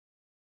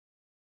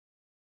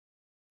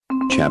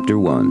Chapter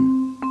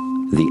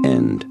 1. The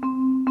End.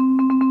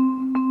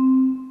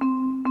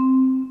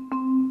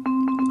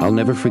 I'll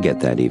never forget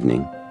that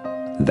evening.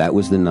 That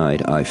was the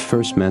night I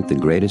first met the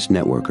greatest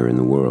networker in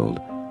the world.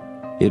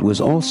 It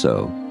was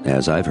also,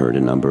 as I've heard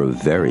a number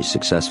of very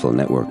successful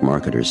network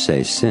marketers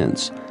say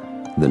since,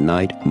 the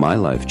night my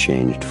life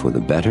changed for the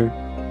better,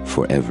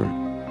 forever.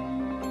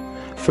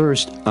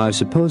 First, I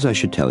suppose I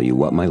should tell you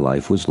what my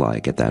life was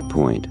like at that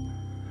point.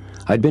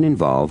 I'd been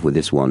involved with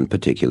this one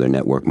particular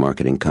network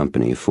marketing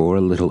company for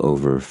a little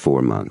over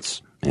 4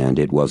 months, and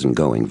it wasn't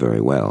going very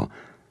well.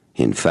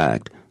 In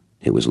fact,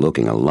 it was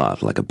looking a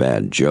lot like a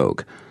bad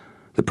joke.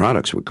 The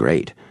products were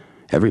great.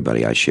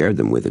 Everybody I shared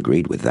them with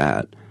agreed with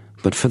that.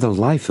 But for the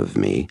life of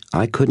me,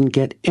 I couldn't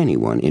get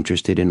anyone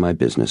interested in my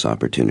business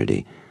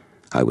opportunity.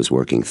 I was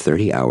working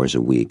 30 hours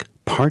a week,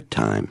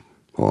 part-time,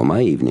 all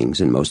my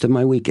evenings and most of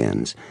my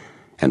weekends,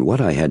 and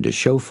what I had to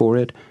show for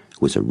it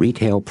was a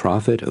retail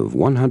profit of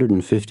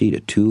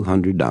 $150 to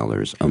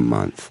 $200 a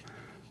month.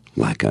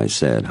 Like I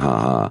said,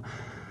 I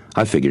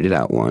figured it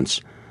out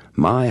once.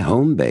 My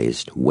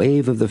home-based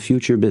wave of the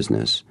future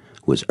business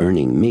was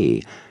earning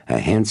me a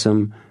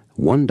handsome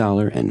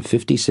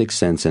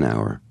 $1.56 an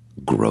hour,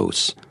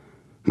 gross.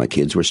 My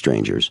kids were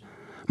strangers.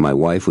 My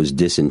wife was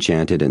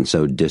disenchanted and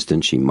so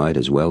distant she might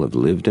as well have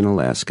lived in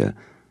Alaska.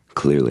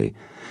 Clearly,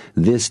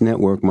 this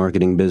network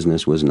marketing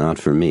business was not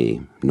for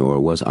me, nor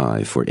was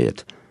I for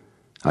it.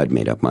 I'd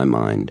made up my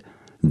mind.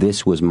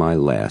 This was my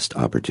last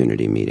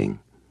opportunity meeting.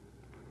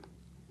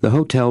 The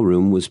hotel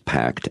room was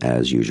packed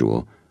as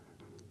usual.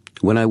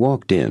 When I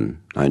walked in,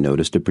 I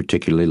noticed a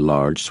particularly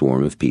large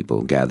swarm of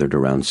people gathered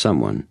around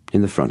someone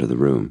in the front of the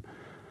room.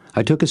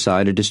 I took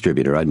aside a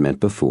distributor I'd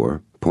met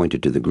before,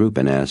 pointed to the group,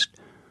 and asked,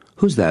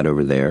 "Who's that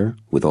over there,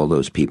 with all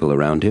those people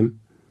around him?"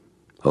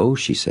 "Oh,"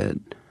 she said,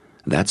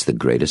 "that's the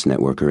greatest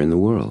networker in the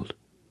world.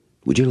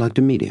 Would you like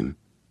to meet him?"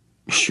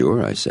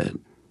 "Sure," I said.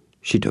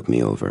 She took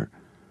me over.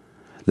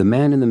 The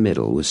man in the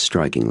middle was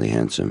strikingly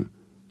handsome,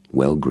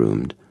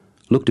 well-groomed,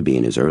 looked to be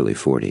in his early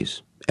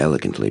 40s,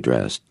 elegantly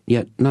dressed,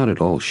 yet not at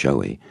all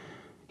showy.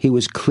 He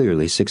was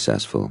clearly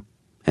successful,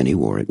 and he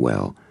wore it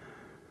well.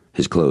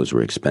 His clothes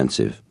were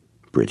expensive,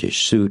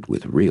 British suit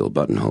with real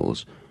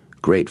buttonholes,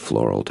 great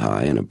floral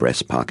tie and a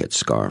breast pocket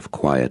scarf,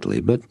 quietly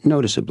but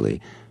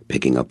noticeably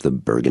picking up the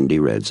burgundy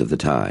reds of the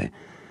tie.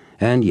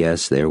 And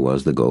yes, there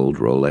was the gold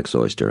Rolex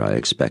oyster I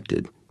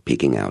expected,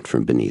 peeking out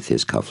from beneath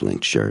his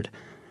cuff-linked shirt.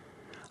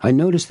 I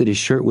noticed that his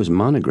shirt was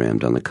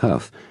monogrammed on the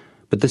cuff,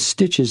 but the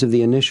stitches of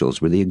the initials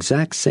were the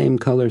exact same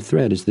color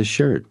thread as the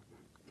shirt.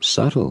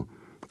 Subtle,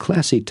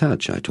 classy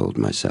touch, I told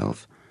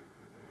myself.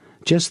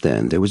 Just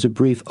then there was a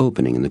brief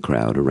opening in the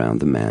crowd around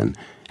the man,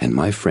 and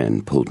my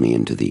friend pulled me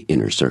into the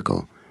inner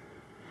circle.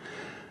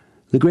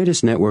 The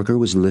greatest networker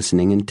was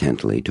listening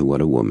intently to what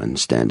a woman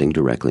standing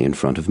directly in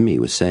front of me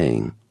was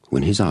saying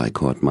when his eye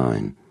caught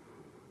mine.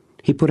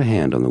 He put a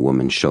hand on the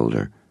woman's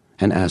shoulder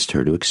and asked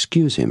her to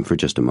excuse him for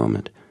just a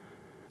moment.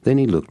 Then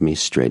he looked me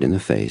straight in the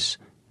face,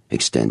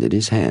 extended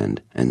his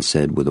hand, and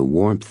said with a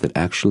warmth that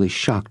actually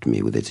shocked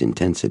me with its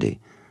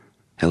intensity,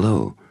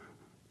 "Hello,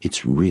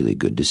 it's really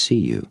good to see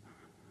you."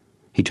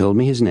 He told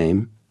me his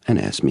name and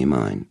asked me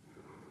mine.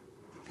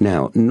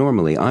 Now,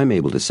 normally I'm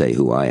able to say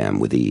who I am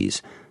with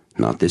ease.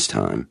 Not this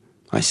time.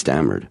 I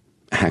stammered.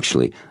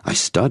 Actually, I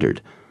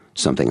stuttered,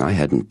 something I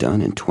hadn't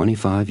done in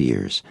 25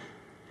 years.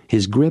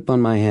 His grip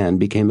on my hand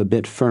became a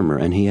bit firmer,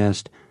 and he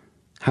asked,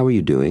 "How are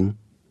you doing?"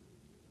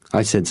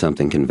 I said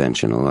something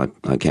conventional,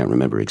 I can't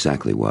remember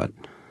exactly what,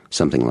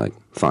 something like,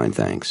 "Fine,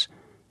 thanks."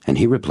 And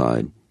he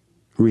replied,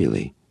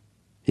 "Really?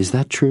 Is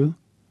that true?"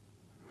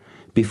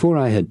 Before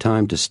I had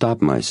time to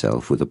stop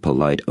myself with a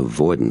polite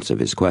avoidance of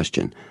his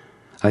question,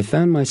 I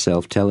found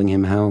myself telling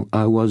him how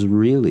I was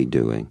really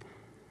doing.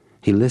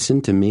 He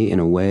listened to me in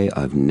a way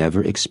I've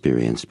never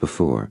experienced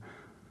before.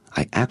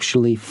 I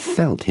actually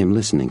felt him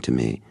listening to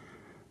me.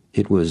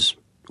 It was,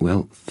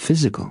 well,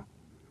 physical.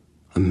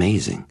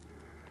 Amazing.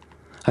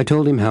 I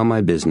told him how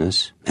my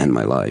business and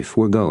my life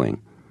were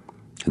going.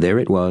 There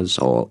it was,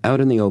 all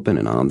out in the open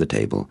and on the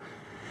table.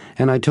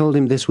 And I told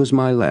him this was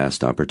my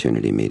last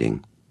opportunity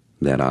meeting,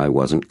 that I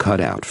wasn't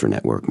cut out for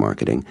network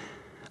marketing.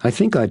 I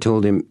think I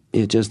told him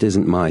it just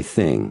isn't my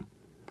thing.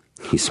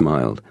 He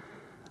smiled.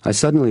 I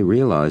suddenly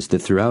realized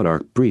that throughout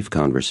our brief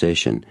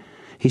conversation,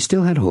 he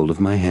still had hold of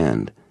my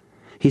hand.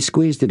 He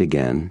squeezed it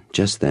again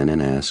just then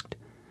and asked,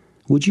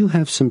 "Would you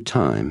have some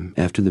time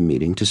after the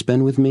meeting to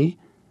spend with me?"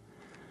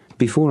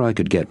 Before I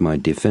could get my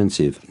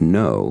defensive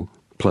no,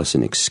 plus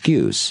an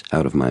excuse,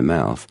 out of my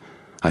mouth,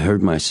 I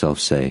heard myself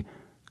say,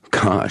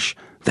 "Gosh,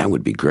 that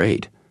would be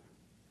great."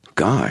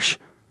 Gosh,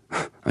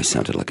 I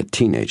sounded like a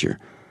teenager.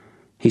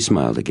 He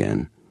smiled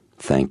again,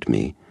 thanked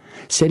me,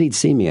 said he'd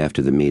see me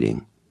after the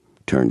meeting,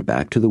 turned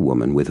back to the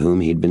woman with whom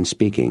he'd been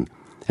speaking,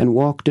 and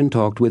walked and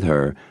talked with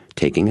her,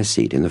 taking a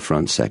seat in the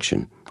front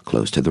section,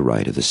 close to the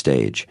right of the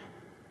stage.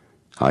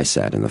 I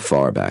sat in the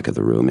far back of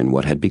the room in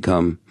what had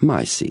become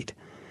my seat.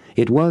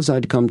 It was,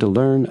 I'd come to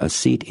learn, a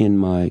seat in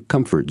my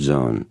comfort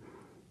zone.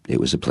 It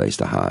was a place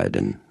to hide,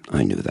 and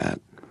I knew that.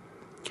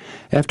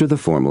 After the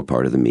formal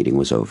part of the meeting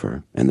was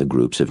over, and the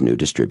groups of new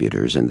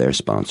distributors and their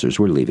sponsors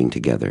were leaving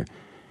together,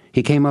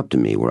 he came up to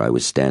me where I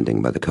was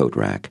standing by the coat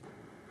rack.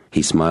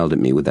 He smiled at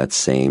me with that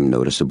same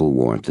noticeable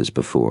warmth as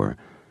before,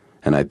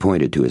 and I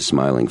pointed to his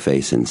smiling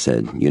face and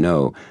said, "You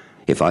know,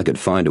 if I could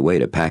find a way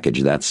to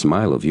package that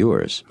smile of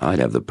yours, I'd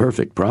have the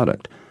perfect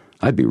product.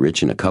 I'd be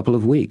rich in a couple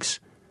of weeks."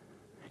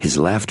 His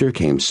laughter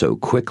came so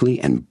quickly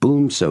and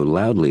boomed so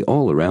loudly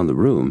all around the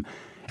room,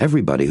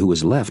 everybody who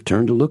was left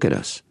turned to look at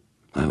us.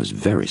 I was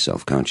very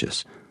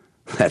self-conscious.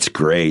 "That's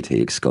great," he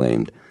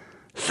exclaimed.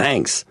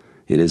 "Thanks.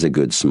 It is a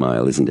good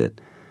smile, isn't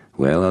it?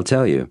 Well, I'll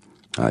tell you,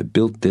 I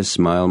built this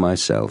smile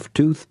myself,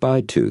 tooth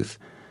by tooth.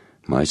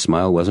 My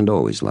smile wasn't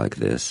always like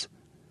this."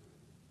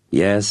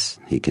 "Yes,"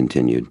 he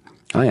continued,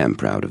 "I am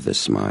proud of this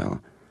smile."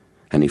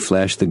 And he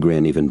flashed the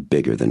grin even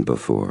bigger than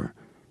before.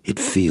 "It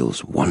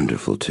feels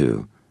wonderful,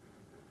 too."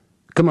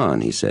 "Come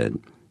on," he said,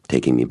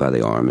 taking me by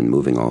the arm and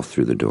moving off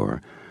through the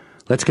door.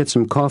 "Let's get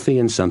some coffee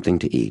and something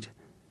to eat.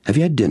 Have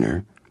you had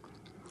dinner?"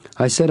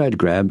 I said I'd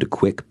grabbed a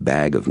quick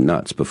bag of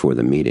nuts before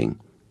the meeting.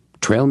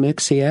 "Trail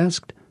mix?" he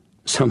asked.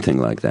 "Something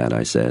like that,"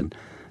 I said.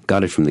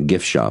 "Got it from the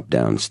gift shop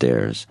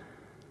downstairs."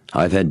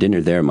 "I've had dinner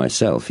there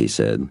myself," he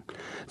said.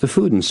 "The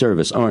food and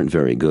service aren't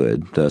very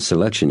good. The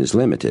selection is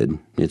limited.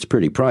 It's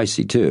pretty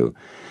pricey, too.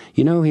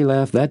 You know," he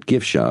laughed, "that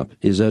gift shop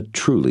is a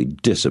truly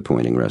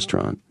disappointing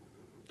restaurant."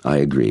 I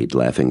agreed,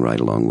 laughing right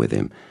along with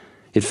him.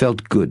 It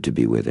felt good to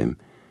be with him.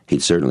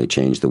 He'd certainly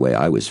changed the way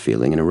I was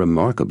feeling in a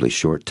remarkably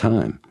short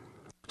time.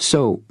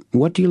 "So,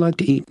 what do you like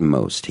to eat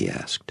most?" he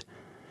asked.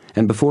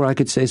 And before I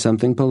could say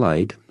something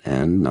polite,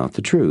 and not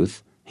the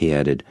truth, he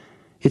added,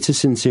 "It's a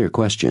sincere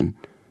question.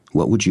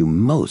 What would you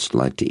most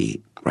like to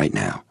eat right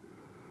now?"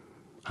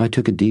 I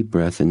took a deep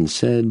breath and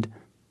said,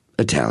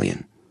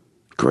 "Italian."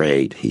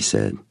 "Great," he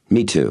said.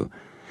 "Me too.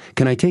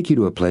 Can I take you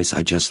to a place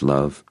I just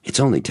love? It's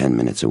only 10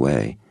 minutes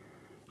away."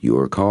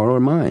 "Your car or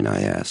mine?"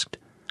 I asked.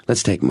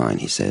 "Let's take mine,"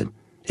 he said.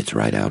 "It's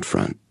right out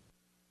front."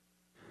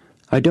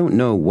 I don't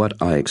know what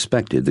I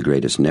expected the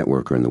greatest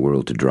networker in the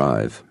world to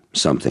drive.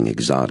 Something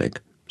exotic,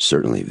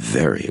 certainly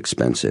very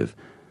expensive.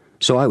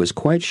 So I was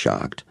quite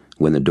shocked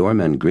when the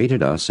doorman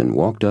greeted us and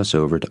walked us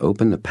over to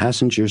open the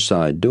passenger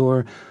side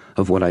door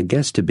of what I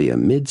guessed to be a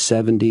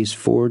mid-70s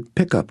Ford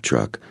pickup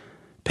truck,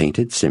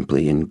 painted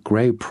simply in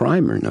gray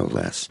primer, no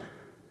less.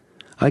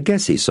 I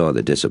guess he saw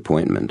the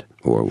disappointment,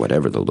 or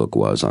whatever the look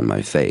was, on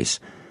my face.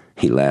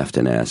 He laughed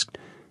and asked,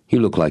 "You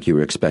look like you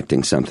were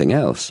expecting something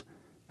else."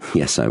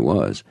 Yes, I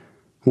was.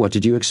 "What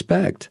did you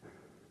expect?"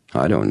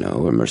 "I don't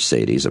know, a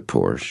Mercedes, a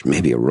Porsche,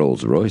 maybe a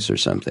Rolls-Royce or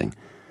something."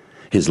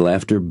 His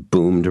laughter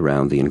boomed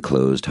around the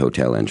enclosed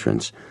hotel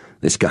entrance.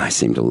 This guy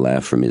seemed to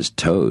laugh from his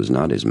toes,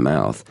 not his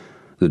mouth.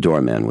 The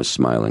doorman was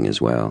smiling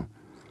as well.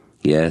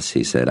 "Yes,"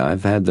 he said,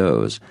 "I've had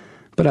those,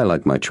 but I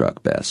like my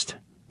truck best.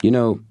 You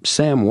know,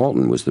 Sam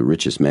Walton was the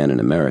richest man in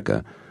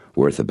America,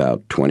 worth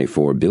about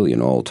 $24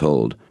 billion all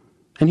told,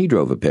 and he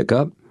drove a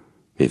pickup.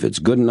 If it's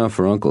good enough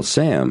for Uncle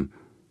Sam,"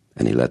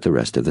 and he let the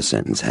rest of the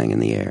sentence hang in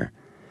the air.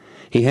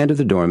 He handed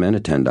the doorman a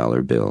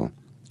 $10 bill,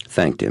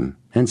 thanked him,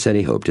 and said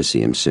he hoped to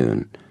see him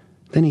soon.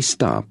 Then he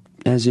stopped,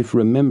 as if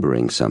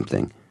remembering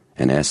something,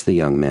 and asked the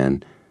young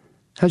man,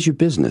 "How's your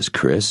business,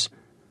 Chris?"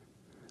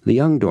 The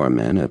young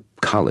doorman, a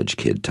college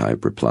kid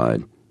type,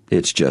 replied,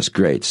 "It's just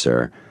great,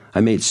 sir.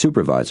 I made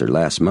supervisor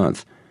last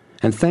month,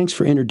 and thanks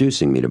for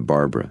introducing me to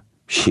Barbara.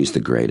 She's the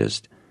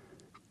greatest."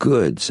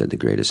 "Good," said the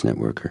greatest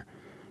networker.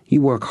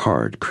 "You work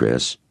hard,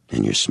 Chris,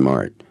 and you're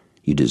smart.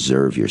 You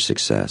deserve your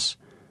success.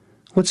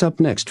 What's up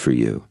next for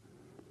you?"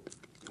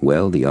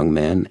 "Well," the young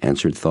man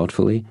answered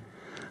thoughtfully,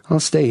 "I'll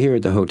stay here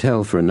at the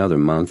hotel for another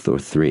month or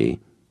 3.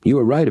 "You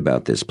were right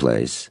about this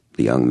place,"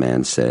 the young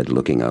man said,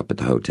 looking up at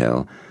the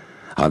hotel.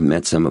 "I've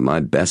met some of my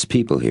best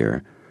people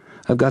here.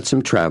 I've got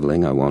some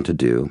traveling I want to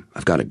do.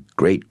 I've got a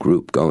great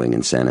group going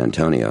in San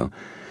Antonio,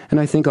 and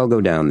I think I'll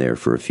go down there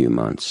for a few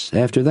months.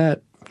 After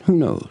that, who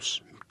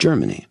knows?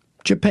 Germany,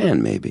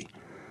 Japan maybe.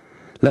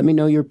 Let me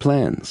know your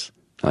plans.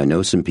 I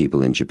know some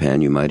people in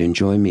Japan you might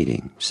enjoy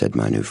meeting," said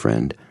my new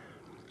friend.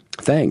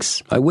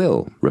 "Thanks, I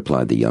will,"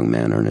 replied the young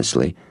man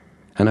earnestly,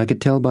 and I could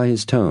tell by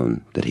his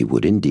tone that he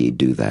would indeed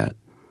do that.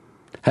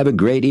 "Have a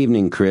great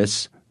evening,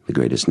 Chris," the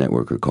greatest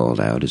networker called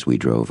out as we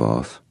drove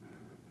off.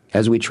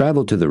 As we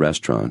traveled to the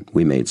restaurant,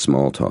 we made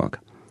small talk.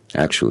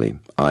 Actually,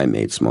 I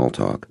made small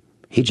talk.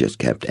 He just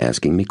kept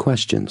asking me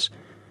questions.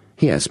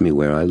 He asked me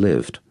where I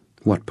lived,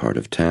 what part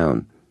of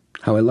town,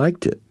 how I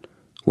liked it,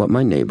 what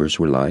my neighbors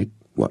were like,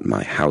 what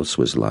my house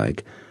was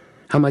like,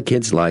 how my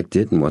kids liked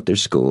it, and what their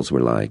schools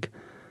were like.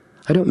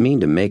 I don't mean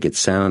to make it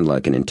sound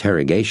like an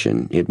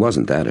interrogation. It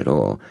wasn't that at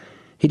all.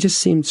 He just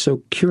seemed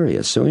so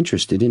curious, so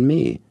interested in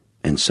me,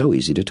 and so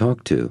easy to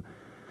talk to.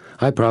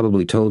 I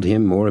probably told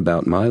him more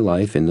about my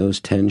life in those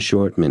 10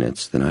 short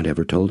minutes than I'd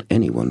ever told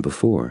anyone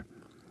before.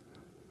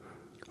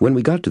 When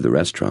we got to the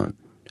restaurant,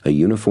 a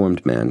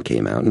uniformed man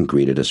came out and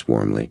greeted us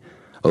warmly,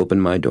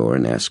 opened my door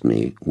and asked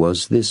me,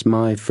 was this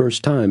my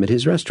first time at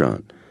his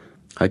restaurant?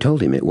 I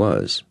told him it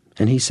was,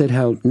 and he said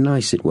how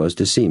nice it was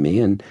to see me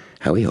and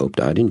how he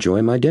hoped I'd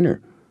enjoy my dinner.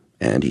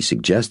 and he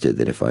suggested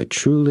that if I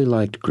truly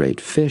liked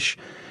great fish,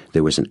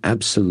 there was an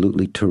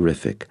absolutely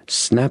terrific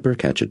snapper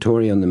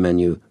cacciatore on the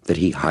menu that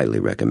he highly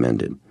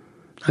recommended.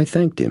 I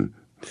thanked him,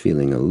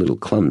 feeling a little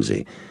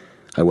clumsy.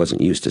 I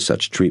wasn't used to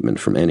such treatment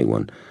from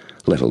anyone,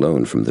 let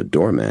alone from the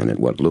doorman at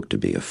what looked to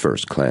be a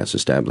first-class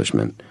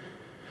establishment.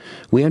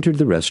 We entered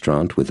the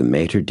restaurant with the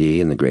maitre d'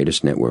 and the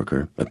greatest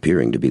networker,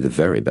 appearing to be the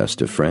very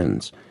best of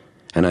friends,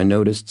 and I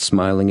noticed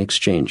smiling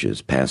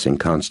exchanges passing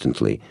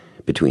constantly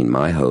between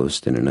my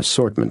host and an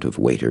assortment of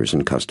waiters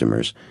and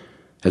customers.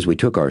 As we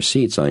took our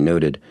seats, I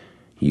noted,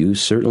 "You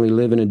certainly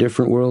live in a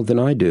different world than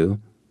I do."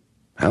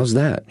 "How's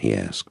that?" he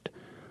asked.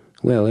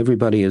 "Well,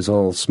 everybody is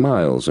all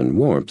smiles and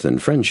warmth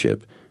and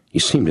friendship. You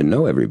seem to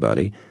know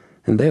everybody,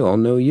 and they all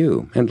know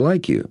you and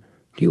like you.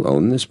 Do you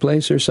own this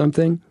place or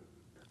something?"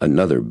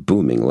 Another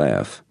booming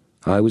laugh.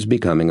 I was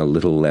becoming a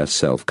little less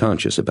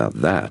self-conscious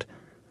about that.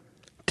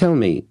 "Tell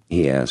me,"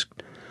 he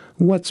asked,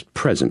 "what's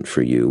present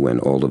for you when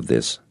all of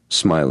this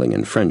smiling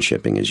and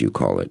friendshipping, as you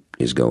call it,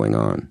 is going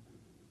on?"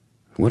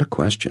 What a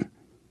question.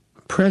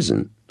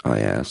 "Present?" I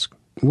asked.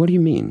 "What do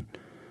you mean?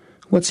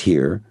 What's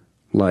here,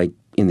 like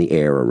in the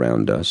air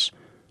around us?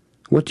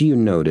 What do you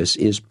notice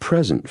is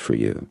present for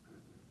you?"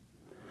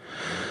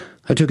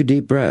 I took a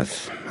deep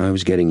breath. I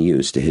was getting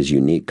used to his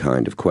unique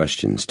kind of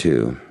questions,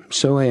 too,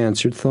 so I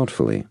answered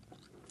thoughtfully.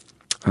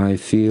 "I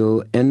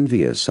feel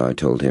envious," I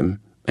told him,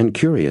 "and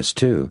curious,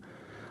 too.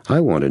 I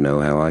want to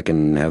know how I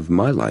can have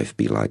my life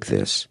be like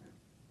this."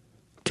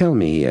 "Tell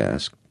me," he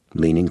asked,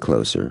 leaning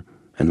closer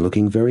and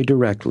looking very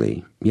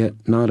directly, yet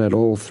not at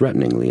all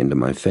threateningly, into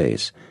my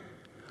face,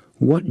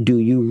 "what do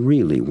you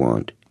really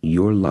want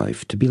your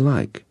life to be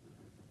like?"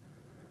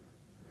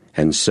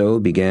 And so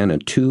began a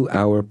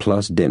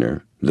 2-hour-plus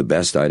dinner, the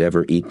best I'd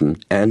ever eaten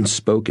and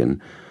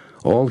spoken.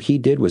 All he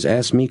did was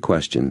ask me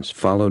questions,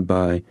 followed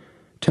by,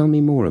 "Tell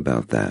me more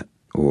about that,"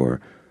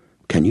 or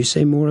 "Can you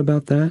say more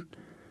about that?"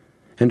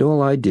 And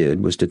all I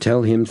did was to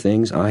tell him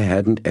things I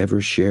hadn't ever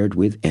shared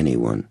with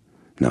anyone,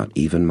 not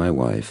even my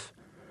wife.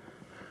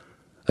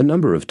 A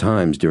number of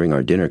times during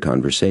our dinner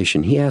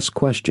conversation, he asked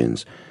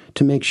questions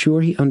to make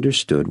sure he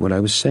understood what I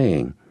was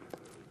saying.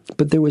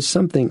 But there was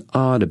something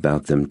odd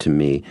about them to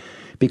me,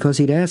 because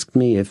he'd asked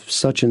me if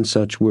such and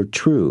such were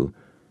true,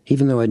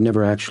 even though I'd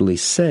never actually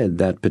said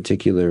that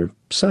particular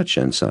such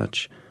and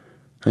such.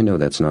 I know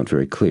that's not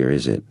very clear,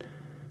 is it?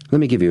 Let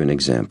me give you an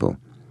example.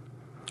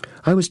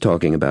 I was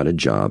talking about a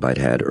job I'd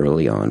had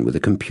early on with a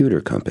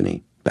computer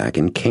company back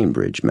in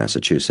Cambridge,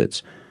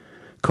 Massachusetts.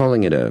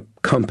 Calling it a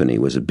company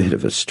was a bit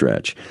of a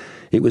stretch.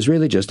 It was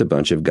really just a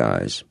bunch of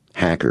guys,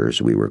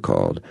 hackers we were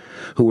called,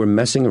 who were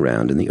messing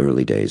around in the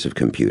early days of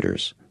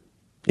computers.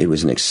 It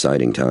was an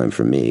exciting time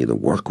for me. The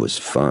work was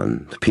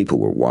fun. The people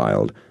were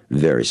wild,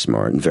 very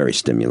smart, and very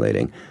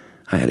stimulating.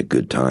 I had a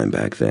good time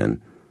back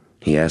then.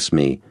 He asked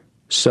me,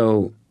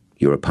 "So,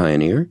 you're a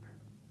pioneer?"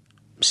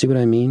 See what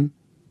I mean?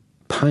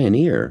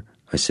 "Pioneer?"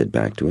 I said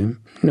back to him.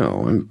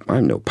 "No,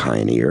 I'm no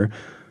pioneer.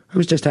 I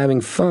was just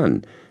having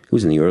fun. It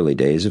was in the early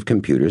days of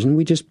computers, and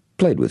we just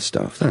played with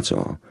stuff, that's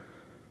all."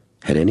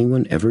 Had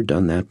anyone ever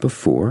done that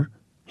before?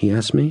 He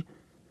asked me.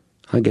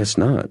 I guess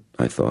not,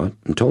 I thought,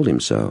 and told him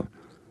so.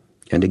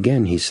 And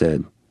again he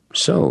said,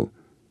 "So,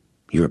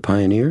 you're a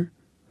pioneer?"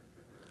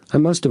 I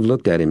must have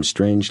looked at him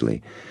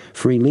strangely,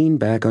 for he leaned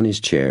back on his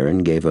chair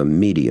and gave a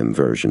medium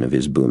version of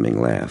his booming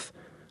laugh.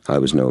 I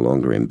was no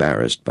longer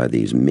embarrassed by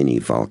these mini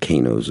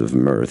volcanoes of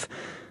mirth,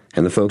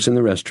 and the folks in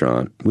the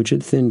restaurant, which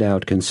had thinned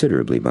out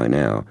considerably by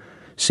now,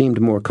 seemed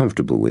more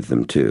comfortable with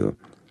them, too.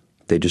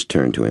 They just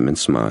turned to him and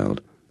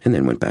smiled, and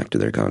then went back to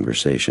their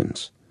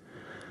conversations.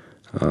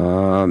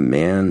 "Ah,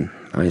 man,"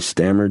 I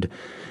stammered,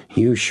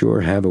 "you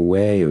sure have a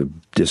way of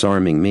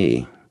disarming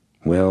me.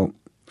 Well,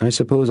 I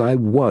suppose I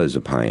was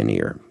a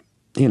pioneer,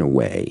 in a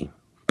way,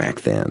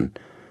 back then."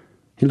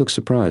 He looked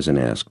surprised and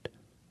asked,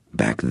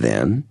 "Back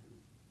then?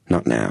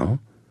 Not now?"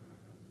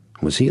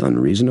 Was he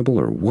unreasonable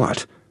or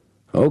what?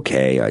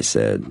 "Okay," I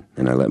said,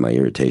 and I let my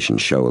irritation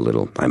show a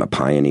little. "I'm a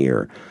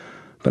pioneer.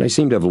 But I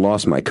seem to have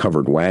lost my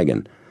covered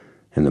wagon."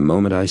 And the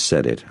moment I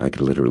said it, I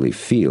could literally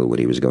feel what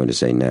he was going to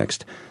say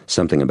next.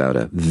 Something about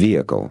a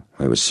vehicle.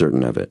 I was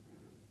certain of it.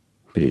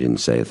 But he didn't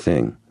say a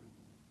thing.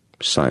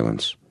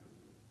 Silence.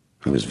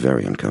 I was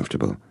very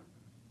uncomfortable.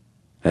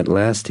 At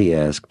last he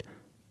asked,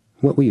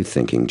 "What were you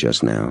thinking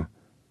just now?"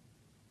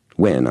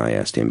 "When?" I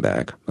asked him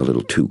back, a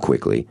little too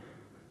quickly.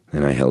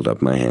 Then I held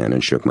up my hand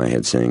and shook my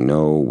head, saying,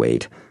 "No,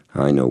 wait,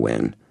 I know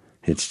when.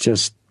 It's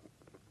just,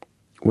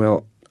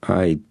 well,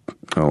 I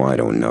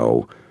don't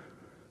know."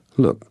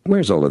 "Look,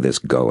 where's all of this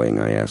going?"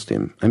 I asked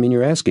him. "I mean,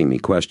 you're asking me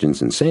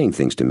questions and saying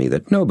things to me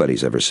that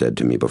nobody's ever said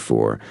to me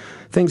before.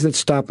 Things that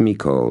stop me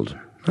cold.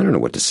 I don't know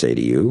what to say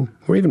to you,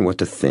 or even what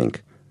to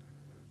think."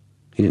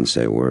 He didn't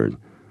say a word,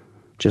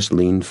 just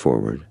leaned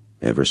forward,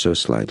 ever so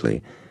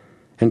slightly,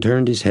 and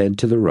turned his head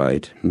to the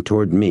right and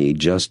toward me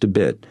just a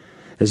bit,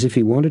 as if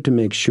he wanted to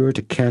make sure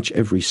to catch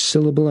every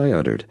syllable I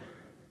uttered.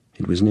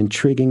 It was an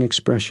intriguing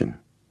expression,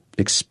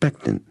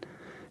 expectant,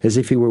 as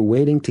if he were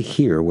waiting to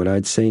hear what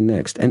I'd say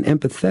next, and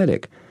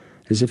empathetic,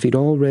 as if he'd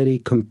already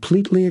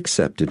completely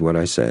accepted what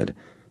I said,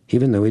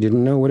 even though he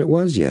didn't know what it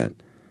was yet.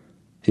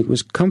 It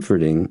was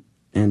comforting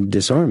and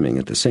disarming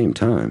at the same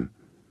time.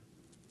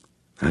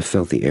 I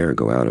felt the air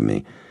go out of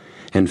me,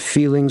 and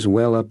feelings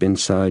well up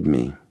inside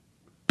me.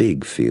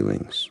 Big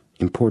feelings,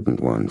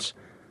 important ones.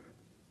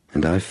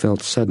 And I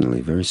felt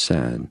suddenly very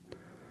sad.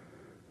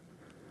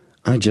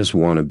 "I just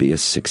want to be a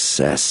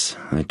success,"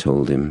 I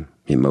told him,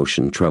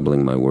 emotion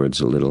troubling my words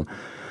a little.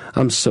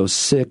 "I'm so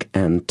sick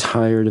and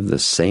tired of the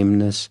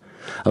sameness,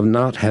 of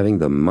not having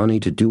the money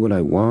to do what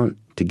I want,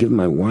 to give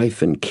my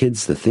wife and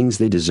kids the things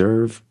they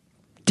deserve.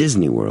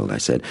 Disney World," I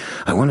said.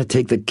 "I want to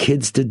take the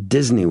kids to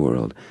Disney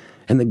World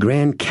and the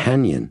Grand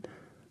Canyon.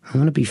 I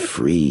want to be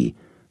free.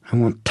 I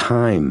want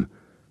time,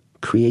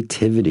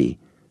 creativity,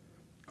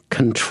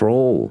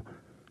 control.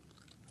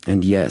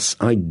 And yes,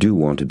 I do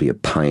want to be a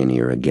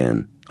pioneer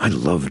again. I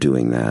love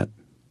doing that."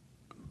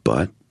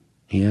 "But,"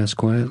 he asked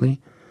quietly.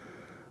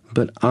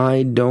 "But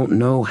I don't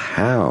know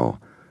how,"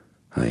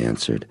 I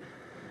answered,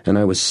 and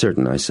I was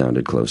certain I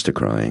sounded close to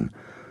crying.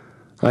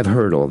 I've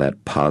heard all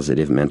that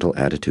positive mental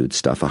attitude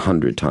stuff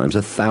 100 times,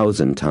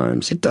 1,000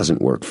 times. It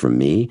doesn't work for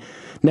me.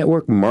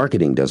 Network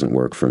marketing doesn't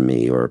work for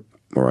me, or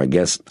I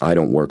guess I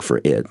don't work for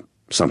it,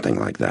 something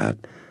like that.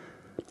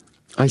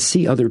 I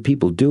see other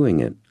people doing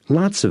it,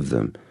 lots of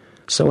them,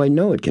 so I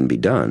know it can be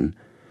done.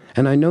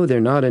 And I know they're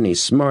not any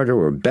smarter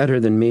or better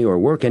than me or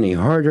work any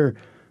harder.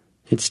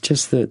 It's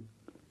just that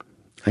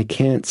I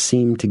can't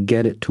seem to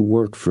get it to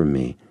work for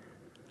me.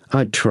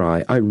 I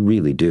try, I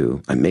really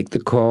do. I make the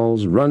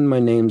calls, run my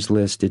names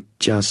list. It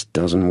just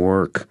doesn't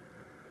work.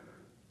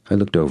 I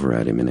looked over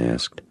at him and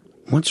asked,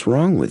 "What's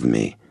wrong with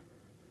me?"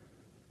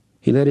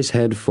 He let his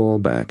head fall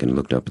back and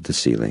looked up at the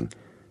ceiling.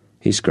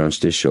 He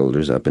scrunched his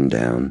shoulders up and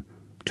down,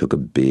 took a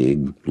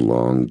big,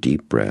 long,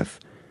 deep breath,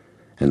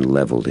 and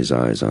leveled his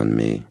eyes on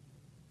me.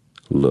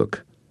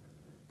 "Look,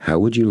 how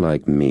would you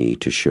like me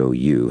to show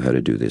you how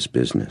to do this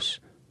business?"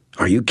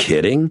 "Are you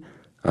kidding?"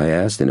 I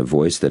asked in a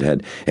voice that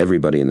had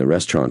everybody in the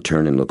restaurant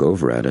turn and look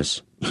over at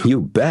us.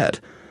 "You bet,"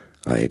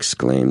 I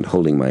exclaimed,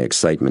 holding my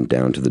excitement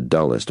down to the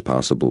dullest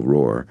possible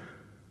roar.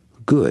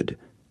 "Good,"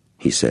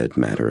 he said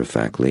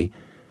matter-of-factly.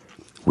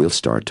 "We'll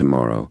start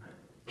tomorrow.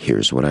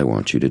 Here's what I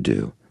want you to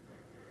do."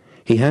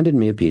 He handed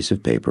me a piece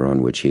of paper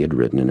on which he had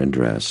written an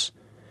address.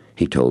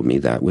 He told me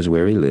that was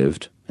where he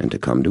lived, and to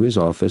come to his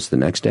office the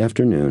next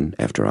afternoon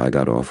after I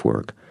got off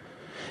work.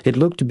 It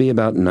looked to be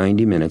about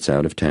 90 minutes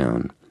out of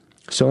town.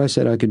 So I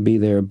said I could be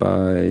there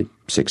by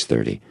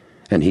 6:30,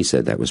 and he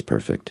said that was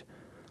perfect.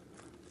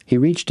 He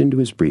reached into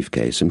his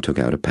briefcase and took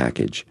out a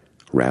package,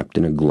 wrapped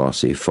in a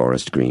glossy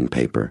forest green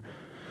paper.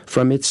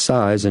 From its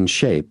size and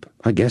shape,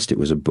 I guessed it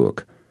was a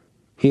book.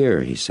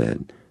 "Here," he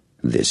said,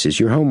 "this is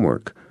your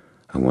homework.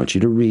 I want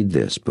you to read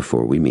this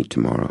before we meet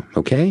tomorrow,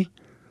 okay?"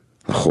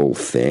 "The whole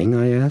thing?"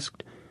 I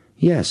asked.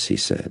 "Yes," he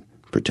said,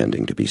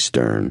 pretending to be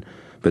stern,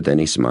 but then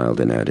he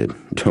smiled and added,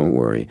 "Don't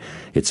worry,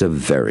 it's a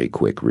very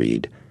quick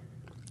read."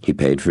 He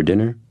paid for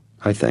dinner.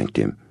 I thanked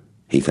him.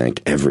 He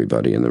thanked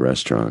everybody in the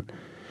restaurant.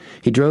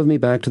 He drove me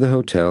back to the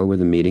hotel where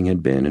the meeting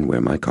had been and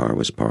where my car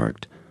was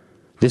parked.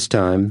 This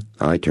time,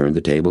 I turned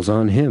the tables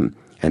on him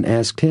and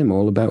asked him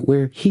all about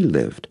where he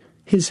lived,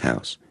 his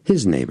house,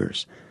 his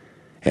neighbors.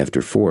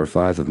 After 4 or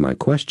 5 of my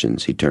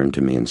questions, he turned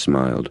to me and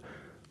smiled.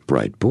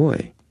 "Bright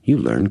boy, you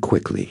learn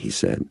quickly," he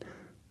said.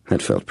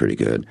 That felt pretty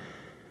good.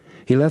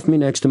 He left me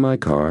next to my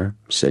car,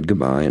 said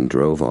goodbye, and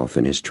drove off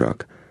in his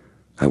truck.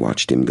 I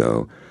watched him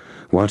go.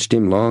 Watched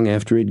him long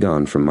after he'd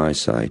gone from my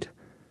sight.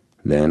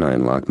 Then I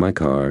unlocked my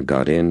car,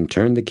 got in,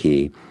 turned the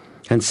key,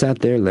 and sat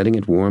there letting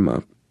it warm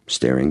up,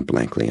 staring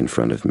blankly in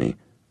front of me.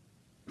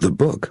 The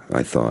book,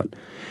 I thought,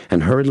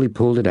 and hurriedly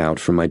pulled it out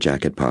from my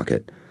jacket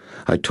pocket.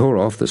 I tore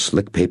off the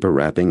slick paper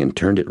wrapping and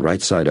turned it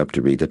right side up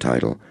to read the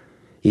title.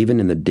 Even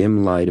in the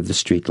dim light of the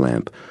street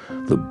lamp,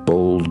 the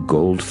bold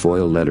gold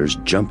foil letters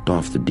jumped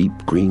off the deep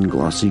green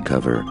glossy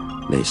cover.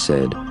 They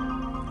said,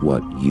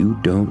 "What you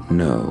don't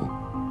know,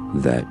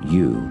 that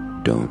you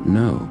don't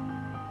know."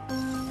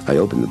 I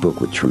opened the book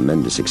with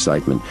tremendous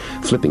excitement,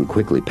 flipping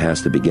quickly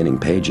past the beginning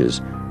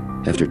pages.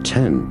 After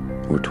 10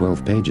 or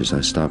 12 pages,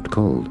 I stopped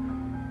cold.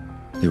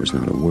 There was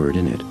not a word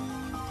in it.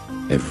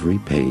 Every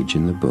page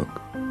in the book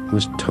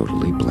was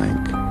totally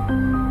blank.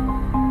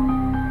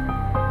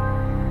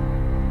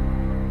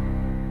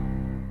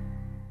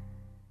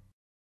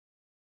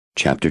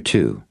 Chapter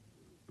 2.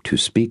 To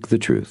Speak the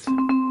Truth.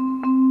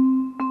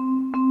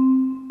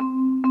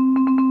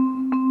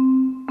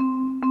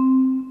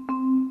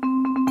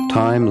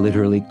 Time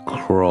literally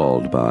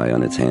crawled by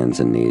on its hands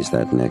and knees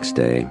that next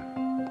day.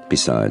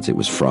 Besides, it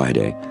was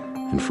Friday,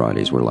 and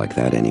Fridays were like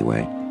that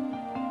anyway.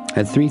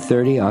 At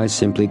 3:30, I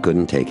simply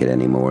couldn't take it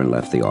anymore and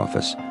left the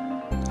office.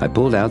 I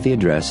pulled out the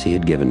address he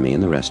had given me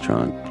in the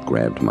restaurant,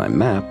 grabbed my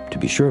map to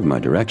be sure of my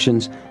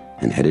directions,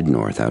 and headed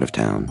north out of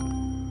town.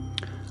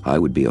 I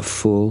would be a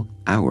full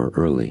hour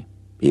early,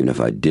 even if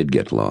I did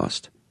get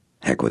lost.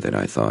 Heck with it,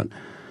 I thought.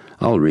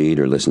 I'll read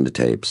or listen to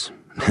tapes.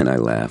 And I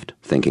laughed,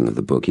 thinking of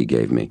the book he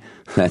gave me.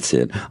 "That's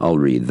it, I'll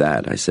read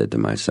that," I said to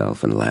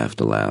myself, and laughed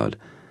aloud.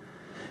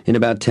 In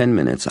about 10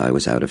 minutes, I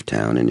was out of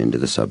town and into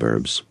the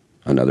suburbs.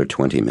 Another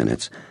 20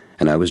 minutes,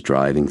 and I was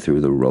driving through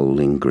the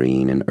rolling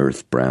green and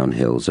earth-brown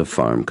hills of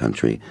farm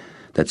country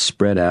that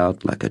spread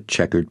out like a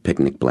checkered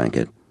picnic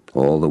blanket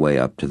all the way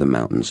up to the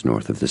mountains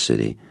north of the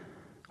city.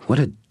 What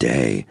a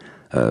day!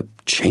 A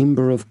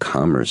Chamber of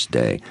Commerce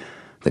day,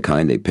 the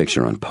kind they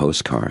picture on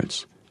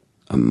postcards.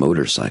 A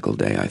motorcycle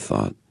day, I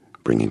thought,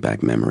 bringing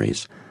back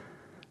memories.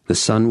 The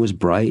sun was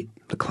bright,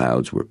 the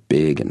clouds were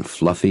big and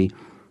fluffy,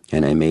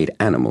 and I made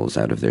animals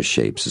out of their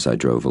shapes as I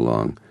drove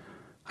along.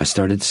 I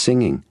started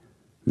singing,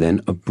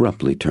 then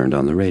abruptly turned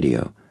on the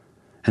radio,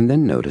 and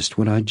then noticed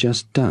what I'd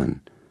just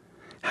done.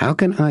 How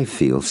can I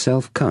feel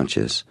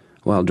self-conscious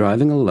while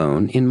driving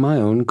alone in my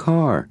own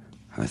car?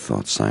 I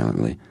thought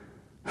silently.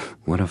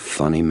 What a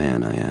funny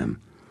man I am.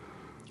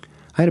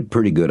 I had a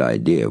pretty good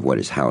idea of what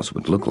his house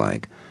would look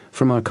like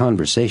from our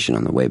conversation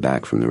on the way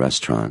back from the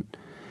restaurant.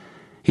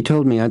 He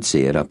told me I'd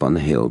see it up on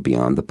the hill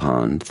beyond the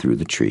pond through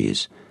the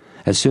trees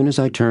as soon as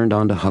I turned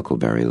onto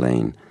Huckleberry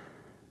Lane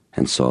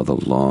and saw the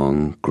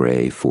long,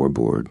 gray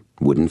four-board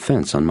wooden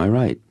fence on my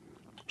right.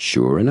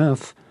 Sure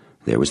enough,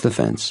 there was the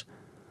fence.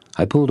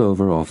 I pulled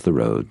over off the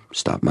road,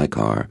 stopped my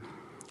car,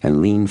 and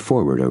leaned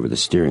forward over the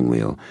steering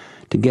wheel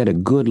to get a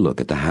good look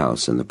at the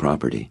house and the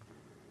property.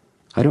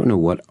 I don't know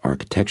what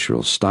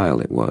architectural style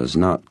it was,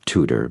 not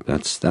Tudor,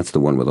 that's the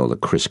one with all the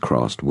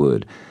crisscrossed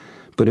wood,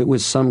 but it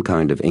was some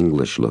kind of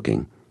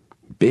English-looking.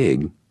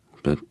 Big,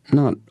 but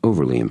not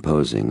overly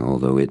imposing,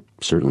 although it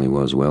certainly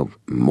was, well,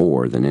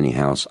 more than any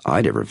house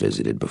I'd ever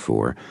visited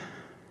before.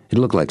 It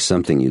looked like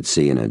something you'd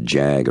see in a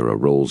Jag or a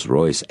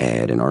Rolls-Royce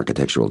ad in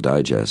Architectural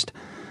Digest.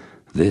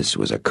 This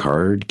was a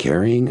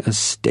card-carrying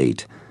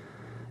estate.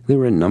 There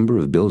were a number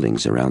of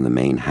buildings around the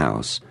main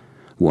house.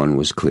 One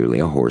was clearly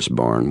a horse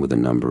barn with a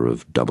number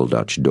of double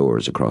Dutch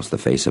doors across the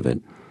face of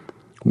it.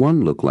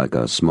 One looked like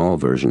a small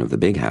version of the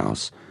big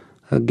house,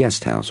 a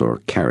guest house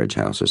or carriage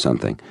house or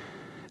something.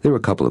 There were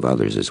a couple of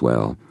others as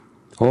well.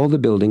 All the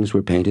buildings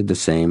were painted the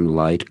same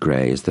light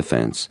gray as the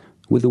fence,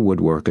 with the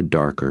woodwork a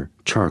darker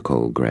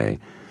charcoal gray,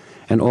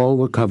 and all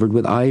were covered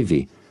with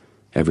ivy.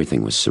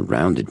 Everything was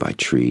surrounded by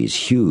trees,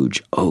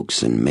 huge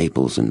oaks and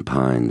maples and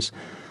pines.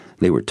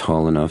 They were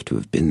tall enough to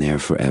have been there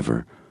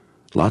forever.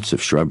 Lots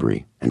of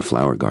shrubbery and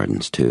flower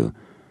gardens, too.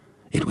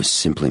 It was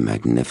simply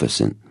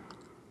magnificent.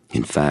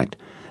 In fact,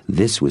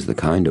 this was the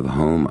kind of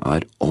home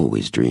I'd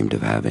always dreamed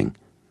of having.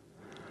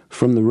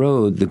 From the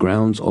road, the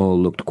grounds all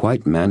looked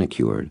quite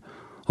manicured,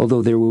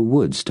 although there were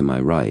woods to my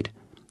right,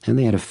 and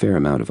they had a fair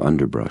amount of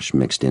underbrush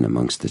mixed in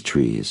amongst the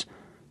trees.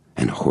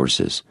 And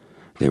horses.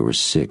 There were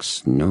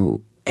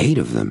 8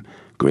 of them,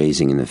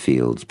 grazing in the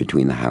fields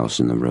between the house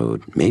and the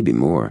road, maybe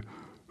more.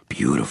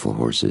 Beautiful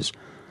horses,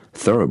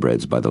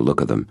 thoroughbreds by the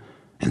look of them,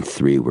 and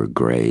 3 were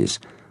grays.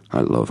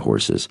 I love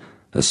horses,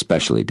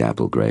 especially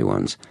dapple gray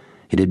ones.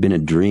 It had been a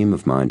dream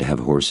of mine to have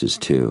horses,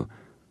 too.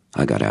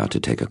 I got out to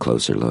take a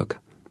closer look.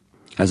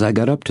 As I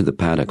got up to the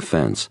paddock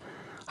fence,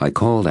 I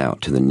called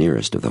out to the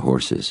nearest of the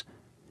horses.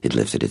 It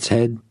lifted its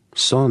head,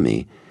 saw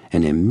me,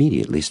 and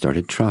immediately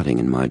started trotting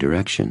in my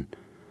direction.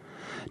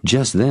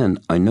 Just then,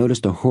 I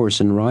noticed a horse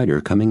and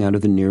rider coming out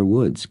of the near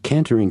woods,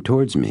 cantering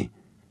towards me.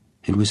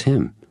 It was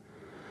him.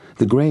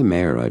 The gray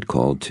mare I'd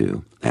called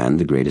to, and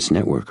the greatest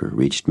networker,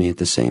 reached me at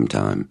the same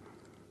time.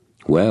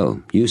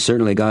 "Well, you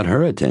certainly got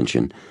her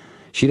attention.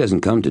 She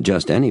doesn't come to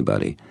just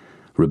anybody.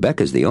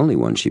 Rebecca's the only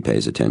one she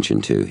pays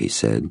attention to," he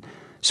said,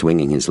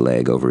 swinging his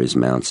leg over his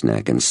mount's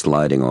neck and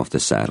sliding off the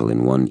saddle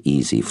in one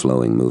easy,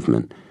 flowing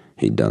movement.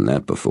 He'd done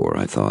that before,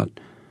 I thought.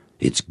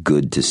 "It's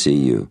good to see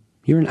you.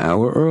 You're an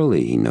hour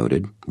early," he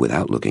noted,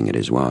 without looking at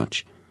his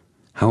watch.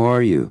 "How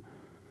are you?"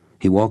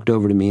 He walked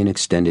over to me and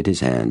extended his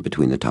hand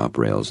between the top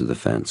rails of the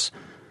fence.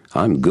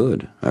 "I'm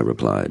good," I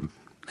replied,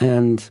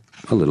 and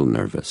a little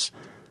nervous.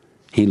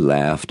 He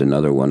laughed,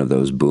 another one of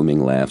those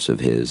booming laughs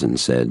of his, and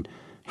said,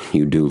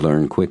 "You do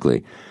learn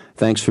quickly.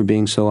 Thanks for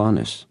being so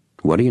honest.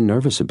 What are you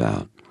nervous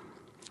about?"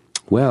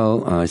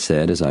 "Well," I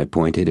said as I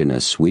pointed in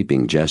a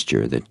sweeping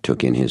gesture that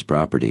took in his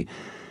property,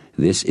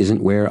 "this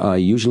isn't where I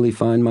usually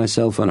find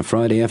myself on a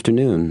Friday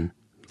afternoon.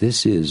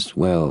 This is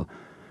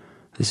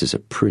a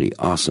pretty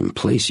awesome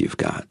place you've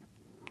got."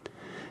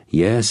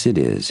 "Yes, it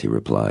is," he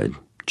replied,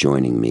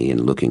 joining me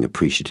and looking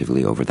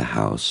appreciatively over the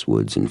house,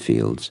 woods, and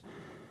fields.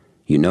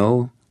 "You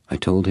know," I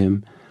told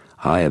him,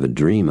 "I have a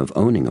dream of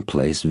owning a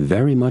place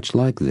very much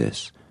like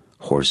this.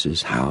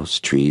 Horses, house,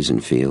 trees,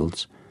 and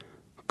fields."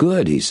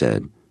 "Good," he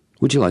said.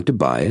 "Would you like to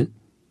buy it?"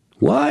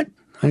 "What?"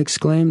 I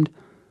exclaimed.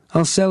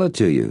 "I'll sell it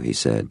to you," he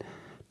said,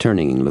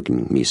 turning and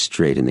looking me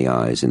straight in the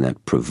eyes in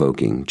that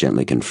provoking,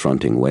 gently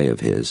confronting way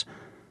of his.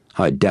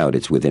 "I doubt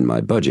it's within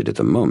my budget at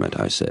the moment,"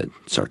 I said,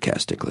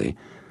 sarcastically.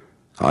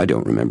 "I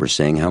don't remember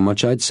saying how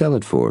much I'd sell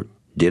it for.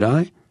 Did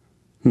I?"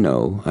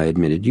 "No," I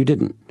admitted, "you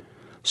didn't.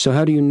 So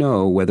how do you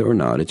know whether or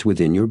not it's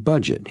within your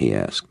budget?" he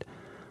asked.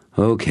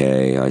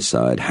 "Okay," I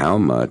sighed. "How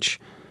much?"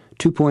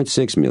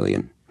 $2.6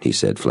 million, he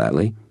said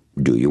flatly.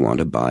 "Do you want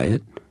to buy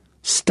it?"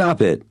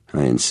 "Stop it,"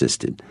 I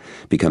insisted,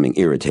 becoming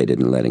irritated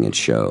and letting it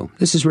show.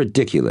 "This is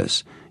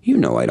ridiculous. You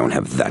know I don't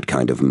have that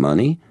kind of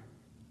money."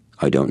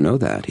 "I don't know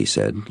that," he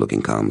said,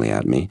 looking calmly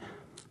at me.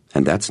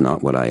 "And that's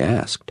not what I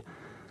asked.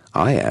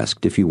 I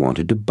asked if you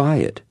wanted to buy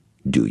it.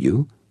 Do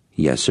you?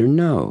 Yes or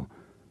no?"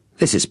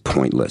 "This is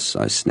pointless,"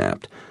 I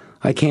snapped.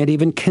 "I can't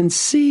even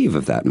conceive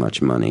of that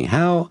much money.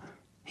 How—"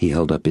 He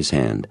held up his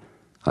hand.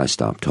 I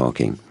stopped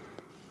talking.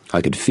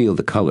 I could feel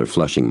the color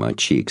flushing my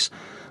cheeks.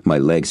 My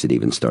legs had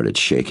even started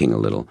shaking a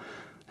little.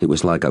 It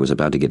was like I was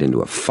about to get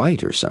into a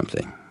fight or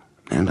something.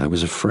 And I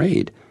was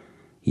afraid.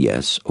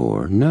 "Yes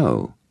or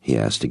no?" he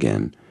asked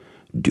again.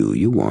 "Do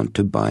you want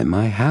to buy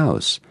my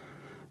house?"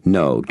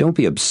 "No, don't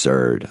be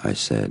absurd," I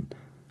said.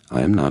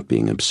 "I am not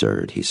being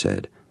absurd," he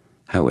said.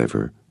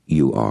 "However,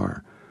 you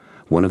are.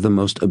 One of the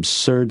most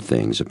absurd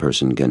things a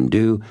person can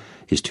do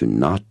is to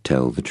not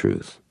tell the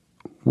truth."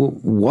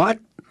 "What?"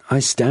 I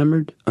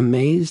stammered,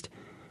 amazed.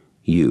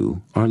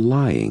 "You are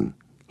lying,"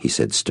 he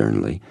said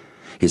sternly.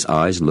 His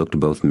eyes looked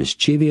both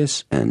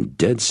mischievous and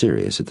dead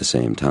serious at the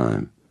same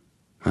time.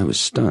 I was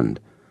stunned.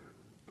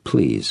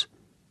 "Please,"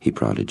 he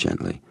prodded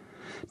gently,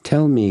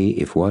 "tell me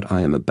if what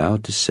I am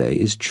about to say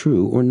is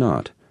true or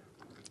not.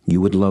 You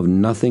would love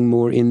nothing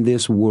more in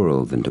this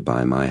world than to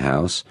buy my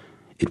house.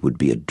 It would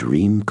be a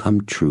dream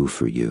come true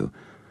for you.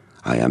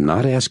 I am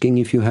not asking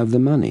if you have the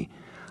money.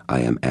 I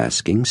am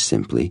asking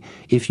simply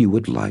if you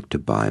would like to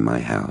buy my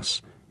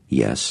house.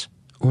 Yes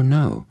or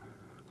no?"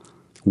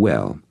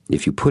 "Well,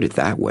 if you put it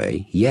that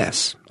way,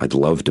 yes, I'd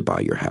love to buy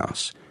your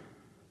house."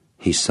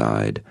 He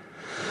sighed,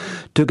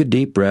 took a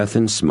deep breath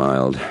and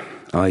smiled.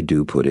 "I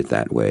do put it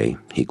that way,"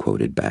 he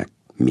quoted back,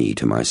 me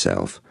to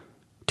myself.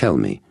 "Tell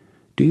me,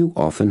 do you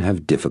often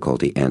have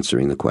difficulty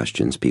answering the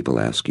questions people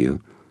ask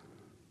you?"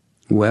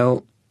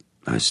 "Well,"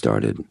 I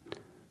started,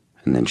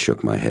 and then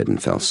shook my head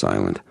and fell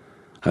silent.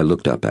 I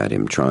looked up at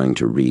him, trying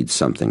to read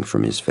something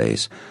from his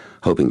face,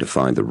 hoping to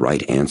find the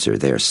right answer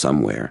there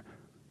somewhere.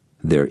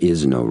 "There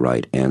is no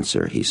right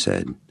answer," he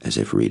said, as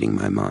if reading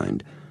my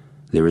mind.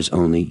 "There is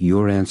only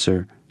your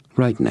answer,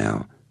 right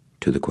now,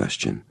 to the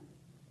question."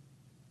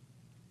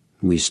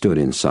 We stood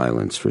in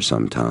silence for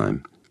some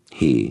time,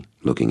 he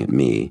looking at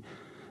me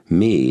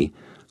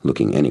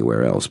looking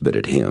anywhere else but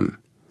at him.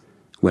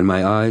 When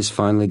my eyes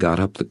finally got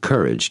up the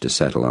courage to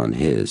settle on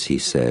his, he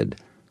said,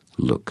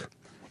 "Look,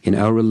 in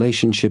our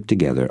relationship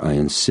together, I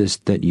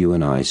insist that you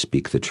and I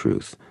speak the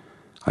truth.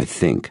 I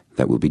think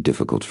that will be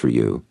difficult for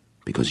you,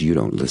 because you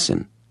don't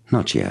listen.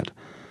 Not yet.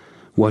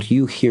 What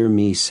you hear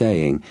me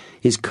saying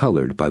is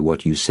colored by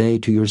what you say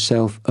to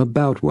yourself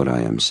about what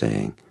I am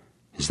saying.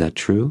 Is that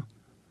true?"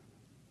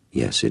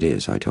 "Yes, it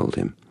is," I told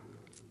him.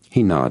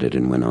 He nodded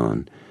and went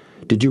on.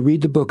 "Did you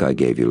read the book I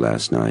gave you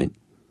last night?"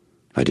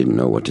 I didn't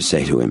know what to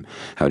say to him.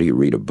 How do you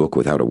read a book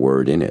without a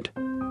word in it?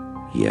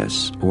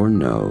 "Yes or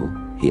no?"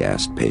 he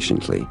asked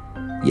patiently.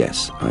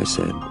 "Yes," I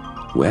said.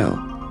 "Well,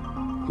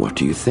 what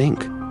do you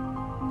think?"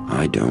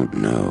 "I don't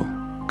know."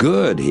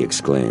 "Good," he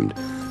exclaimed.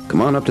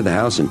 "Come on up to the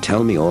house and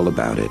tell me all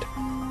about it."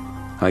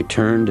 I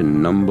turned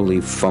and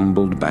numbly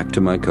fumbled back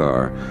to my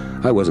car.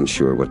 I wasn't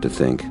sure what to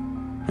think.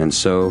 And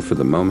so, for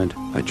the moment,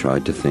 I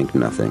tried to think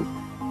nothing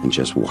and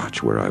just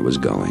watch where I was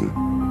going.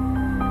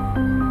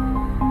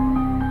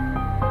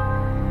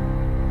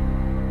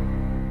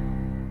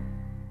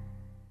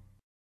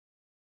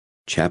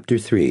 Chapter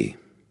 3.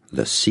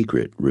 The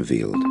Secret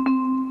Revealed.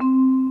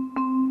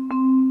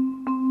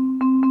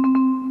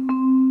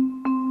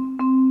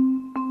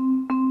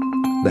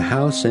 The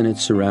house and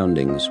its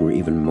surroundings were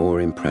even more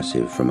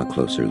impressive from a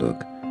closer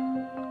look.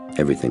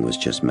 Everything was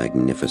just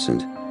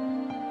magnificent.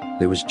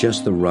 There was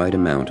just the right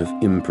amount of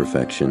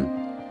imperfection,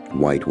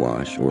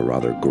 whitewash, or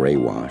rather gray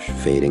wash,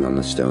 fading on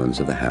the stones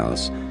of the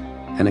house,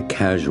 and a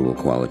casual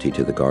quality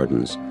to the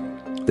gardens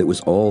that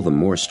was all the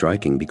more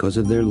striking because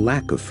of their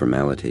lack of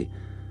formality.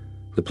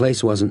 The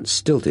place wasn't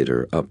stilted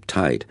or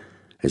uptight,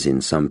 as in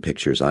some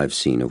pictures I've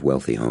seen of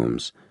wealthy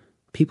homes.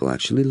 People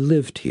actually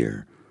lived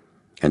here.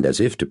 And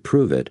as if to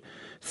prove it,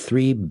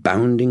 3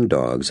 bounding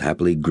dogs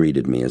happily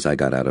greeted me as I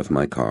got out of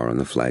my car on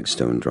the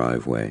flagstone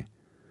driveway.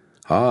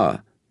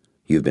 "Ah,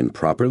 you've been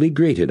properly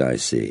greeted, I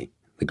see,"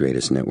 the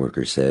greatest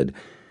networker said,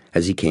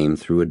 as he came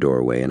through a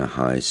doorway in a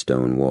high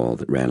stone wall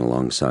that ran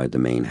alongside the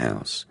main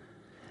house.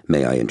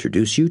 "May I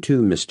introduce you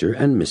to Mr.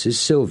 and Mrs.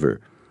 Silver?"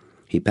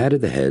 He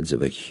patted the heads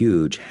of a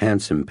huge,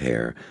 handsome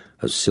pair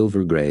of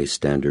silver-gray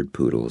standard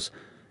poodles,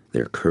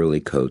 their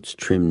curly coats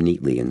trimmed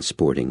neatly in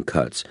sporting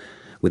cuts,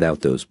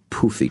 without those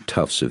poofy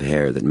tufts of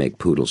hair that make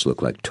poodles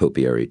look like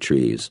topiary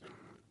trees.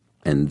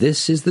 "And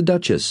this is the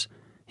Duchess,"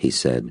 he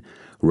said,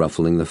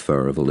 ruffling the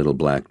fur of a little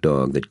black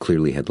dog that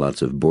clearly had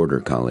lots of border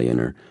collie in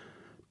her.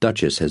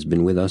 "Duchess has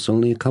been with us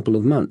only a couple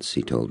of months,"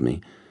 he told me,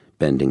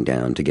 bending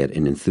down to get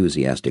an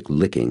enthusiastic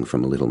licking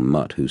from a little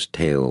mutt whose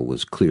tail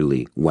was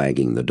clearly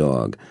wagging the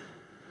dog.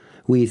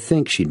 "We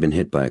think she'd been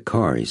hit by a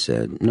car," he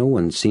said. "No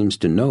one seems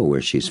to know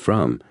where she's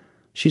from.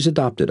 She's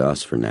adopted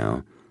us for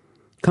now.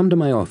 Come to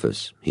my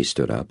office." He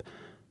stood up,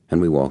 and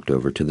we walked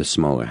over to the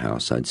smaller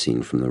house I'd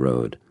seen from the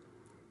road.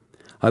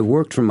 "I've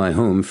worked from my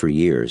home for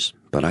years,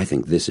 but I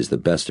think this is the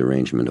best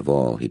arrangement of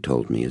all," he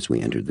told me as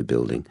we entered the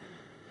building.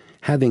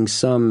 having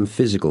some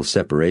physical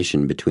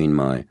separation between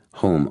my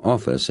home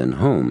office and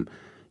home,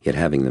 yet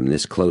having them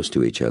this close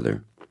to each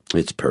other.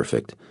 It's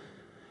perfect.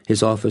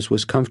 His office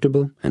was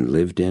comfortable and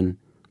lived in,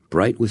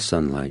 bright with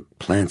sunlight,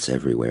 plants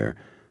everywhere,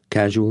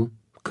 casual,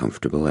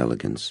 comfortable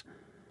elegance.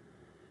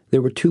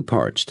 There were 2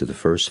 parts to the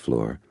first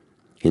floor.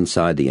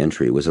 Inside the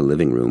entry was a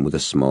living room with a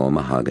small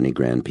mahogany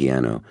grand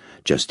piano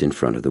just in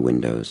front of the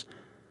windows.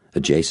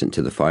 Adjacent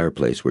to the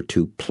fireplace were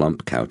 2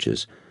 plump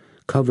couches,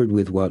 covered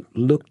with what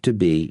looked to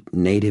be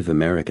Native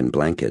American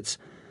blankets.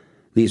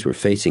 These were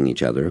facing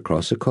each other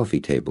across a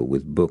coffee table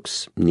with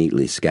books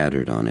neatly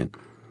scattered on it,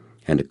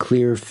 and a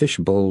clear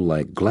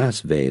fishbowl-like glass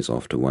vase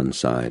off to one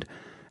side,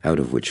 out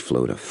of which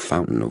flowed a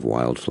fountain of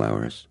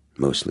wildflowers,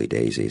 mostly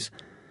daisies.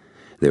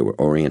 There were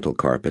oriental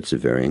carpets of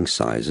varying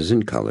sizes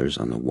and colors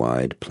on the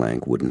wide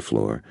plank wooden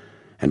floor,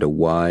 and a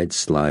wide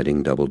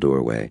sliding double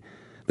doorway,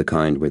 the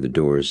kind where the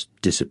doors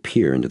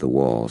disappear into the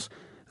walls,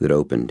 that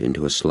opened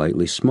into a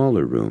slightly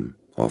smaller room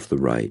off the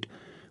right,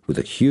 with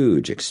a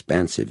huge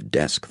expansive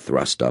desk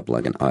thrust up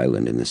like an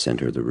island in the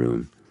center of the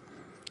room.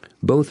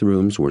 Both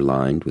rooms were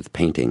lined with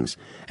paintings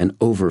and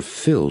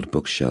overfilled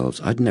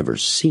bookshelves. I'd never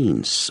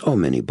seen so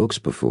many books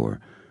before.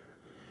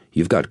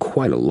 "You've got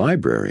quite a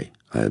library,"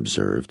 I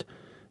observed,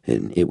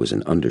 and it was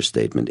an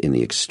understatement in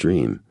the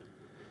extreme.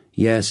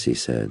 "Yes," he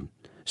said,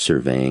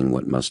 surveying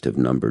what must have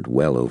numbered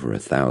well over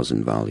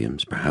 1,000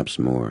 volumes, perhaps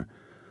more.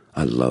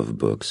 "I love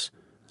books.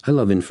 I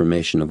love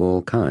information of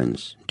all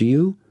kinds. Do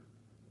you?"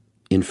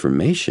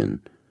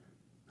 "Information?"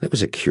 That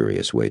was a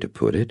curious way to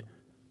put it.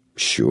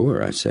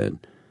 "Sure," I said.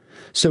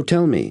 "So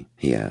tell me,"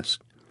 he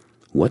asked,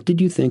 "what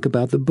did you think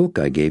about the book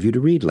I gave you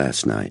to read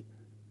last night?"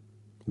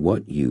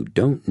 "What you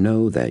don't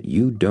know that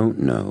you don't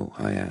know,"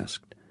 I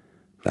asked.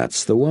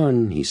 "That's the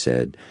one," he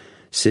said,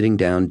 sitting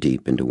down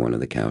deep into one of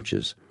the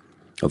couches.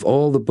 "Of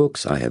all the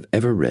books I have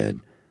ever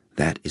read,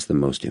 that is the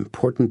most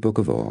important book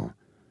of all."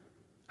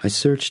 I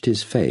searched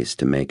his face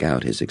to make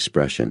out his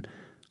expression.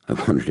 I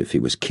wondered if he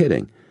was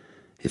kidding,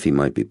 if he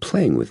might be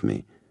playing with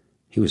me.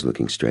 He was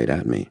looking straight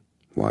at me,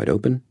 wide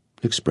open,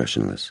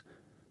 expressionless.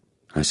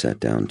 I sat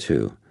down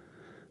too.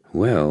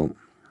 "Well,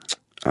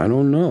 I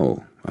don't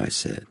know," I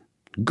said.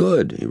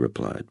 "Good," he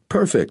replied.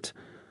 "Perfect."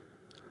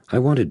 I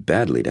wanted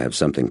badly to have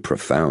something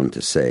profound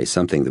to say,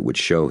 something that would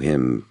show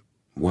him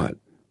what?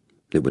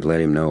 That would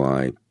let him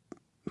know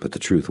But the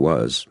truth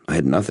was, I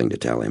had nothing to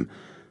tell him.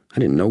 I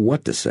didn't know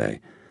what to say.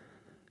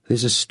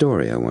 "There's a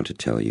story I want to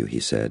tell you," he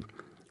said,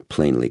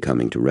 plainly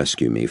coming to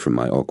rescue me from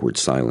my awkward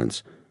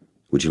silence.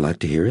 "Would you like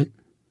to hear it?"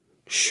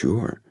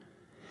 "Sure."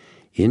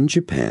 In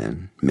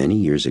Japan, many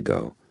years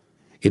ago,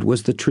 it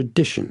was the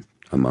tradition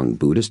among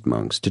Buddhist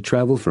monks to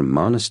travel from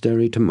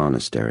monastery to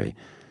monastery,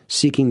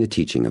 seeking the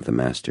teaching of the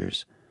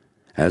masters.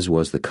 As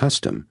was the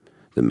custom,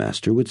 the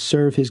master would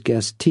serve his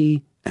guests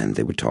tea and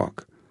they would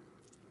talk.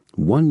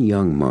 One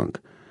young monk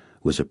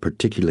was a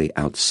particularly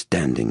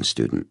outstanding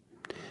student.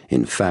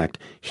 In fact,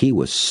 he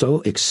was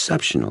so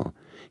exceptional,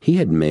 he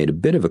had made a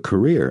bit of a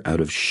career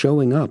out of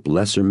showing up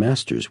lesser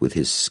masters with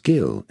his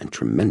skill and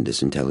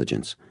tremendous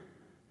intelligence.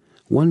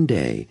 One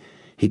day,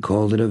 he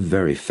called at a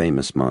very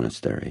famous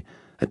monastery,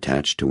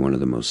 attached to one of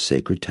the most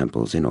sacred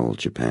temples in all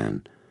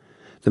Japan.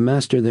 The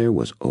master there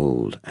was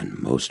old and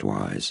most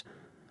wise.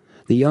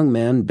 The young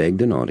man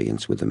begged an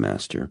audience with the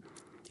master,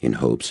 in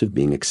hopes of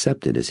being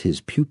accepted as his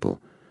pupil,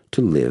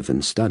 to live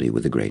and study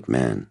with the great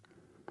man.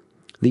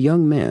 The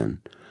young man,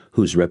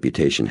 whose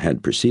reputation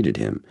had preceded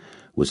him,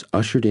 was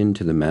ushered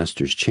into the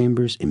master's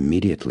chambers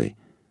immediately.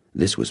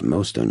 This was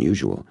most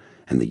unusual,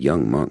 and the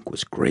young monk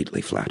was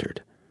greatly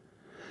flattered.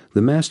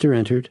 The master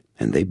entered,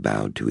 and they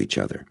bowed to each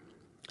other.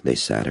 They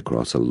sat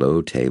across a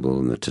low table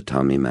on the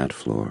tatami mat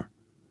floor,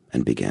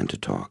 and began to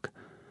talk.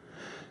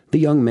 The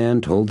young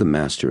man told the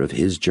master of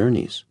his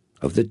journeys,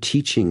 of the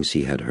teachings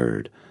he had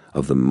heard,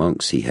 of the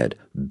monks he had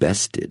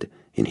bested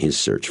in his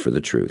search for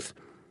the truth.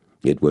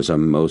 It was a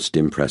most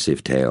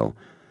impressive tale.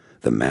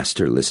 The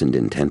master listened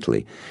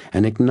intently,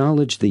 and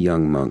acknowledged the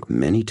young monk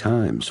many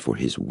times for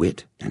his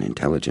wit and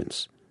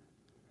intelligence.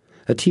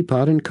 A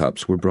teapot and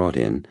cups were brought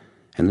in,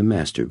 and the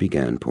master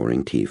began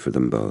pouring tea for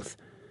them both.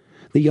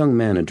 The young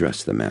man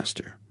addressed the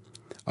master.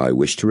 "I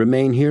wish to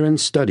remain here and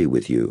study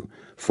with you,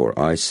 for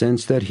I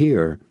sense that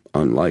here,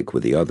 unlike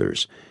with the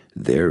others,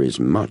 there is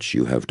much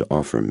you have to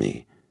offer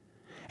me."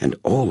 And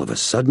all of a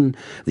sudden,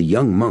 the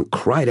young monk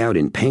cried out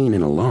in pain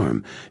and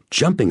alarm,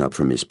 jumping up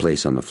from his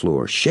place on the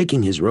floor,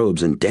 shaking his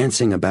robes and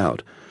dancing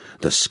about.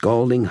 The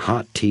scalding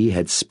hot tea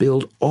had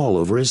spilled all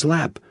over his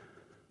lap.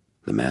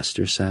 The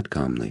master sat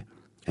calmly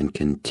and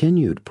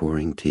continued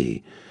pouring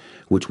tea,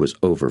 which was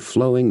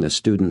overflowing the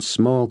student's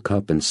small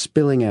cup and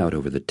spilling out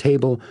over the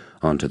table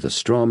onto the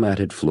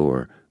straw-matted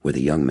floor where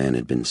the young man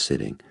had been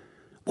sitting.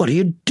 "What are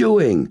you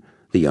doing?"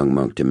 the young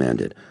monk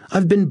demanded.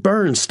 "I've been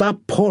burned.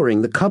 Stop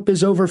pouring. The cup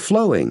is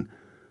overflowing."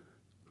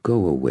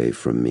 "Go away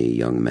from me,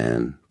 young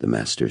man," the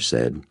master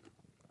said.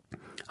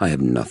 "I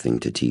have nothing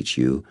to teach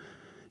you.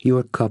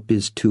 Your cup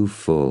is too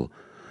full,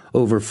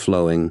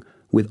 overflowing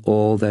with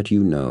all that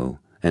you know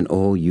and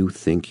all you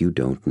think you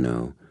don't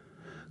know.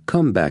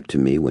 Come back to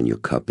me when your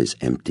cup is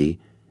empty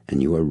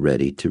and you are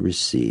ready to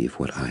receive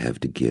what I have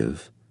to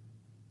give."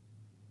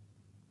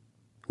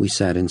 We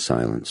sat in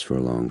silence for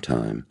a long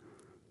time.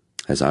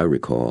 As I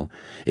recall,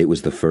 it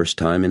was the first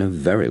time in a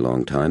very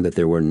long time that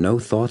there were no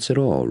thoughts at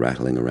all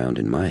rattling around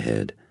in my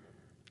head.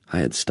 I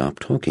had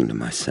stopped talking to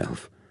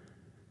myself.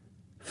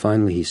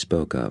 Finally he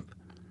spoke up.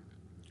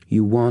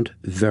 "You want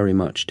very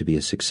much to be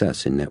a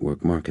success in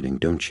network marketing,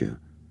 don't you?"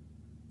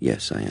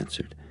 "Yes," I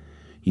answered.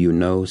 "You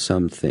know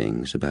some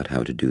things about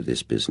how to do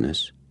this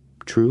business.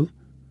 True?"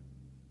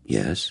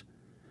 "Yes.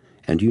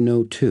 And you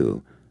know,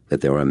 too, that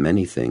there are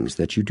many things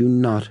that you do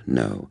not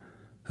know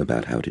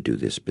about how to do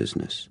this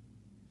business.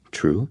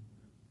 True?"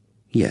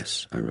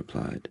 "Yes," I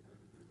replied.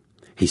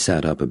 He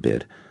sat up a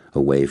bit,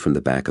 away from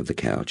the back of the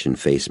couch, and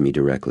faced me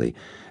directly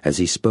as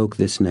he spoke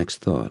this next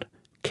thought,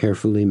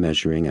 carefully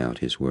measuring out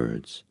his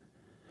words.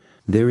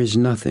 "There is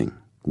nothing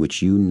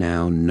which you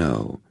now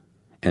know,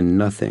 and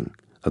nothing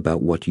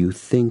about what you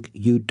think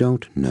you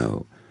don't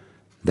know,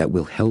 that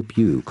will help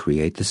you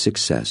create the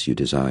success you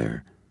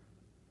desire."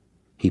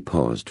 He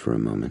paused for a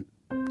moment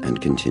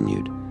and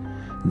continued,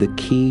 "The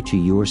key to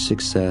your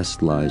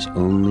success lies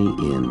only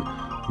in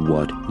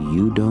what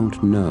you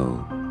don't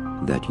know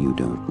that you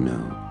don't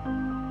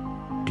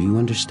know. Do you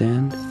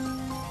understand?"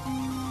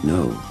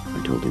 "No,"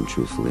 I told him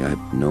truthfully. "I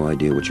have no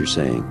idea what you're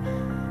saying.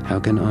 How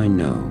can I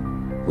know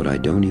what I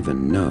don't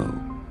even know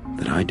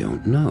that I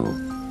don't know?"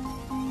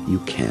 "You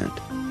can't,"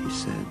 he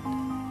said.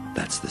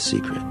 "That's the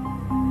secret."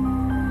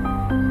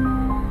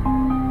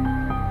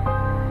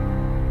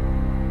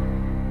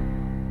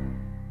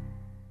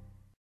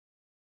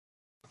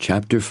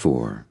 Chapter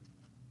 4.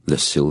 The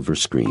Silver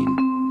Screen.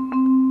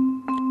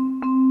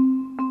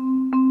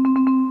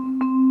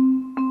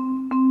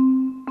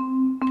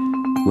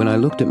 When I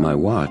looked at my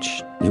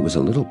watch, it was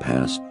a little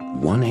past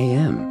 1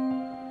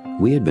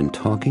 a.m. We had been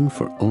talking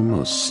for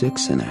almost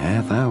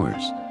 6.5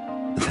 hours.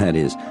 That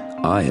is,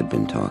 I had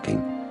been talking.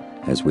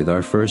 As with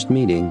our first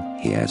meeting,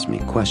 he asked me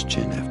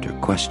question after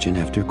question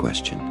after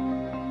question.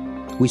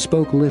 We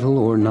spoke little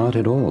or not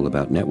at all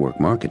about network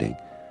marketing.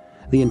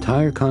 The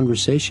entire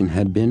conversation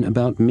had been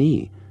about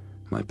me,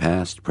 my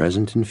past,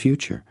 present, and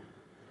future.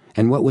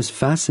 And what was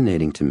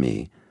fascinating to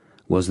me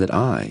was that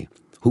I,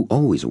 who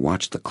always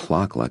watched the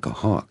clock like a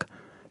hawk,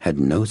 had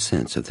no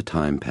sense of the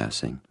time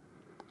passing.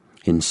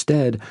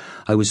 Instead,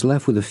 I was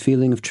left with a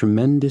feeling of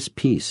tremendous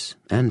peace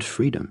and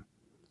freedom.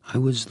 I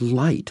was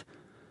light,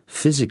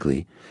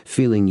 physically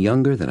feeling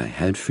younger than I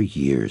had for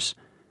years.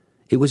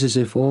 It was as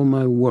if all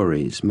my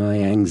worries,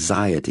 my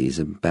anxieties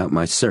about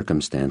my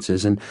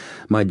circumstances, and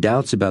my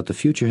doubts about the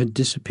future had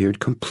disappeared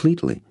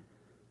completely.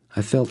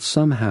 I felt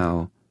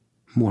somehow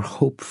more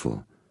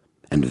hopeful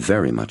and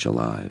very much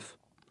alive.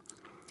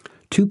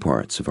 2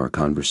 parts of our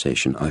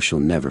conversation I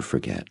shall never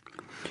forget.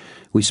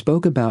 We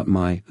spoke about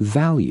my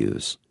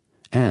values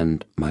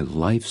and my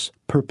life's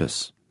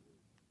purpose.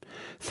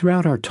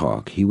 Throughout our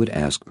talk, he would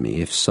ask me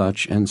if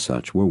such and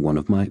such were one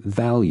of my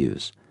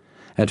values.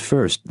 At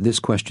first, this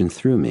question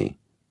threw me.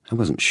 I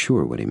wasn't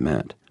sure what he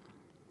meant.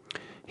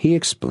 He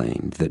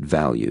explained that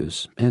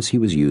values, as he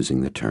was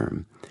using the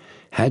term,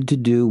 had to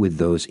do with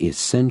those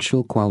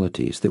essential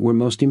qualities that were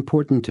most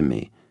important to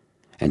me,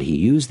 and he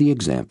used the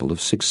example of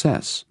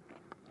success.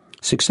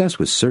 Success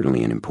was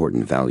certainly an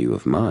important value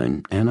of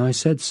mine, and I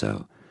said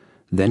so.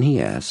 Then he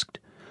asked,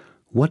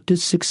 "What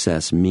does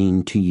success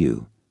mean to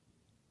you?"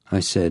 I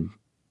said,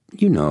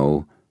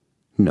 "No,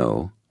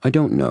 I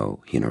don't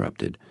know," he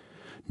interrupted.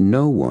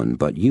 "No one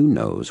but you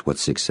knows what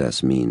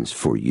success means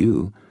for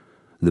you.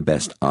 The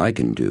best I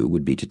can do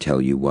would be to tell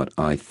you what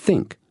I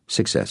think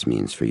success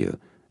means for you,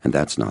 and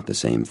that's not the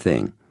same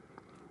thing.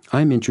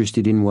 I'm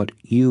interested in what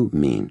you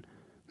mean,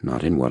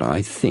 not in what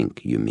I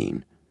think you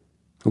mean."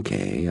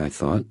 "Okay," I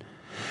thought,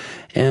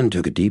 and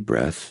took a deep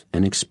breath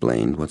and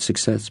explained what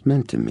success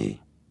meant to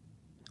me.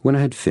 When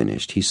I had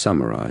finished, he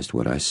summarized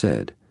what I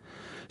said.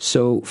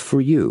 "So,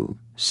 for you,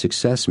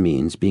 success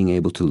means being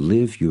able to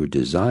live your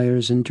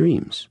desires and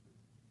dreams."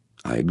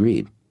 I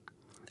agreed.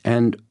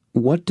 "And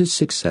what does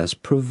success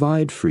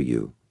provide for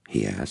you?"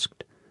 he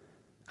asked.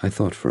 I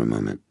thought for a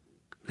moment,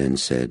 then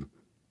said,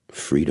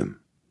 "Freedom."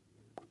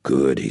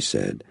 "Good," he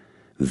said.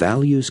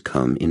 "Values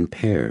come in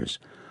pairs,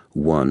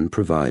 one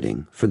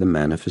providing for the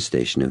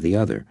manifestation of the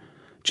other.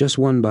 Just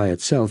one by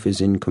itself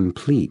is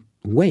incomplete."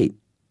 "Wait,"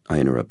 I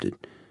interrupted.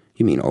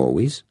 "You mean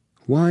always?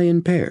 Why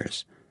in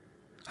pairs?"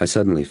 I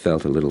suddenly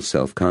felt a little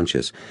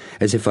self-conscious,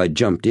 as if I'd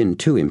jumped in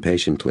too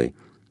impatiently.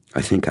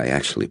 I think I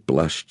actually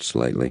blushed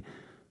slightly.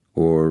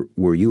 "Or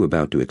were you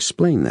about to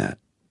explain that?"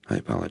 I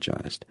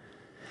apologized.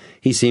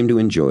 He seemed to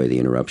enjoy the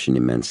interruption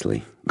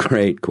immensely.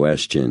 "Great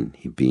question,"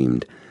 he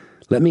beamed.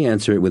 "Let me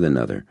answer it with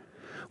another.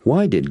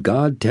 Why did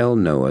God tell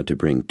Noah to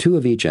bring 2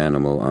 of each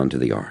animal onto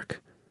the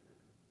ark?"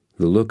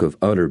 The look of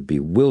utter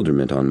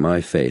bewilderment on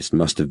my face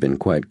must have been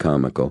quite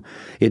comical.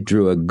 It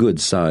drew a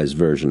good-sized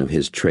version of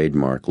his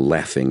trademark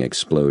laughing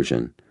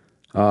explosion.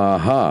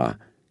 "Aha!"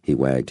 He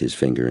wagged his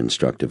finger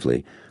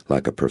instructively,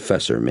 like a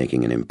professor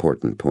making an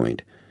important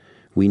point.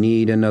 "We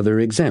need another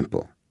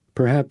example,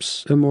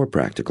 perhaps a more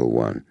practical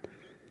one."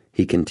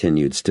 He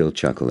continued, still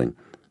chuckling.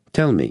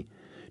 Tell me,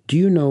 do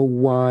you know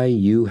why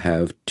you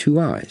have two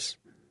eyes?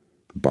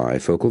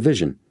 Bifocal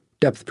vision,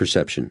 depth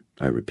perception,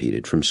 I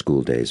repeated from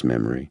school days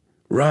memory.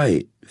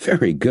 Right,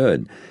 very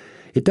good.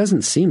 It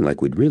doesn't seem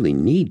like we'd really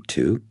need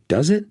to,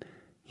 does it?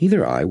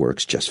 Either eye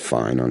works just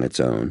fine on its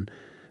own,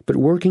 but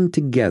working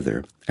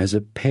together as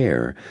a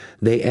pair,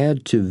 they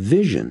add to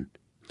vision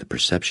the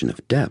perception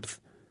of depth.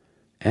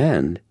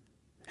 And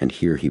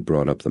here he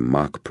brought up the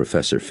mock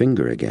professor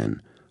finger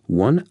again,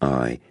 one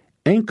eye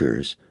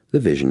anchors the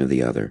vision of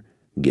the other,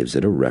 gives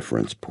it a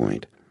reference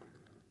point.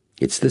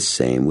 It's the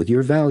same with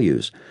your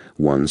values.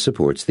 One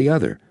supports the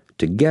other.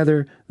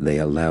 Together, they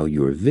allow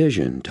your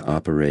vision to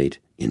operate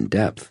in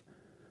depth.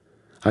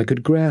 I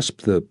could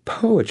grasp the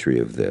poetry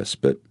of this,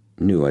 but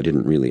knew I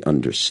didn't really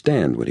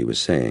understand what he was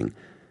saying,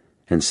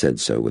 and said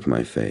so with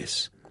my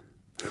face.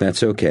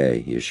 That's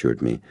okay, he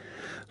assured me.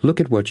 Look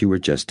at what you were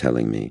just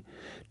telling me.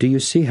 Do you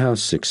see how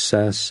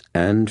success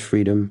and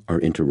freedom are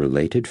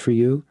interrelated for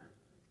you?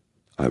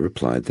 I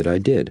replied that I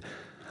did.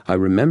 I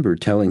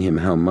remembered telling him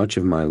how much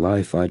of my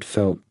life I'd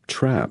felt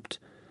trapped,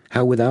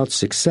 how without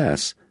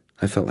success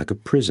I felt like a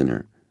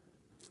prisoner.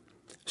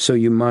 So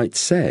you might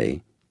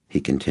say, he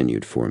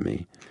continued for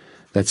me,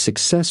 that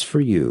success for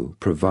you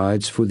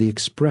provides for the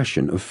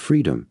expression of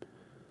freedom,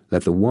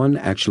 that the one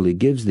actually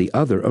gives the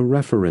other a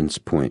reference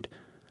point,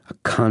 a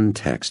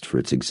context for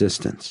its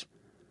existence.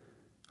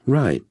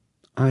 Right,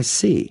 I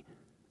see.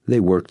 They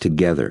work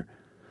together.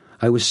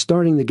 I was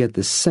starting to get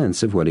the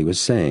sense of what he was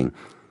saying,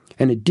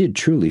 and it did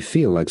truly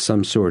feel like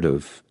some sort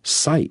of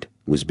sight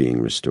was being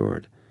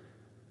restored.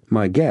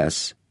 My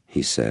guess,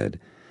 he said,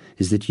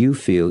 is that you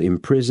feel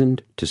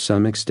imprisoned to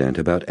some extent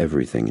about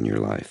everything in your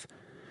life.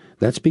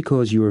 That's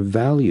because your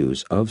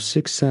values of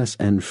success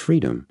and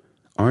freedom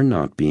are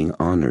not being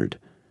honored.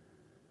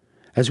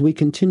 As we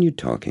continued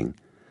talking,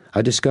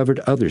 I discovered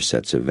other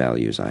sets of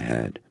values I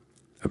had: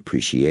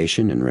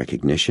 appreciation and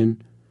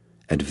recognition,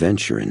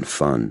 adventure and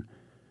fun,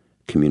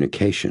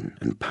 communication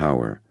and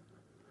power,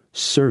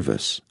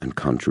 service and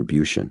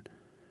contribution,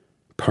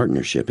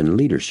 partnership and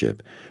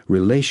leadership,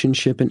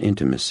 relationship and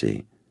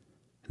intimacy.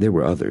 There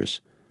were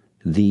others.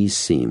 These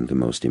seemed the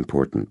most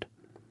important.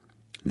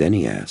 Then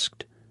he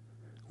asked,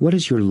 "What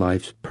is your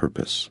life's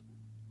purpose?"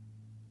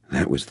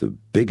 That was the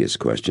biggest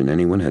question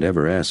anyone had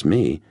ever asked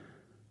me.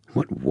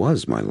 What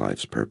was my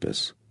life's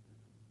purpose?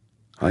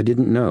 I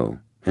didn't know,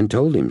 and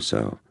told him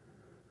so.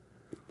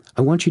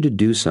 "I want you to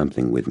do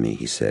something with me,"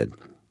 he said.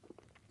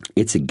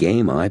 "It's a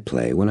game I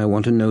play when I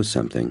want to know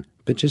something,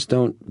 but just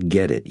don't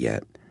get it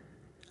yet."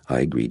 I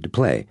agreed to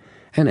play,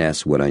 and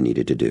asked what I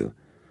needed to do.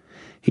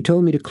 He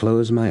told me to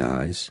close my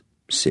eyes,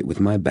 sit with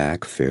my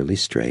back fairly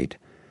straight,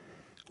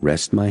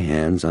 rest my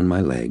hands on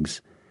my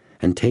legs,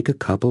 and take a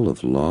couple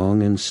of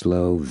long and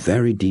slow,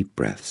 very deep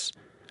breaths,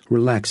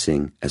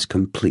 relaxing as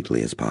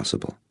completely as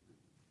possible.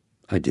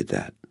 I did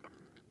that.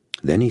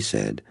 Then he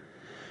said,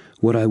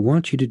 "What I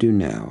want you to do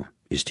now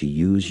is to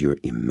use your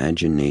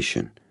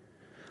imagination.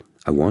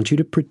 I want you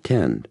to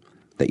pretend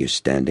that you're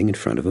standing in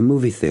front of a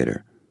movie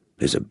theater.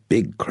 There's a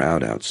big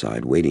crowd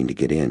outside waiting to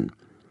get in.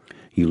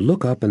 You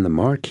look up in the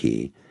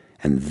marquee,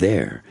 and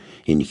there,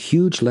 in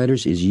huge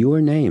letters, is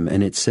your name,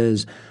 and it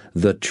says,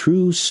 'The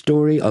True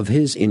Story of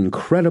His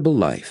Incredible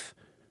Life.'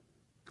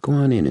 Go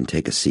on in and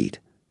take a seat."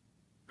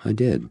 I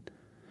did.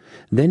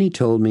 Then he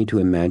told me to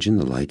imagine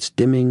the lights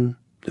dimming,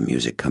 the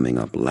music coming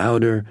up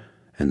louder,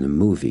 and the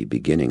movie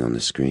beginning on the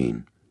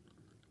screen.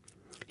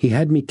 He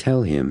had me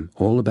tell him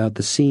all about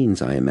the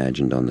scenes I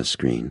imagined on the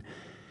screen.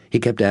 He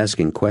kept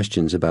asking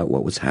questions about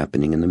what was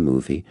happening in the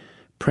movie,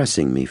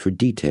 pressing me for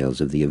details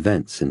of the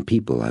events and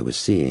people I was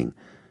seeing.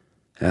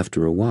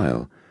 After a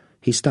while,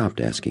 he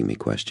stopped asking me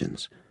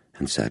questions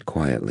and sat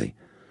quietly,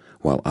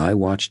 while I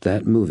watched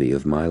that movie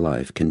of my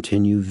life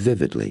continue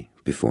vividly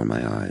before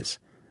my eyes.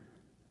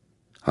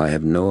 I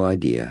have no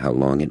idea how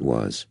long it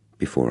was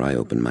before I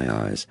opened my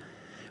eyes.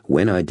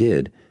 When I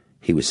did,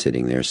 he was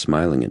sitting there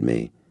smiling at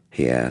me.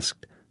 He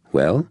asked,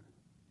 "Well,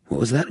 what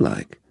was that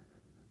like?"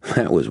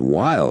 "That was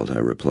wild," I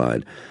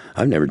replied.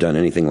 "I've never done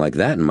anything like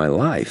that in my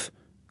life."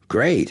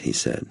 "Great," he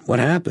said. "What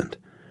happened?"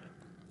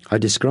 I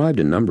described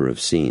a number of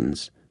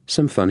scenes,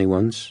 some funny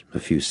ones, a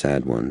few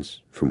sad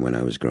ones from when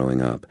I was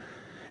growing up,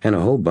 and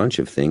a whole bunch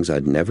of things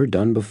I'd never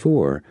done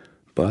before,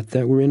 but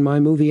that were in my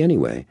movie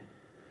anyway.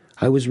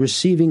 I was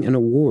receiving an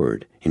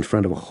award in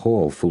front of a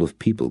hall full of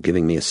people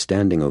giving me a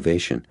standing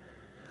ovation.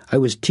 I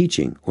was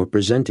teaching or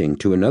presenting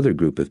to another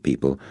group of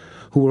people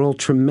who were all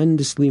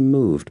tremendously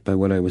moved by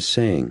what I was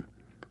saying.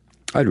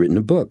 I'd written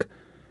a book.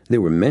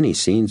 There were many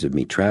scenes of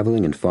me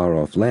traveling in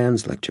far-off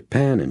lands like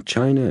Japan and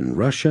China and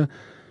Russia.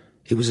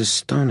 It was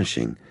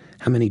astonishing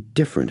how many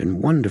different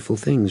and wonderful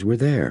things were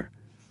there.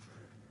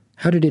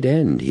 "How did it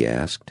end?" he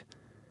asked.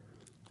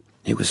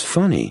 "It was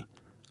funny,"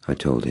 I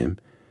told him.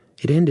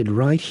 "It ended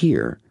right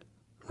here,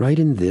 right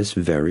in this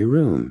very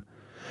room.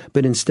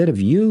 But instead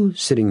of you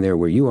sitting there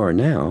where you are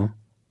now,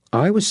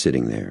 I was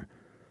sitting there,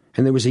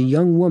 and there was a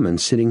young woman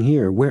sitting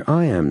here where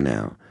I am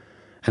now,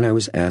 and I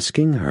was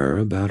asking her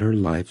about her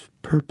life's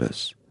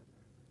purpose."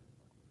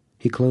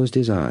 He closed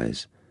his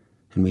eyes,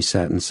 and we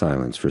sat in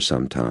silence for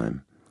some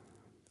time.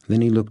 Then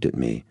he looked at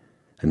me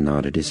and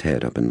nodded his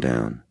head up and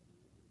down.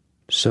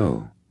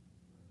 "So,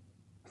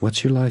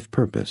 what's your life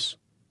purpose?"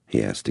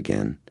 he asked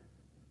again.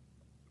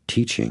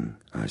 "Teaching,"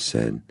 I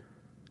said.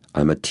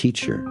 "I'm a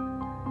teacher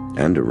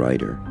and a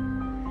writer,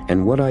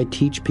 and what I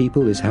teach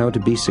people is how to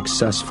be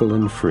successful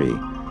and free.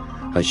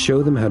 I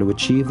show them how to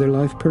achieve their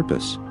life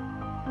purpose.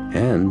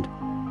 And,"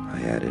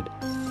 I added,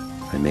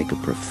 "I make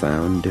a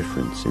profound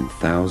difference in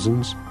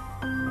thousands,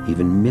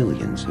 even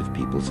millions of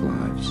people's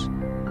lives."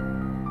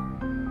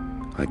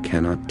 I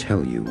cannot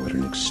tell you what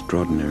an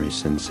extraordinary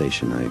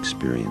sensation I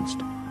experienced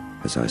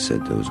as I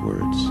said those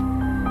words.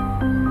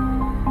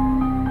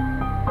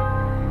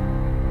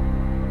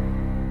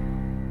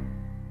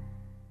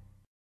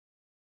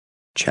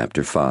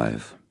 Chapter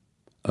 5.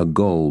 A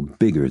Goal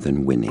Bigger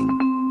Than Winning.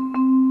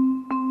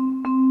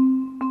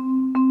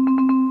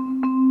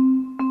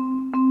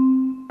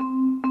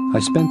 I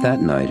spent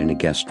that night in a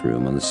guest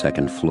room on the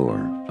second floor,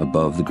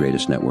 above the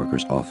greatest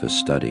networker's office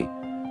study.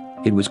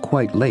 It was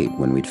quite late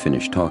when we'd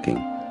finished talking,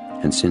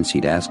 and since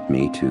he'd asked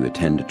me to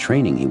attend a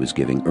training he was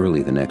giving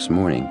early the next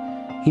morning,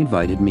 he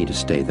invited me to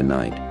stay the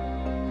night.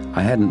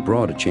 I hadn't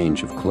brought a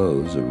change of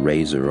clothes, a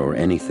razor, or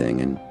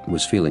anything, and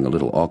was feeling a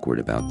little awkward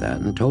about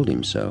that, and told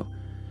him so.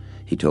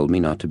 He told me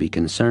not to be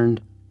concerned.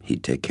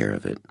 He'd take care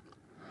of it.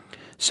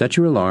 "Set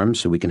your alarm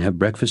so we can have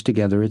breakfast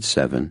together at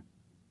 7.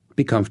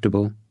 Be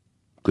comfortable.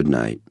 Good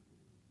night,"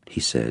 he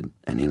said,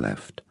 and he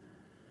left.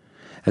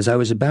 As I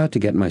was about to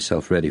get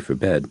myself ready for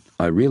bed,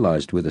 I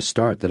realized with a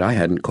start that I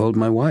hadn't called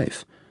my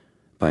wife.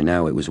 By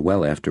now it was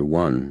well after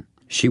 1.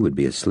 She would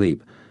be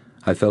asleep.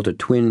 I felt a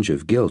twinge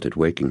of guilt at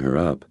waking her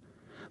up,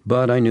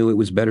 but I knew it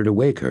was better to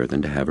wake her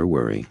than to have her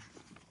worry.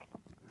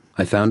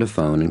 I found a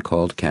phone and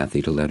called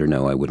Kathy to let her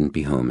know I wouldn't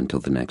be home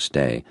until the next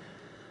day,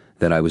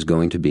 that I was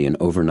going to be an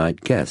overnight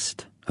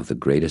guest of the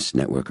greatest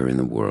networker in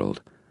the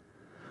world.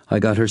 I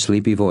got her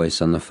sleepy voice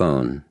on the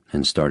phone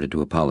and started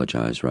to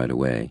apologize right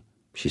away.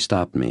 She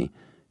stopped me.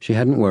 She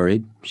hadn't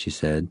worried, she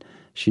said.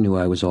 She knew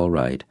I was all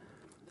right.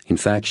 In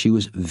fact, she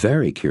was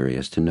very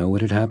curious to know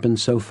what had happened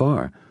so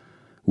far,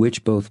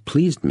 which both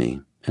pleased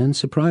me and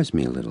surprised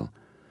me a little.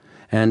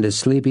 And as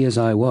sleepy as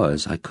I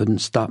was, I couldn't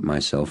stop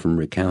myself from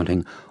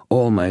recounting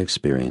all my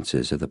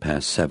experiences of the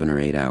past 7 or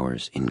 8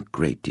 hours in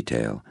great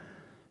detail.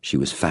 She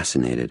was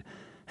fascinated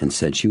and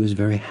said she was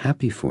very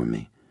happy for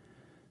me.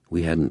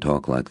 We hadn't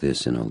talked like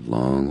this in a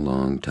long,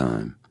 long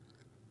time.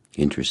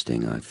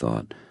 Interesting, I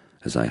thought,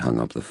 as I hung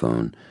up the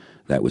phone.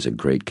 That was a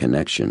great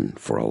connection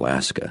for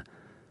Alaska.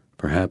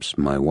 Perhaps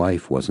my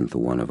wife wasn't the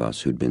one of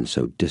us who'd been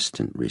so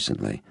distant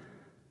recently.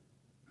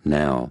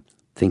 Now,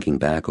 thinking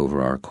back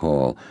over our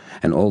call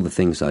and all the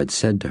things I'd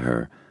said to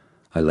her,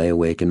 I lay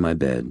awake in my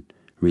bed,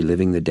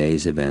 reliving the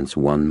day's events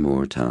one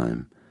more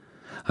time.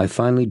 I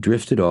finally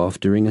drifted off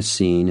during a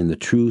scene in the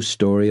true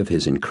story of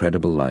his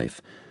incredible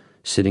life,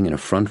 sitting in a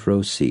front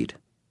row seat,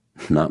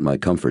 not my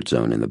comfort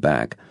zone in the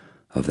back,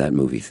 of that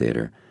movie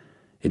theater.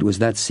 It was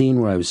that scene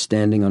where I was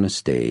standing on a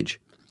stage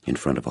in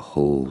front of a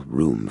whole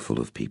room full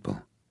of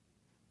people.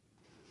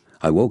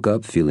 I woke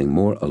up feeling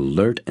more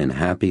alert and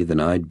happy than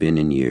I'd been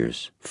in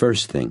years.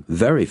 First thing,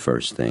 very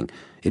first thing,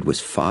 it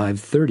was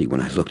 5:30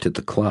 when I looked at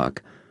the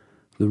clock.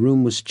 The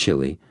room was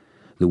chilly.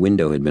 The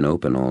window had been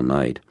open all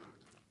night,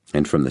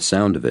 and from the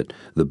sound of it,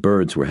 the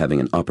birds were having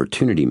an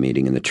opportunity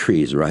meeting in the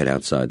trees right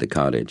outside the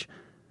cottage.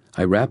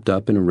 I wrapped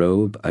up in a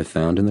robe I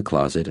found in the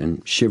closet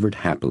and shivered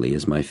happily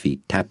as my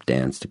feet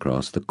tap-danced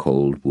across the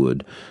cold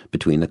wood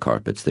between the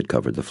carpets that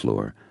covered the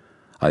floor.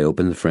 I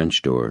opened the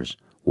French doors,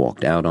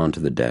 walked out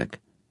onto the deck,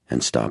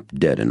 and stopped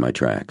dead in my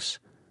tracks.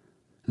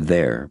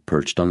 There,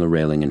 perched on the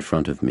railing in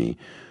front of me,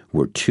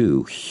 were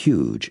 2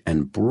 huge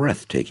and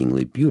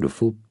breathtakingly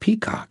beautiful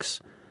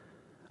peacocks.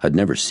 I'd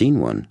never seen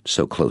one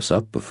so close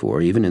up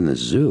before, even in the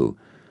zoo.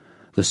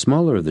 The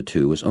smaller of the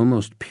 2 was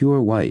almost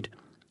pure white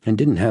and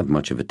didn't have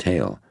much of a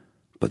tail.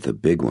 But the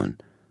big one,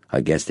 I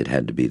guessed it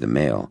had to be the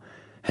male,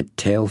 had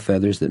tail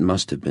feathers that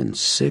must have been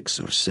 6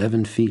 or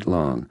 7 feet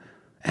long.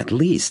 At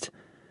least.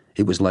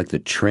 It was like the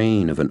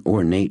train of an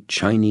ornate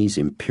Chinese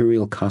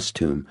imperial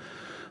costume,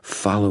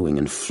 following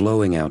and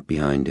flowing out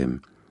behind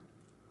him.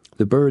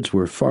 The birds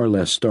were far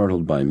less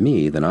startled by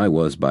me than I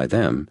was by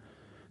them.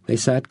 They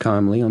sat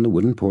calmly on the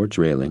wooden porch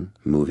railing,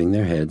 moving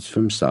their heads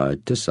from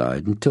side to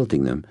side and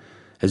tilting them,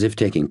 as if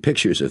taking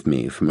pictures of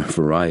me from a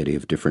variety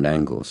of different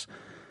angles.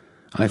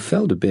 I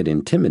felt a bit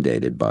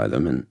intimidated by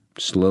them and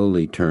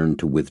slowly turned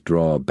to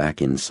withdraw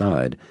back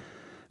inside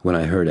when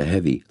I heard a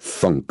heavy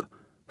thunk,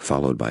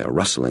 followed by a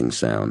rustling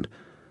sound.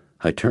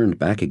 I turned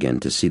back again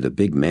to see the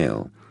big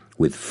male,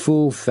 with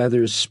full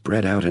feathers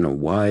spread out in a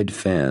wide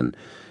fan,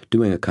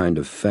 doing a kind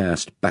of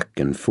fast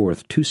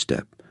back-and-forth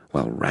 2-step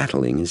while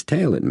rattling his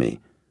tail at me.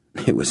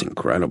 It was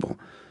incredible.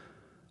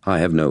 I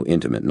have no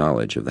intimate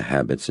knowledge of the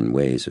habits and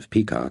ways of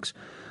peacocks.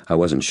 I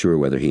wasn't sure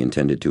whether he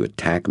intended to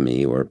attack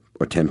me or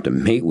attempt to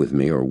mate with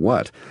me or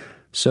what,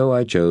 so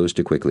I chose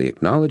to quickly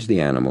acknowledge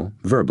the animal,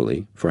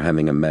 verbally, for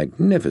having a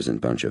magnificent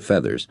bunch of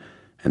feathers,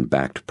 and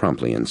backed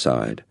promptly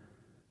inside.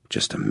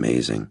 Just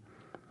amazing.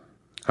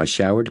 I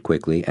showered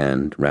quickly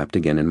and, wrapped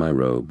again in my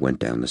robe, went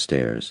down the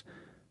stairs.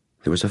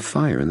 There was a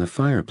fire in the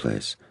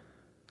fireplace.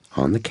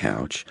 On the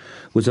couch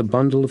was a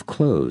bundle of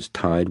clothes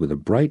tied with a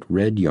bright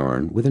red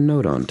yarn with a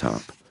note on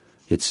top.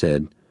 It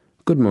said,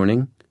 "Good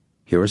morning.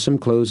 Here are some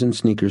clothes and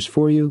sneakers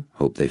for you.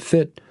 Hope they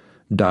fit.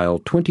 Dial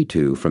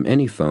 22 from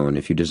any phone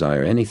if you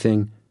desire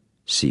anything.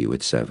 See you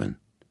at 7.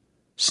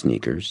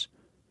 Sneakers?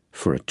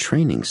 For a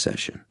training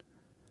session.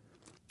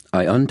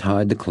 I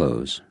untied the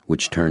clothes,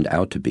 which turned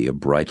out to be a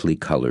brightly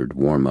colored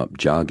warm-up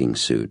jogging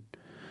suit,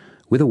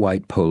 with a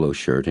white polo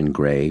shirt and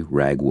gray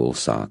rag-wool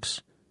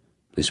socks.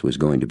 This was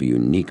going to be a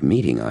unique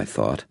meeting, I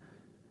thought.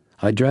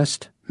 I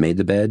dressed, made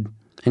the bed,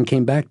 and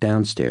came back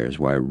downstairs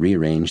where I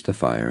rearranged the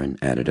fire and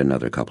added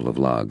another couple of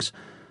logs.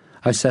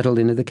 I settled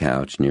into the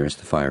couch nearest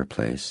the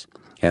fireplace,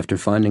 after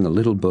finding a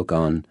little book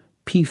on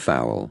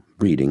peafowl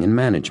breeding and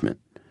management.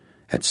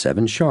 At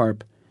 7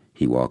 sharp,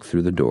 he walked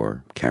through the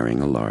door,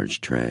 carrying a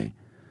large tray.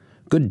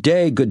 Good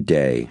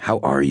day. How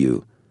are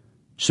you?"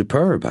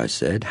 "Superb," I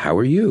said. "How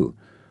are you?"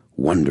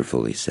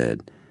 "Wonderful," he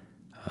said.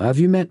 "Have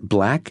you met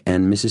Black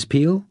and Mrs.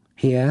 Peel?"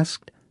 he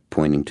asked,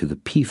 pointing to the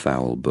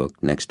peafowl book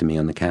next to me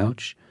on the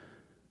couch.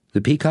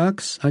 "The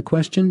peacocks?" I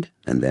questioned,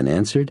 and then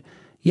answered,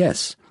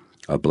 "Yes,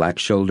 a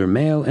black-shoulder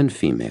male and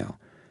female,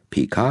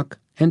 peacock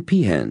and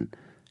peahen.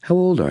 How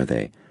old are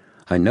they?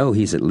 I know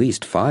he's at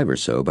least 5 or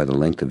so by the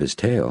length of his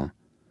tail."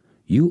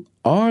 "You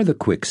are the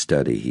quick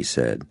study," he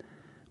said.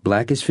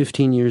 "Black is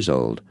 15 years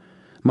old.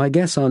 My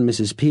guess on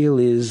Mrs. Peel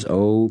is,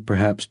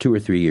 perhaps 2 or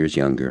 3 years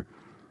younger.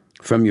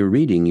 From your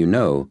reading, you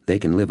know they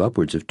can live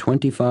upwards of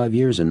 25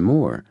 years and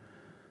more.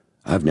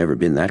 I've never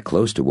been that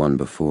close to one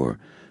before.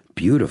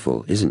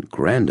 Beautiful isn't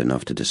grand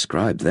enough to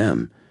describe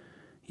them."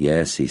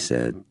 "Yes," he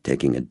said,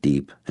 taking a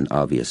deep and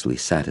obviously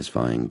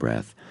satisfying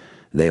breath.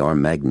 "They are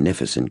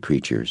magnificent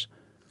creatures.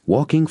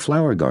 Walking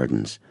flower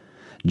gardens.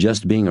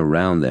 Just being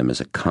around them is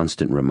a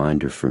constant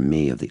reminder for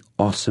me of the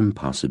awesome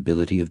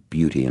possibility of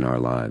beauty in our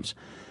lives,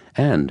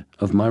 and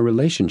of my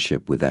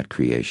relationship with that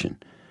creation.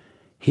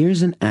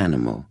 Here's an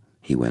animal,"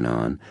 he went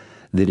on,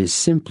 "that is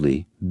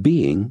simply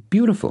being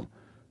beautiful.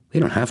 They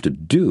don't have to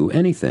do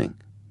anything.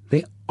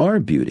 They are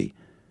beauty.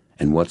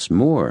 And what's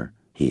more,"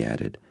 he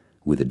added,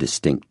 with a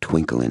distinct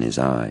twinkle in his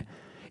eye,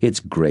 "it's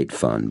great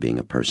fun being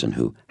a person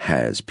who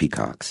has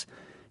peacocks."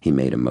 He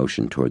made a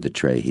motion toward the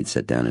tray he'd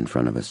set down in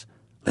front of us.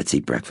 "Let's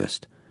eat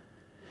breakfast."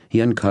 He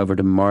uncovered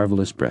a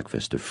marvelous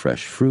breakfast of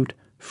fresh fruit,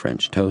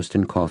 French toast,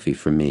 and coffee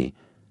for me.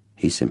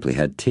 He simply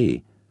had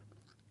tea.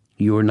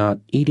 "You're not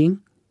eating?"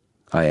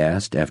 I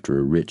asked after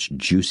a rich,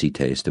 juicy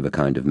taste of a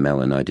kind of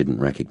melon I didn't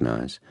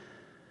recognize.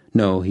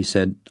 "No," he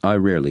said, "I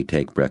rarely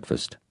take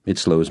breakfast. It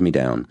slows me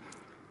down.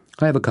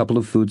 I have a couple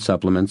of food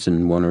supplements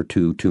and 1 or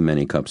 2 too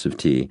many cups of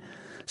tea.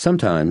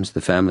 Sometimes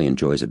the family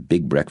enjoys a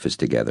big breakfast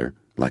together,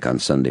 like on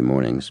Sunday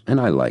mornings, and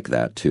I like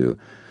that too.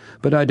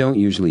 But I don't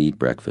usually eat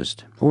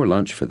breakfast, or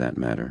lunch for that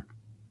matter."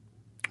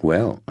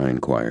 "Well," I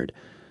inquired,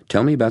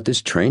 "tell me about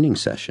this training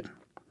session."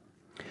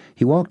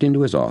 He walked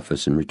into his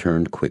office and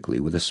returned quickly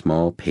with a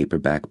small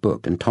paperback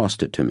book and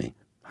tossed it to me.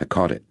 I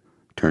caught it,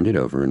 turned it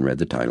over, and read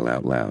the title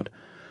out loud.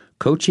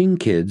 "Coaching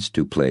Kids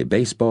to Play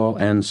Baseball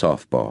and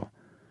Softball."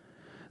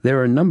 "There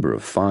are a number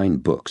of fine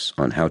books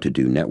on how to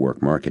do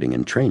network marketing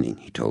and training,"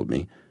 he told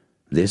me.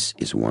 "This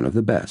is one of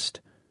the best."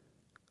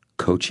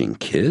 "Coaching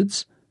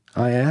kids?"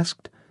 I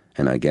asked,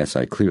 and I guess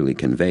I clearly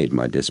conveyed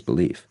my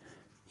disbelief.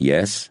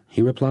 "Yes,"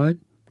 he replied,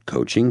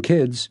 "coaching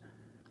kids."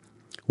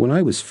 When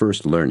I was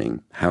first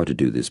learning how to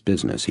do this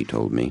business, he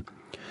told me,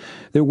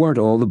 there weren't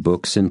all the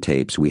books and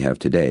tapes we have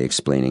today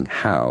explaining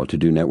how to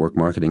do network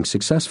marketing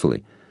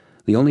successfully.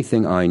 The only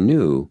thing I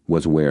knew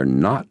was where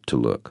not to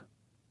look.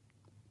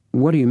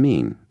 "What do you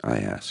mean?" I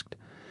asked.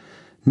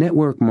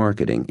 "Network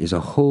marketing is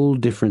a whole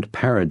different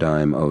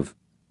paradigm of—"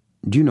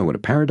 "Do you know what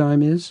a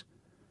paradigm is?"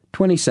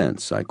 20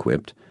 cents, I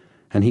quipped,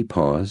 and he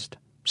paused,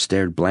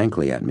 stared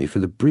blankly at me for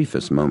the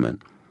briefest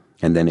moment,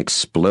 and then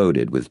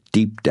exploded with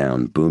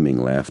deep-down booming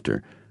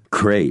laughter.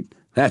 "Great!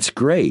 That's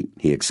great!"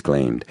 he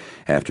exclaimed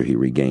after he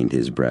regained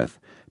his breath.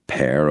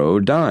 "Pair o'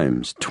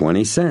 dimes,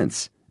 20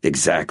 cents.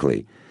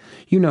 Exactly.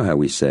 You know how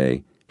we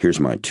say, 'Here's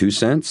my 2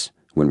 cents,'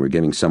 when we're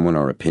giving someone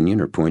our opinion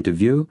or point of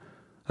view?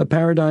 A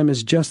paradigm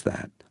is just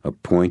that, a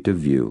point of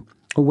view,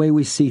 a way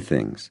we see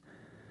things.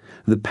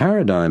 The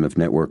paradigm of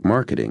network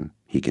marketing,"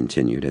 he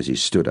continued as he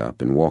stood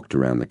up and walked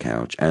around the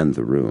couch and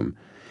the room,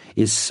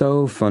 "is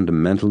so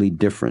fundamentally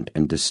different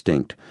and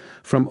distinct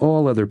from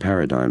all other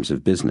paradigms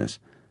of business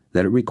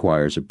that it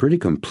requires a pretty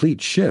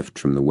complete shift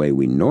from the way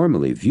we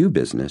normally view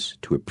business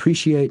to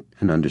appreciate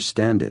and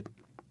understand it.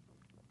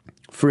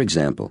 For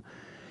example,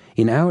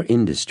 in our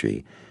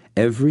industry,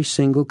 every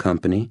single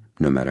company,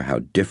 no matter how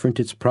different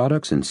its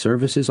products and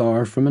services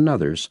are from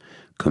another's,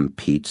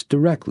 competes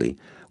directly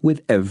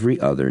with every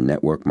other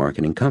network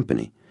marketing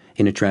company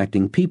in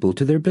attracting people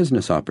to their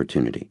business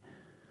opportunity.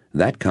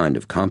 That kind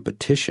of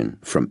competition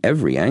from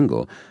every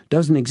angle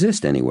doesn't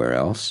exist anywhere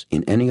else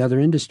in any other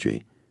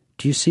industry.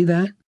 Do you see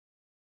that?"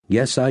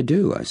 "Yes, I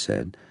do," I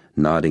said,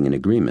 nodding in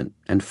agreement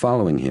and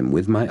following him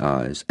with my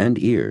eyes and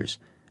ears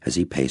as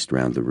he paced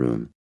round the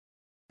room.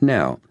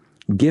 Now,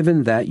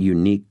 given that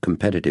unique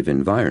competitive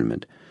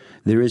environment,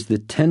 there is the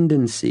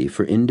tendency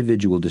for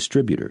individual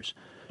distributors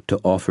to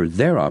offer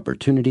their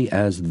opportunity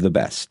as the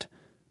best.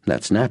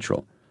 That's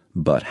natural,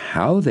 but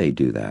how they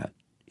do that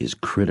is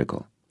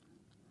critical.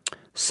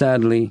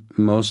 Sadly,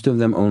 most of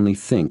them only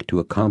think to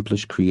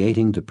accomplish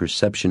creating the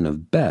perception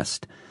of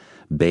best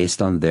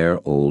based on their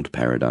old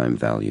paradigm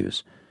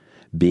values,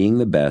 being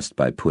the best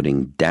by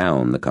putting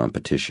down the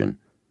competition.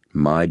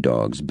 My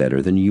dog's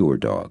better than your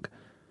dog.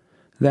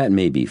 That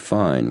may be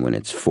fine when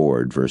it's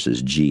Ford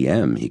versus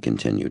GM, he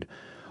continued,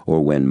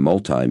 or when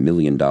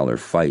multi-million-dollar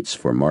fights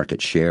for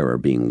market share are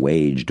being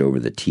waged over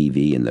the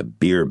TV in the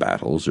beer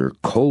battles or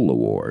cola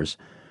wars.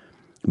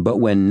 But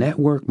when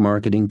network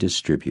marketing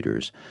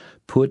distributors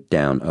put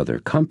down other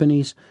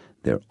companies,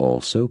 they're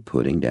also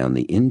putting down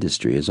the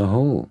industry as a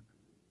whole.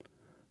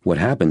 What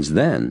happens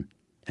then,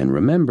 and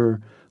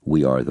remember,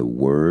 we are the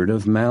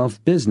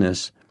word-of-mouth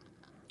business,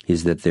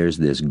 is that there's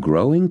this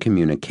growing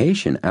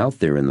communication out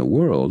there in the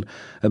world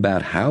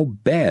about how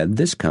bad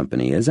this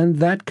company is and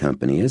that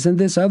company is and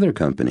this other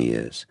company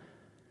is.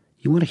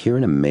 You want to hear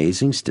an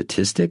amazing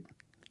statistic?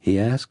 He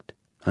asked.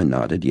 I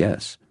nodded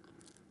yes.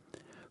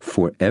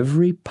 For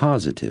every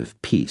positive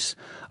piece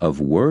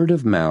of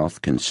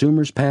word-of-mouth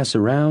consumers pass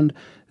around,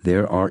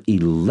 there are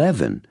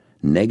 11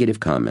 negative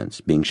comments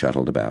being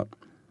shuttled about.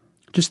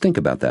 Just think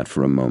about that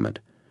for a moment.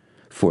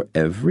 For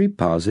every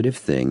positive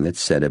thing that's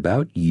said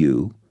about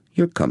you,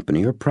 your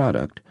company or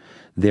product,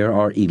 there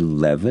are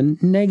 11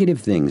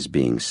 negative things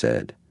being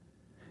said.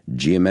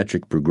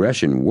 Geometric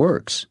progression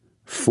works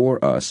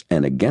for us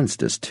and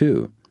against us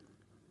too.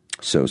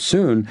 So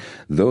soon,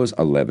 those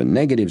 11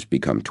 negatives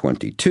become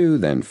 22,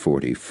 then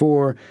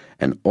 44,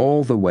 and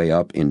all the way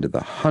up into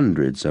the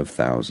hundreds of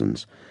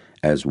thousands,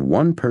 as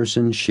one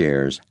person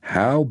shares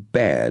how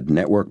bad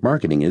network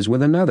marketing is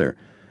with another,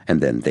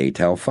 and then they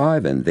tell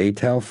 5, and they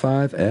tell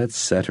 5,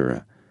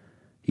 etc.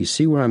 You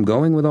see where I'm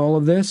going with all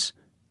of this?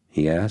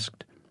 He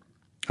asked.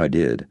 I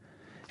did,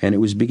 and it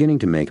was beginning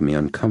to make me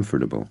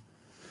uncomfortable.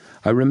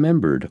 I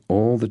remembered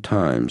all the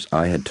times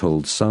I had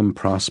told some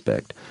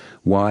prospect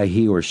why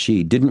he or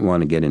she didn't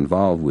want to get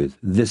involved with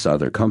this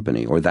other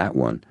company or that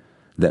one,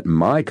 that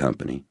my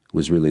company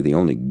was really the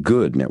only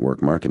good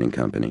network marketing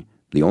company,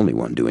 the only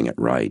one doing it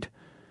right.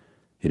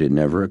 It had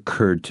never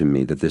occurred to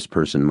me that this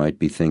person might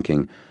be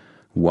thinking,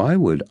 why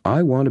would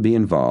I want to be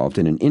involved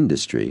in an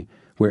industry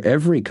where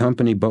every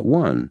company but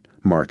one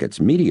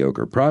markets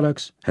mediocre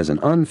products, has an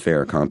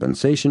unfair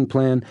compensation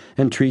plan,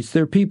 and treats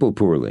their people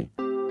poorly?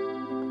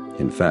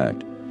 In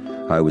fact,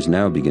 I was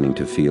now beginning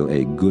to feel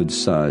a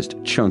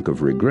good-sized chunk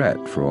of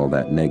regret for all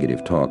that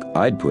negative talk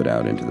I'd put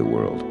out into the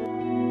world.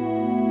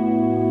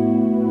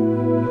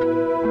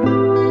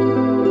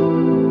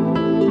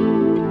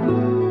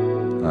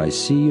 I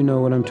see you know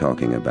what I'm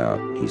talking about,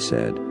 he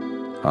said,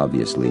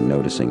 obviously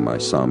noticing my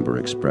somber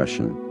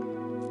expression.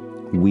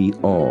 We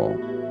all,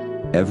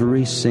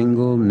 every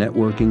single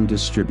networking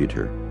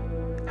distributor,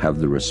 have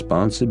the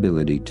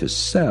responsibility to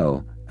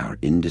sell our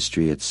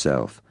industry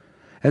itself,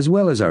 as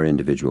well as our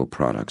individual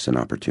products and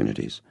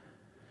opportunities.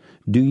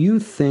 Do you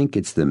think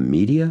it's the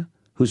media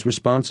who's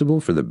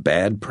responsible for the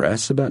bad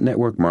press about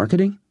network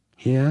marketing?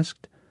 He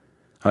asked.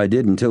 I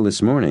did until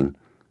this morning.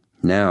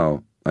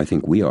 Now I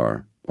think we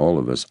are, all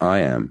of us. I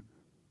am,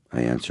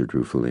 I answered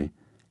ruefully.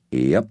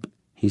 Yep,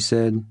 he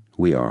said,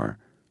 we are,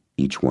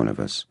 each one of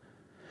us.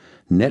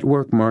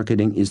 Network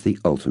marketing is the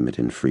ultimate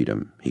in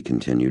freedom, he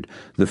continued,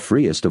 the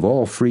freest of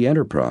all free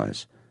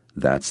enterprise.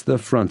 That's the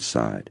front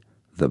side.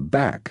 The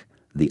back,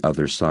 the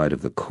other side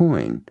of the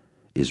coin,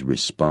 is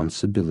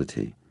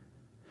responsibility.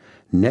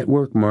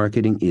 Network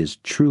marketing is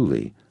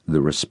truly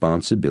the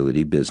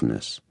responsibility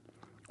business.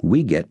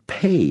 We get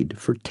paid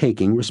for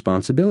taking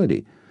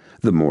responsibility.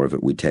 The more of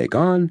it we take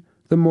on,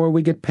 the more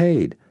we get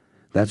paid.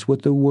 That's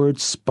what the word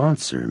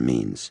sponsor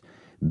means,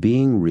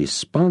 being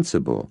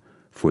responsible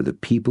for the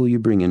people you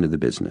bring into the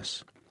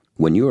business.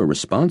 When you are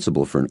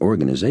responsible for an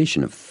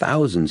organization of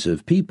thousands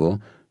of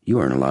people,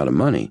 you earn a lot of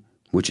money,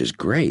 which is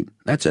great.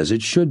 That's as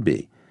it should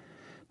be.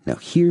 Now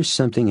here's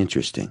something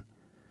interesting.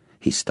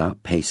 He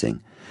stopped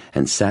pacing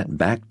and sat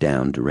back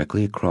down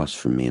directly across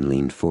from me and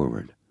leaned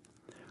forward.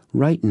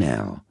 Right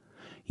now,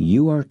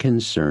 you are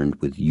concerned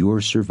with your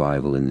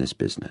survival in this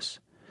business,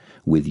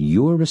 with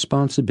your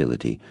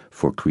responsibility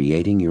for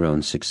creating your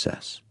own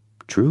success.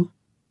 True?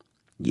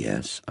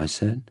 Yes, I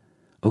said.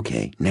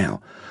 Okay,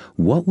 now,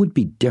 what would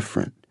be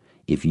different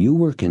if you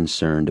were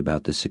concerned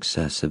about the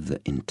success of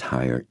the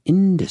entire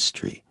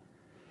industry,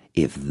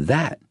 if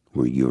that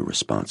were your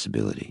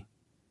responsibility?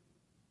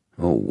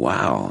 Oh,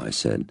 wow, I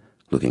said,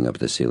 looking up at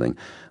the ceiling.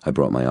 I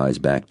brought my eyes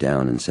back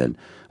down and said,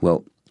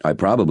 well, I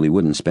probably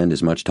wouldn't spend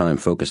as much time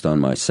focused on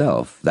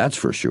myself, that's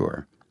for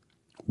sure.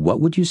 What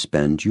would you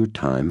spend your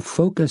time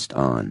focused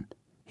on?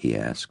 He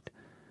asked.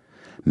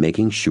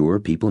 Making sure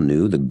people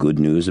knew the good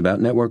news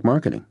about network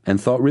marketing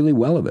and thought really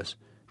well of us.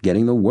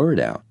 Getting the word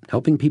out,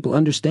 helping people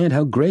understand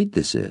how great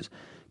this is,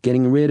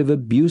 getting rid of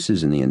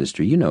abuses in the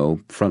industry,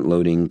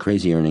 front-loading,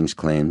 crazy earnings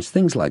claims,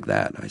 things like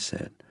that, I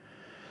said.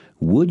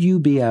 Would you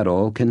be at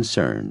all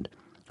concerned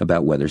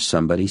about whether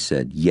somebody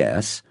said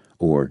yes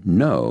or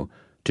no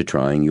to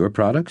trying your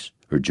products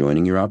or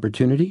joining your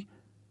opportunity?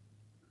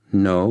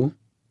 No,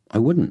 I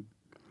wouldn't.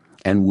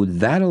 And would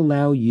that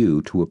allow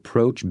you to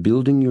approach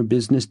building your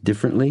business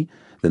differently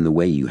than the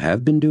way you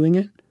have been doing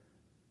it?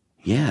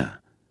 Yeah,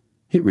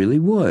 it really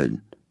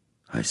would,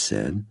 I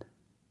said.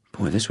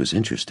 Boy, this was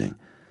interesting.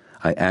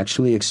 I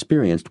actually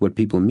experienced what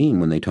people mean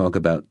when they talk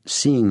about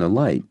seeing the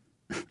light.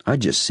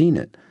 I'd just seen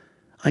it.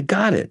 I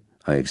got it,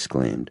 I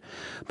exclaimed.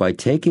 By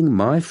taking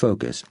my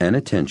focus and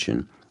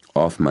attention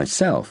off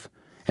myself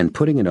and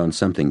putting it on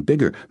something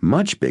bigger,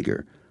 much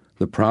bigger,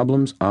 the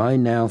problems I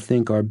now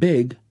think are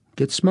big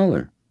get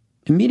smaller.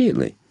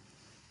 Immediately.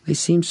 They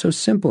seem so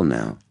simple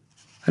now.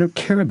 I don't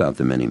care about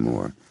them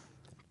anymore.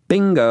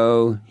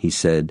 Bingo, he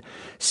said.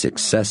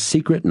 Success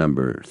secret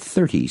number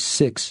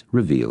 36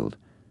 revealed.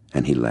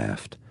 And he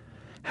laughed.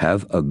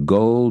 Have a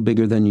goal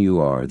bigger than you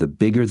are. The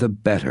bigger the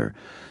better.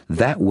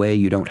 That way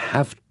you don't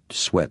have to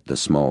sweat the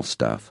small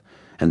stuff.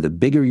 And the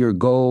bigger your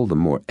goal, the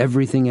more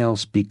everything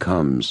else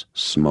becomes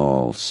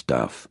small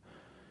stuff.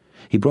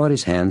 He brought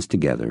his hands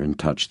together and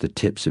touched the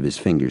tips of his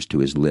fingers to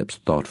his lips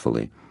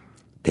thoughtfully,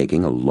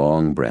 taking a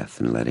long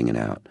breath and letting it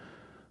out.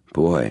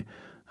 Boy,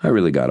 I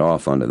really got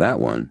off onto that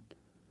one.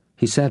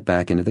 He sat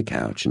back into the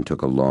couch and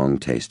took a long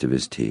taste of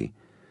his tea.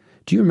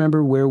 Do you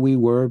remember where we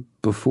were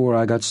before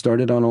I got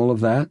started on all of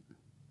that?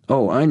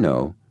 Oh, I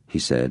know, he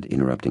said,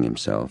 interrupting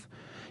himself.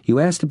 You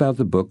asked about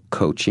the book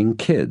Coaching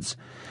Kids,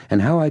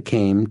 and how I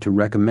came to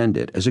recommend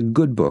it as a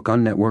good book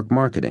on network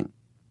marketing.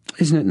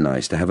 Isn't it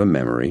nice to have a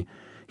memory?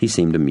 He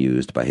seemed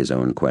amused by his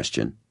own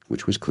question,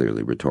 which was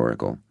clearly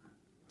rhetorical.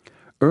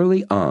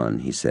 Early on,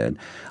 he said,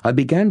 I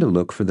began to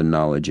look for the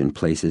knowledge in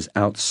places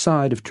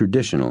outside of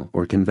traditional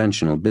or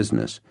conventional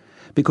business,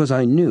 because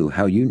I knew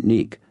how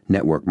unique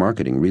network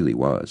marketing really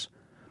was.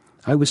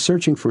 I was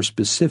searching for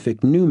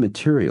specific new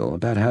material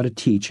about how to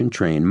teach and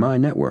train my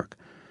network.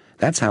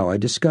 That's how I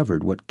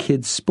discovered what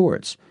kids'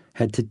 sports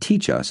had to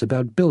teach us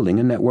about building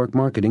a network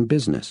marketing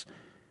business.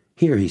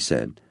 Here, he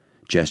said,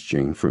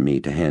 gesturing for me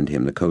to hand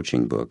him the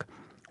coaching book,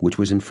 which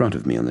was in front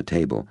of me on the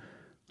table.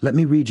 Let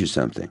me read you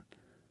something.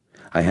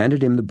 I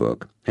handed him the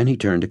book, and he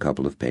turned a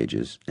couple of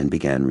pages and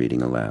began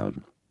reading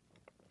aloud.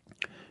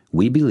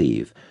 We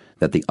believe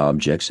that the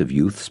objects of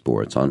youth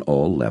sports on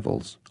all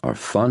levels are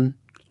fun,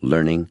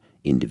 learning,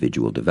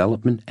 individual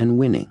development, and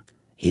winning,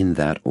 in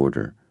that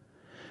order.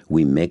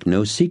 We make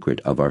no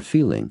secret of our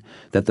feeling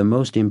that the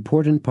most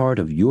important part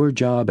of your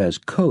job as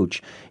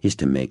coach is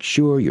to make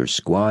sure your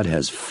squad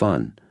has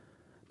fun.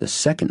 The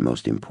second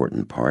most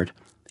important part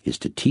is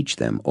to teach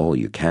them all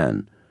you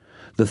can.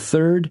 The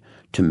third,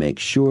 to make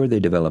sure they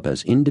develop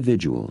as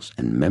individuals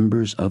and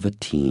members of a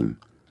team.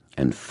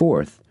 And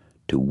fourth,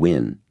 to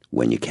win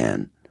when you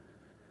can.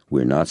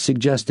 We're not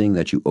suggesting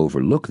that you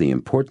overlook the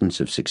importance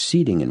of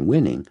succeeding and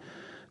winning.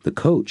 The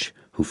coach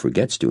who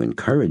forgets to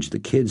encourage the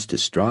kids to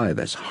strive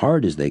as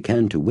hard as they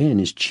can to win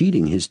is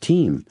cheating his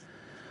team.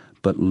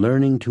 But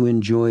learning to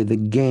enjoy the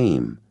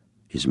game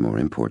is more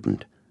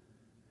important.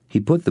 He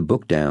put the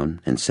book down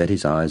and set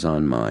his eyes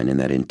on mine in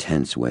that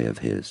intense way of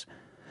his.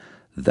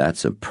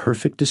 That's a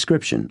perfect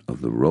description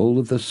of the role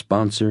of the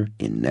sponsor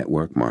in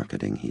network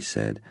marketing, he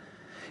said.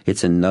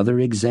 It's another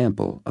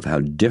example of how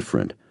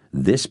different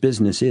this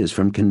business is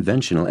from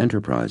conventional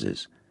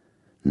enterprises.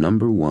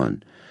 Number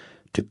 1,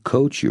 to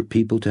coach your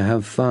people to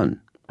have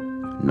fun.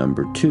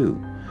 Number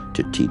 2,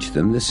 to teach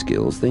them the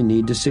skills they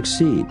need to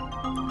succeed.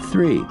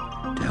 3,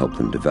 to help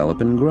them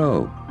develop and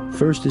grow,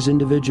 first as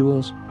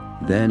individuals,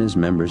 then as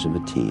members of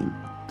a team.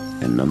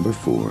 And number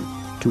 4,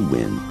 to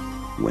win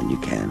when you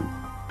can.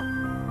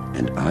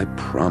 And I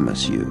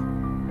promise you,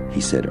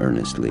 he said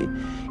earnestly,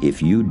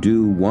 if you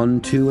do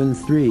 1, 2, and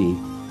 3,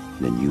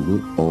 then you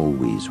will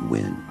always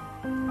win.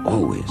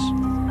 Always.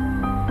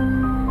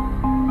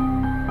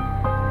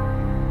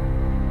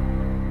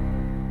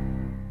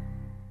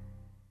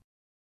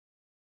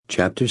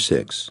 Chapter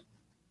 6.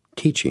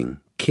 Teaching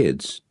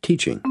Kids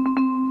Teaching.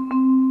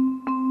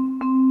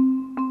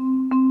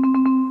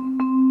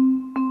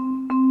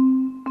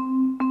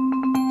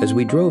 As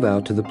we drove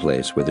out to the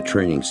place where the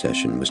training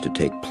session was to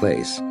take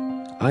place,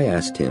 I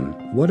asked him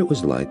what it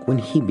was like when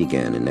he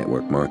began in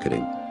network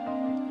marketing.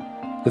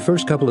 The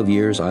first couple of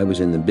years I was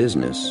in the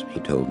business,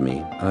 he told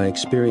me, I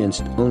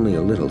experienced only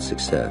a little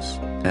success,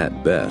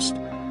 at best.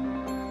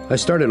 I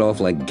started off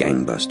like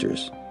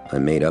gangbusters. I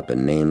made up a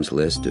names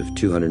list of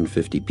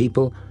 250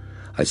 people.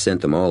 I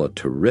sent them all a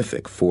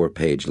terrific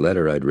 4-page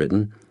letter I'd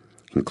written,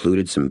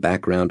 included some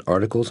background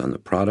articles on the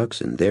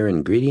products and their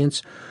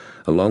ingredients,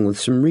 along with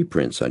some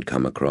reprints I'd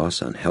come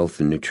across on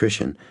health and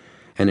nutrition,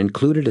 and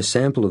included a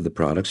sample of the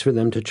products for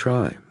them to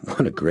try.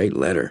 What a great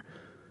letter.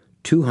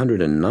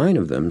 209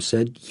 of them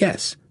said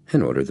yes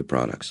and ordered the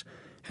products,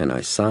 and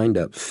I signed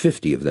up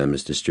 50 of them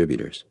as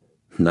distributors.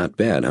 Not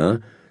bad, huh?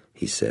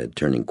 He said,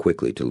 turning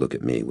quickly to look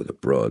at me with a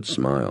broad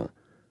smile.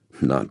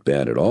 Not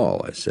bad at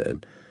all, I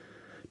said.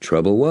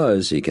 Trouble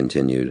was, he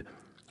continued,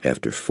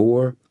 after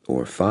 4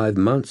 or 5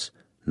 months,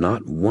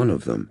 not one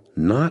of them,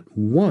 not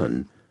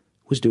one,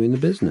 was doing the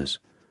business.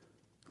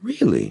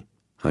 Really?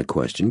 I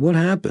questioned. What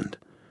happened?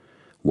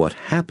 What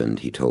happened,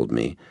 he told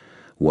me,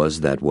 was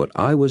that what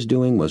I was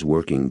doing was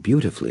working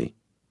beautifully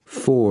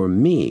for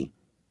me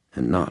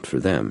and not for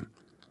them.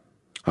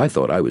 I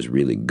thought I was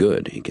really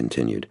good, he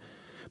continued.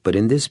 But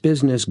in this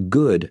business,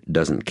 good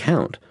doesn't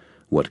count.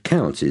 What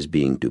counts is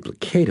being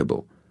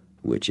duplicatable,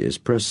 which is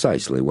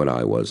precisely what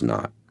I was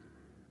not.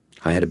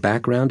 I had a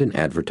background in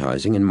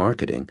advertising and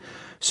marketing,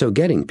 so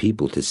getting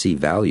people to see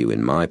value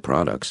in my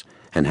products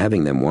and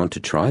having them want to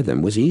try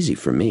them was easy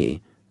for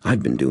me.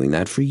 I'd been doing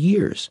that for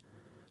years.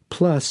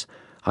 Plus,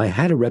 I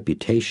had a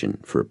reputation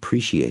for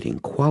appreciating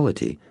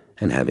quality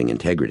and having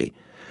integrity,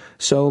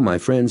 so my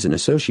friends and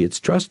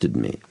associates trusted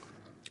me.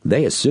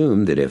 They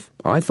assumed that if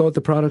I thought the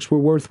products were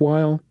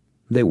worthwhile,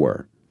 they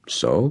were.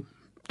 So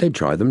they'd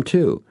try them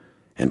too,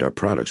 and our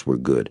products were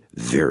good,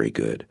 very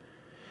good.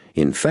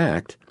 In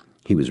fact,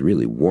 he was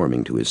really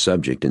warming to his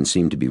subject and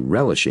seemed to be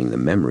relishing the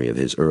memory of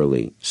his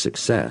early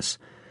success.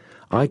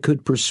 I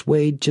could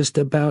persuade just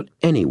about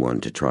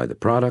anyone to try the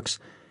products,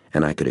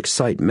 and I could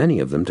excite many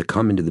of them to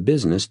come into the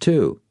business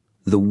too.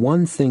 The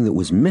one thing that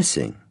was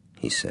missing,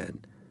 he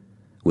said,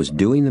 was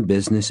doing the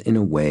business in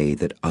a way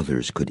that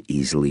others could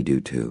easily do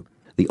too.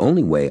 The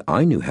only way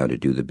I knew how to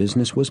do the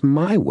business was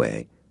my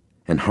way,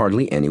 and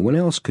hardly anyone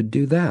else could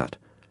do that.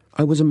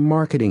 I was a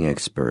marketing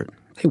expert.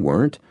 They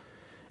weren't.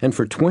 And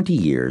for 20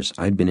 years,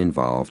 I'd been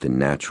involved in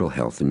natural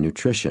health and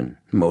nutrition.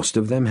 Most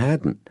of them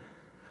hadn't.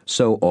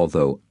 So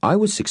although I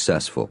was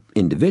successful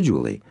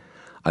individually,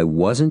 I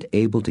wasn't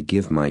able to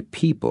give my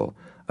people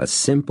a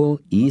simple,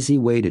 easy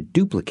way to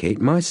duplicate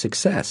my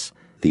success.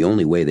 The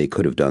only way they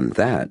could have done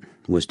that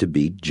was to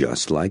be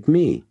just like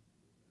me.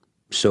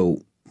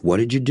 So what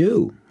did you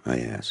do? I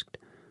asked.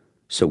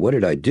 So what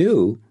did I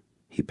do?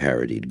 He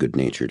parodied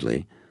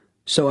good-naturedly.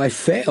 So I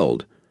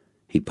failed.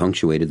 He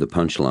punctuated the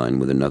punchline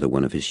with another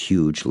one of his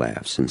huge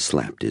laughs and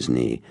slapped his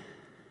knee.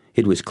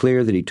 It was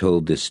clear that he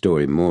told this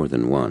story more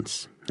than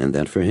once, and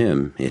that for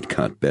him it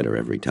got better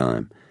every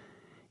time.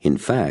 In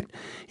fact,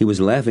 he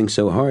was laughing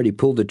so hard he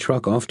pulled the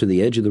truck off to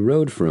the edge of the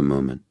road for a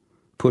moment,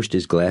 pushed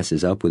his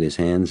glasses up with his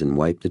hands and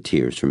wiped the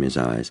tears from his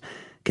eyes,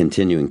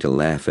 continuing to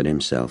laugh at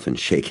himself and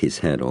shake his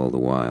head all the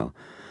while.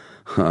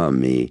 Ah,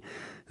 me,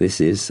 this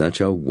is such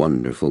a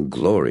wonderful,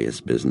 glorious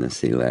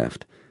business, he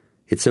laughed.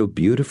 It's so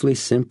beautifully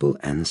simple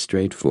and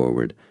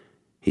straightforward.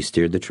 He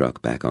steered the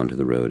truck back onto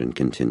the road and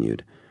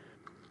continued.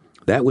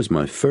 That was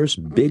my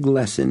first big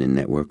lesson in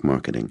network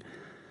marketing.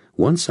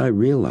 Once I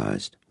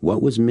realized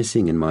what was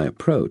missing in my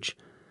approach,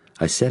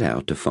 I set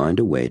out to find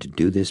a way to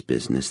do this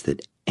business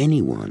that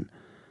anyone,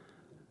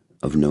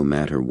 of no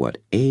matter what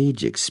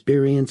age,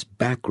 experience,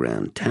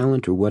 background,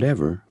 talent, or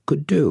whatever,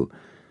 could do,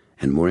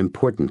 and more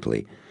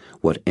importantly,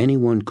 what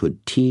anyone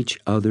could teach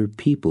other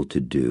people to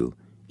do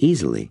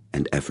easily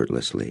and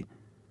effortlessly.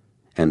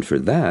 And for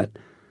that,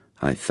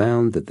 I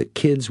found that the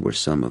kids were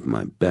some of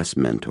my best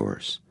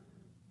mentors.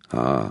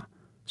 Ah,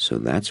 so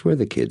that's where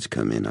the kids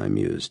come in, I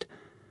mused.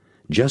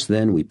 Just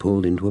then we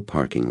pulled into a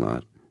parking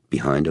lot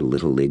behind a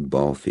Little League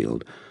ball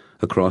field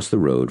across the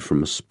road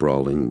from a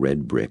sprawling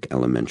red brick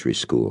elementary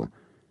school.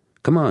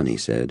 Come on, he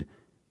said.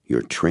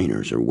 Your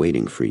trainers are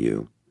waiting for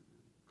you.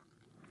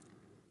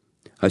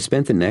 I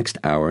spent the next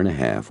hour and a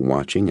half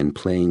watching and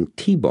playing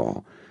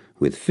t-ball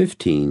with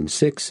 15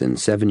 6- and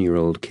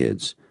 7-year-old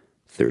kids,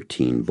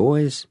 13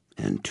 boys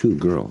and 2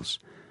 girls.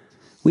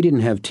 We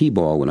didn't have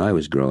t-ball when I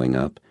was growing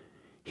up.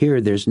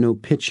 Here there's no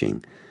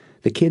pitching.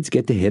 The kids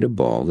get to hit a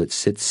ball that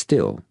sits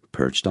still,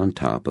 perched on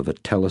top of a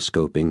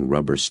telescoping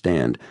rubber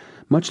stand,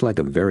 much like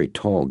a very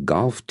tall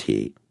golf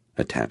tee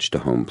attached to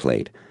home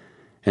plate.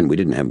 And we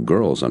didn't have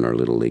girls on our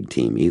Little League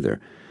team either,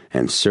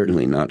 and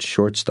certainly not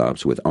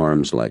shortstops with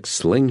arms like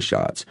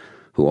slingshots,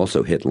 who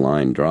also hit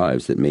line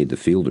drives that made the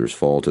fielders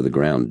fall to the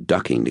ground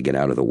ducking to get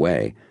out of the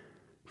way.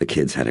 The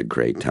kids had a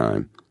great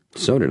time.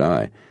 So did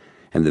I.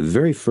 And the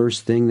very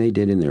first thing they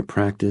did in their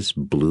practice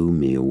blew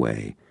me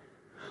away.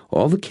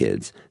 All the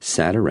kids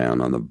sat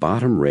around on the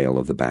bottom rail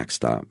of the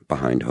backstop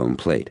behind home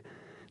plate.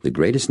 The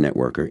greatest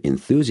networker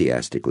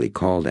enthusiastically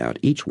called out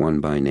each one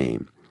by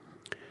name.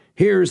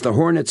 "Here's the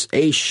Hornets'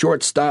 ace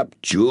shortstop,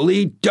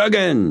 Julie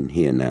Duggan,"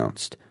 he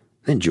announced.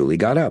 Then Julie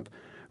got up,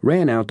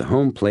 ran out to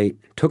home plate,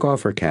 took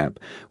off her cap,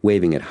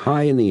 waving it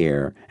high in the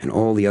air, and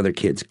all the other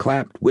kids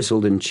clapped,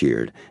 whistled, and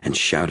cheered, and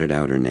shouted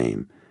out her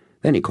name.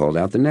 Then he called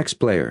out the next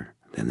player,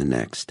 then the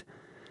next.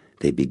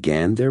 They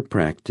began their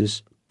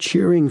practice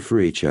cheering for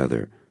each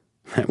other.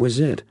 That was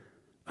it.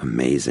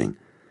 Amazing.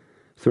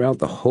 Throughout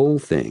the whole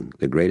thing,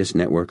 the greatest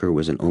networker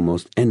was an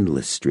almost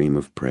endless stream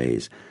of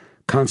praise,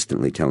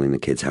 constantly telling the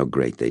kids how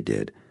great they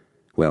did.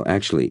 Well,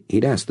 actually,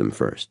 he'd ask them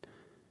first,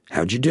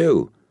 "How'd you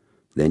do?"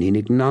 Then he'd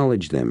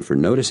acknowledge them for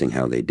noticing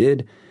how they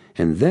did,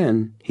 and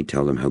then he'd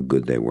tell them how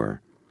good they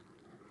were.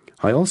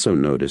 I also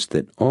noticed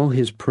that all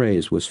his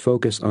praise was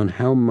focused on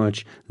how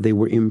much they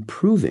were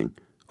improving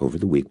over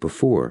the week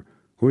before,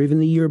 or even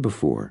the year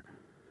before.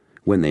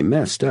 When they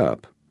messed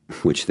up,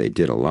 which they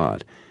did a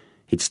lot,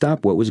 he'd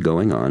stop what was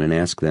going on and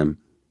ask them,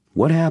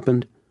 "What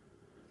happened?"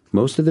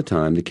 Most of the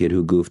time, the kid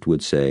who goofed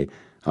would say,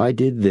 I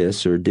did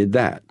this or did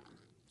that.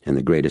 And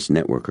the greatest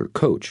networker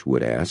coach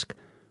would ask,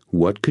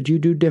 what could you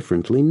do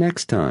differently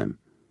next time?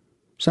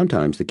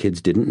 Sometimes the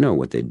kids didn't know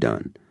what they'd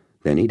done.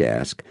 Then he'd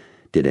ask,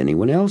 did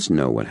anyone else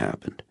know what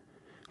happened?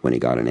 When he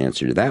got an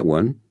answer to that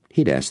one,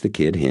 he'd ask the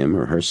kid, him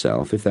or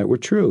herself, if that were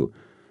true,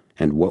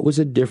 and what was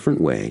a different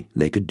way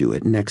they could do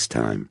it next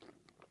time.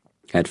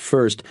 At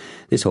first,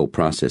 this whole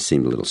process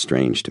seemed a little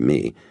strange to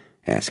me,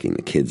 asking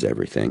the kids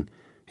everything.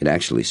 It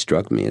actually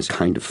struck me as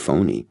kind of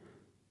phony.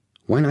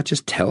 Why not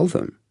just tell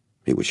them?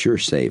 It would sure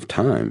save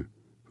time.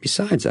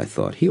 Besides, I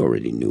thought, he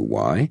already knew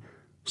why,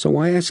 so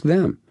why ask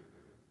them?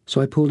 So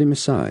I pulled him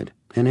aside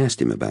and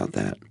asked him about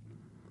that.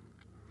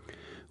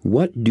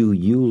 What do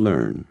you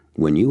learn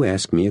when you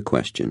ask me a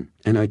question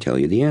and I tell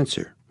you the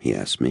answer? He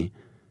asked me.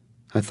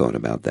 I thought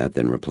about that,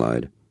 then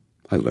replied,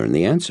 I learn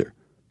the answer.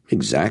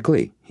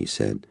 Exactly, he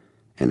said.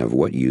 And of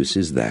what use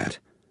is that?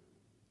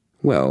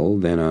 Well,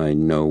 then I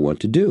know what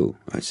to do,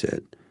 I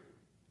said.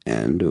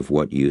 And of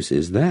what use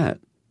is that?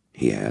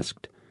 He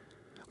asked.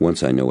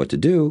 Once I know what to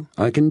do,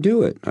 I can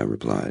do it, I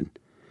replied.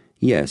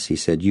 Yes, he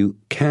said, you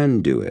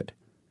can do it.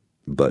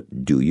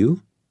 But do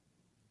you?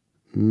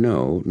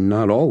 No,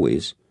 not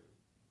always.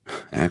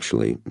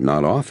 Actually,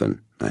 not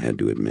often, I had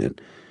to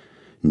admit.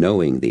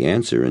 Knowing the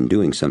answer and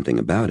doing something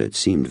about it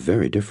seemed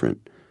very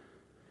different.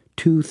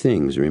 2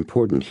 things are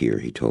important here,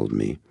 he told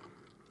me.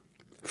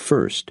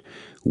 First,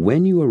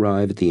 when you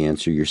arrive at the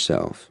answer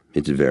yourself,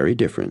 it's very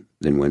different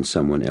than when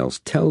someone else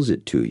tells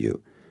it to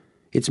you.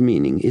 Its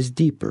meaning is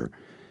deeper,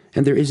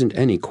 and there isn't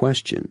any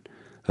question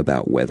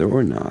about whether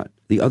or not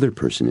the other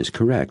person is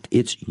correct.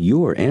 It's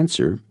your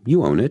answer,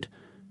 you own it,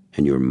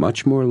 and you're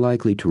much more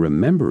likely to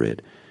remember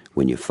it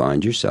when you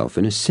find yourself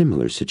in a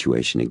similar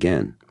situation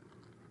again.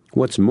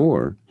 What's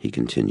more, he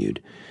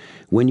continued,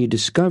 when you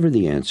discover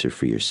the answer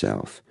for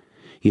yourself,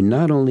 you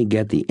not only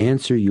get the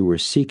answer you were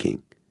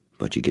seeking,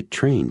 but you get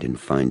trained in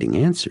finding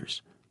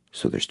answers,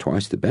 so there's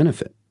twice the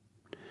benefit.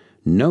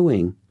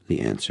 Knowing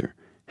the answer,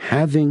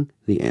 having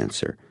the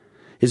answer,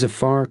 is a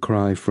far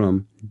cry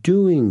from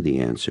doing the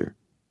answer.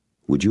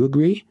 Would you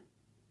agree?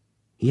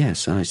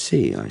 Yes, I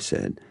see, I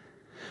said.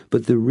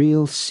 But the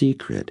real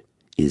secret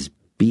is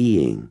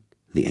being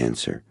the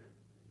answer.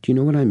 Do you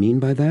know what I mean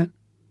by that?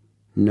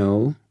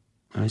 No,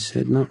 I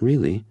said, not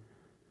really.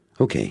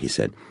 Okay, he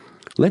said,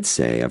 let's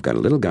say I've got a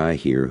little guy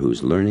here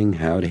who's learning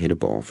how to hit a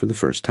ball for the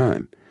first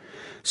time.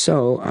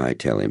 So I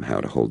tell him how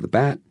to hold the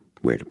bat,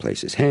 where to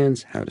place his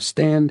hands, how to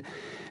stand,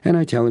 and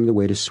I tell him the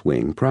way to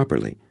swing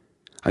properly.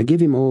 I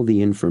give him all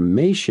the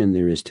information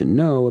there is to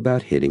know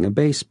about hitting a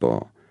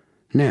baseball.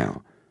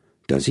 Now,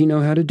 does he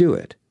know how to do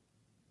it?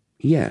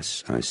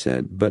 Yes, I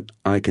said, but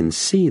I can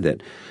see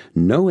that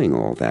knowing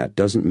all that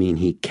doesn't mean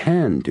he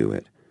can do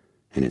it,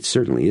 and it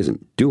certainly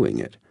isn't doing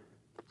it.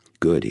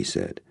 Good, he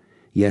said.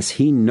 Yes,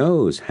 he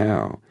knows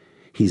how.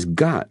 He's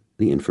got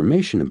the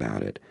information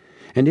about it,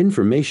 and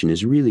information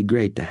is really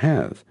great to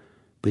have,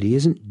 but he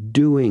isn't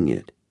doing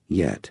it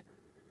yet.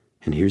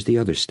 And here's the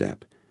other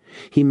step.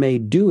 He may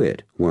do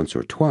it once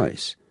or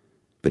twice,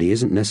 but he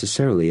isn't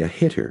necessarily a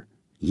hitter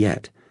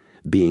yet.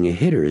 Being a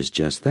hitter is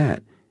just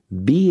that,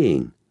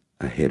 being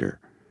a hitter.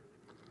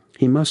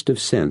 He must have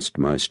sensed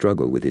my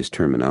struggle with his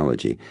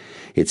terminology.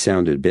 It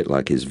sounded a bit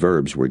like his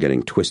verbs were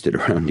getting twisted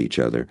around each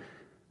other.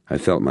 I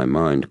felt my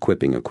mind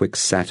quipping a quick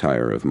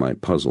satire of my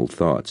puzzled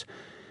thoughts.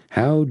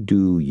 How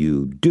do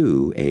you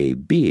do a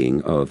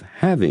being of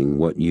having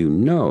what you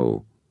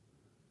know?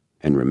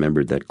 And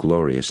remembered that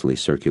gloriously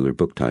circular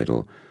book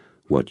title,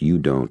 What You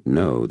Don't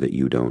Know That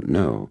You Don't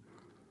Know.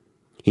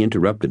 He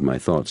interrupted my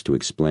thoughts to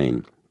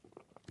explain.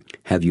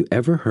 Have you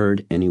ever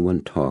heard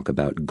anyone talk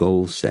about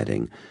goal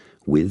setting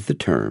with the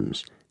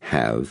terms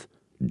have,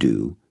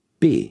 do,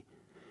 be?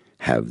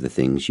 Have the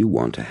things you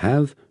want to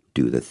have,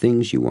 do the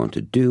things you want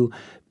to do,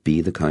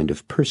 be the kind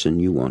of person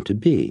you want to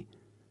be.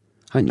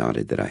 I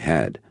nodded that I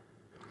had.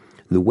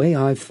 The way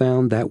I've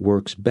found that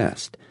works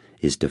best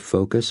is to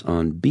focus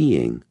on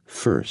being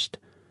first.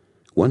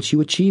 Once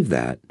you achieve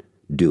that,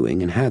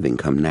 doing and having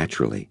come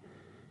naturally.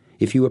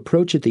 If you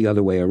approach it the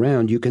other way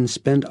around, you can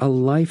spend a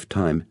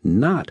lifetime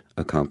not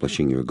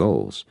accomplishing your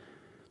goals.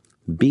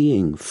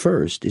 Being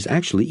first is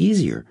actually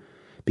easier,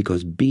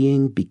 because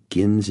being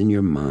begins in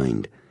your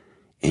mind.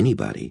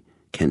 Anybody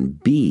can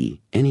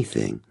be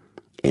anything,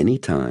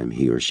 anytime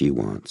he or she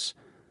wants.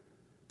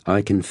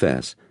 I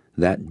confess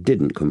that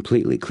didn't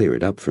completely clear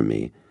it up for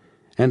me,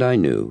 and I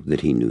knew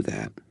that he knew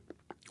that.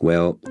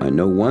 Well, I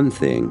know one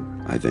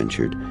thing, I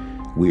ventured.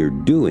 We're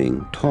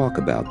doing talk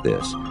about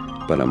this,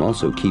 but I'm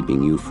also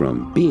keeping you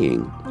from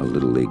being a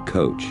Little League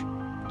coach.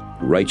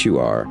 Right you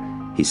are.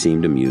 He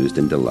seemed amused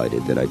and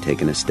delighted that I'd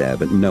taken a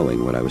stab at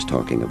knowing what I was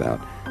talking about.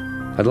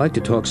 I'd like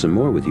to talk some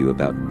more with you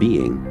about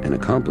being and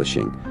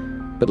accomplishing,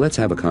 but let's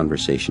have a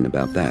conversation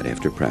about that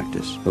after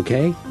practice,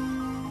 okay?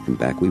 And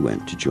back we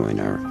went to join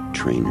our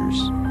trainers.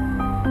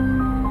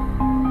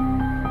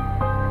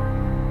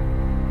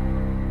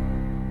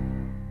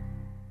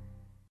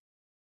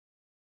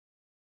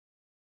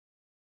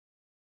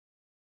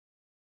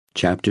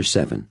 Chapter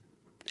 7.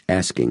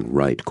 Asking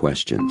Right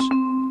Questions.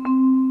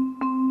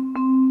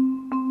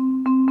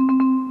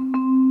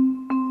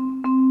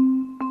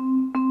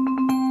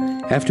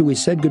 After we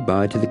said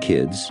goodbye to the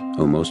kids,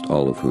 almost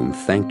all of whom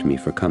thanked me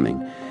for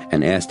coming,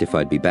 and asked if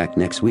I'd be back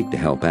next week to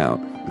help out,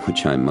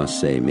 which I must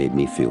say made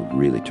me feel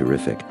really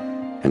terrific,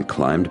 and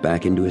climbed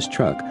back into his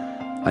truck,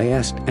 I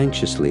asked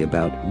anxiously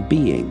about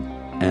being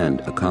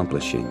and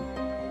accomplishing.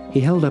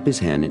 He held up his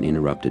hand and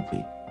interrupted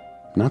me.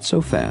 "Not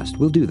so fast,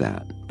 we'll do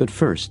that. But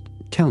first,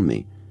 tell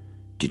me,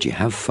 did you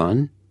have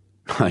fun?"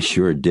 "I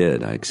sure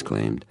did," I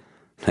exclaimed.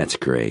 "That's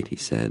great," he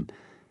said.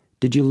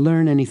 "Did you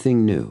learn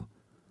anything new?"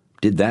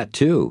 "Did that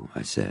too,"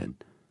 I said.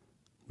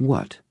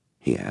 "What?"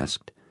 he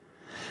asked.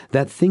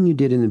 "That thing you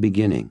did in the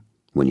beginning,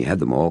 when you had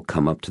them all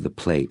come up to the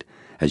plate,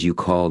 as you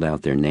called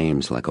out their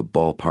names like a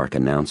ballpark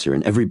announcer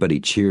and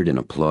everybody cheered and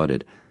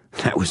applauded.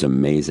 That was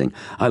amazing.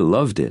 I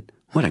loved it.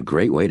 What a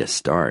great way to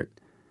start."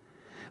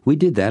 "We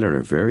did that at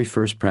our very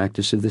first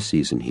practice of the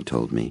season," he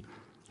told me.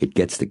 "It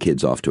gets the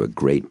kids off to a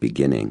great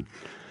beginning.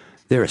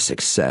 They're a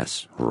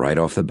success right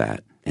off the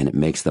bat, and it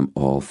makes them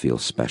all feel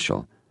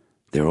special.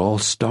 They're all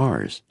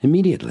stars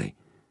immediately."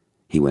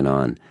 He went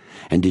on,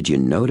 "And did you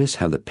notice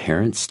how the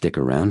parents stick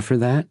around for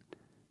that?"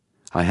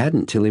 I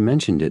hadn't till he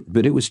mentioned it,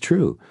 but it was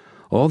true.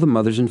 All the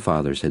mothers and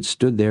fathers had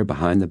stood there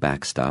behind the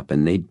backstop,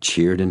 and they'd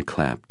cheered and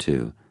clapped,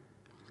 too.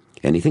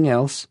 "Anything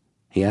else?"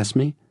 he asked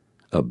me.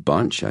 "A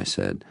bunch," I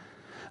said.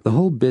 "The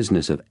whole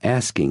business of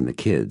asking the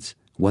kids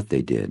what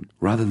they did,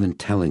 rather than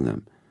telling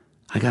them.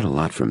 I got a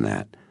lot from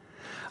that.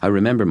 I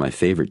remember my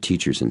favorite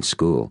teachers in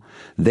school.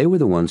 They were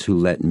the ones who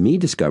let me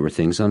discover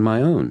things on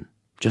my own,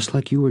 just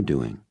like you were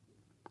doing."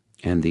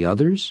 "And the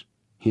others?"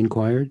 he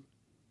inquired.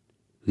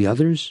 "The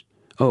others?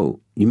 Oh,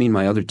 you mean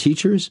my other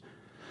teachers?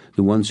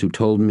 The ones who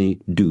told me,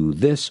 do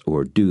this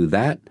or do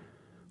that,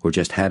 or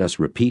just had us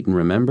repeat and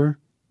remember?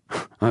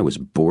 I was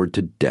bored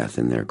to death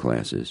in their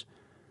classes."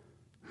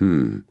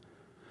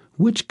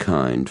 "Which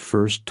kind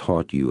first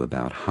taught you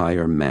about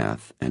higher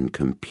math and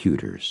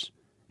computers?"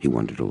 he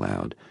wondered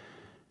aloud.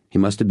 He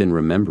must have been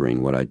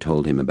remembering what I'd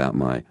told him about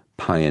my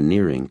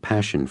pioneering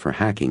passion for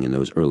hacking in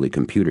those early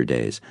computer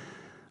days.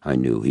 I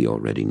knew he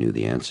already knew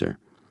the answer.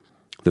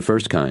 "The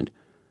first kind.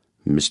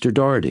 Mr.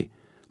 Doherty,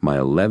 my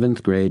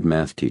 11th grade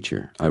math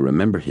teacher. I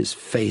remember his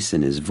face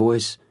and his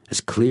voice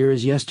as clear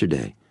as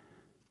yesterday."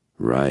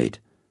 "Right,"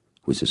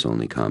 was his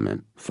only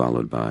comment,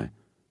 followed by,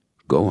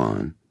 "Go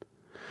on."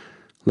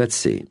 "Let's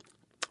see.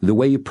 The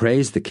way you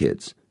praised the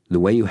kids, the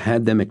way you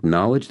had them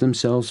acknowledge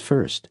themselves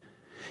first.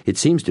 It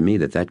seems to me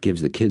that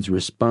gives the kids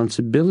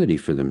responsibility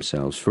for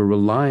themselves, for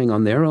relying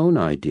on their own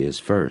ideas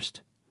first.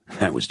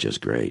 That was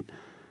just great."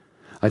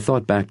 I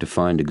thought back to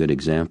find a good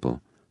example.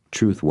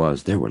 Truth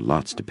was, there were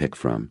lots to pick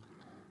from.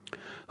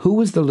 "Who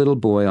was the little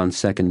boy on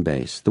second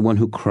base, the one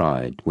who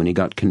cried when he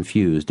got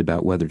confused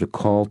about whether to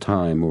call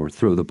time or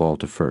throw the ball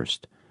to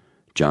first?"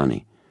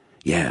 "Johnny."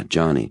 "Yeah,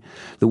 Johnny.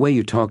 The way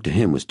you talked to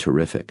him was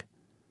terrific."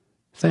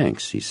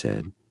 "Thanks," he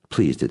said,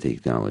 pleased at the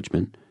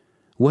acknowledgement.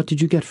 "What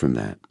did you get from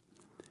that?"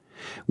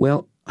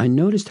 "Well, I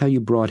noticed how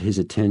you brought his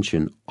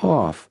attention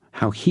off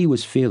how he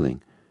was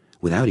feeling,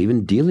 without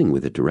even dealing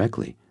with it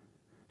directly.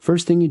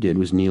 First thing you did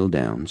was kneel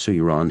down, so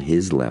you were on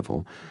his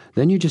level.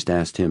 Then you just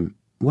asked him,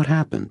 what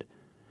happened?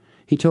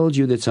 He told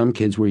you that some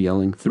kids were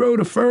yelling, 'Throw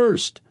to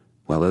first,'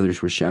 while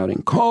others were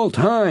shouting, 'Call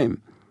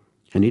time!'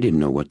 And he didn't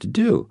know what to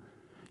do.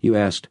 You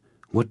asked,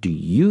 'What do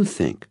you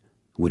think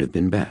would have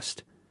been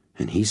best?'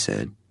 And he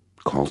said,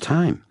 'Call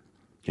time.'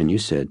 And you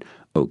said,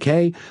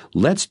 'Okay,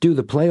 let's do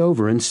the play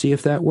over and see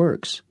if that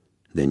works.'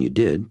 Then you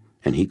did,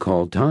 and he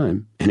called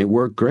time, and it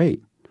worked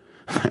great.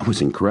 That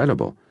was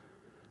incredible.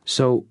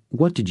 So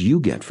what did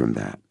you get from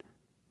that?"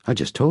 "I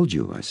just told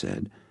you," I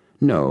said.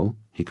 "No,"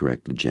 he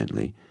corrected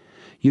gently.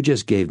 "You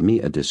just gave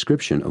me a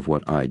description of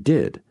what I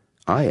did.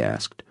 I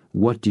asked,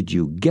 what did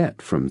you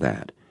get from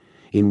that?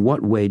 In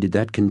what way did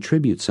that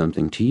contribute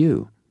something to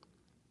you?"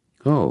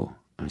 "Oh,"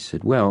 I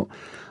said, "well,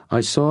 I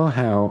saw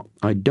how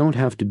I don't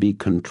have to be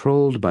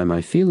controlled by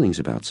my feelings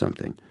about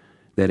something,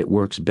 that it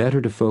works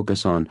better to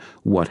focus on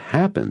what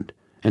happened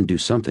and do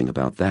something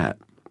about that."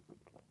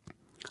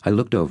 I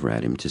looked over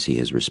at him to see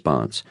his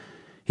response.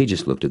 He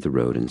just looked at the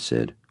road and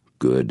said,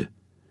 "Good."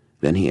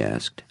 Then he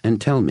asked, "And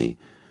tell me,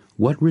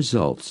 what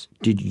results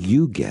did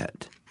you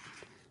get?"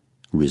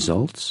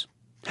 "Results?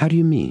 How do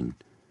you mean?"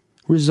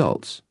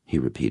 "Results," he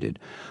repeated.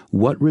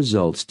 "What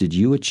results did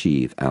you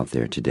achieve out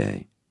there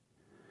today?"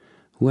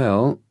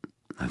 "Well,"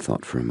 I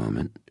thought for a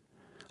moment.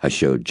 "I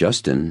showed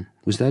Justin,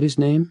 was that his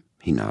name?"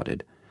 He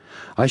nodded.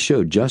 "I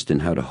showed Justin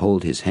how to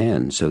hold his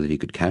hand so that he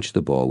could catch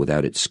the ball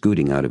without it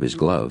scooting out of his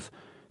glove.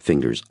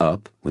 Fingers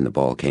up when the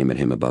ball came at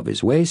him above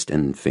his waist,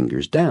 and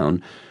fingers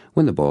down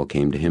when the ball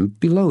came to him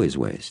below his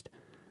waist.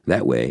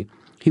 That way,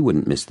 he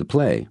wouldn't miss the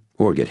play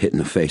or get hit in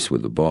the face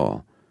with the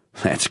ball."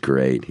 "That's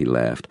great," he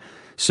laughed.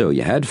 "So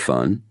you had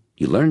fun,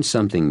 you learned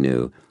something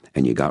new,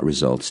 and you got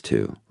results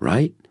too,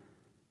 right?"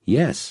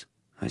 "Yes,"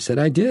 I said,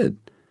 "I did."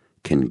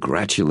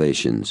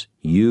 "Congratulations,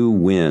 you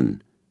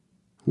win."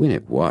 "Win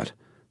at what?"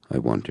 I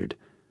wondered.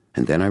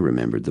 And then I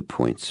remembered the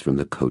points from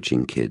the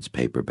Coaching Kids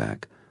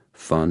paperback.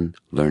 Fun,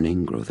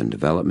 learning, growth and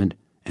development,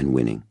 and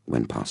winning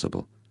when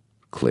possible.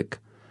 Click.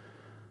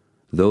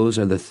 Those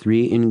are the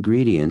 3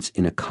 ingredients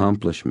in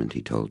accomplishment,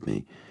 he told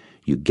me.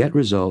 You get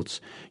results,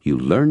 you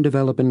learn,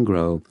 develop, and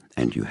grow,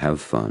 and you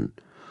have fun.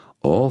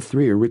 All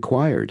 3 are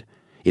required.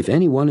 If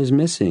any one is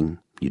missing,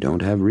 you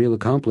don't have real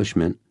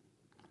accomplishment.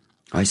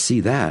 I see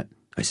that,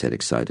 I said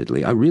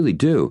excitedly. I really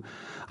do.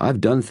 I've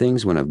done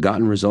things when I've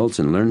gotten results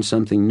and learned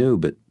something new,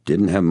 but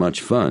didn't have much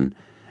fun.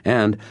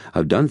 And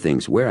I've done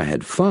things where I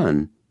had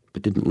fun,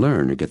 but didn't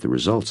learn or get the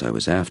results I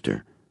was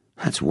after.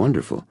 That's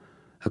wonderful.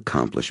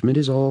 Accomplishment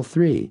is all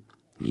 3.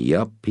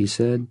 Yup, he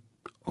said,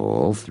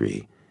 all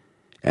 3.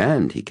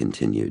 And, he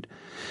continued,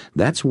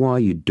 that's why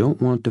you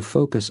don't want to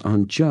focus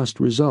on just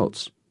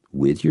results,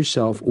 with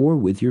yourself or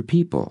with your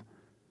people.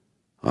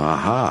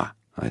 Aha,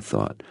 I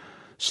thought.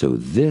 So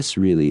this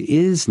really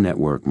is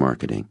network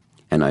marketing.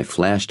 And I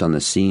flashed on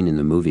the scene in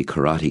the movie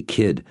Karate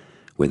Kid,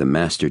 where the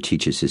master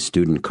teaches his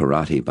student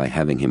karate by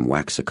having him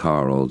wax a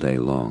car all day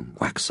long.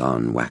 Wax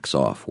on, wax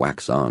off,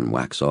 wax on,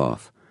 wax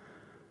off.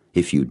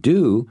 If you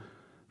do,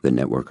 the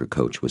networker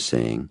coach was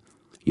saying,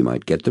 you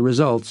might get the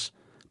results,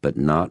 but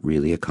not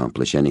really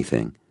accomplish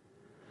anything.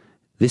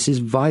 This is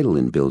vital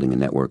in building a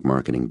network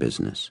marketing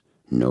business.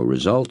 No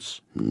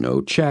results,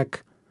 no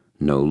check,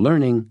 no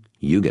learning,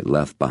 you get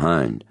left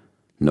behind.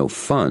 No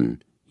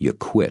fun, you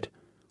quit,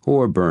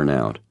 or burn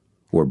out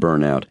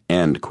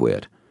and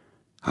quit.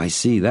 I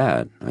see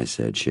that, I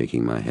said,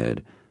 shaking my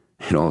head.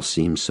 It all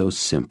seems so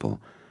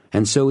simple,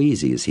 and so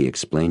easy as he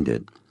explained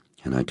it,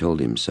 and I told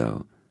him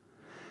so.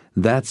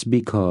 That's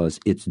because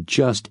it's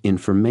just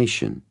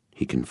information,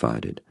 he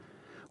confided.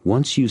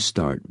 Once you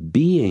start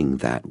being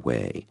that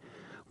way,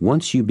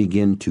 once you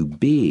begin to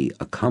be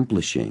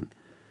accomplishing,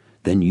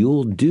 then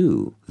you'll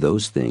do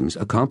those things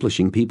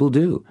accomplishing people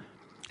do,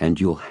 and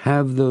you'll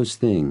have those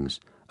things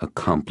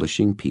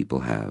accomplishing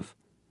people have.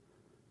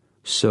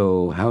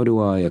 So how do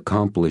I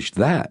accomplish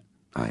that?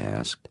 I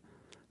asked.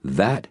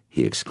 That,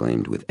 he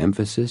exclaimed with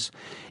emphasis,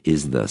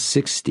 is the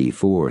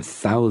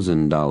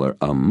 $64,000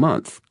 a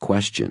month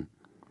question.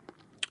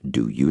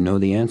 Do you know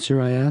the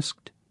answer? I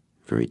asked,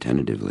 very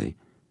tentatively.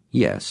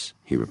 Yes,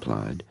 he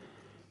replied.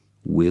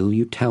 Will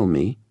you tell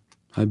me?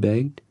 I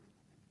begged.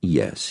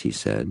 Yes, he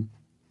said.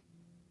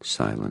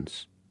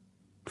 Silence.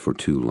 For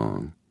too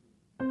long.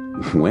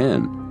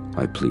 When?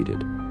 I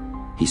pleaded.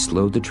 He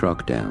slowed the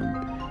truck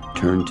down,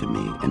 turned to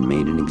me, and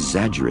made an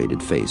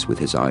exaggerated face with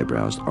his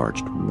eyebrows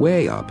arched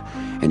way up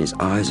and his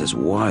eyes as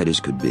wide as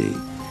could be.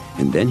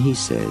 And then he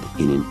said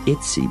in an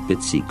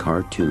itsy-bitsy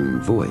cartoon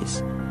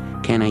voice,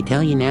 Can I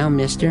tell you now,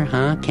 mister,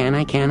 huh? Can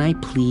I,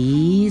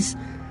 please?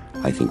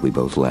 I think we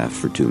both laughed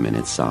for 2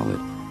 minutes solid.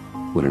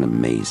 What an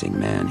amazing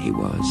man he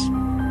was.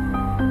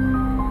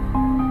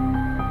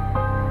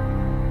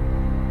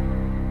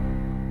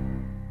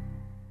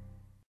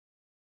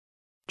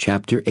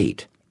 Chapter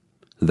 8.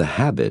 The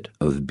Habit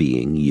of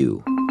Being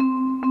You.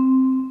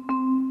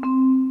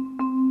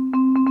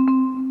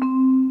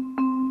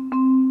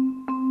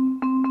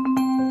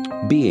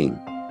 Being.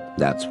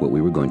 That's what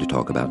we were going to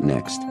talk about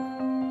next.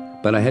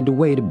 But I had to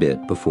wait a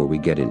bit before we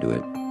get into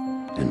it.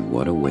 And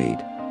what a wait.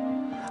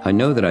 I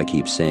know that I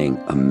keep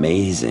saying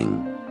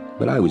amazing,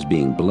 but I was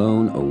being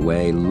blown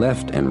away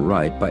left and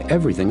right by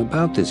everything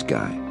about this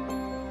guy.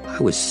 I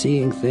was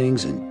seeing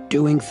things and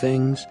doing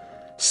things,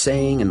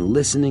 saying and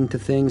listening to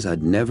things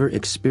I'd never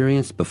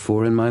experienced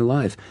before in my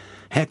life.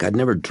 Heck, I'd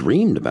never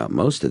dreamed about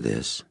most of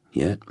this.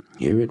 Yet,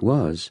 here it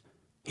was.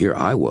 Here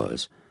I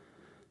was.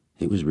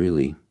 It was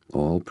really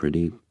all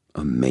pretty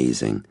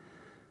amazing.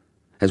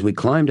 As we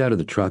climbed out of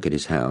the truck at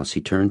his house,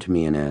 he turned to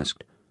me and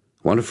asked,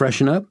 Want to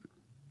freshen up?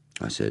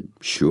 I said,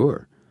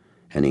 Sure.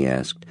 And he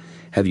asked,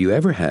 Have you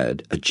ever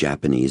had a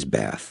Japanese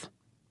bath?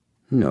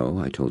 No,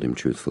 I told him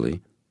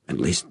truthfully. At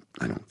least,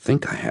 I don't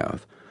think I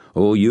have.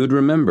 Oh, you'd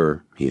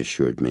remember, he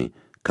assured me.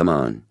 Come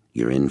on,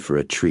 you're in for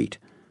a treat.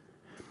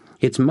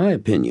 It's my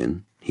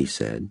opinion, he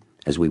said,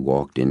 as we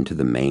walked into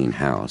the main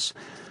house,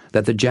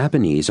 that the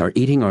Japanese are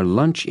eating our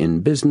lunch in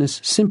business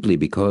simply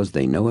because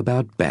they know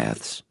about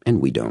baths,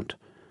 and we don't.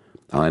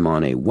 I'm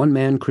on a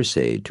one-man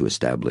crusade to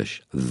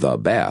establish the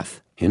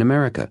bath in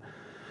America,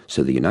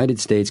 so the United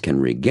States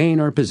can regain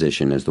our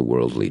position as the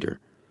world leader.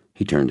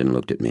 He turned and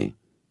looked at me.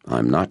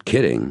 I'm not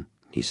kidding,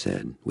 he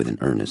said, with an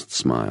earnest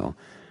smile.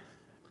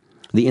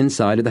 The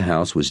inside of the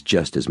house was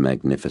just as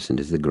magnificent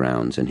as the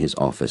grounds in his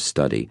office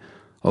study,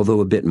 although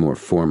a bit more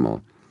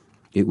formal.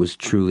 It was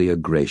truly a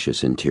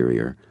gracious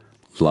interior,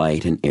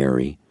 light and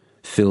airy,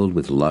 filled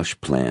with lush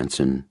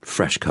plants and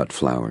fresh-cut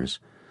flowers.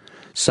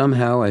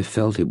 Somehow I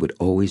felt it would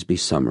always be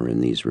summer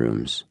in these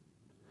rooms.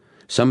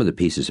 Some of the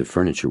pieces of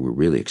furniture were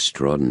really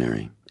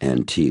extraordinary,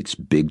 antiques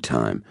big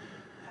time.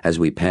 As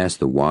we passed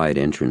the wide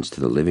entrance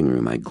to the living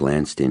room, I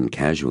glanced in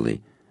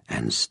casually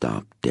and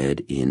stopped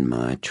dead in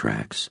my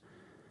tracks.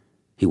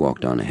 He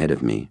walked on ahead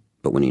of me,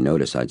 but when he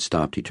noticed I'd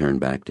stopped, he turned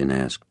back and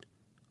asked,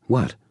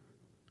 What?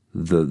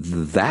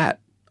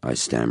 That, I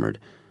stammered.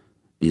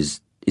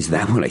 Is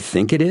that what I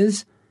think it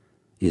is?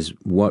 Is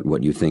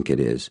what you think it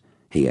is?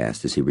 He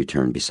asked as he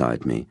returned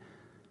beside me.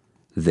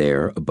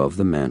 There, above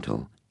the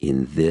mantel,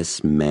 in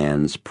this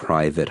man's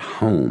private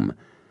home,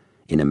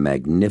 in a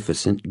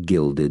magnificent,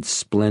 gilded,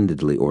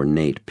 splendidly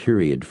ornate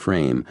period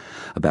frame,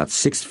 about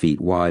 6 feet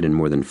wide and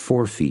more than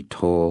 4 feet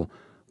tall,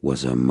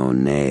 was a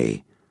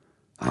Monet.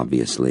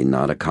 Obviously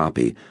not a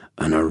copy,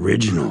 an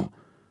original.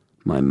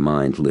 My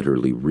mind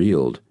literally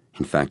reeled.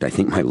 In fact, I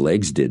think my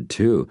legs did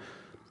too.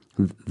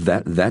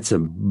 That's a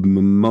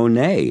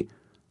Monet,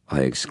 I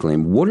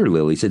exclaimed. Water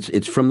lilies.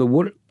 It's from the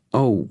water...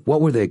 Oh, what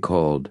were they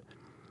called?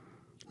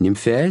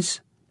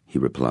 Nymphes? He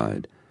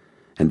replied.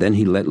 And then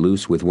he let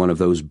loose with one of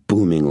those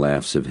booming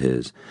laughs of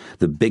his,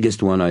 the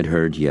biggest one I'd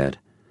heard yet.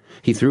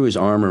 He threw his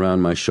arm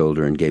around my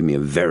shoulder and gave me a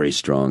very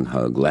strong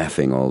hug,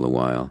 laughing all the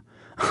while.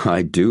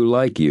 I do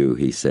like you,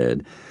 he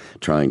said,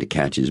 trying to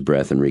catch his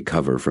breath and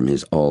recover from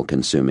his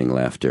all-consuming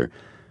laughter.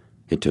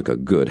 It took a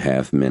good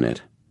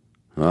half-minute.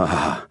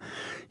 Ah,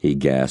 he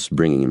gasped,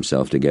 bringing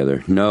himself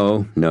together.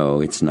 No,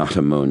 it's not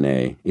a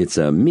Monet. It's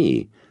a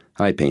me.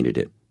 I painted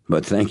it.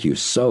 But thank you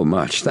so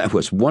much. That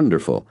was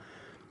wonderful.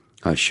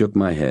 I shook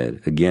my head,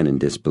 again in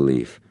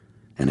disbelief,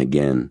 and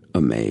again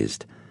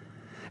amazed.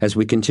 As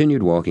we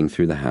continued walking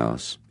through the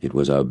house, it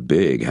was a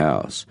big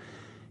house.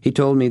 He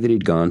told me that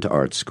he'd gone to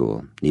art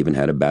school, even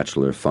had a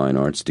Bachelor of Fine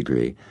Arts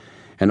degree,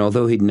 and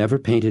although he'd never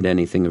painted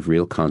anything of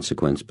real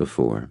consequence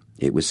before,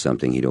 it was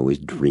something he'd always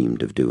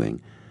dreamed of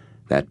doing.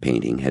 That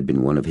painting had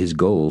been one of his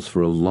goals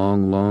for a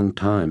long, long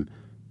time.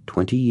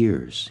 20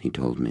 years, he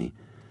told me.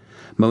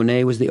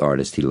 Monet was the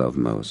artist he loved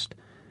most.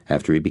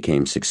 After he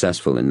became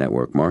successful in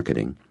network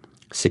marketing,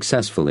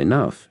 successful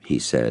enough, he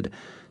said,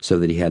 so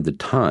that he had the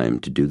time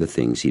to do the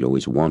things he'd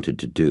always wanted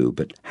to do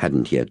but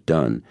hadn't yet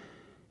done.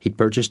 He'd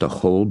purchased a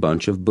whole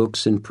bunch of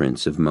books and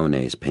prints of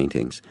Monet's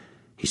paintings.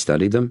 He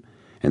studied them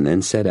and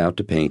then set out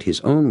to paint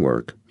his own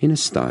work in a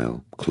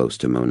style close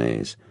to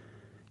Monet's.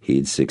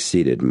 He'd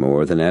succeeded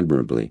more than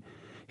admirably.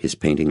 His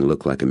painting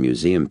looked like a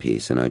museum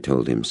piece, and I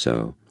told him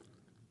so.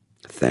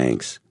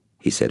 Thanks,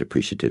 he said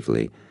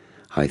appreciatively.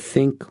 I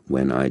think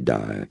when I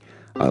die,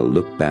 I'll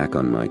look back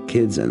on my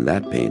kids and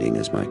that painting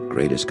as my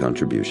greatest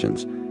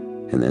contributions.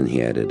 And then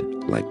he added,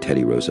 like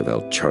Teddy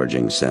Roosevelt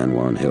charging San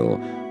Juan Hill,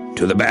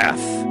 to the bath!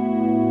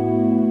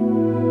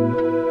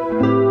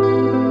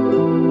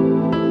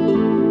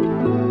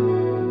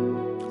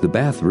 The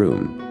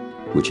bathroom,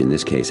 which in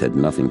this case had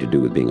nothing to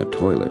do with being a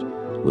toilet,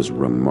 was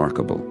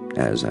remarkable,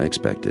 as I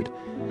expected.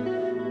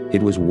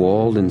 It was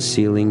walled and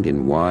ceilinged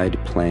in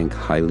wide plank,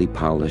 highly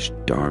polished,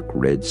 dark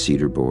red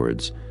cedar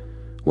boards.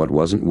 What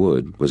wasn't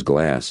wood was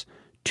glass,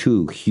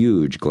 2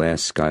 huge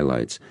glass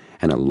skylights,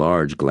 and a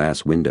large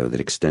glass window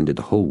that extended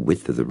the whole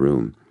width of the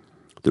room.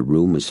 The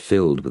room was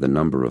filled with a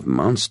number of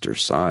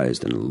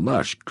monster-sized and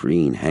lush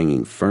green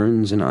hanging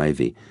ferns and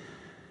ivy.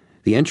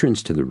 The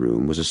entrance to the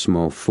room was a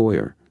small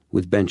foyer,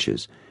 with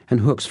benches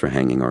and hooks for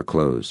hanging our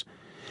clothes.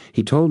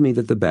 He told me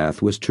that the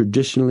bath was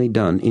traditionally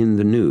done in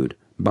the nude,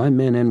 by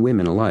men and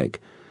women alike,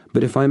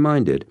 but if I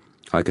minded,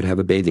 I could have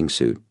a bathing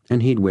suit,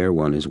 and he'd wear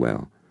one as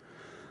well.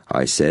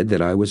 I said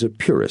that I was a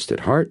purist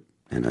at heart,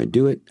 and I'd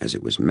do it as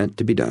it was meant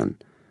to be done.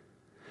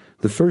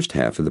 The first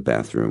half of the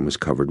bathroom was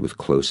covered with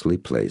closely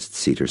placed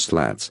cedar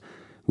slats,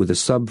 with a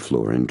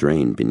subfloor and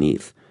drain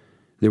beneath.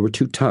 There were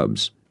 2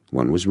 tubs.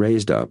 One was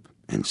raised up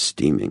and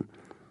steaming,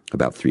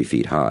 about 3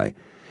 feet high,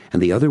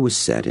 and the other was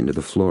set into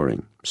the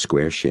flooring,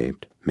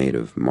 square-shaped, made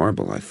of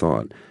marble, I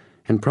thought,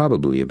 and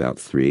probably about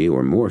 3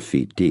 or more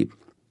feet deep.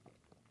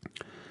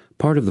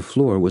 Part of the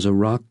floor was a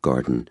rock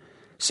garden,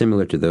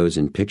 similar to those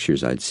in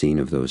pictures I'd seen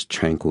of those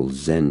tranquil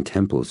Zen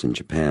temples in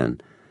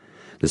Japan.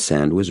 The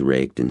sand was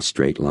raked in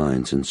straight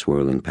lines and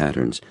swirling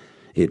patterns.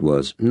 It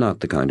was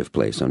not the kind of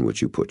place on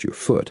which you put your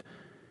foot.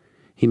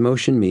 He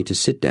motioned me to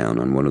sit down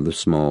on one of the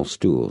small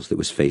stools that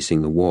was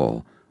facing the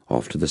wall,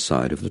 off to the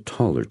side of the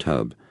taller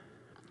tub.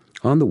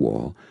 On the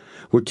wall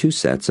were 2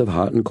 sets of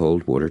hot and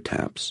cold water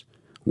taps.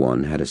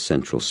 One had a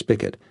central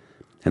spigot,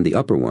 and the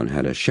upper one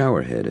had a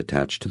shower head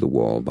attached to the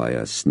wall by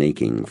a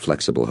snaking,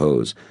 flexible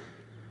hose.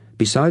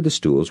 Beside the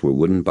stools were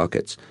wooden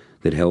buckets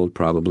that held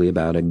probably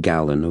about a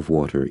gallon of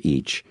water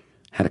each,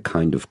 had a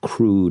kind of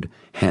crude,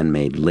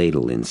 handmade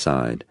ladle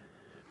inside.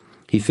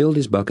 He filled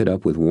his bucket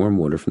up with warm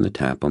water from the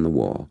tap on the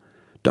wall,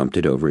 dumped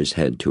it over his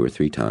head 2 or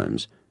 3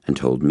 times, and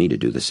told me to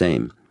do the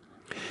same.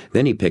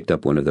 Then he picked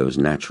up one of those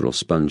natural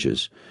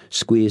sponges,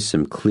 squeezed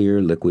some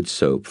clear liquid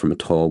soap from a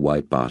tall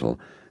white bottle,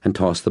 and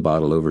tossed the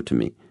bottle over to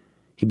me.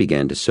 He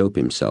began to soap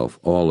himself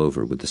all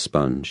over with the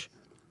sponge.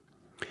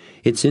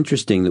 It's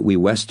interesting that we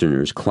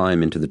Westerners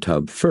climb into the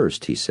tub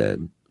first, he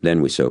said,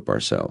 then we soap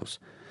ourselves.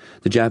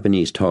 The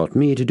Japanese taught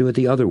me to do it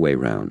the other way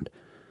round.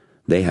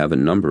 They have a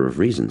number of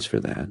reasons for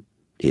that.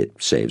 It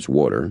saves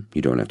water.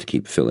 You don't have to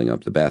keep filling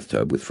up the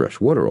bathtub with fresh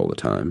water all the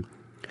time.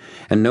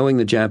 And knowing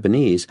the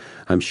Japanese,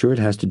 I'm sure it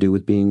has to do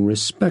with being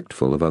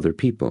respectful of other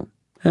people,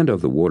 and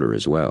of the water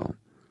as well.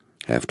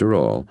 After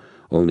all,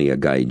 only a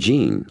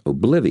gaijin,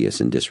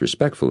 oblivious and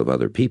disrespectful of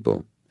other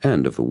people,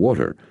 and of the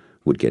water,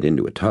 would get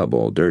into a tub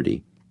all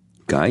dirty.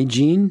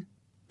 Gaijin?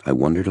 I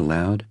wondered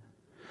aloud.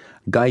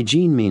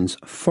 Gaijin means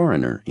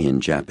foreigner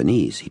in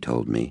Japanese, he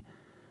told me.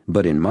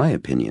 But in my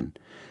opinion,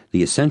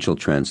 the essential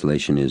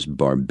translation is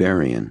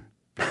barbarian,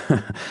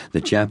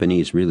 The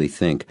Japanese really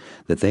think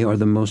that they are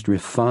the most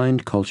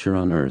refined culture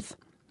on earth,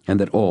 and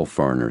that all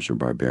foreigners are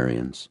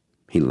barbarians.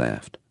 He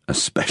laughed.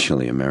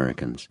 Especially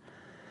Americans.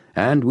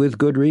 And with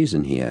good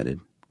reason, he added.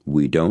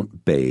 We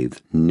don't bathe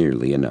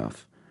nearly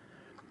enough.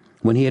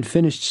 When he had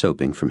finished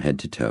soaping from head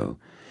to toe,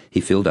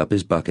 he filled up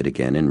his bucket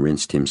again and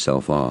rinsed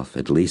himself off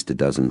at least a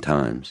dozen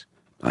times.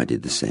 I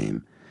did the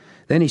same.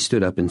 Then he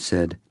stood up and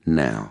said,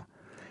 Now,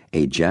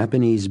 a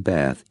Japanese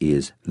bath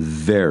is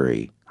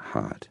very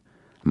hot,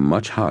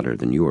 much hotter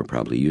than you are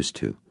probably used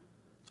to.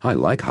 I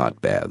like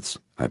hot baths,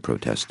 I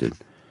protested.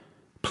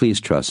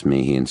 Please trust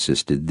me, he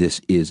insisted.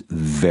 This is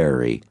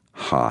very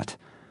hot.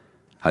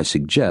 I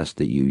suggest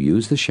that you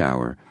use the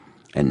shower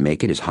and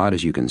make it as hot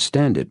as you can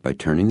stand it by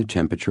turning the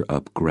temperature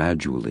up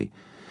gradually.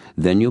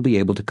 Then you'll be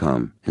able to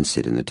come and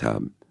sit in the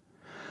tub.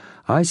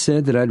 I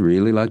said that I'd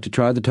really like to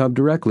try the tub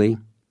directly.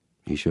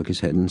 He shook his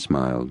head and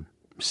smiled,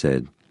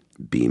 said,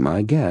 Be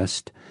my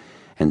guest,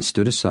 and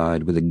stood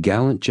aside with a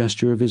gallant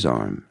gesture of his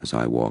arm as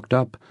I walked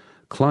up,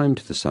 climbed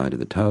to the side of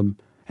the tub,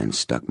 and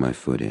stuck my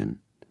foot in.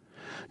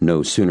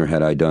 No sooner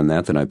had I done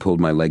that than I pulled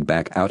my leg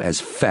back out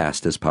as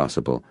fast as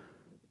possible.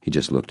 He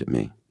just looked at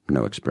me,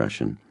 no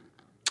expression.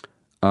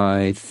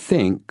 I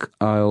think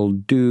I'll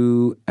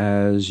do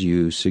as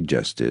you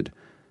suggested,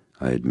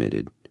 I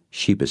admitted,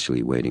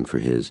 sheepishly waiting for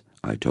his,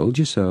 I told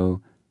you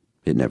so.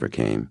 It never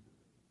came.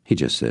 He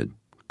just said,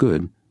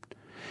 Good,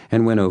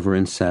 and went over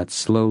and sat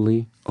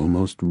slowly,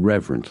 almost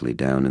reverently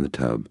down in the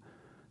tub.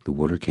 The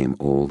water came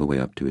all the way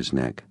up to his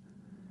neck.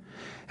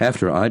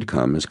 After I'd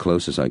come as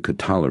close as I could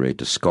tolerate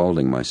to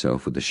scalding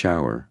myself with the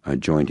shower, I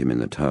joined him in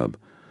the tub.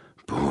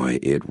 Boy,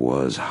 it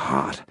was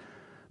hot.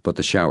 But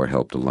the shower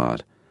helped a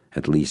lot.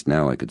 At least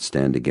now I could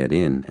stand to get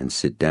in and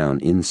sit down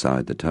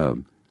inside the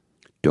tub.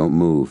 Don't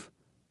move,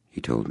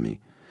 he told me.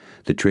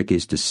 The trick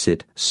is to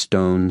sit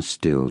stone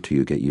still till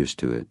you get used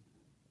to it.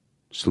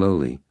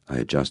 Slowly, I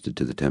adjusted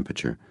to the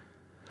temperature.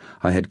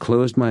 I had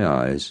closed my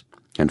eyes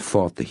and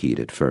fought the heat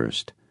at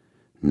first.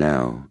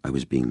 Now I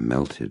was being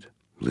melted,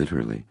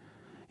 literally,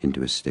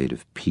 into a state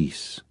of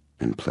peace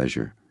and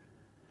pleasure.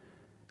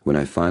 When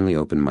I finally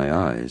opened my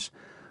eyes,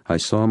 I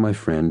saw my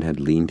friend had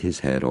leaned his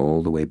head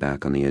all the way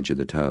back on the edge of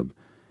the tub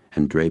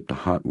and draped a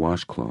hot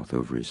washcloth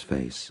over his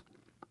face.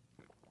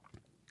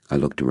 I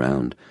looked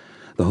around.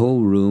 The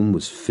whole room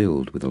was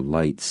filled with a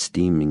light,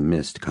 steaming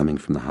mist coming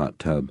from the hot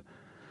tub.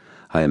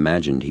 I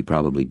imagined he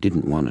probably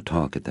didn't want to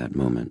talk at that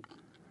moment,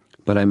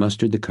 but I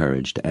mustered the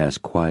courage to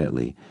ask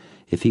quietly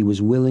if he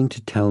was willing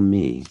to tell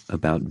me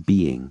about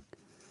being.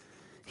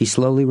 He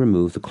slowly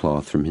removed the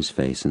cloth from his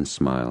face and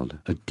smiled,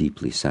 a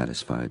deeply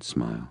satisfied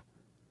smile.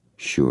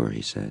 Sure,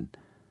 he said,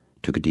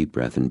 took a deep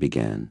breath and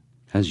began,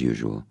 as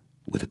usual,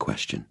 with a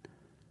question.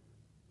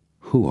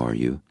 Who are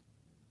you?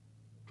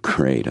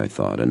 Great, I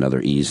thought,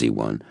 another easy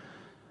one.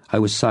 I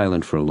was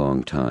silent for a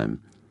long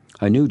time.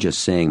 I knew just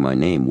saying my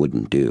name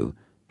wouldn't do.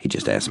 He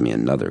just asked me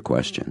another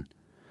question.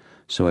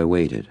 So I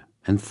waited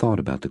and thought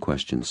about the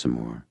question some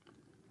more.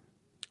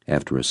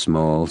 After a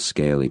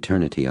small-scale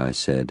eternity, I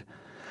said,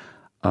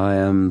 I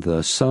am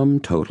the sum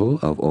total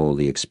of all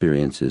the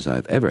experiences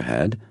I've ever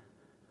had,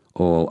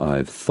 all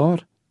I've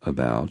thought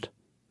about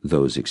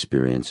those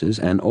experiences,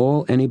 and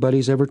all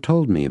anybody's ever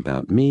told me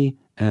about me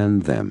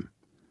and them.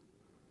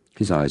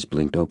 His eyes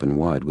blinked open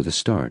wide with a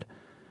start,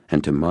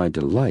 and to my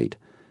delight,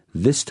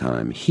 this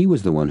time he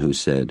was the one who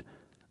said,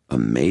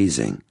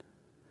 Amazing.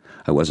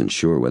 I wasn't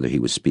sure whether he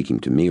was speaking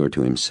to me or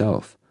to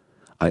himself.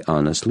 I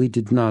honestly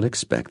did not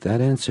expect that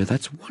answer.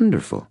 That's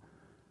wonderful.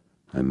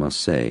 I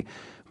must say,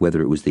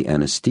 whether it was the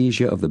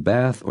anesthesia of the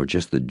bath or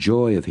just the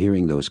joy of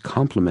hearing those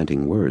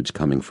complimenting words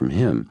coming from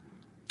him,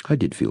 I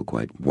did feel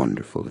quite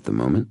wonderful at the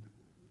moment.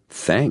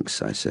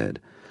 Thanks, I said,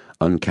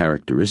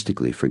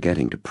 uncharacteristically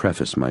forgetting to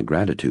preface my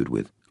gratitude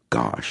with,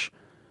 Gosh.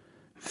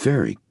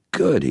 Very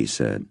good, he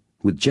said,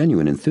 with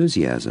genuine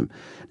enthusiasm,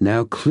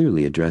 now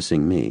clearly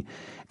addressing me.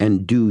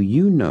 And do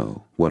you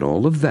know what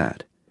all of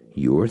that,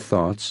 your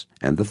thoughts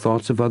and the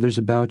thoughts of others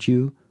about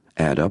you,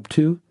 add up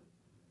to?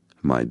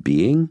 My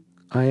being?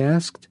 I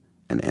asked,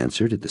 and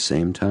answered at the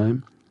same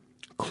time.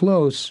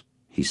 Close,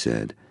 he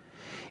said.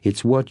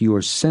 It's what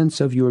your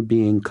sense of your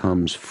being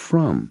comes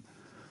from,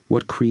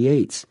 what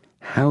creates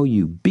how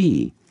you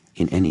be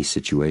in any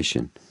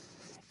situation.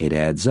 It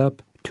adds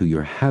up to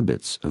your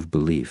habits of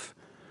belief,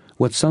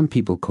 what some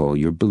people call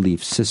your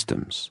belief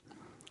systems.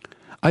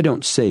 I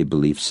don't say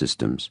belief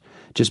systems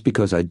just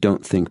because I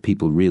don't think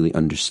people really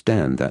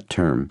understand that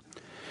term.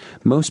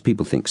 Most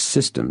people think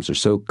systems are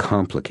so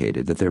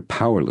complicated that they're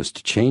powerless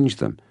to change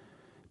them.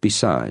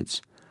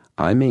 Besides,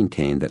 I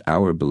maintain that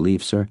our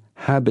beliefs are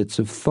habits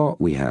of thought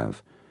we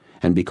have,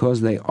 and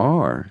because they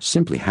are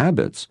simply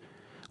habits,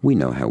 we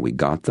know how we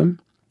got them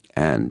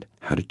and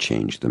how to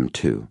change them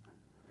too.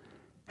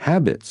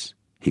 Habits,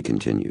 he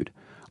continued,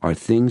 are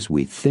things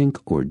we think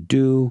or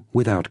do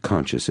without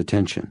conscious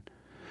attention,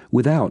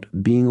 without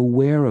being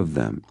aware of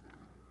them.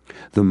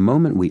 The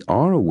moment we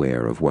are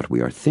aware of what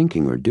we are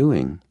thinking or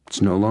doing,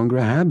 it's no longer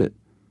a habit.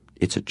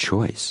 It's a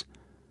choice.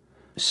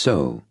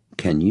 So,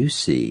 can you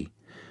see,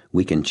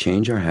 We can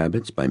change our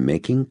habits by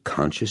making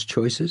conscious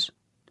choices?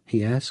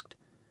 He asked.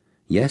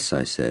 Yes,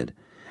 I said,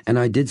 and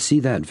I did see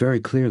that very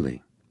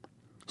clearly.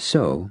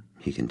 So,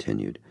 he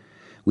continued,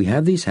 we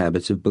have these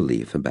habits of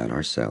belief about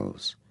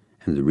ourselves,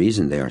 and the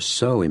reason they are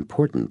so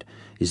important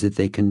is that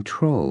they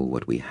control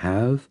what we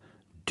have,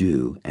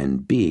 do,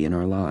 and be in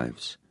our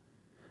lives.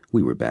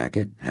 We were back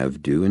at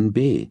have, do, and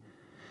be,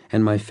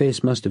 and my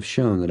face must have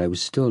shown that I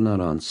was still not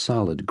on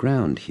solid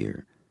ground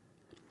here.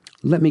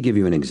 Let me give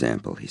you an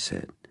example, he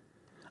said.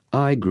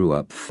 I grew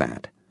up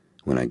fat.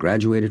 When I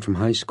graduated from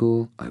high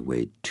school, I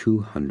weighed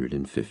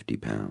 250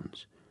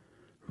 pounds.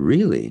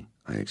 Really?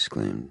 I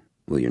exclaimed.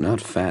 Well, you're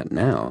not fat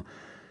now,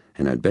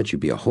 and I'd bet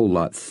you'd be a whole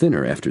lot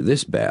thinner after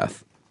this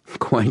bath.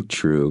 Quite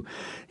true,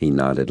 he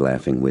nodded,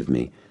 laughing with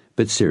me.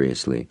 But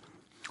seriously,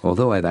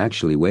 although I've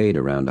actually weighed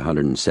around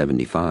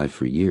 175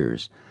 for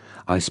years,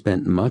 I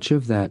spent much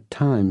of that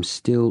time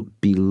still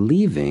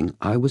believing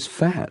I was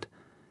fat.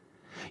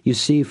 You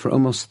see, for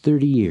almost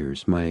 30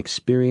 years, my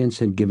experience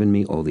had given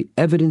me all the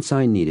evidence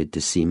I needed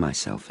to see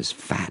myself as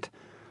fat.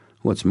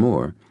 What's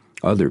more,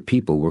 other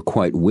people were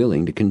quite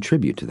willing to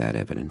contribute to that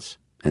evidence,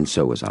 and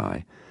so was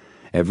I.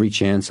 Every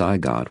chance I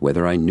got,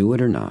 whether I knew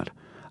it or not,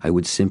 I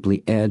would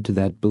simply add to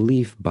that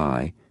belief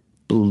by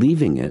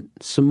believing it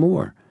some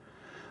more.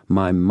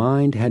 My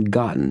mind had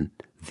gotten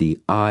the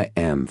I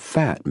am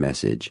fat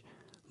message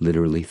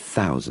literally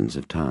thousands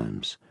of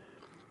times.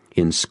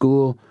 In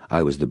school,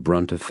 I was the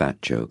brunt of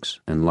fat jokes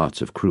and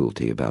lots of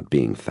cruelty about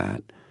being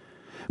fat.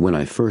 When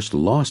I first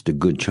lost a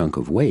good chunk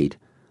of weight,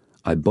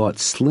 I bought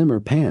slimmer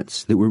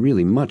pants that were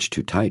really much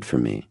too tight for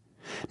me.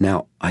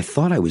 Now, I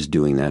thought I was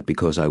doing that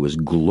because I was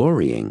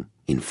glorying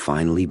in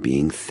finally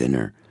being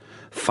thinner,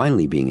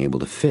 finally being able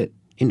to fit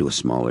into a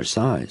smaller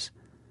size.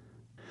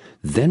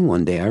 Then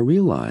one day I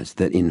realized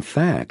that, in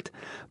fact,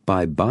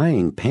 by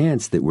buying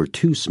pants that were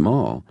too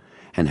small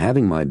and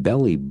having my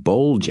belly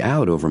bulge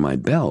out over my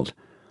belt,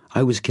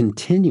 I was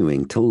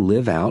continuing to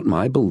live out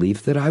my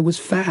belief that I was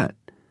fat.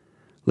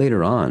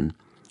 Later on,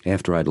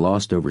 after I'd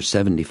lost over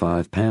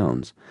 75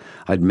 pounds,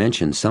 I'd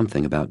mention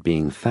something about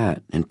being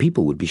fat, and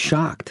people would be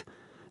shocked.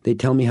 They'd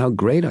tell me how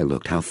great I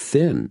looked, how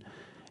thin,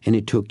 and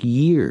it took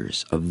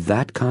years of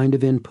that kind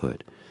of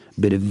input,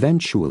 but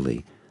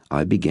eventually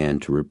I began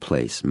to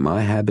replace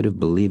my habit of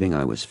believing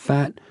I was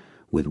fat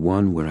with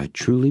one where I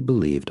truly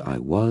believed I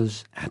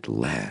was at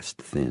last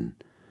thin.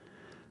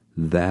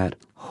 That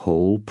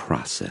whole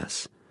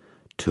process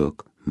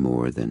took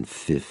more than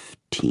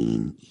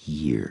 15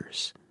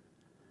 years.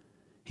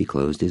 He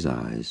closed his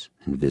eyes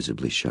and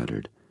visibly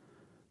shuddered.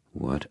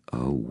 What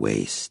a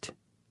waste,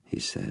 he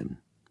said.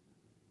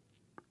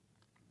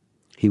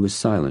 He was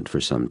silent for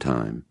some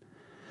time.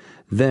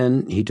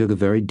 Then he took a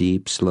very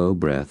deep, slow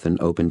breath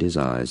and opened his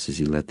eyes as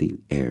he let the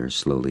air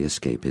slowly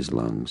escape his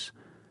lungs.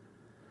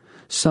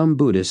 Some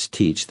Buddhists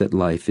teach that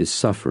life is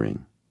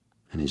suffering,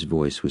 and his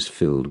voice was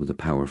filled with a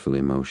powerful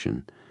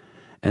emotion.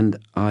 And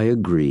I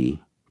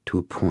agree to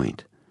a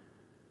point.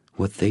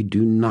 What they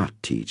do not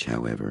teach,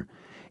 however,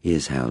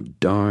 is how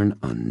darn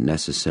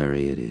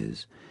unnecessary it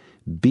is.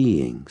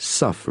 Being,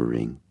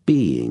 suffering,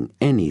 being,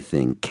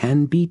 anything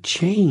can be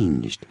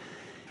changed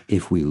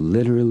if we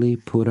literally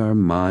put our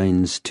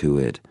minds to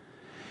it.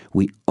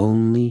 We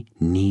only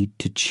need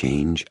to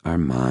change our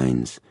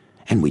minds,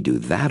 and we do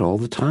that all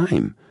the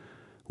time.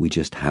 We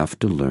just have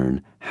to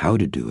learn how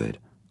to do it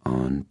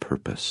on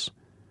purpose.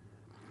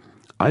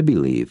 I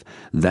believe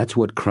that's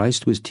what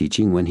Christ was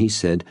teaching when he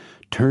said,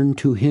 "Turn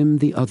to him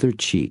the other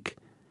cheek."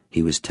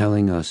 He was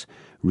telling us,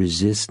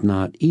 resist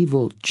not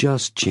evil,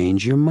 just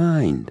change your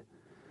mind.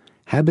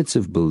 Habits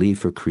of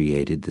belief are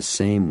created the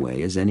same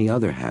way as any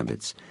other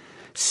habits,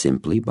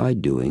 simply by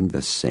doing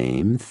the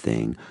same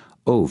thing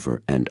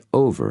over and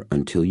over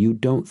until you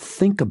don't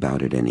think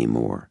about it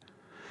anymore.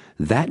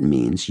 That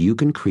means you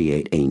can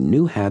create a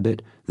new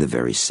habit the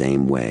very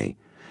same way,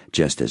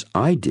 just as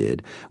I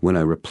did when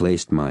I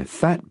replaced my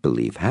fat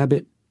belief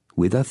habit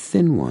with a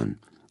thin one.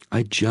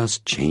 I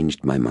just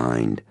changed my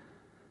mind.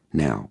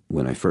 Now,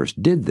 when I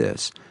first did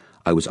this,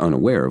 I was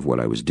unaware of what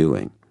I was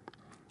doing.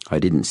 I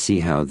didn't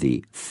see how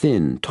the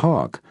thin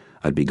talk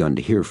I'd begun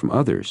to hear from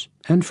others,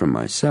 and from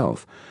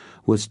myself,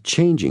 was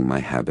changing my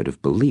habit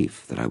of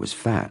belief that I was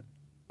fat.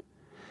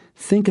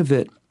 Think of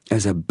it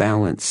as a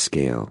balance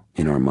scale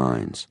in our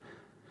minds.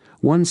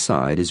 One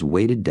side is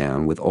weighted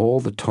down with all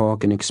the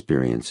talk and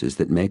experiences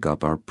that make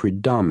up our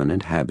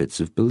predominant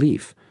habits of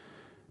belief.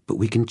 But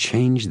we can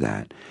change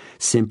that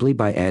simply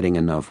by adding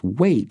enough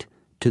weight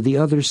to the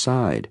other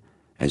side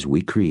as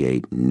we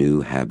create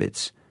new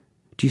habits.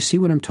 Do you see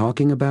what I'm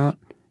talking about?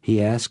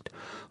 He asked,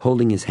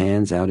 holding his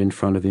hands out in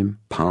front of him,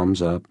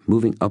 palms up,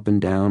 moving up and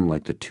down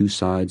like the two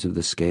sides of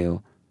the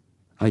scale.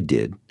 I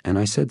did, and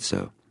I said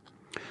so.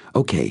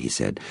 Okay, he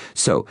said,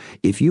 so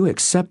if you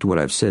accept what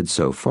I've said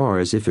so far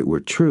as if it were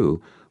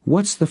true,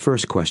 what's the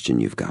first question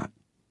you've got?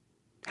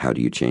 How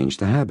do you change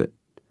the habit?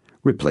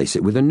 Replace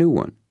it with a new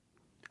one.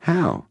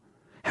 How?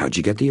 How'd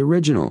you get the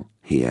original?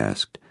 He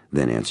asked,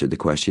 then answered the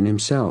question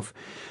himself.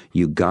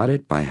 You got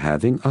it by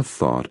having a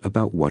thought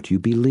about what you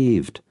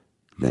believed,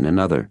 then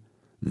another,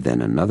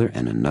 then another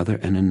and another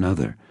and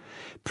another.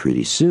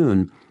 Pretty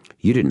soon,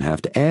 you didn't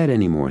have to add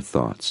any more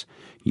thoughts.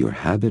 Your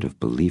habit of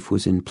belief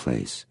was in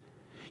place.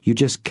 You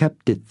just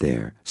kept it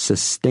there,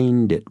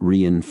 sustained it,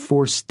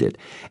 reinforced it.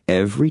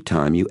 Every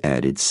time you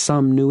added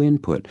some new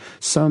input,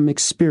 some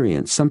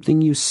experience,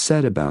 something you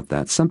said about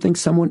that, something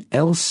someone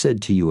else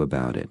said to you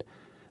about it,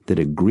 that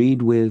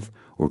agreed with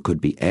or could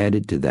be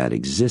added to that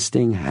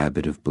existing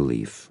habit of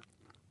belief.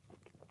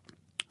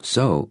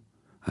 So,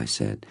 I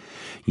said,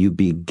 you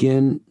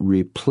begin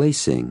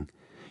replacing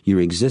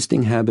your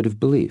existing habit of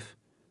belief.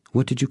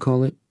 What did you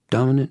call it?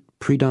 Dominant?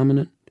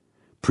 Predominant?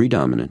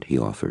 Predominant, he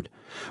offered.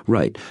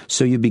 Right,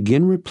 so you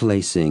begin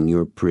replacing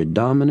your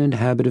predominant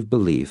habit of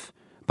belief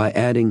by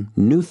adding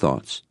new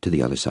thoughts to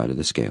the other side of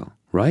the scale,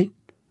 right?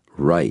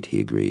 Right, he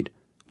agreed.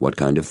 What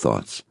kind of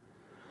thoughts?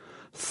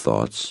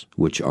 Thoughts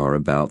which are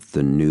about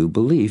the new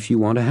belief you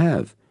want to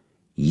have.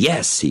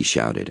 Yes, he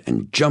shouted,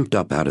 and jumped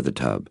up out of the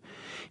tub.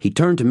 He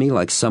turned to me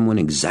like someone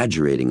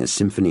exaggerating a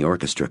symphony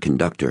orchestra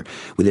conductor,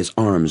 with his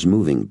arms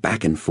moving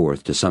back and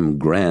forth to some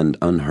grand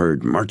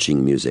unheard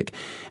marching music,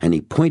 and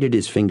he pointed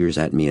his fingers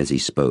at me as he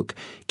spoke,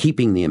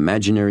 keeping the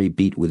imaginary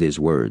beat with his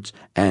words.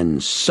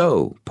 And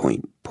so,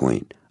 point,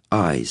 point,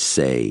 I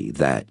say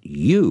that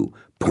you,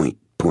 point,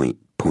 point,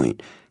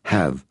 point,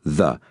 have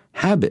the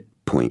habit,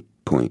 point,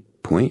 point,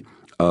 point,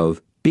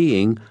 of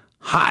being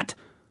hot,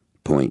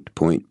 point,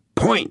 point,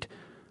 point.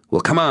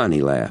 Well, come on,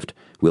 he laughed.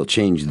 We'll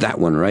change that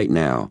one right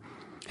now.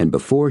 And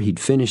before he'd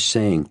finished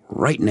saying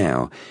right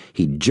now,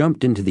 he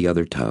jumped into the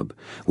other tub,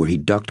 where he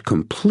ducked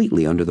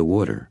completely under the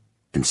water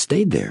and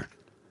stayed there.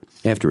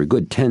 After a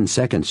good 10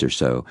 seconds or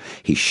so,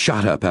 he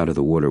shot up out of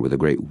the water with a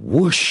great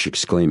whoosh,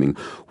 exclaiming,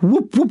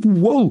 "Whoop, whoop,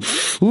 whoa,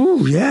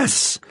 ooh,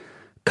 yes!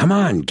 Come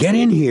on, get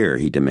in here,"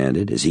 he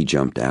demanded as he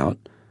jumped out.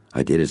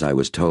 I did as I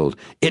was told.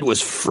 It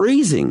was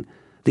freezing.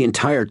 The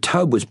entire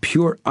tub was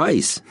pure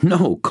ice.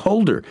 No,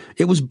 colder.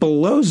 It was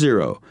below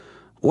zero.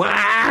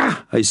 "Wah!"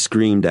 I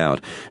screamed out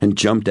and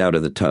jumped out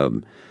of the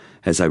tub.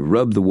 As I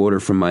rubbed the water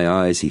from my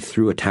eyes, he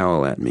threw a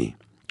towel at me.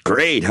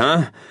 "Great,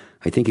 huh?"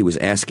 I think he was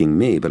asking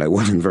me, but I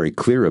wasn't very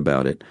clear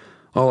about it.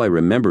 All I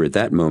remember at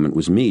that moment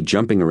was me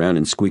jumping around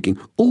and squeaking,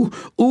 "Ooh,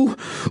 ooh,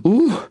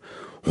 ooh."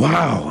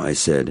 "Wow," I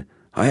said.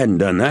 I hadn't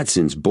done that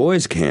since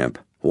boys' camp.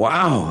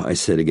 "Wow," I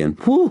said again.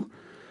 "Whew."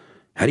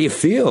 "How do you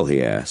feel?"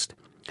 he asked,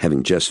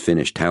 having just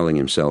finished toweling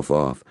himself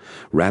off,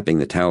 wrapping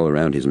the towel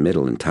around his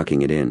middle and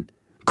tucking it in.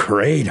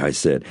 "Great," I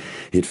said.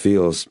 "It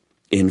feels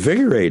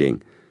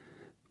invigorating."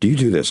 "Do you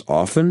do this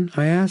often?"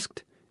 I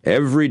asked.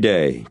 "Every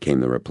day," came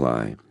the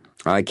reply.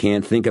 "I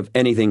can't think of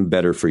anything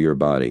better for your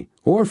body,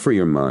 or for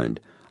your mind.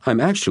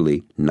 I'm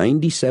actually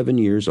 97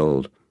 years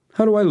old.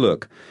 How do I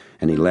look?"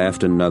 And he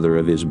laughed another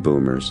of his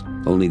boomers,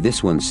 only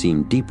this one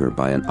seemed deeper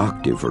by an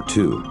octave or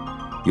two.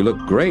 "You look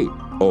great,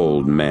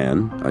 old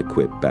man," I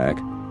quipped back.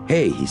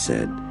 "Hey," he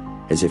said,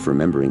 as if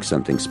remembering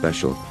something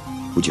special.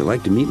 "Would you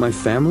like to meet my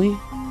family?"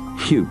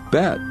 "You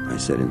bet," I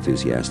said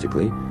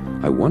enthusiastically.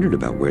 I wondered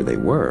about where they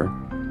were.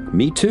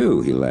 "Me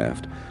too," he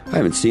laughed. "I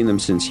haven't seen them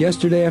since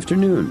yesterday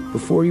afternoon,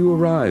 before you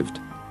arrived.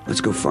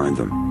 Let's go find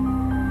them."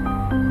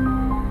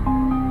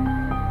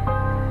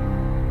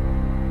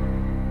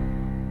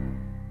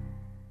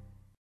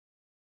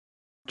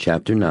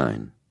 Chapter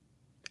 9.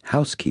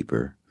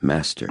 Housekeeper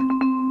Master.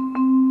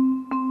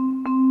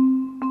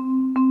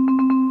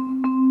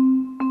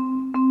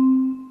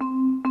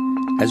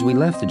 As we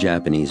left the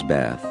Japanese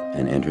bath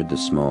and entered the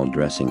small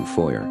dressing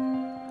foyer,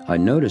 I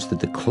noticed that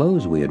the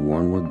clothes we had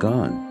worn were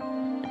gone.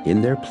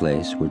 In their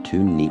place were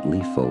two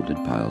neatly folded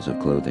piles of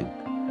clothing.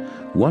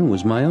 One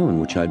was my own,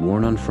 which I'd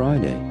worn on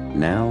Friday,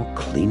 now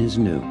clean as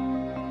new.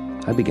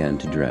 I began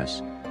to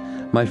dress.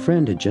 My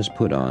friend had just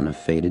put on a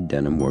faded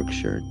denim work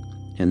shirt,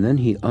 and then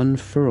he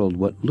unfurled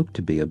what looked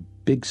to be a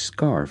big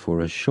scarf or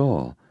a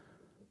shawl.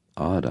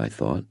 Odd, I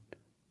thought.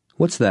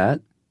 "What's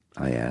that?"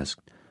 I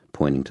asked,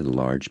 pointing to the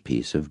large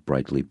piece of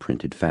brightly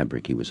printed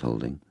fabric he was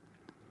holding.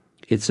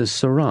 "It's a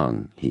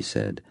sarong," he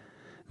said.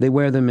 "They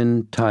wear them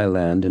in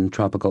Thailand and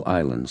tropical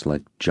islands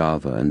like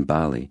Java and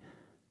Bali."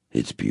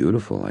 "It's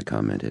beautiful," I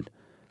commented.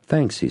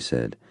 "Thanks," he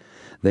said.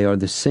 "They are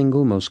the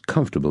single most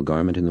comfortable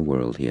garment in the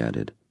world," he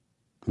added.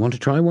 "Want to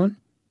try one?"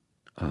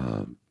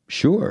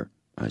 Sure,"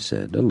 I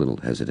said, a little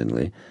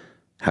hesitantly.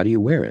 "How do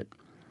you wear it?"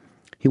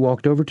 He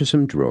walked over to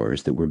some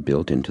drawers that were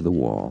built into the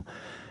wall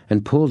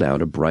and pulled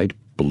out a bright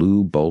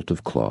blue bolt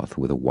of cloth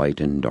with a white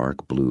and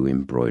dark blue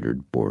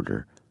embroidered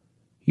border.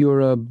 "You're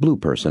a blue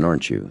person,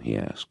 aren't you?" he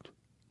asked.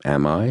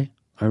 "Am I?"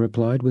 I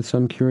replied with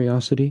some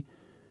curiosity.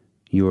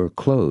 "Your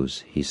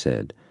clothes," he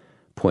said,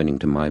 pointing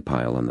to my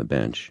pile on the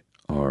bench,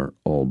 "are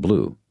all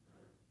blue."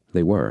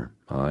 They were.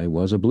 I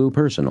was a blue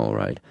person, all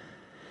right.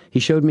 He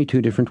showed me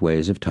two different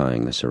ways of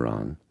tying the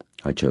sarong.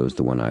 I chose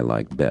the one I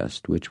liked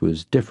best, which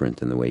was different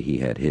than the way he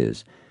had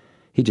his.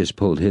 He just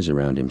pulled his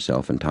around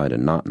himself and tied a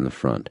knot in the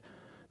front.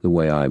 The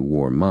way I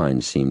wore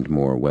mine seemed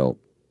more, well,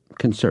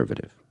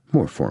 conservative,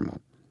 more formal.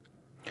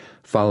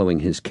 Following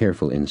his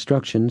careful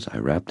instructions, I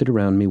wrapped it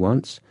around me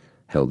once,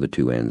 held the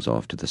two ends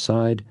off to the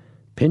side,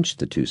 pinched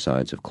the two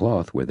sides of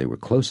cloth where they were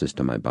closest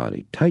to my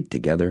body tight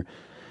together,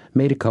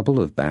 made a couple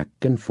of back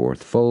and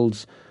forth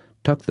folds,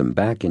 tucked them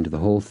back into the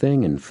whole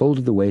thing, and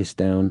folded the waist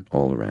down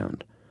all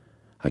around.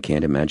 I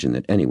can't imagine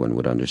that anyone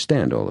would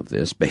understand all of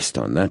this based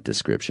on that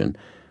description.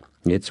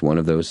 It's one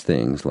of those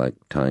things like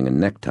tying a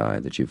necktie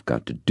that you've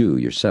got to do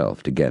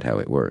yourself to get how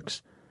it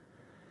works.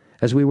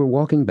 As we were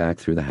walking back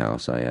through the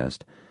house, I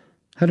asked,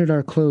 "How did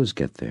our clothes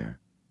get there?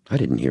 I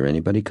didn't hear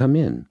anybody come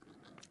in."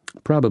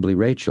 "Probably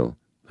Rachel,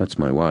 that's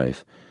my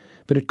wife,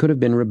 but it could have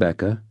been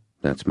Rebecca,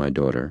 that's my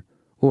daughter,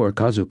 or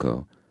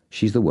Kazuko,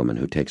 she's the woman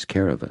who takes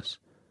care of us."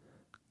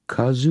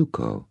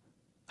 "Kazuko,"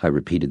 I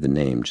repeated the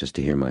name just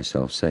to hear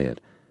myself say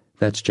it.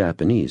 "That's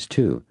Japanese,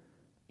 too."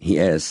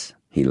 "Yes,"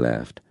 he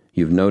laughed.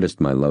 "You've noticed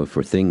my love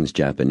for things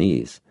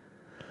Japanese."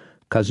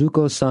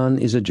 "Kazuko-san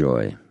is a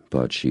joy,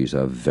 but she's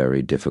a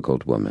very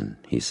difficult woman,"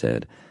 he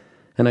said,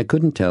 and I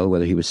couldn't tell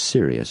whether he was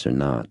serious or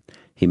not.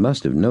 He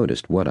must have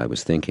noticed what I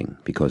was thinking,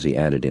 because he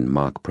added in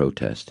mock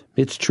protest,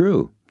 "It's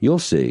true. You'll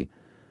see."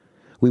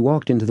 We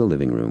walked into the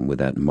living room with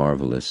that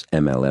marvelous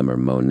MLMer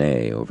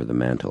Monet over the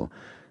mantel,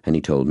 and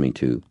he told me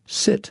to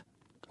sit,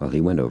 while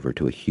he went over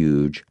to a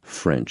huge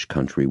French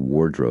country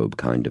wardrobe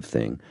kind of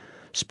thing,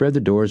 spread the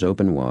doors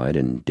open wide,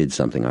 and did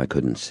something I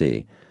couldn't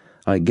see.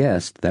 I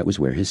guessed that was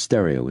where his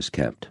stereo was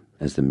kept,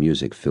 as the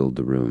music filled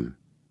the room.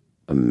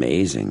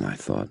 Amazing, I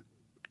thought.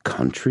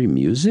 "Country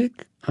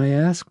music?" I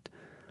asked.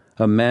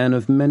 "A man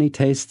of many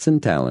tastes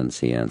and talents,"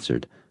 he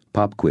answered.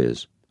 "Pop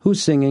quiz.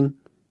 Who's singing?"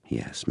 he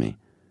asked me.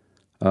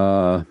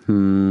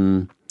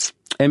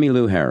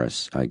 Emmylou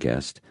Harris, I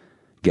guessed,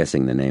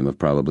 guessing the name of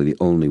probably the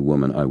only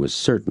woman I was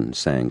certain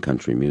sang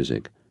country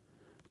music.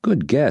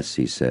 "Good guess,"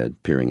 he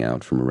said, peering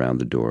out from around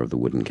the door of the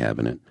wooden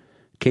cabinet.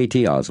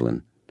 "K.T.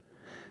 Oslin."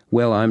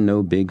 "Well, I'm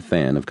no big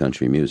fan of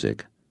country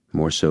music.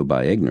 More so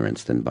by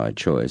ignorance than by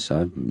choice.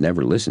 I've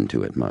never listened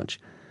to it much.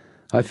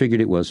 I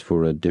figured it was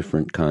for a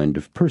different kind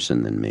of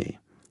person than me.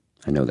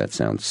 I know that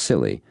sounds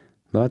silly,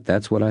 but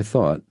that's what I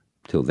thought,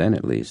 till then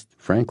at least.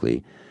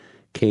 Frankly,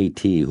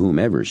 K.T.,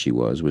 whomever she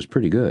was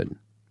pretty good.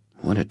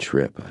 What a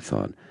trip, I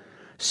thought.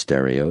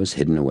 Stereos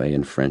hidden away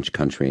in French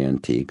country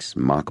antiques,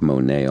 mock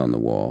Monet on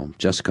the wall,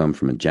 just come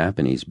from a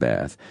Japanese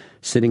bath,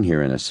 sitting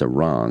here in a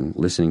sarong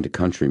listening to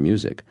country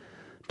music.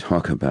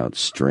 Talk about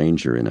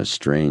stranger in a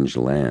strange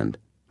land.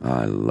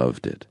 I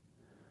loved it.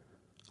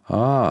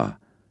 "Ah,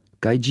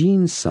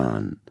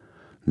 Gaijin-san,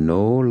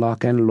 no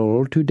rock and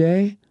roll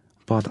today?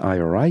 But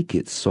I like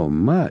it so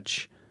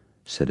much,"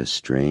 said a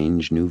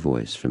strange new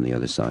voice from the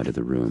other side of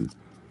the room.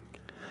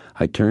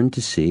 I turned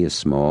to see a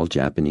small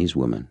Japanese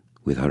woman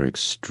with her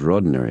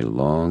extraordinary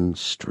long,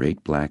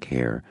 straight black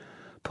hair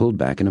pulled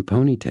back in a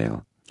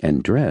ponytail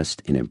and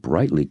dressed in a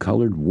brightly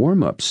colored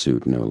warm-up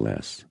suit, no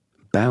less,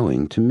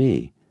 bowing to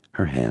me,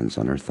 her hands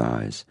on her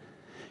thighs.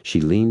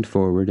 She leaned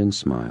forward and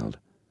smiled.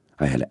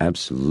 I had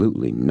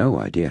absolutely no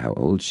idea how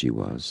old she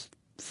was.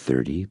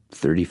 30,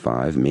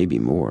 35, maybe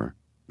more,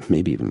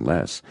 maybe even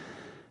less.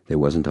 There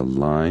wasn't a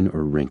line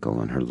or wrinkle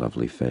on her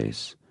lovely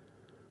face.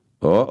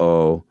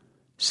 "Uh-oh,"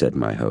 said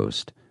my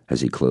host,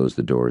 as he closed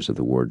the doors of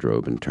the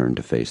wardrobe and turned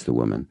to face the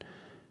woman.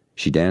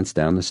 She danced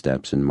down the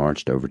steps and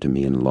marched over to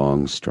me in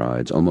long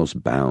strides,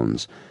 almost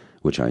bounds,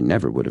 which I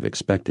never would have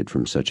expected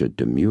from such a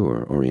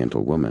demure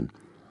Oriental woman.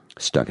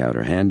 Stuck out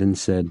her hand and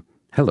said,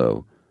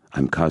 "Hello,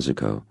 I'm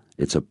Kazuko.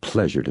 It's a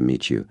pleasure to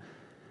meet you."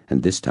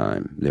 And this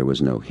time there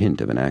was no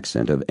hint of an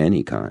accent of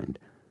any kind.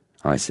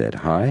 I said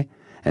hi,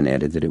 and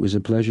added that it was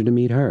a pleasure to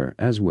meet her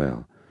as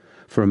well.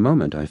 For a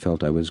moment I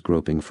felt I was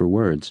groping for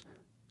words.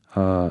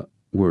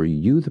 Were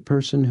you the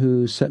person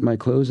who set my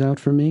clothes out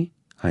for me?"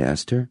 I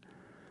asked her.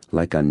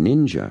 "Like a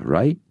ninja,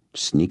 right?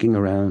 Sneaking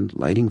around,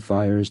 lighting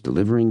fires,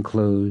 delivering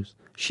clothes,"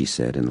 she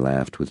said and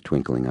laughed with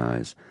twinkling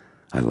eyes.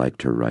 I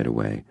liked her right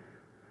away.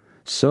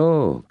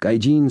 "So,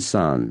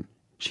 Gaijin-san,"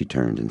 she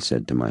turned and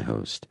said to my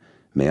host,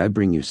 "may I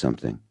bring you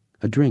something?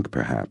 A drink,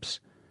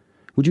 perhaps?"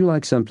 "Would you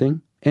like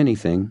something?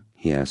 Anything?"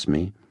 he asked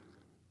me.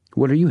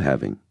 "What are you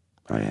having?"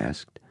 I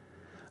asked.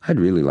 "I'd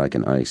really like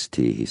an iced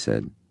tea," he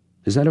said.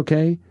 "Is that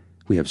okay?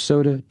 We have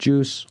soda,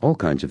 juice, all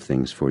kinds of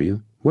things for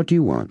you. What do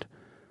you want?"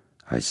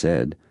 I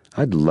said,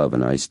 "I'd love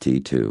an iced tea,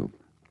 too."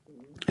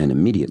 And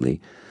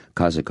immediately,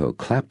 Kazuko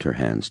clapped her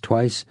hands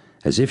twice,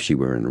 as if she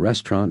were in a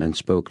restaurant, and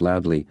spoke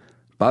loudly,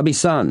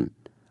 "Bobby-san,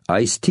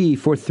 iced tea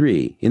for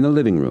 3 in the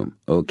living room,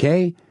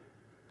 okay?"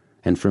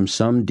 And from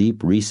some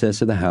deep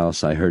recess of the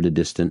house I heard a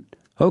distant,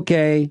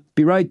 "Okay,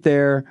 be right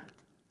there."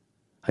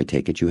 "I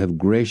take it you have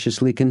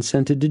graciously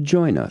consented to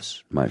join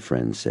us," my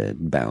friend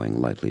said,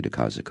 bowing lightly to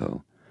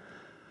Kazuko.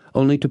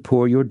 "Only to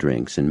pour your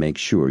drinks and make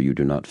sure you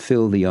do not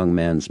fill the young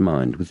man's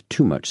mind with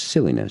too much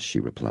silliness," she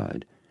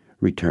replied,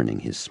 returning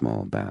his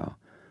small bow.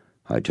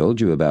 "I told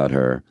you about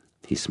her,"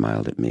 he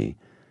smiled at me.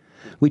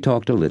 We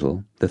talked a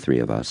little, the three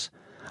of us.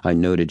 I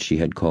noted she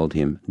had called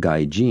him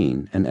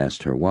Gaijin and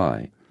asked her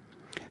why.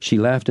 She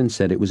laughed and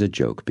said it was a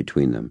joke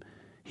between them.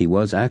 He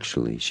was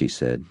actually, she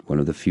said, one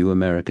of the few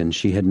Americans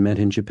she had met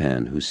in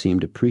Japan who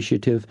seemed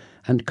appreciative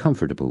and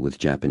comfortable with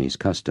Japanese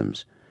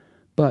customs.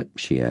 But,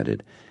 she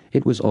added,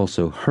 It was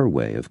also her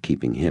way of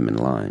keeping him in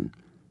line.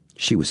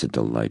 She was a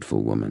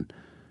delightful woman.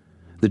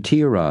 The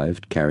tea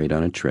arrived, carried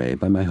on a tray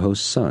by my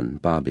host's son,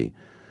 Bobby,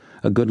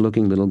 a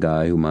good-looking little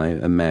guy whom I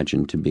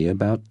imagined to be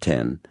about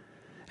 10.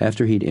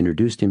 After he'd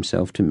introduced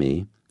himself to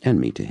me, and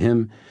me to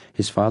him,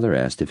 his father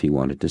asked if he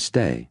wanted to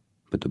stay,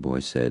 but the boy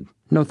said,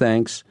 "No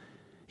thanks."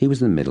 He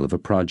was in the middle of a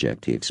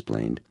project, he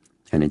explained,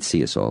 and he'd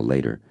see us all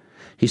later.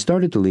 He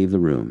started to leave the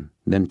room,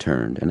 then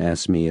turned and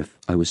asked me if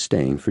I was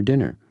staying for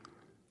dinner.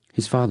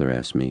 His father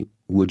asked me,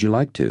 "Would you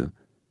like to?"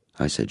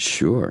 I said,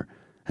 "Sure,"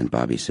 and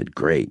Bobby said,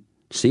 "Great.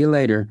 See you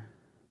later."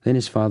 Then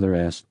his father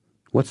asked,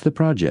 "What's the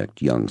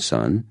project, young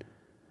son?"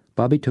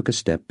 Bobby took a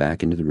step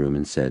back into the room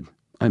and said,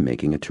 "I'm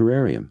making a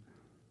terrarium."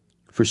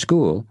 "For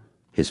school?"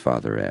 his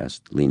father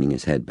asked, leaning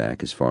his head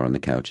back as far on the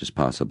couch as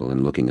possible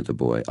and looking at the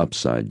boy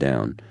upside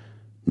down.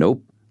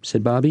 "Nope,"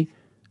 said Bobby.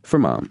 "For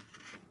Mom."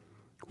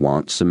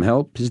 "Want some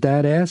help?" his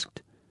dad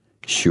asked.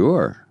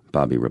 "Sure,"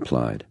 Bobby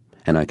replied,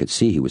 and I could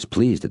see he was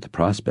pleased at the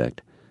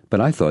prospect. "But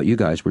I thought you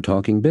guys were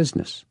talking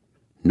business."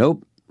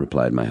 "Nope,"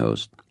 replied my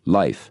host.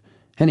 "Life.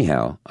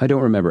 Anyhow, I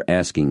don't remember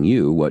asking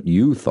you what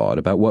you thought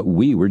about what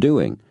we were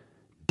doing."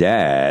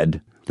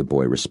 "Dad," the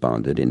boy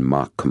responded in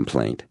mock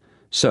complaint.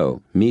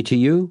 "So, me to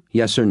you,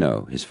 yes or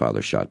no?" his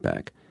father shot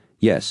back.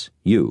 "Yes,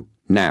 you,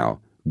 now,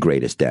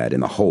 greatest dad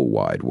in the whole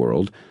wide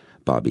world,"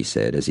 Bobby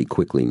said as he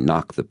quickly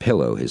knocked the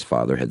pillow his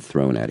father had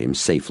thrown at him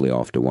safely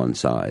off to one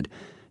side.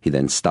 He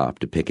then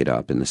stopped to pick it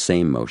up in the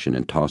same motion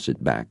and toss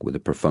it back with a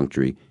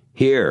perfunctory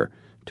 "Here!"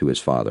 to his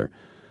father,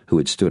 who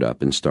had stood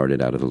up and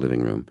started out of the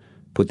living room.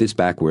 "Put this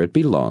back where it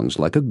belongs,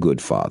 like a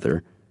good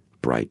father."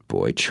 "Bright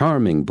boy,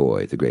 charming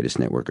boy," the greatest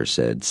networker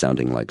said,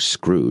 sounding like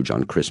Scrooge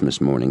on Christmas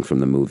morning from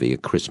the movie A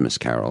Christmas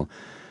Carol.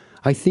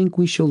 "I think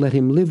we shall let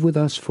him live with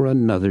us for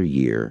another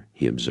year,"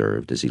 he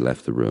observed as he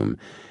left the room,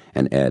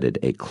 and added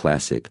a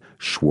classic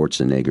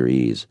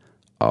Schwarzenegger-ese,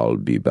 "I'll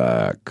be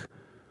back."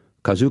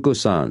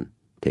 "Kazuko-san,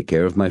 take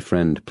care of my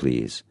friend,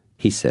 please,"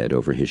 he said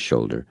over his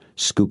shoulder,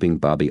 scooping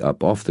Bobby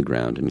up off the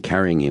ground and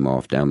carrying him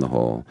off down the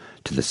hall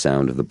to the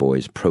sound of the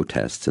boy's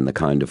protests and the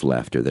kind of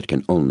laughter that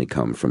can only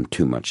come from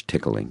too much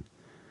tickling.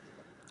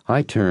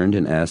 I turned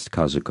and asked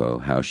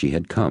Kazuko how she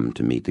had come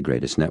to meet the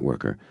greatest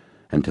networker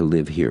and to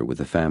live here with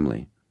the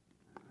family.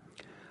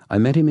 "I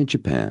met him in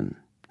Japan.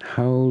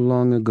 How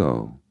long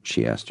ago?"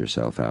 she asked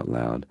herself out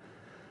loud.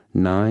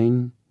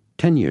 9,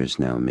 10 years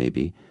now,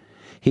 maybe.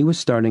 He was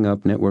starting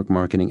up network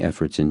marketing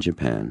efforts in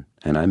Japan,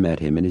 and I met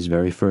him in his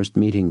very first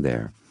meeting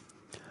there.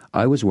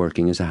 I was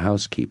working as a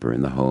housekeeper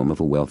in the home of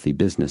a wealthy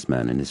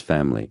businessman and his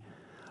family.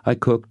 I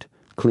cooked,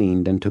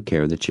 cleaned, and took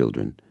care of the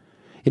children.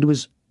 It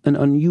was an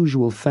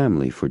unusual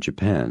family for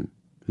Japan,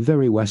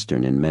 very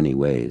Western in many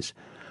ways.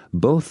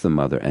 Both the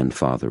mother and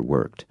father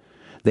worked.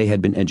 They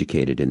had been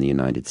educated in the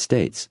United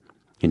States.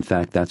 In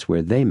fact, that's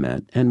where they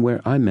met and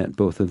where I met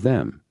both of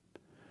them.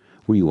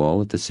 "Were you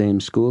all at the same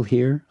school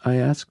here?" I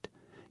asked.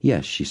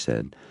 "Yes," she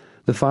said.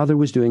 "The father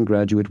was doing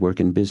graduate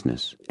work in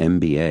business,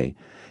 MBA.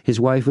 His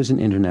wife was in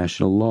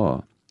international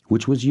law,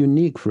 which was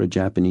unique for a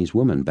Japanese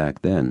woman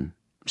back then.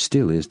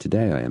 Still is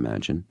today, I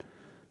imagine."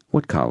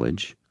 "What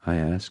college?" I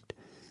asked.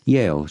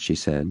 "Yale," she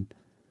said.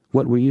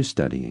 "What were you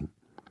studying?"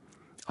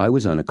 "I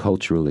was on a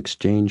cultural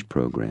exchange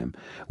program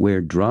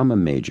where drama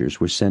majors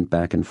were sent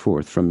back and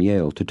forth from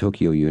Yale to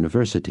Tokyo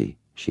University,"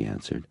 she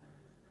answered.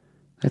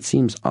 "That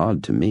seems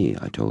odd to me,"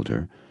 I told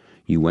her.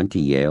 "You went to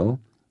Yale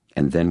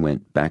and then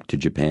went back to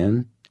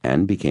Japan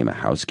and became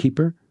a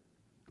housekeeper?"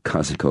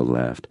 Kazuko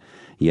laughed.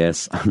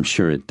 "Yes, I'm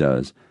sure it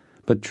does.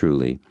 But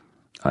truly,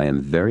 I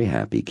am very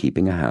happy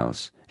keeping a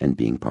house and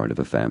being part of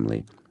a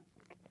family.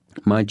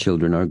 My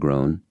children are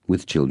grown,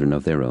 with children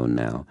of their own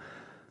now."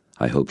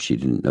 I hope she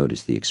didn't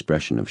notice the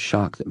expression of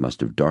shock that must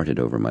have darted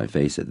over my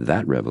face at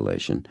that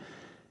revelation.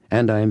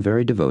 "And I am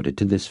very devoted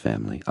to this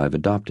family. I've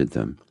adopted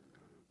them."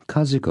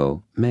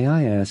 "Kazuko, may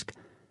I ask,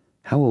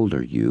 how old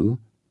are you?"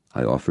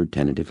 I offered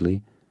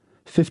tentatively.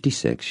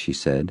 56, she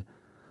said.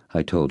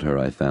 I told her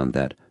I found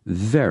that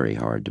very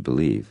hard to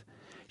believe.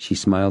 She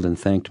smiled and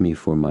thanked me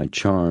for my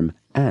charm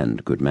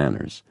and good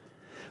manners.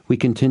 We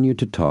continued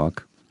to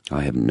talk,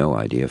 I have no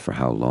idea for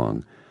how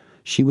long.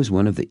 She was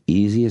one of the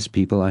easiest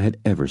people I had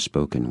ever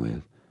spoken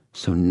with.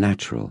 So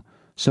natural,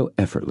 so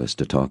effortless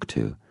to talk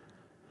to.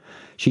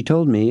 She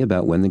told me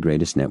about when the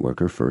greatest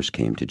networker first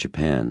came to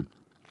Japan,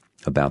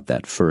 about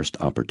that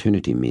first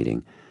opportunity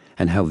meeting,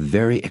 and how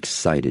very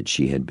excited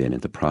she had been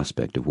at the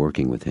prospect of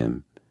working with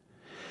him.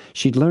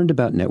 She'd learned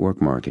about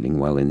network marketing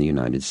while in the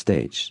United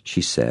States,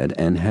 she said,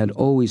 and had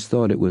always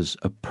thought it was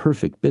a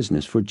perfect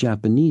business for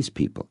Japanese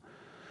people.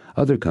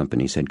 Other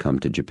companies had come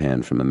to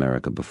Japan from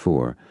America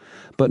before,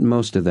 but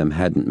most of them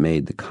hadn't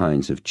made the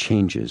kinds of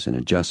changes and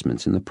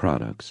adjustments in the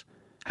products,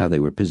 how they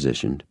were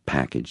positioned,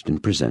 packaged,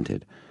 and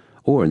presented,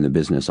 or in the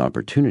business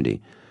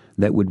opportunity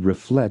that would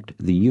reflect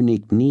the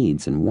unique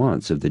needs and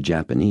wants of the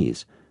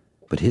Japanese.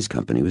 But his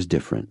company was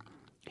different.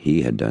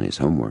 He had done his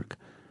homework.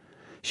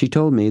 She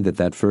told me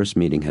that first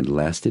meeting had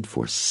lasted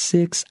for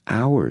 6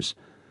 hours.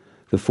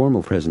 The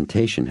formal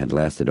presentation had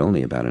lasted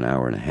only about an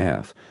hour and a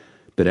half,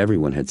 but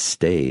everyone had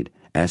stayed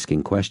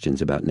asking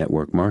questions about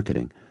network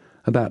marketing,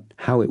 about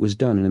how it was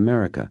done in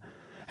America,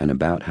 and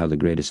about how the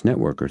greatest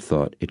networker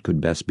thought it could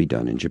best be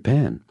done in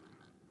Japan.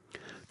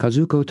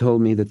 Kazuko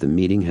told me that the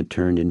meeting had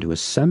turned into a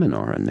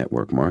seminar on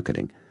network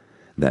marketing,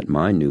 that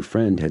my new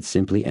friend had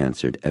simply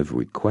answered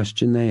every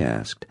question they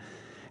asked,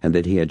 and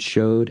that he had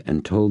showed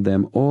and told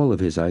them all of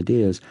his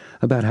ideas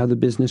about how the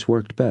business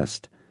worked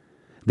best.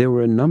 There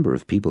were a number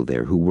of people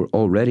there who were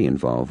already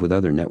involved with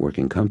other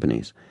networking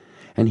companies,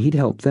 and he'd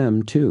helped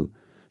them too,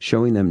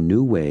 showing them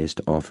new ways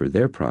to offer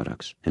their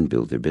products and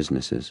build their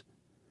businesses.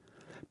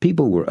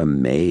 People were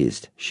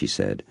amazed, she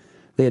said.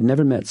 They had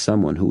never met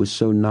someone who was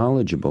so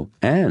knowledgeable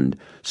and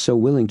so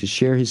willing to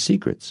share his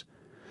secrets.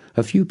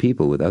 A few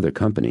people with other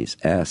companies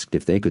asked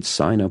if they could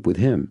sign up with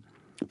him,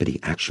 but he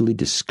actually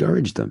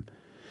discouraged them.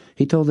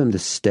 He told them to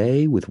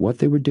stay with what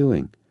they were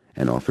doing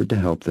and offered to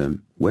help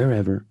them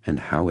wherever and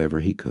however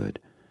he could.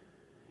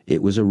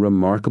 It was a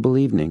remarkable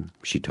evening,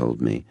 she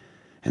told me,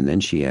 and then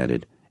she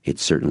added, "It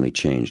certainly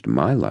changed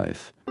my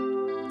life."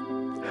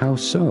 "How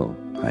so?"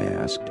 I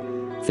asked,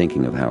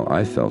 thinking of how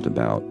I felt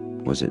about,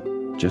 was it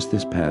just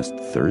this past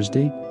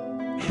Thursday?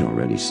 It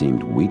already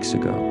seemed weeks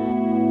ago.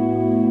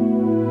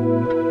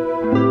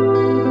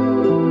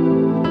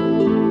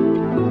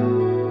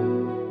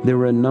 There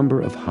were a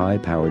number of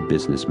high-powered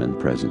businessmen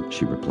present,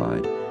 she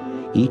replied.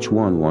 Each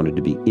one wanted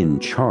to be in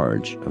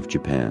charge of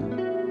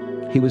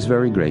Japan. He was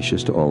very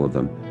gracious to all of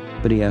them,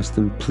 but he asked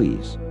them,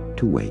 please,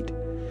 to wait.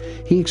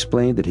 He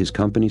explained that his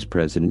company's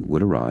president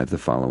would arrive the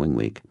following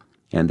week,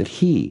 and that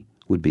he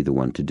would be the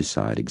one to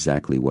decide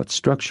exactly what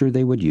structure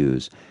they would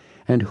use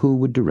and who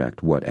would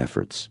direct what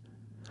efforts.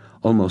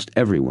 Almost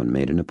everyone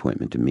made an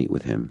appointment to meet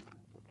with him.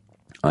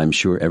 I'm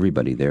sure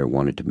everybody there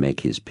wanted to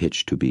make his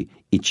pitch to be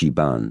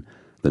Ichiban,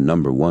 the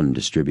 #1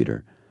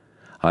 distributor.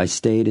 I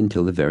stayed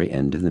until the very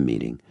end of the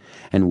meeting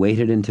and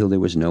waited until there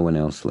was no one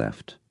else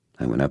left.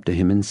 I went up to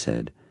him and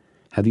said,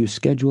 "Have you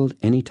scheduled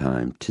any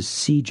time to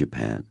see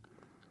Japan?"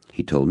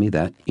 He told me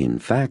that, in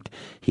fact,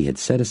 he had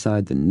set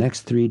aside the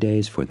next 3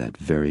 days for that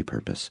very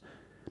purpose.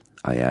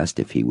 I asked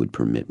if he would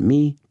permit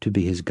me to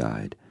be his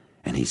guide,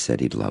 and he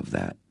said he'd love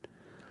that.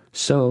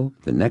 So,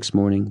 the next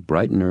morning,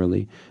 bright and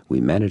early,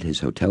 we met at his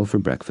hotel for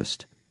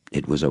breakfast.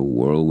 It was a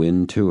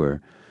whirlwind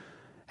tour.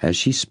 As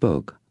she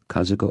spoke,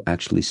 Kazuko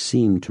actually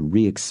seemed to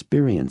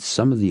re-experience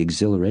some of the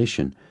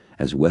exhilaration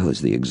as well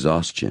as the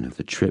exhaustion of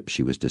the trip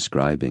she was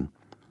describing.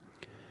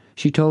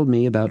 She told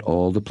me about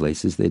all the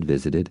places they'd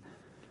visited,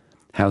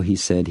 how he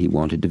said he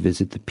wanted to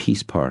visit the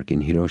Peace Park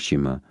in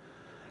Hiroshima,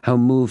 how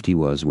moved he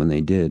was when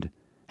they did,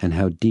 and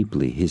how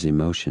deeply his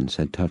emotions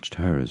had touched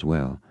her as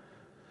well.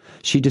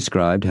 She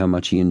described how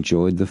much he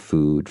enjoyed the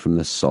food, from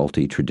the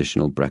salty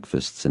traditional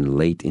breakfasts and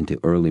late into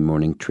early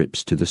morning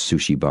trips to the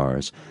sushi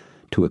bars,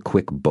 to a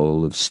quick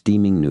bowl of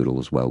steaming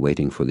noodles while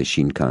waiting for the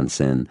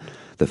Shinkansen,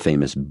 the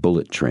famous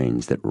bullet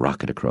trains that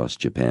rocket across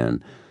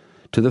Japan,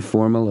 to the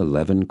formal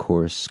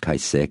 11-course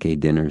kaiseki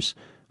dinners,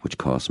 which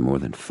cost more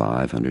than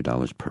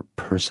 $500 per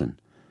person.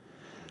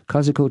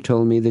 Kazuko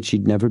told me that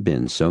she'd never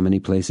been so many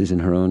places in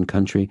her own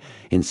country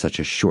in such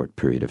a short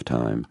period of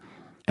time,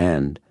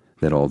 and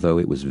that although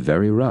it was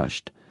very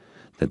rushed,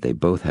 that they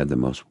both had the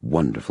most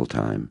wonderful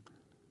time.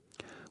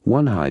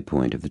 One high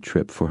point of the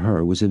trip for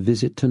her was a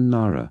visit to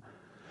Nara,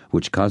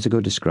 which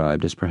Kazuko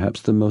described as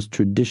perhaps the most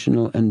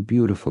traditional and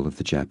beautiful of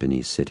the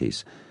Japanese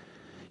cities.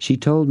 She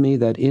told me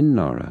that in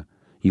Nara,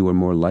 you were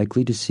more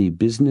likely to see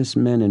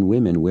businessmen and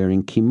women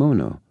wearing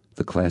kimono,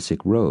 the classic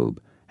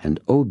robe, and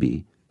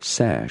obi,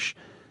 sash,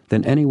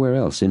 than anywhere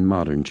else in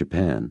modern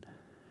Japan.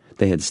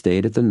 They had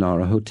stayed at the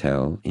Nara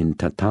Hotel in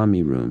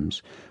tatami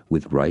rooms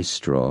with rice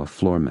straw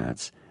floor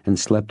mats and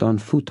slept on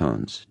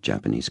futons,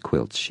 Japanese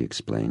quilts, she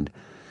explained,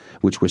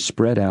 which were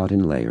spread out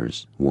in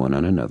layers, one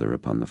on another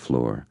upon the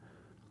floor.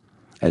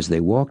 As they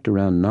walked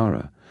around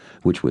Nara,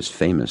 which was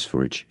famous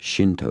for its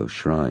Shinto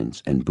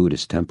shrines and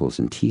Buddhist temples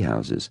and tea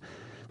houses,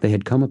 they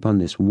had come upon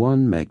this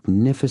one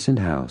magnificent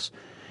house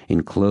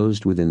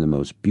enclosed within the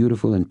most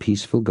beautiful and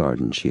peaceful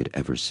garden she had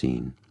ever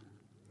seen.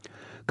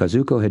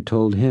 Kazuko had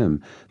told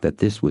him that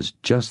this was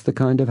just the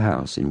kind of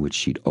house in which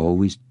she'd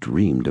always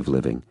dreamed of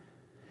living.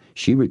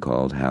 She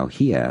recalled how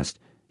he asked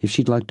if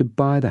she'd like to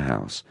buy the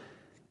house,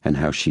 and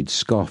how she'd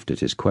scoffed at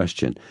his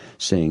question,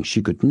 saying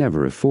she could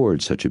never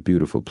afford such a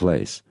beautiful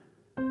place.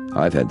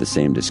 "I've had the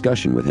same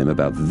discussion with him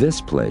about this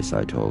place,"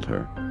 I told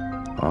her.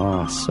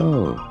 "Ah,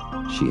 so?"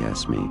 she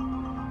asked me.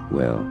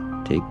 "Well,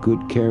 take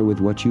good care with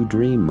what you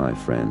dream, my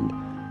friend.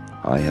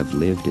 I have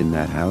lived in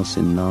that house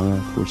in Nara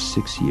for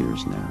 6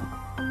 years now."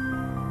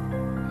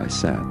 I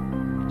sat,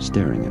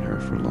 staring at her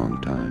for a long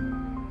time.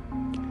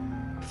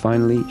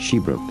 Finally, she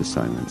broke the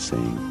silence,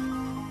 saying,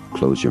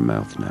 "Close your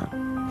mouth now.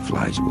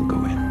 Flies will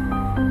go in."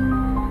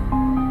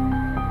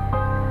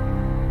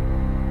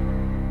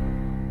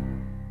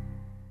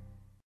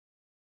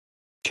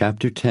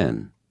 Chapter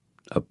 10.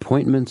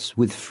 Appointments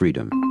with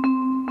Freedom.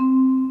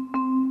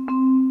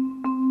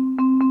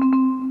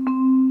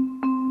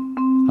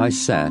 I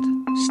sat,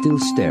 still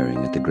staring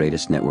at the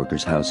greatest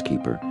networker's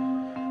housekeeper,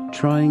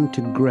 trying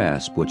to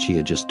grasp what she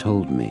had just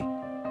told me.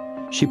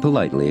 She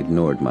politely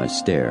ignored my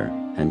stare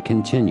and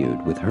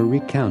continued with her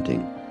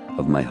recounting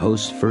of my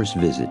host's first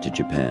visit to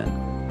Japan.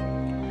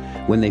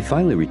 When they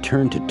finally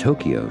returned to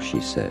Tokyo, she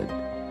said,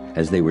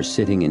 as they were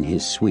sitting in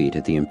his suite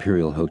at the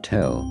Imperial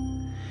Hotel,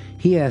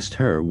 he asked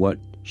her what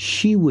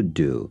she would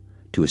do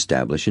to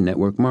establish a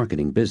network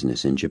marketing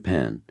business in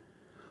Japan.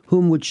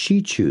 Whom would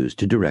she choose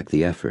to direct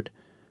the effort?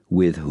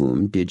 With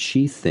whom did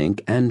she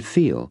think and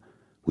feel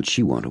would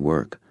she want to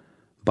work?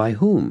 By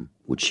whom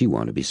would she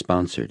want to be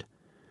sponsored?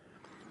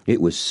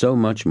 It was so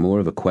much more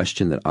of a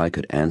question that I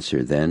could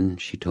answer then,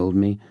 she told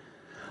me.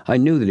 I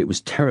knew that it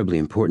was terribly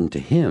important to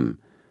him,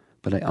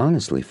 but I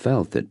honestly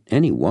felt that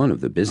any one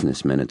of the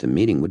businessmen at the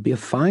meeting would be a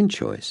fine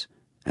choice,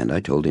 and I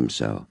told him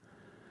so.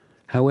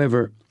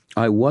 However,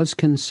 I was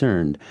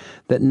concerned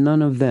that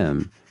none of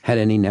them had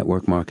any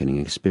network marketing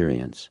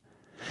experience.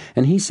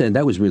 And he said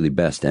that was really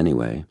best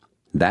anyway.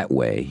 That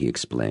way, he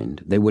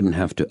explained, they wouldn't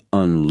have to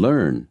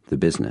unlearn the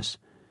business.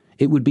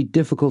 It would be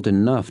difficult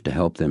enough to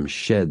help them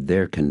shed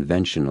their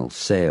conventional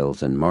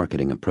sales and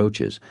marketing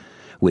approaches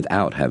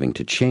without having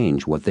to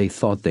change what they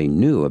thought they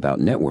knew about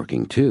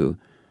networking, too.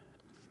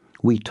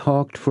 We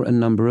talked for a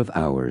number of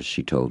hours,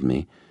 she told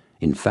me.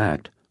 In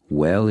fact,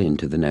 well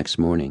into the next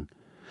morning.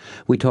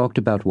 We talked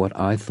about what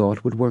I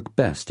thought would work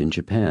best in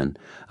Japan,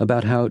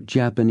 about how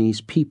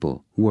Japanese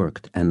people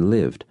worked and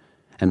lived,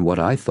 and what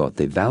I thought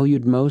they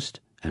valued most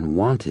and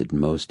wanted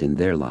most in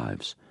their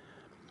lives.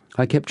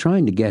 I kept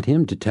trying to get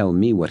him to tell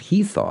me what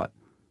he thought,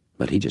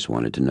 but he just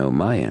wanted to know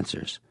my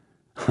answers.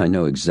 I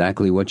know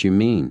exactly what you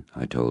mean,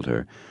 I told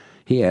her.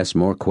 He asked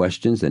more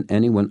questions than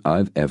anyone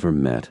I've ever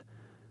met.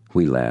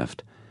 We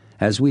laughed.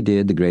 As we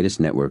did, the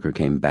greatest networker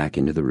came back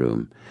into the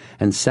room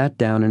and sat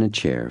down in a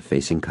chair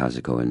facing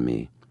Kazuko and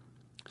me.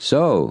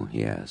 So,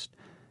 he asked,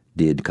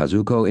 did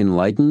Kazuko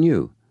enlighten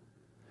you?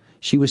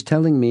 She was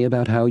telling me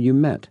about how you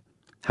met,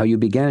 how you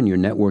began your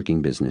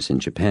networking business in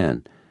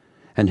Japan,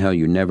 and how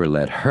you never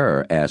let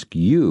her ask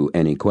you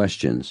any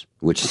questions,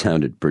 which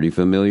sounded pretty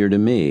familiar to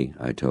me,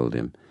 I told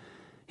him.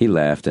 He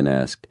laughed and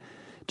asked,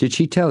 did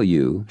she tell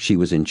you she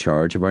was in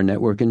charge of our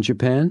network in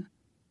Japan?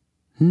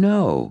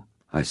 No,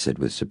 I said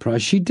with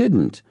surprise. She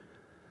didn't.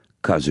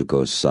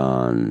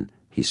 Kazuko-san,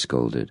 he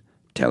scolded.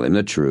 Tell him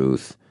the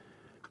truth.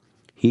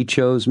 He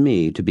chose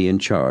me to be in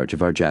charge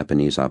of our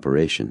Japanese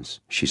operations,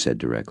 she said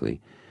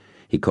directly.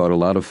 He caught a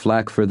lot of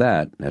flack for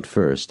that at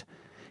first.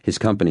 His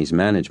company's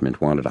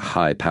management wanted a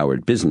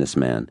high-powered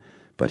businessman,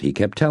 but he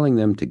kept telling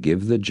them to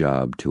give the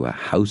job to a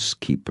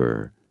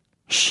housekeeper.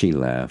 She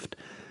laughed.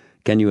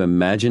 Can you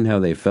imagine how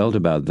they felt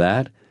about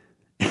that?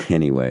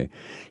 Anyway,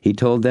 he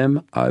told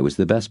them I was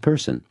the best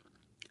person.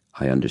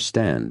 I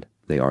understand.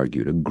 They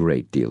argued a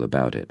great deal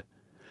about it.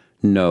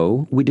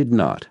 No, we did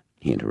not,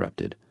 he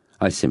interrupted.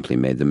 I simply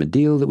made them a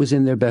deal that was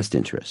in their best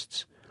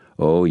interests.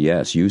 Oh,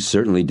 yes, you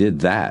certainly did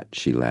that,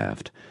 she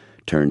laughed,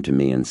 turned to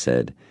me and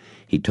said,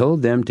 he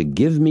told them to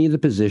give me the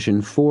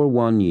position for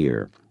 1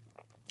 year,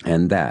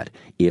 and that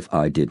if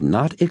I did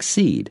not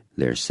exceed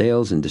their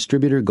sales and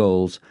distributor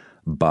goals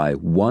by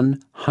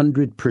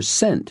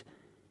 100%,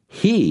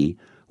 he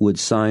would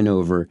sign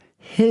over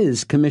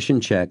his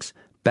commission checks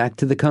back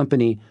to the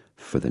company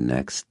for the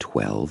next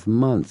 12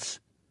 months.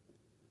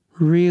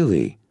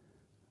 Really?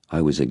 I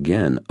was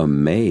again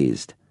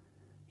amazed.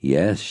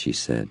 Yes, she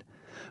said.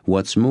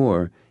 What's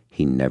more,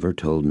 he never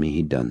told me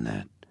he'd done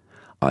that.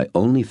 I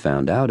only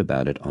found out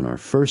about it on our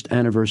first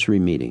anniversary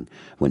meeting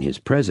when his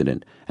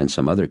president and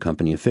some other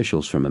company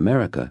officials from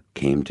America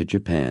came to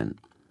Japan.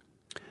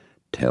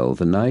 Tell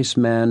the nice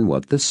man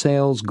what the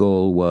sales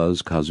goal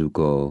was,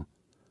 Kazuko.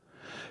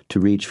 To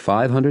reach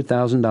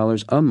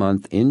 $500,000 a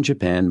month in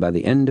Japan by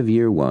the end of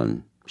year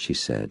 1, she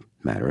said,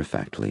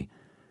 matter-of-factly.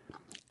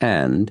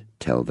 And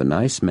tell the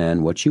nice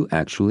man what you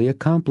actually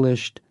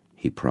accomplished,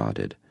 he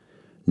prodded.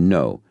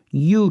 No,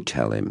 you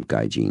tell him,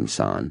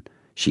 Gaijin-san.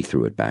 She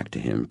threw it back to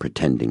him,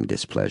 pretending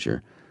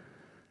displeasure.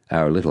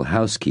 Our little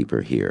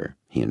housekeeper here,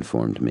 he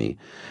informed me,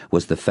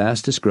 was the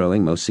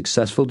fastest-growing, most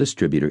successful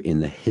distributor in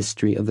the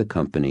history of the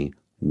company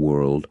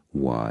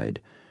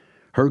worldwide.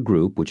 Her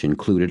group, which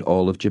included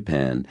all of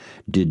Japan,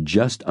 did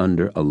just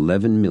under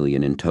 11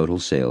 million in total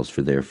sales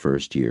for their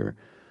first year.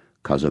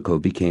 Kazuko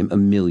became a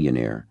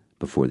millionaire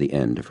before the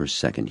end of her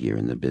second year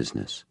in the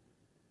business.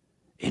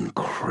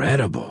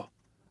 Incredible,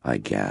 I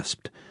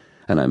gasped,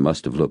 and I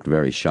must have looked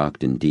very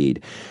shocked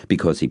indeed,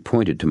 because he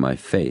pointed to my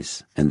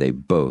face, and they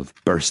both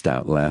burst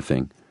out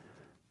laughing.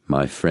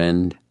 My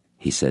friend,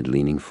 he said,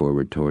 leaning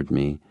forward toward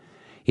me,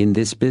 in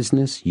this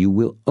business you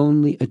will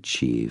only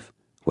achieve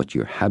what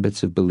your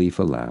habits of belief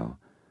allow.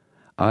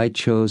 I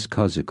chose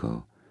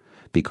Kazuko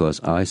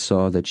because I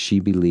saw that she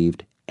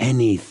believed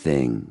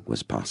anything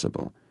was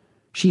possible.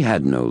 She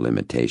had no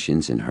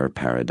limitations in her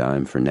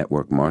paradigm for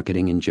network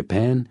marketing in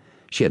Japan.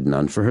 She had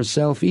none for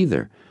herself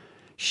either.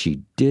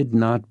 She did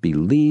not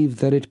believe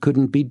that it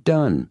couldn't be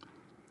done,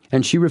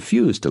 and she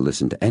refused to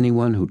listen to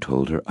anyone who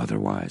told her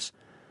otherwise.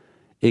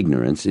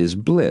 Ignorance is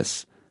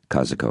bliss,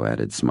 Kazuko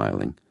added,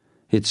 smiling.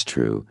 It's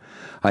true.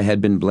 I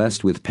had been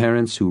blessed with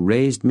parents who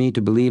raised me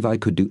to believe I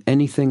could do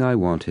anything I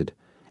wanted.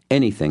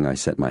 anything I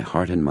set my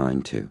heart and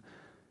mind to.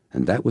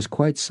 And that was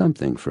quite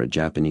something for a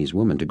Japanese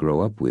woman to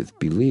grow up with,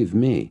 believe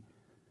me.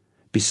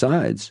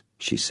 Besides,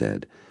 she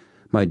said,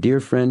 my dear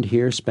friend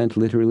here spent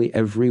literally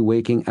every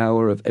waking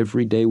hour of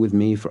every day with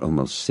me for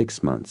almost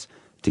 6 months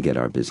to get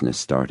our business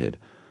started.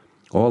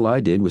 All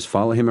I did was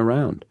follow him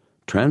around,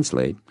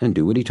 translate, and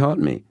do what he taught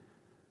me.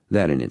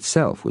 That in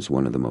itself was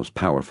one of the most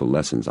powerful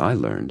lessons I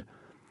learned.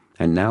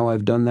 And now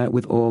I've done that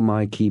with all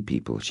my key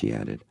people, she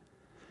added.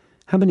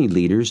 How many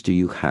leaders do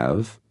you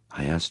have?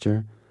 I asked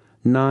her.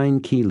 9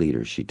 key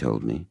leaders, she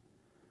told me.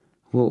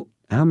 Well,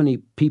 how many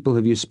people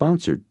have you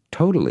sponsored,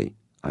 totally?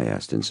 I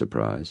asked in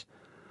surprise.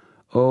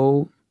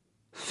 Oh,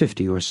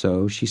 50 or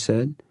so, she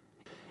said.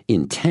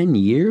 In 10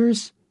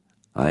 years?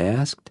 I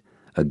asked,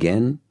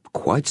 again,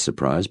 quite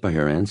surprised by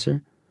her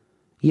answer.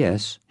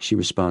 Yes, she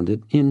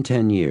responded, in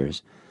 10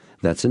 years.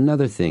 That's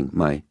another thing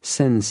my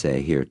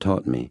sensei here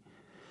taught me.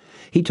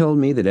 He told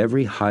me that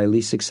every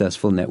highly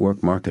successful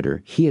network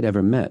marketer he had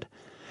ever met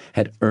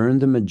had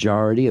earned the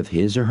majority of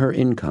his or her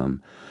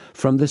income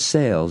from the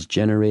sales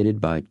generated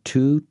by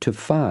 2 to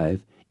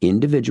 5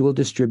 individual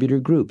distributor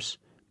groups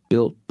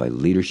built by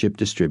leadership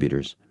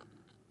distributors.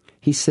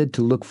 He said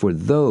to look for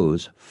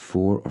those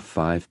 4 or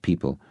 5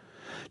 people,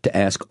 to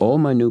ask all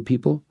my new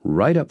people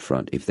right up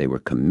front if they were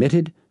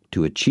committed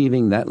to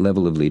achieving that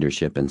level of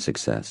leadership and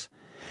success.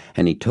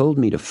 And he told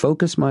me to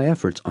focus my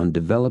efforts on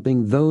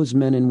developing those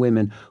men and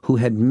women who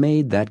had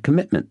made that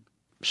commitment.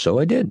 So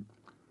I did.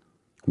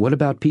 What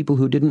about people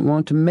who didn't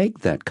want to make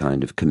that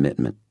kind of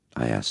commitment?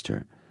 I asked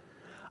her.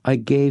 I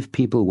gave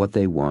people what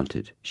they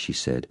wanted, she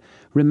said.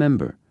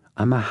 Remember,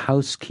 I'm a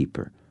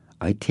housekeeper.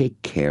 I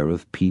take care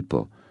of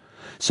people.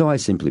 So I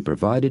simply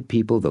provided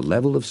people the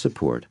level of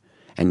support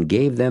and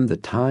gave them the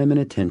time and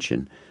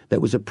attention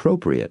that was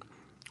appropriate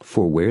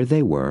for where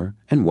they were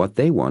and what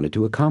they wanted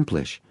to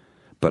accomplish.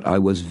 But I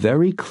was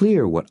very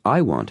clear what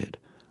I wanted.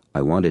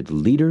 I wanted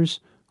leaders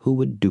who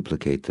would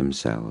duplicate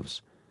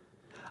themselves.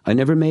 I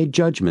never made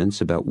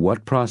judgments about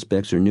what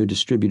prospects or new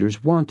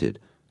distributors wanted,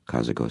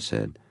 Kazuko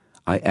said.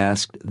 I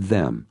asked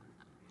them.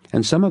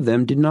 And some of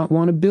them did not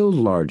want to build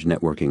large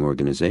networking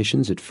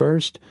organizations at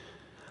first.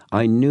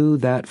 I knew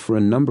that for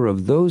a number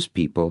of those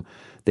people,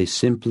 they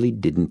simply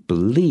didn't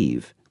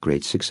believe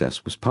great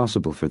success was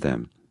possible for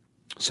them.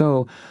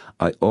 So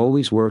I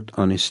always worked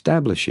on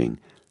establishing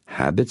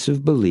habits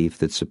of belief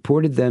that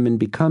supported them in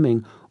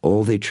becoming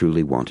all they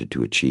truly wanted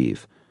to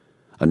achieve.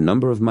 A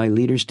number of my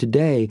leaders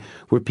today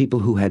were people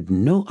who had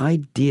no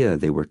idea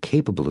they were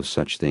capable of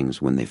such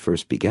things when they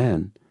first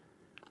began.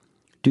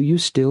 Do you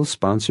still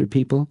sponsor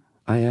people?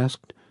 I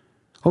asked.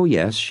 Oh,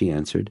 yes, she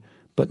answered,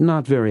 but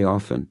not very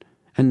often,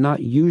 and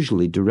not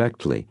usually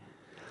directly.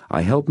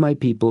 I help my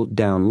people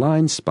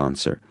downline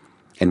sponsor,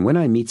 and when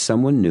I meet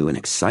someone new and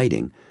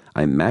exciting,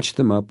 I match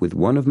them up with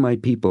one of my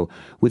people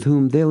with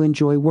whom they'll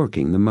enjoy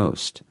working the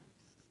most.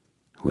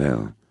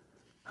 Well,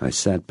 I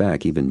sat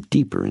back even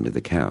deeper into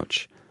the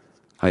couch.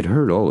 I'd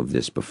heard all of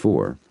this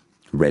before,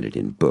 read it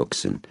in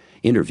books and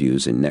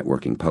interviews in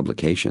networking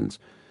publications,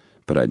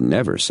 but I'd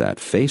never sat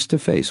face to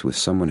face with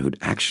someone who'd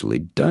actually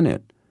done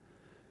it.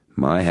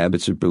 My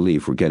habits of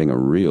belief were getting a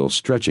real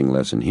stretching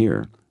lesson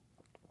here.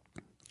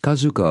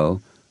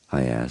 Kazuko,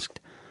 I asked,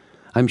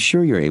 I'm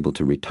sure you're able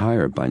to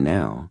retire by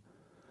now.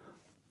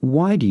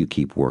 Why do you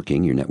keep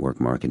working your network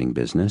marketing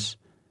business?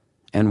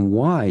 And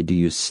why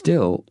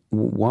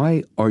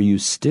are you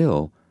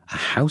still a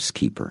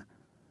housekeeper?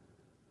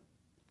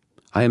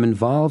 I am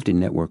involved in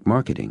network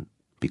marketing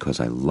because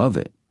I love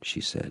it,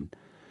 she said.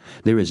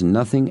 There is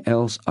nothing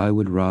else I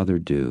would rather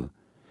do.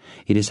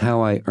 It is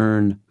how I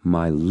earn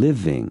my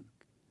living.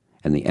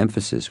 And the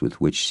emphasis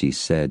with which she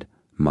said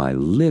my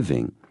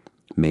living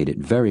made it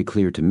very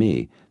clear to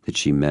me that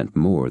she meant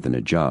more than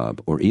a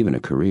job or even a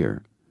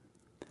career.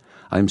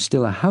 I'm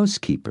still a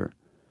housekeeper,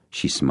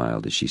 she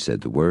smiled as she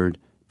said the word,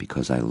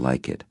 because I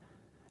like it.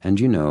 And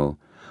you know,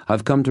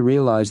 I've come to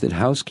realize that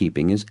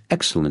housekeeping is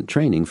excellent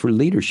training for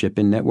leadership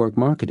in network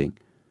marketing.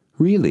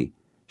 Really,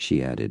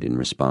 she added in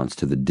response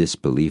to the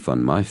disbelief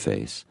on my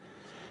face.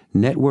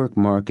 Network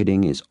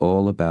marketing is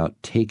all about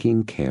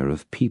taking care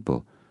of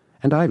people,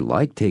 and I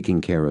like taking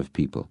care of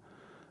people,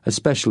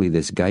 especially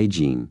this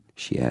gaijin,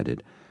 she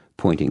added,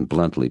 pointing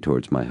bluntly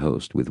towards my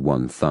host with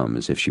one thumb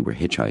as if she were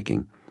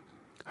hitchhiking.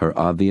 Her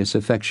obvious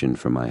affection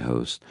for my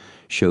host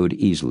showed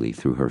easily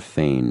through her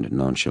feigned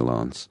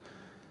nonchalance.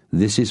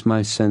 This is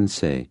my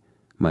sensei,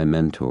 my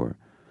mentor.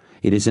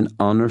 It is an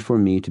honor for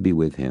me to be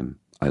with him.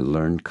 I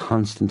learn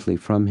constantly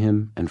from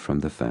him and from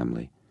the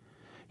family.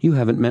 You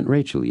haven't met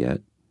Rachel yet.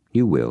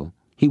 You will.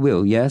 He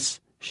will, yes?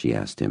 She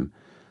asked him.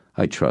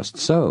 I trust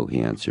so, he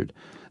answered,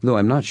 though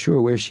I'm not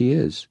sure where she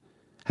is.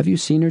 Have you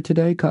seen her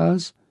today,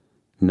 Kaz?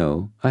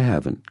 No, I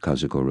haven't,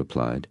 Kazuko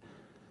replied.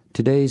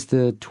 Today's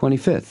the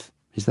 25th.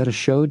 Is that a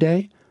show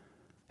day?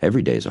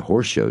 Every day's a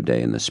horse show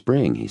day in the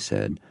spring, he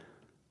said.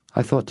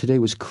 I thought today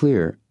was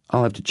clear.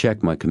 I'll have to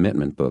check my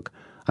commitment book.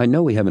 I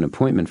know we have an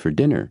appointment for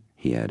dinner,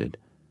 he added.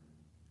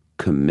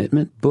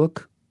 Commitment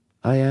book?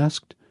 I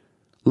asked.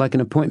 Like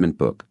an appointment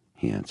book,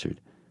 he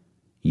answered.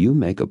 You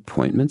make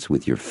appointments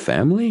with your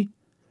family?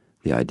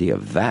 The idea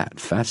of that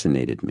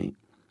fascinated me.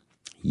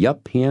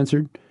 Yup, he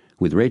answered,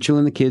 with Rachel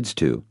and the kids,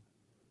 too.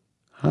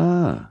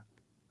 Ah,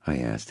 I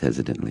asked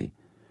hesitantly.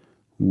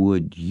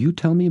 Would you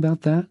tell me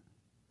about that?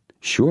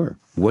 Sure.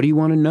 What do you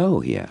want to know?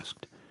 He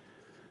asked.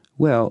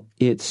 Well,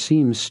 it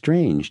seems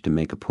strange to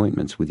make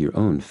appointments with your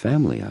own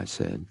family, I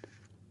said.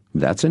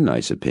 That's a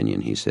nice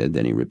opinion, he said.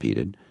 Then he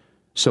repeated,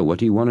 So what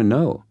do you want to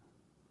know?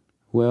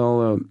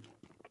 Well,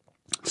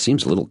 it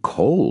seems a little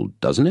cold,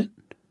 doesn't it?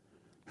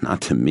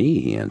 Not to me,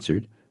 he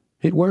answered.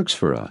 It works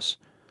for us.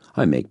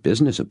 I make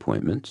business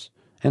appointments,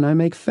 and I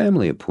make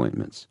family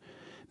appointments.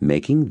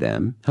 Making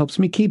them helps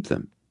me keep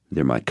them.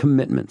 They're my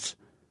commitments.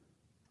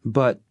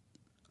 But,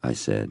 I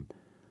said,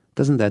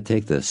 doesn't that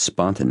take the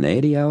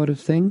spontaneity out of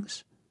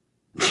things?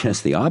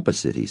 Just the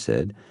opposite, he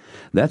said.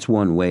 That's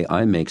one way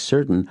I make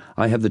certain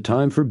I have the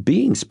time for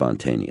being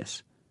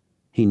spontaneous.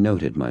 He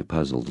noted my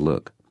puzzled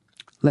look.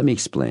 Let me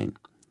explain.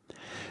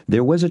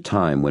 There was a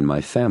time when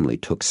my family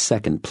took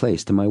second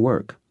place to my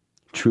work.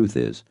 Truth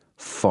is,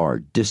 far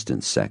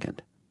distant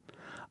second.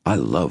 I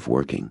love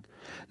working.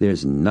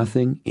 There's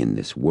nothing in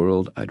this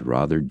world I'd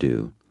rather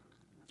do.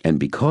 And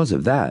because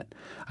of that,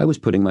 I was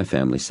putting my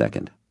family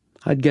second.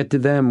 I'd get to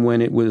them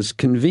when it was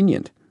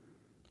convenient,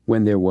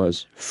 when there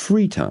was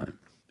free time,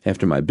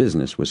 after my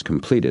business was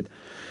completed.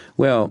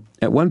 Well,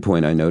 at one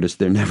point I noticed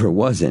there never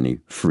was any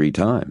free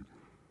time.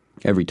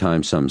 Every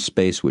time some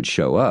space would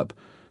show up,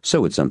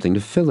 so would something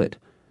to fill it.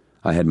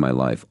 I had my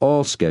life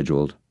all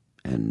scheduled,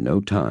 and no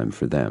time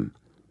for them.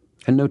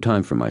 And no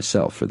time for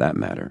myself, for that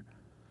matter.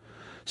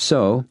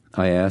 So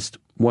I asked,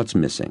 what's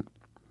missing?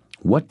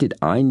 What did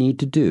I need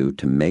to do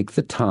to make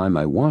the time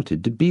I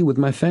wanted to be with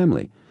my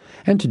family,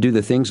 and to do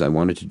the things I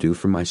wanted to do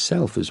for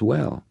myself as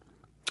well?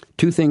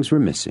 Two things were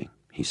missing,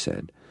 he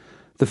said.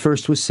 The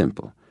first was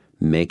simple,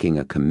 making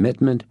a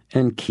commitment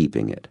and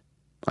keeping it.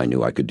 I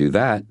knew I could do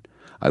that.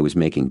 I was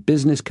making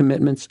business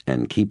commitments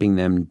and keeping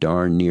them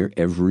darn near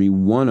every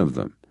one of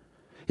them.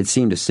 It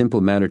seemed a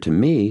simple matter to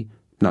me,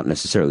 not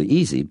necessarily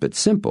easy, but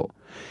simple.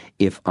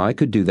 If I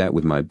could do that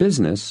with my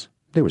business,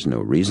 there was no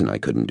reason I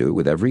couldn't do it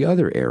with every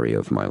other area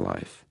of my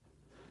life.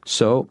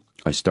 So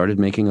I started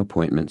making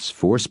appointments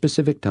for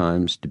specific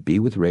times to be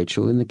with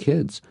Rachel and the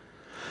kids.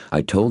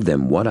 I told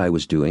them what I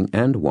was doing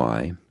and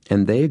why,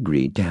 and they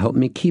agreed to help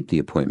me keep the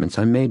appointments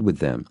I made with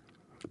them,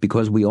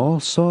 because we all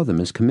saw them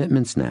as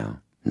commitments now,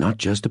 not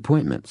just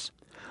appointments.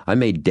 I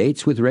made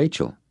dates with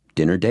Rachel,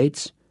 dinner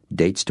dates,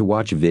 dates to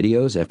watch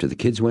videos after the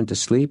kids went to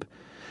sleep.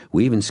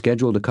 We even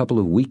scheduled a couple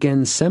of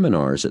weekend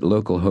seminars at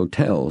local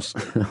hotels.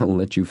 I'll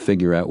let you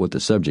figure out what the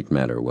subject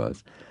matter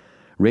was.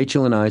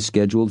 Rachel and I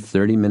scheduled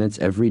 30 minutes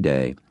every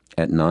day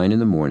at 9 in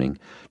the morning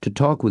to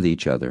talk with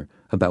each other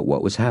about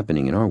what was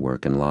happening in our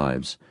work and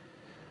lives.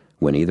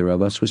 When either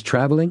of us was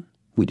traveling,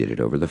 we did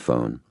it over the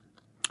phone.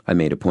 I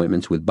made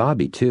appointments with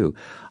Bobby, too.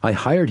 I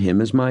hired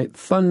him as my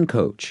fun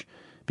coach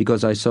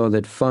because I saw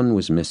that fun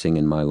was missing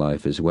in my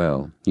life as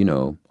well. You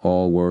know,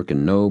 all work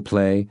and no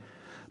play.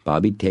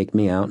 Bobby'd take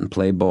me out and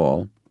play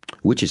ball,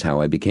 which is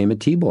how I became a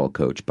t-ball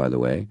coach, by the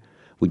way.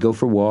 We'd go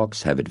for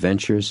walks, have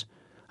adventures.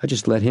 I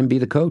just let him be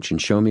the coach and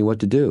show me what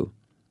to do.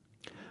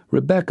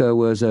 Rebecca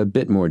was a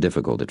bit more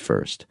difficult at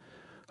first.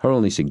 Her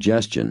only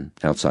suggestion,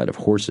 outside of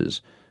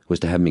horses, was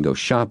to have me go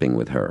shopping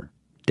with her.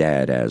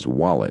 Dad as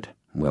wallet.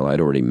 Well,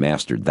 I'd already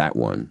mastered that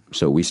one,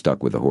 so we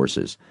stuck with the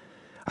horses.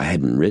 I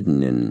hadn't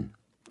ridden in,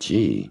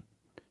 he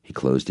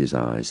closed his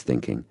eyes,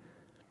 thinking,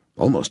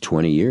 almost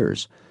 20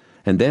 years.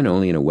 And then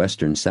only in a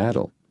Western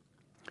saddle.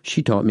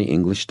 She taught me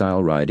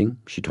English-style riding.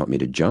 She taught me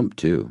to jump,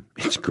 too.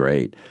 It's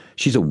great.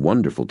 She's a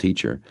wonderful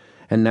teacher.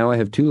 And now I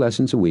have 2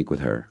 lessons a week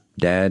with her.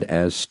 Dad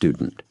as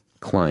student,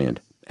 client,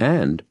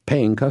 and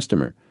paying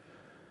customer.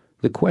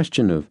 The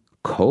question of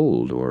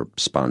cold or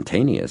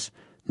spontaneous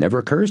never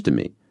occurs to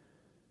me.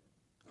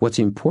 What's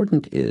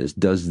important is,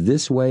 does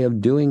this way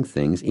of doing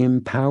things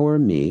empower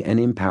me and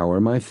empower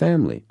my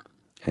family?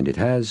 And it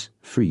has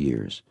for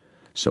years.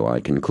 So I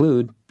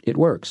conclude it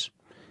works.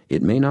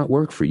 It may not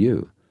work for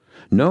you.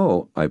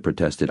 No, I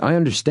protested, I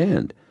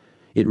understand.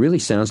 It really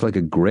sounds like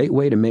a great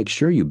way to make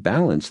sure you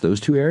balance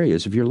those 2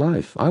 areas of your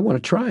life. I want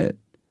to try it.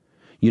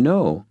 You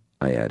know,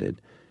 I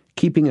added,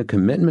 keeping a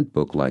commitment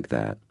book like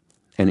that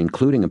and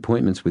including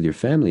appointments with your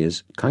family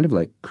is kind of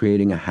like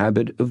creating a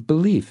habit of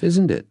belief,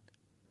 isn't it?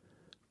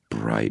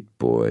 Bright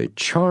boy,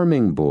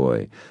 charming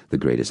boy, the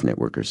greatest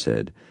networker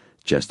said,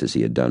 just as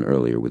he had done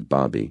earlier with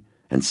Bobby,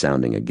 and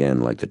sounding again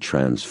like the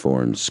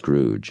transformed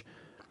Scrooge.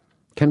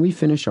 Can we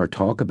finish our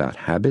talk about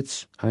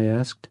habits? I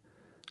asked.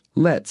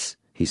 Let's,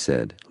 he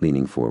said,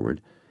 leaning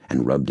forward,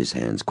 and rubbed his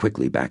hands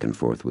quickly back and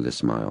forth with a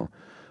smile.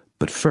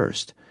 But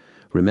first,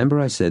 remember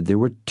I said there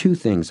were 2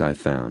 things I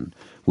found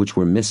which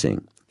were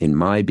missing in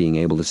my being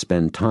able to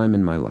spend time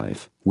in my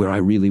life where I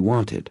really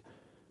wanted.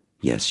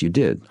 Yes, you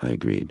did, I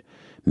agreed.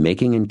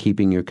 Making and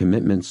keeping your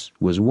commitments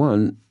was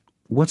one.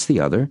 What's the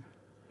other?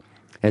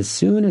 As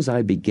soon as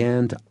I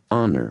began to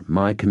honor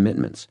my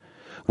commitments,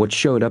 what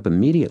showed up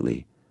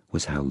immediately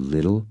was how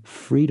little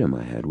freedom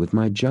I had with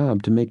my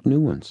job to make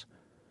new ones.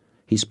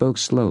 He spoke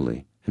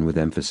slowly, and with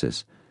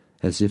emphasis,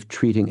 as if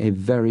treating a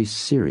very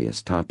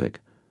serious topic,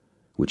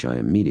 which I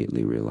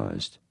immediately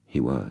realized he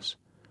was.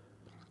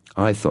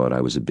 I thought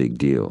I was a big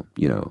deal,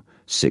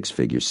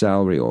 6-figure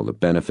salary, all the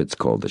benefits,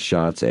 called the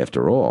shots.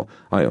 After all,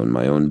 I owned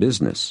my own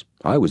business.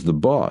 I was the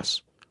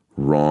boss.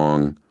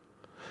 Wrong.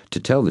 To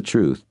tell the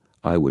truth,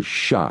 I was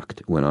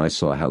shocked when I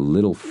saw how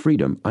little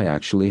freedom I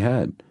actually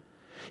had.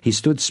 He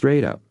stood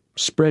straight up,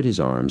 spread his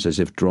arms as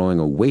if drawing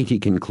a weighty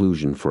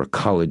conclusion for a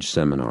college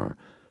seminar.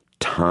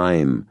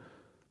 Time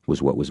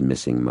was what was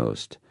missing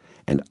most,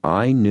 and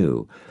I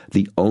knew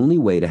the only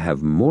way to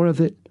have more of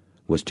it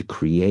was to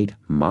create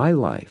my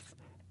life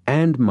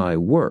and my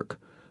work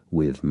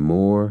with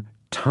more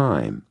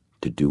time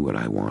to do what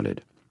I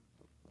wanted.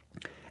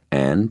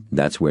 And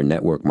that's where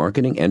network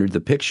marketing entered the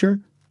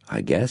picture,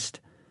 I guessed.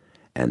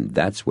 And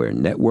that's where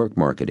network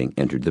marketing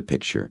entered the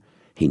picture.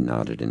 He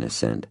nodded in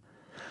assent.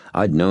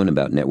 I'd known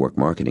about network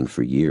marketing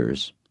for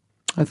years.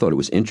 I thought it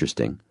was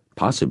interesting,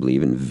 possibly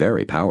even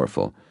very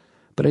powerful,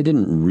 but I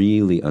didn't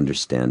really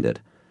understand it.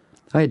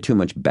 I had too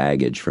much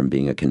baggage from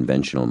being a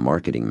conventional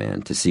marketing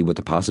man to see what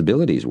the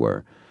possibilities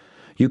were.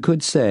 You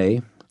could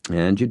say,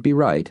 and you'd be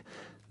right,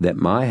 that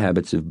my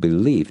habits of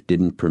belief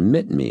didn't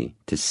permit me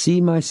to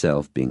see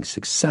myself being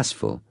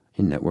successful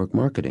in network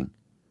marketing.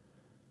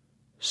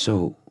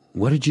 So,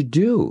 what did you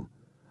do?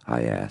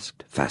 I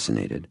asked,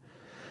 fascinated.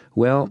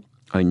 Well,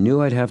 I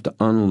knew I'd have to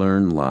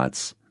unlearn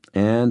lots,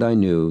 and I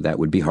knew that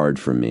would be hard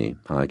for me.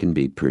 I can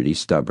be pretty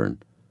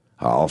stubborn.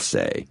 I'll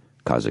say,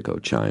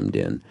 Kazuko chimed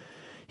in.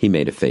 He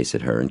made a face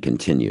at her and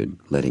continued,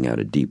 letting out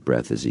a deep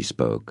breath as he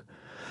spoke.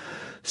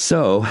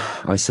 So,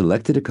 I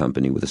selected a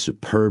company with a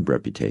superb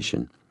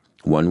reputation,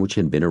 one which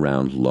had been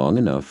around long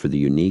enough for the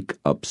unique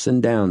ups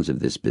and downs of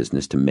this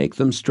business to make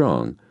them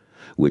strong,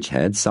 which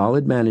had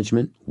solid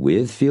management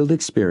with field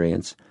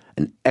experience,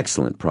 an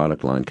excellent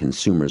product line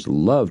consumers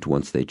loved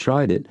once they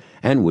tried it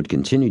and would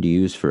continue to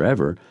use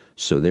forever,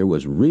 so there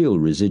was real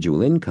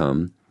residual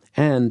income,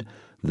 and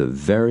the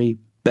very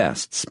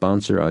best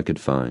sponsor I could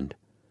find.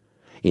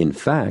 In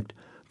fact,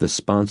 the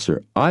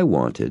sponsor I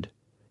wanted,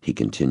 he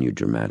continued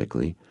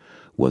dramatically,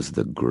 was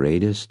the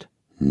greatest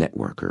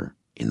networker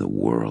in the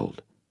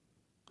world.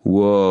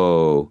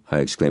 Whoa, I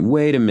exclaimed.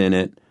 Wait a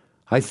minute.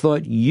 I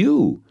thought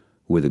you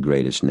were the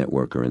greatest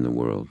networker in the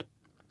world.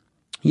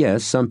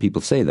 Yes, some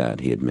people say that,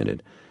 he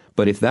admitted.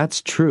 But if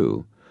that's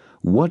true,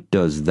 what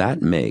does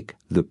that make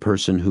the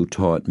person who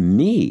taught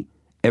me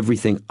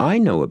everything I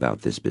know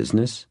about this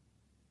business?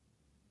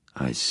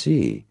 I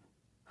see,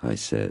 I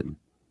said,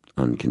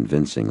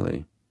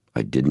 unconvincingly.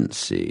 I didn't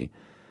see.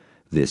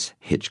 This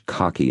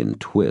Hitchcockian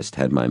twist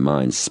had my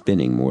mind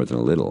spinning more than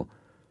a little.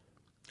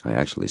 I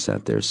actually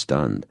sat there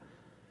stunned.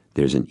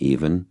 There's an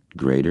even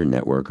greater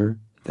networker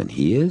than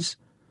he is?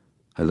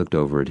 I looked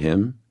over at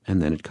him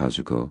and then at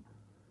Kazuko,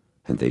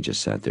 and they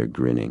just sat there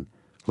grinning,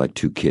 like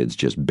two kids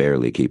just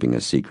barely keeping a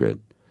secret.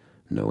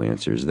 No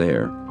answers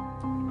there.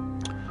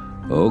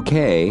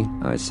 Okay,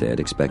 I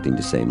said, expecting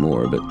to say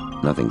more, but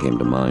nothing came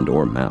to mind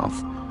or mouth.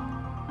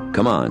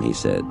 Come on, he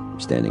said,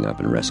 standing up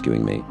and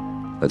rescuing me.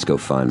 Let's go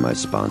find my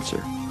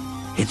sponsor.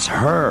 It's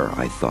her,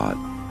 I thought.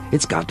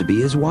 It's got to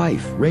be his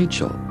wife,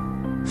 Rachel.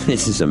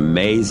 This is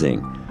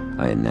amazing,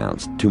 I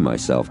announced to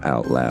myself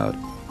out loud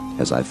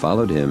as I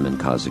followed him and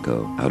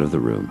Kazuko out of the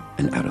room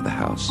and out of the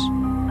house.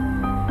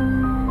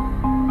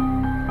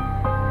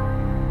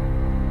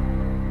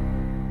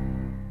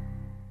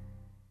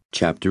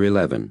 Chapter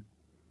 11.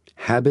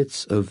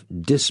 Habits of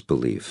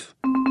Disbelief.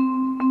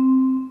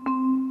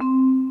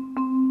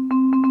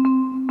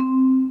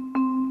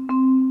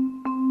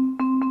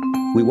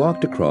 We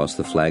walked across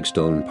the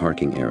flagstone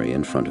parking area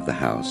in front of the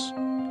house,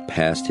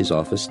 past his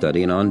office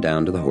study and on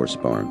down to the horse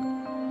barn.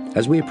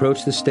 As we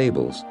approached the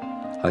stables,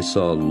 I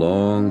saw a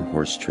long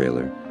horse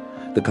trailer,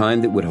 the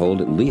kind that would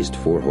hold at least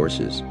 4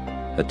 horses,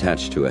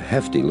 attached to a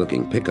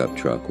hefty-looking pickup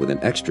truck with an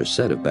extra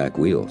set of back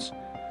wheels.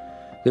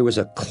 There was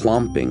a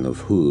clomping of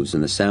hooves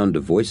and the sound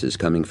of voices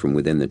coming from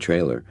within the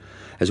trailer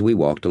as we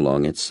walked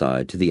along its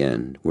side to the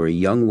end, where a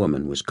young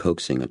woman was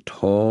coaxing a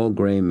tall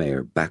gray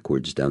mare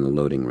backwards down the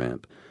loading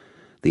ramp.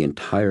 The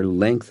entire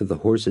length of the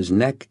horse's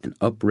neck and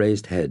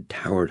upraised head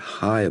towered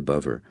high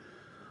above her.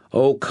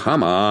 "Oh,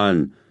 come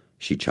on,"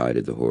 she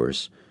chided the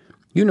horse.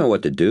 "You know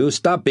what to do.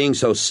 Stop being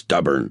so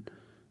stubborn,"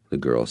 the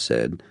girl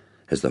said,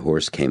 as the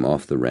horse came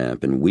off the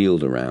ramp and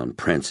wheeled around,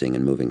 prancing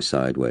and moving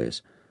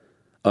sideways.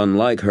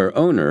 "Unlike her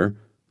owner,"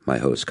 my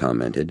host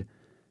commented.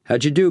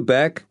 "How'd you do,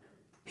 Beck?"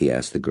 he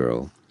asked the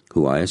girl,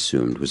 who I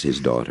assumed was his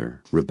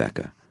daughter,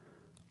 Rebecca.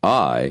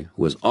 "I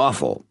was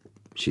awful,"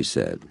 she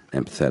said,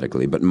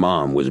 empathetically, "but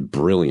Mom was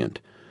brilliant.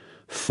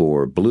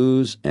 4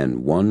 blues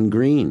and 1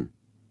 green.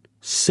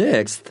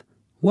 6th?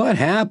 What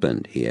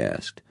happened?" he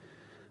asked.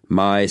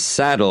 "My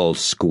saddle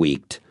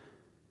squeaked,"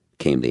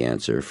 came the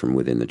answer from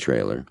within the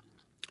trailer.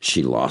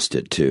 "She lost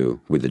it,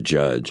 too, with the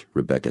judge,"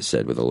 Rebecca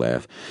said with a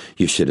laugh.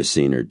 "You should have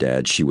seen her,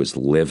 Dad. She was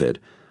livid.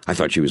 I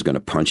thought she was going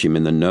to punch him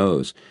in the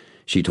nose.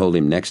 She told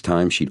him next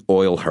time she'd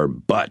oil her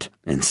butt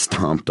and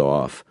stomped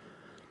off."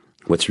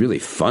 What's really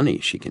funny,"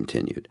 she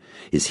continued,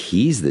 "is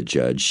he's the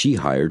judge she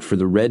hired for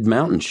the Red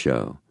Mountain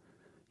show."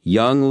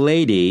 "Young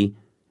lady,"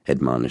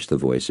 admonished the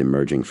voice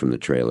emerging from the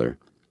trailer.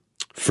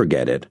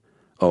 "Forget it.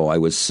 Oh, I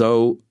was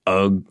so,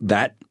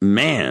 that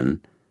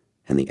man,"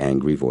 and the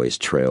angry voice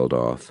trailed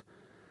off.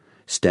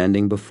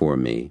 Standing before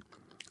me,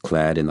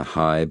 clad in the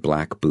high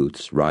black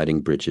boots,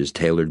 riding breeches,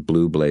 tailored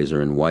blue blazer,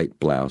 and white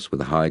blouse with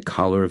the high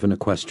collar of an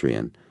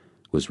equestrian,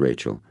 was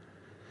Rachel.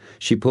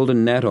 She pulled a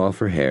net off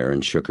her hair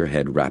and shook her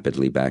head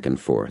rapidly back and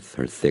forth,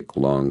 her thick,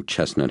 long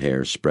chestnut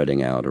hair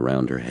spreading out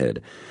around her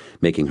head,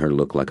 making her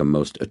look like a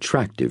most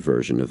attractive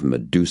version of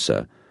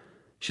Medusa.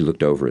 She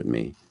looked over at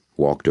me,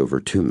 walked over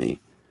to me,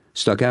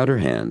 stuck out her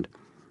hand,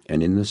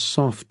 and in the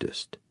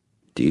softest,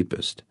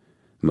 deepest,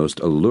 most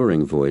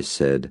alluring voice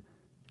said,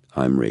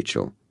 "I'm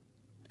Rachel,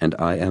 and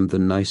I am the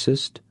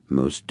nicest,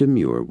 most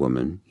demure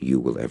woman you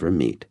will ever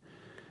meet."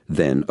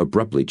 Then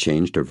abruptly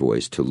changed her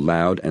voice to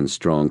loud and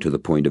strong to the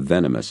point of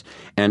venomous,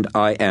 "And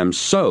I am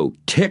so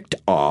ticked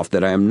off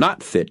that I am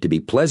not fit to be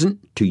pleasant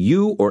to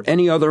you or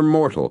any other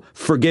mortal.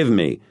 Forgive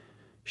me,"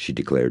 she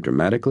declared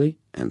dramatically,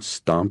 and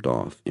stomped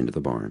off into the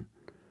barn.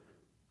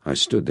 I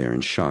stood there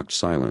in shocked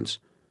silence.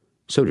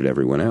 So did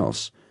everyone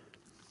else.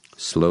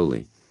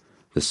 Slowly,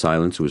 the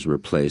silence was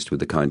replaced with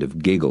the kind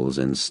of giggles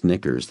and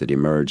snickers that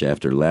emerge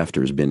after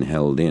laughter's been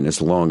held in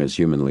as long as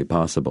humanly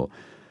possible.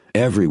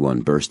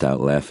 Everyone burst out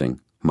laughing,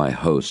 my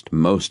host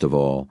most of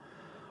all.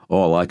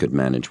 All I could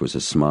manage was a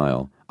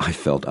smile. I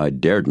felt I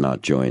dared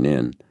not join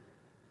in.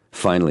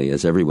 Finally,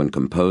 as everyone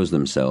composed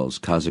themselves,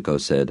 Kazuko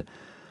said,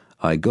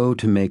 "I go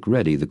to make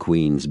ready the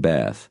Queen's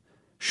bath.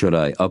 Should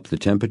I up the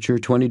temperature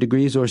 20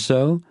 degrees or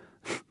so?"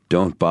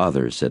 "Don't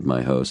bother," said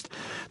my host.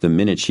 "The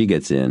minute she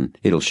gets in,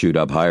 it'll shoot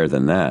up higher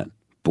than that.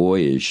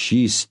 Boy, is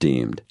she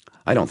steamed.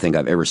 I don't think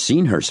I've ever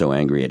seen her so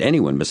angry at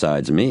anyone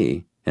besides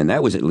me. And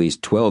that was at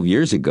least 12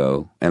 years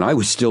ago, and I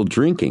was still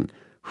drinking.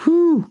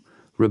 Whew!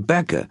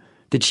 Rebecca,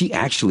 did she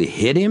actually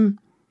hit him?"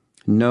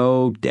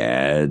 "No,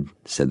 Dad,"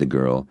 said the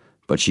girl,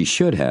 "but she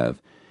should have.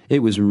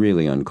 It was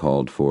really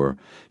uncalled for.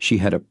 She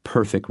had a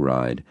perfect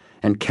ride,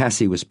 and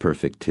Cassie was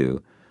perfect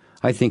too.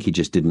 I think he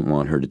just didn't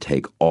want her to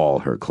take all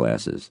her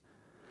classes."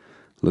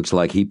 "Looks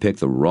like he picked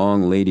the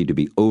wrong lady to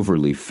be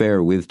overly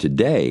fair with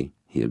today,"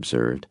 he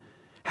observed.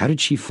 "How did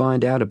she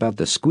find out about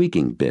the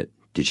squeaking bit?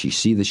 Did she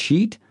see the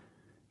sheet?"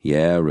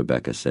 "Yeah,"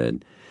 Rebecca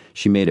said.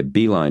 "She made a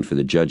beeline for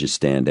the judge's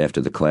stand after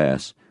the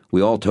class.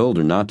 We all told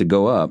her not to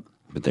go up,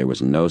 but there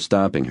was no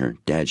stopping her.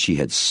 Dad, she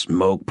had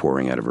smoke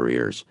pouring out of her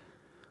ears."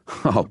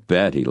 "I'll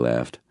bet," he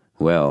laughed.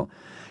 "Well,"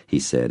 he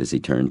said as he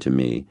turned to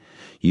me,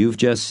 "you've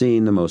just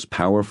seen the most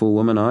powerful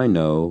woman I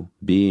know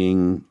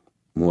being,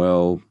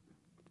 well,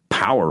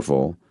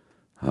 powerful.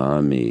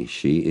 Ah, me,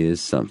 she is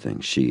something,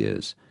 she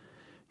is."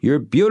 "You're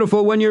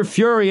beautiful when you're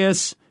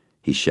furious,"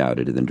 he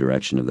shouted in the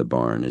direction of the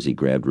barn as he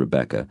grabbed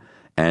Rebecca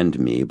and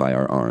me by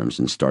our arms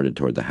and started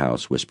toward the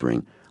house,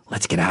 whispering,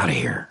 "Let's get out of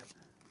here."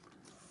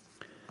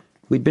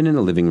 We'd been in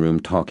the living room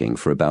talking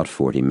for about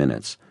 40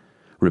 minutes.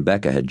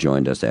 Rebecca had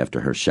joined us after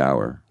her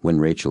shower when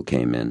Rachel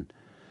came in.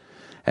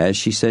 As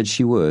she said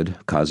she would,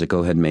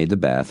 Kazuko had made the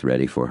bath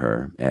ready for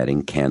her,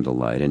 adding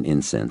candlelight and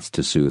incense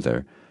to soothe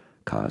her,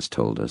 Kaz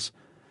told us.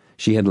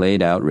 She had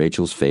laid out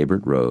Rachel's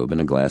favorite robe and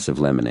a glass of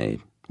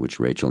lemonade, which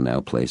Rachel now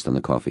placed on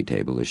the coffee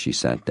table as she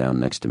sat down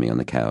next to me on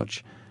the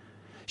couch.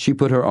 She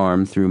put her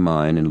arm through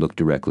mine and looked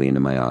directly into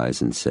my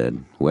eyes and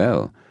said,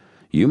 "Well,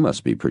 you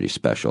must be pretty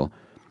special.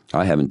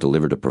 I haven't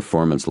delivered a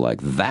performance like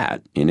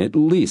that in at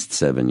least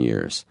 7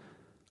 years."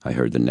 I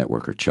heard the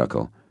networker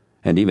chuckle.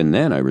 "And even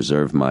then I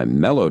reserved my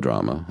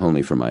melodrama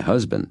only for my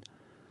husband."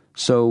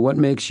 "So what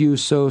makes you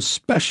so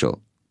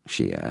special?"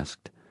 she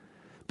asked.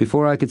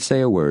 Before I could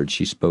say a word,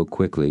 she spoke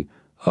quickly.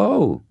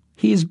 "Oh,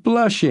 he's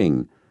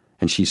blushing,"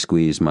 and she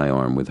squeezed my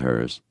arm with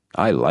hers.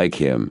 "I like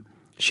him,"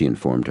 she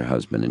informed her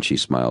husband, and she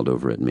smiled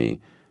over at me.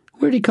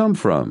 "Where'd he come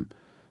from?"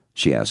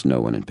 She asked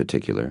no one in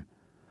particular.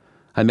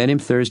 "I met him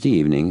Thursday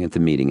evening at the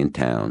meeting in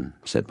town,"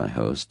 said my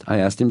host. "I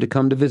asked him to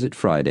come to visit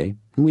Friday,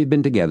 and we've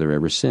been together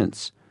ever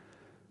since."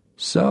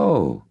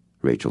 "So,"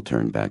 Rachel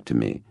turned back to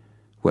me,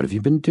 "what have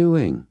you been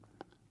doing?"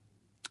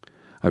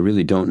 "I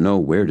really don't know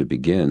where to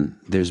begin.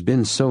 There's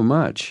been so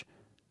much."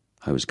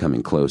 I was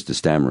coming close to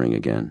stammering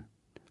again.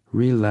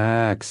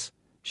 "Relax,"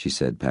 she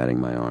said, patting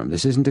my arm.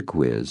 "This isn't a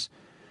quiz."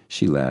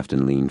 She laughed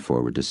and leaned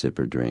forward to sip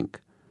her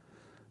drink.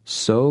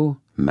 "So,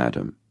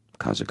 madam,"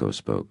 Kazuko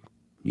spoke,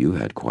 "you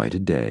had quite a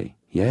day,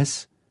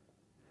 yes?"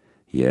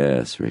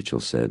 "Yes," Rachel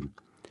said.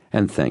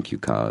 "And thank you,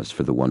 Kaz,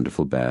 for the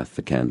wonderful bath,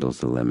 the candles,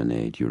 the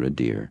lemonade. You're a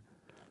dear."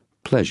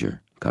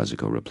 "Pleasure,"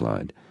 Kazuko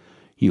replied.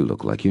 "You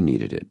look like you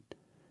needed it."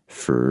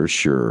 "For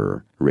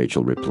sure,"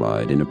 Rachel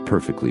replied in a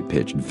perfectly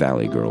pitched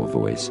Valley Girl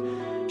voice.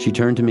 She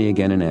turned to me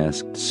again and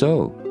asked,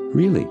 "So,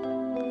 really,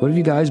 what have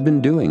you guys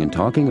been doing and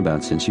talking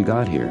about since you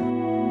got here?"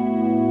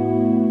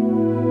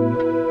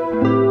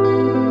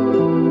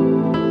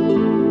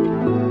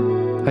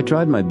 I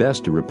tried my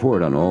best to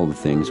report on all the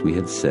things we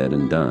had said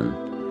and done.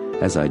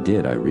 As I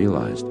did, I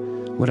realized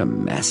what a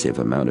massive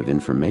amount of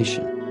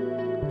information.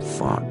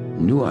 Thought,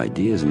 new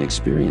ideas and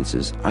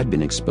experiences I'd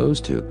been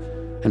exposed to,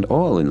 and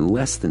all in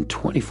less than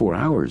 24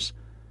 hours.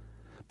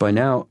 By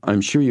now,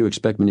 I'm sure you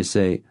expect me to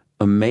say,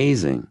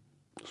 amazing.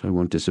 So I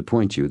won't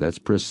disappoint you. That's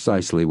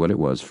precisely what it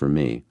was for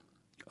me.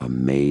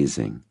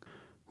 Amazing.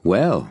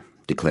 Well,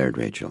 declared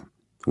Rachel,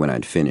 when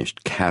I'd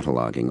finished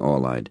cataloging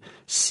all I'd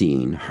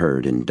seen,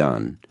 heard, and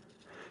done.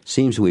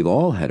 Seems we've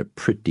all had a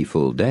pretty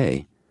full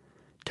day.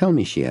 Tell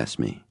me, she asked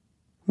me,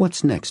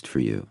 what's next for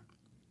you?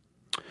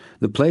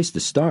 The place to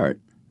start,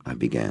 I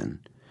began,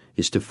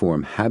 is to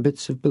form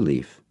habits of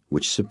belief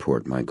which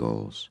support my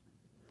goals.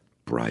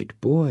 Bright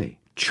boy,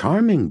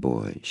 charming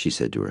boy, she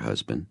said to her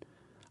husband.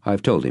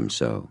 I've told him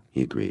so,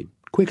 he agreed.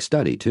 Quick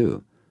study,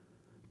 too.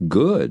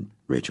 Good,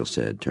 Rachel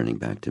said, turning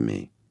back to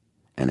me,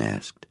 and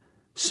asked,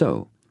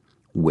 so,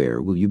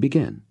 where will you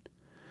begin?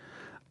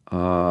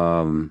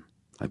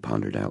 I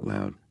pondered out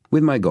loud,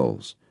 with my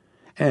goals,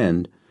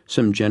 and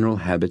some general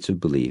habits of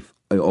belief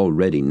I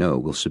already know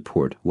will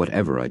support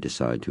whatever I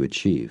decide to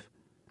achieve.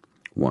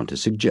 Want a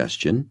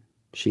suggestion?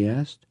 She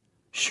asked.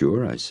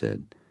 Sure, I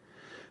said.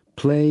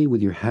 Play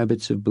with your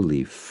habits of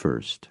belief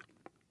first.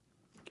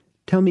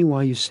 Tell me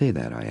why you say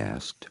that, I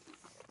asked.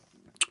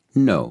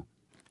 No,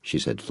 she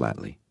said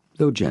flatly,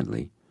 though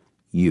gently.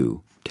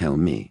 You tell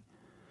me.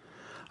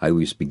 I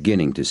was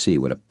beginning to see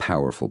what a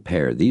powerful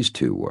pair these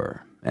two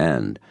were,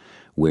 and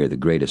where the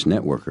greatest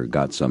networker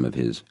got some of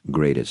his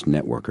greatest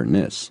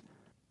networkerness.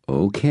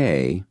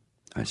 Okay,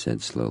 I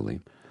said slowly.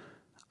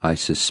 I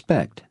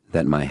suspect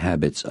that my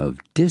habits of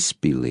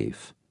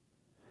disbelief,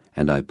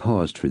 and I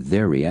paused for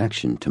their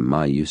reaction to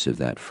my use of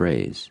that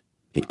phrase.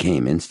 It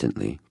came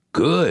instantly.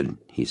 Good,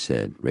 he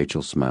said.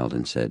 Rachel smiled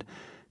and said,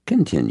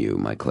 Continue,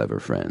 my clever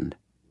friend.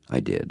 I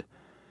did.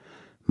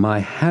 My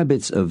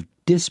habits of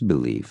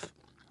disbelief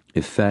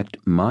affect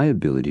my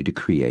ability to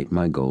create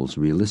my goals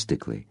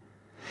realistically.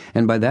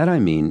 And by that I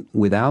mean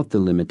without the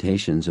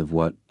limitations of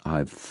what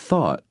I've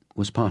thought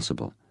was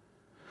possible.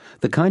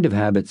 The kind of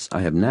habits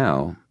I have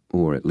now,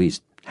 or at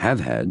least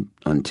have had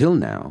until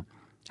now,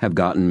 have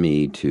gotten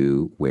me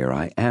to where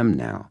I am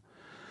now.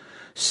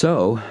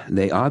 So,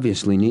 they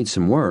obviously need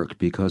some work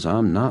because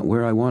I'm not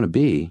where I want to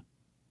be.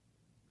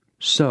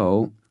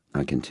 So,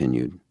 I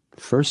continued,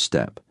 first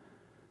step,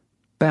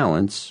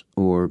 balance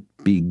or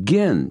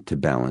begin to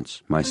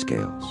balance my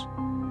scales.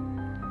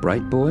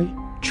 Bright boy?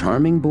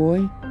 Charming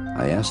boy?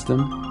 I asked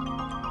them.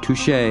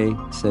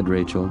 Touché, said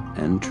Rachel,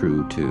 and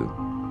true, too.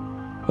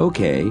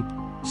 Okay,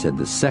 said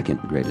the second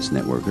greatest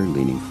networker,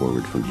 leaning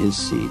forward from his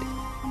seat.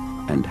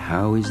 And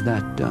how is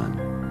that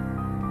done?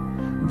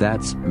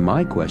 That's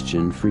my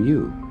question for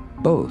you,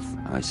 both,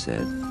 I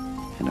said,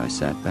 and I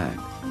sat back,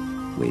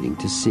 waiting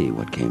to see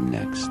what came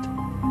next.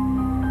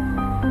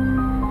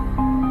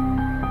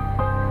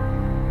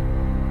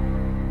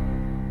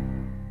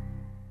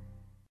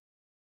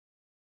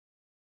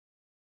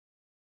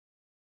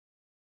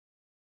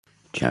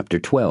 Chapter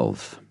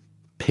 12.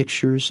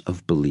 Pictures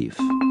of Belief.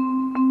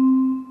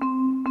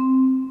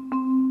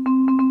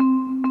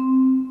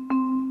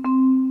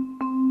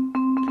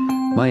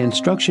 My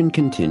instruction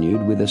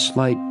continued with a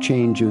slight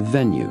change of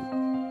venue.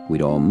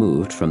 We'd all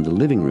moved from the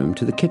living room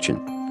to the kitchen.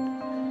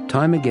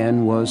 Time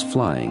again was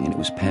flying, and it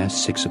was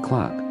past 6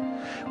 o'clock,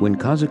 when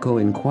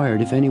Kazuko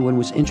inquired if anyone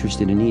was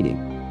interested in eating.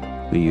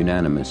 A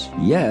unanimous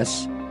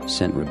yes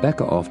sent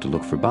Rebecca off to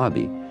look for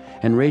Bobby,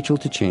 and Rachel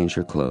to change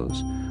her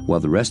clothes, while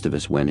the rest of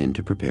us went in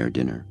to prepare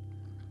dinner.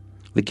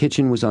 The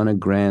kitchen was on a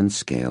grand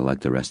scale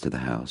like the rest of the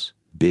house,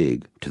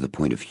 big to the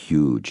point of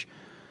huge,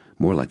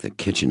 more like the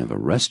kitchen of a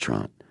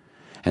restaurant,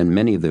 and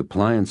many of the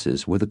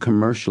appliances were the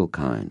commercial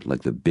kind,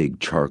 like the big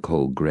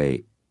charcoal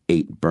gray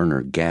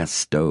 8-burner gas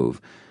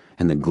stove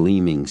and the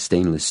gleaming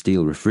stainless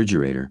steel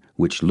refrigerator,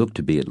 which looked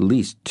to be at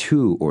least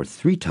 2 or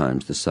 3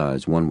 times the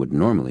size one would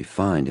normally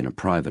find in a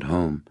private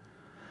home.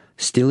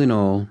 Still in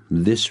all,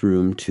 this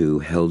room, too,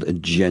 held a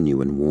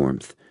genuine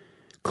warmth.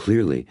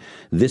 Clearly,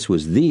 this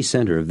was the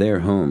center of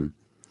their home.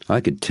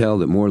 I could tell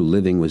that more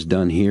living was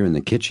done here in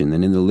the kitchen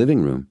than in the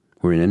living room,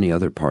 or in any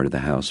other part of the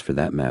house for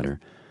that matter.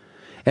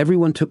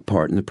 Everyone took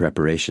part in the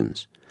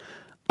preparations.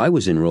 I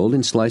was enrolled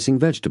in slicing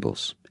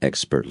vegetables,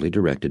 expertly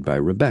directed by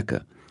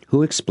Rebecca,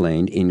 who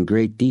explained in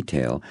great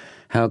detail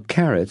how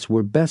carrots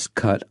were best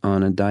cut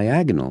on a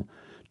diagonal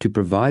to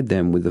provide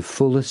them with the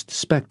fullest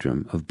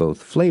spectrum of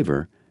both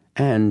flavor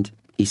and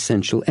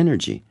essential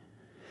energy.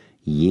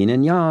 Yin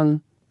and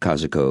yang,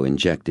 Kazuko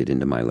injected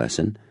into my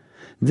lesson.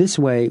 This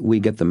way we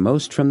get the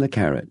most from the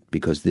carrot,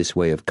 because this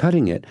way of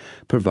cutting it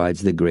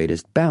provides the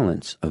greatest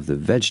balance of the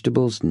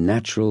vegetable's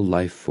natural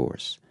life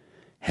force.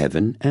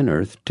 Heaven and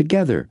earth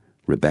together,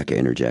 Rebecca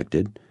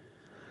interjected.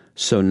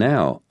 So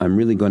now I'm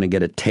really going to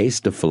get a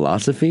taste of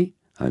philosophy?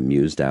 I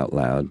mused out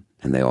loud,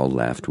 and they all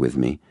laughed with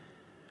me.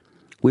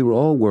 We were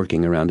all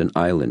working around an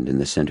island in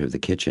the center of the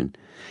kitchen.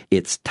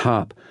 Its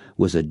top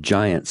was a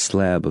giant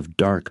slab of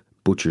dark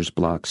butcher's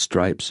block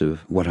stripes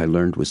of what I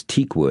learned was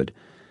teak wood.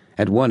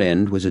 At one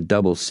end was a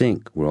double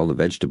sink where all the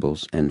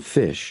vegetables and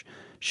fish,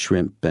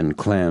 shrimp and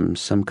clams,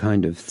 some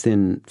kind of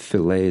thin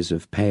fillets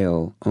of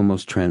pale,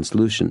 almost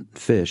translucent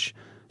fish,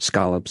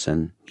 scallops,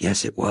 and,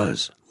 yes, it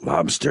was,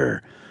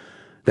 lobster,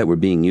 that were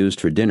being used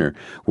for dinner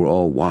were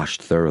all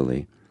washed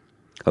thoroughly.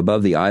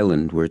 Above the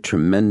island were a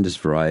tremendous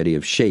variety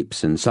of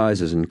shapes and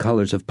sizes and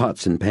colors of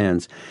pots and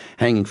pans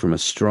hanging from a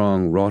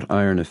strong wrought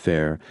iron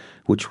affair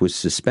which was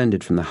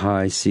suspended from the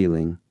high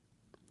ceiling.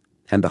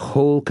 And the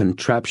whole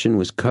contraption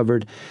was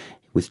covered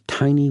with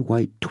tiny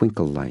white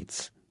twinkle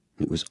lights.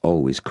 It was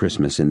always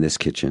Christmas in this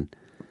kitchen.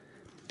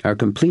 Our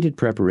completed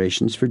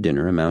preparations for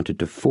dinner amounted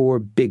to 4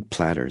 big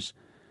platters.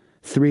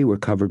 3 were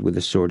covered with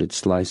assorted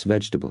sliced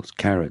vegetables: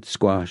 carrots,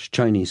 squash,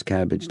 Chinese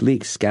cabbage,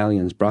 leeks,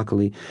 scallions,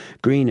 broccoli,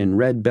 green and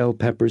red bell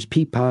peppers,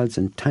 pea pods,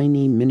 and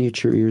tiny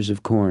miniature ears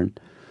of corn.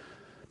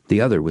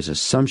 The other was a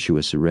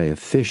sumptuous array of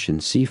fish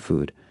and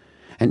seafood,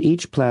 and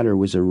each platter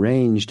was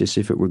arranged as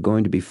if it were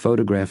going to be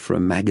photographed for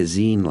a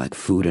magazine like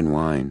Food and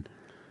Wine.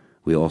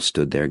 We all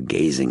stood there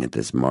gazing at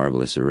this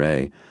marvelous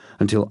array,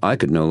 until I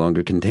could no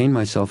longer contain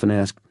myself and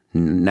asked,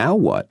 "Now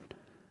what?"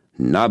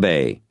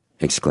 "Nabe!"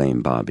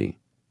 exclaimed Bobby.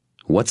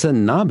 "What's a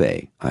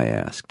nabe?" I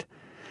asked.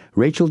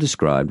 Rachel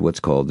described what's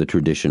called the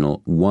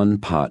traditional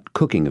one-pot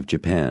cooking of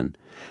Japan,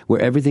 where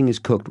everything is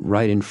cooked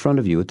right in front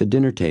of you at the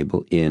dinner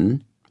table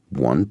in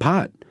one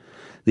pot.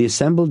 The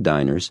assembled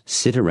diners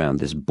sit around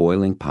this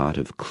boiling pot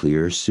of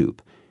clear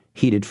soup,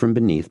 heated from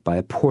beneath by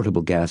a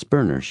portable gas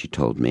burner, she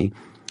told me,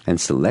 and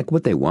select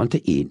what they want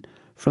to eat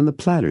from the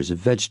platters of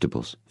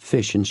vegetables,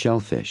 fish, and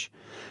shellfish.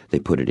 They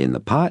put it in the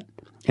pot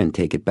and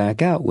take it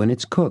back out when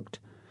it's cooked.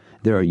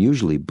 There are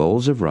usually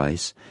bowls of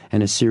rice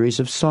and a series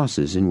of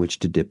sauces in which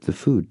to dip the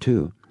food,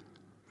 too.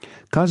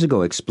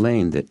 Kazugo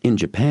explained that in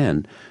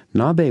Japan,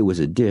 nabe was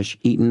a dish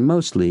eaten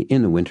mostly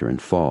in the winter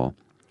and fall,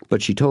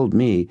 but she told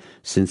me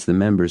since the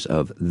members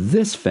of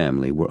this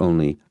family were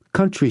only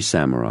country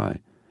samurai,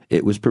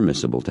 it was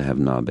permissible to have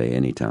nabe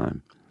any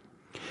time.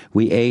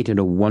 We ate at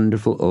a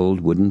wonderful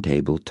old wooden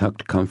table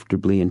tucked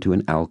comfortably into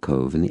an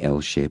alcove in the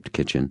L-shaped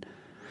kitchen.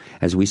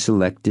 As we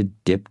selected,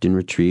 dipped, and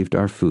retrieved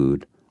our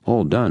food,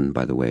 all done,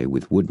 by the way,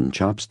 with wooden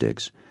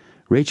chopsticks,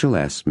 Rachel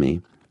asked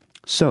me,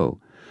 "So,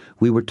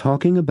 we were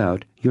talking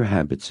about your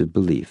habits of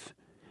belief,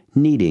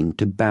 needing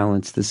to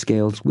balance the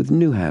scales with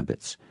new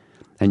habits,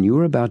 and you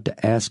were about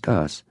to ask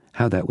us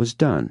how that was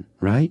done,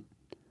 right?"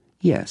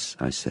 "Yes,"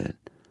 I said.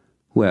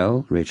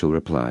 "Well," Rachel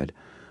replied,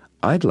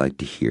 "I'd like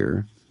to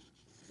hear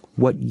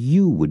what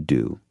you would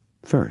do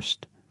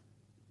first."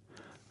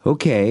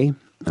 "Okay,"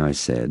 I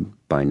said,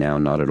 by now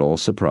not at all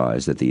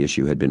surprised that the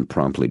issue had been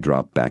promptly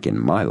dropped back in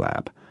my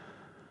lap.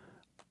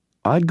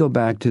 "I'd go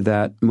back to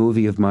that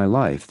movie of my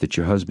life that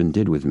your husband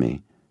did with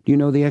me. Do you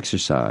know the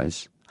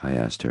exercise?" I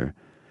asked her.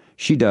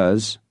 "She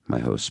does," my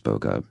host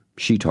spoke up.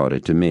 "She taught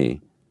it to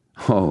me."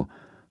 "Oh,"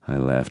 I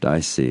laughed, "I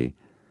see."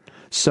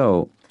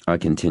 "So," I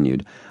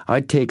continued,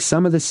 "I'd take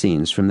some of the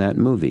scenes from that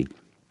movie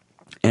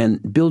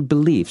and build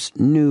beliefs,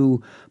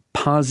 new,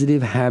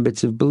 positive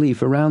habits of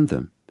belief around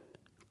them."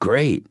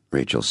 "Great,"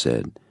 Rachel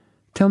said.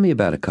 "Tell me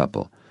about a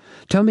couple.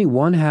 Tell me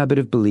one habit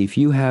of belief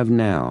you have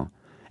now,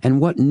 and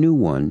what new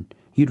one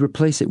you'd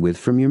replace it with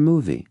from your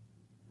movie."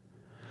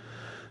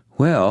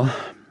 "Well,"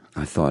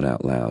 I thought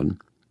out loud,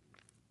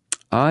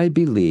 "I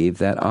believe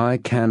that I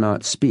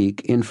cannot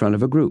speak in front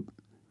of a group.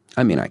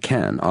 I mean, I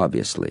can,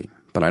 obviously,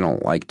 but I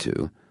don't like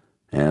to,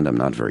 and I'm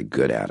not very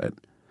good at it.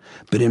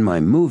 But in my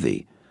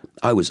movie,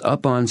 I was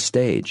up on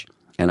stage,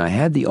 and I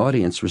had the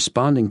audience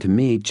responding to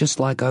me just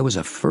like I was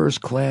a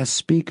first-class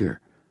speaker."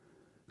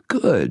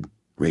 "Good,"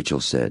 Rachel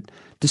said.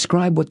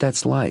 "Describe what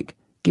that's like.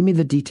 Give me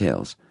the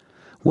details.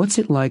 What's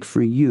it like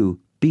for you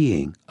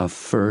being a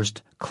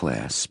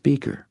first-class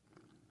speaker?"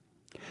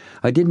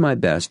 I did my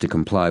best to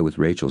comply with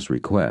Rachel's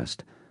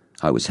request.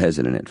 I was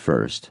hesitant at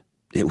first.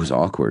 It was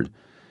awkward,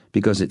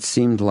 because it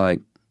seemed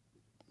like,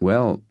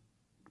 well,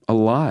 a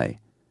lie.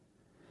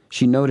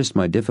 She noticed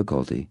my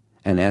difficulty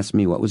and asked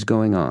me what was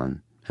going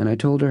on, and I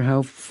told her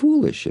how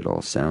foolish it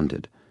all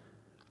sounded.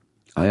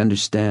 "I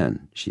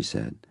understand," she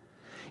said.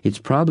 "It's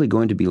probably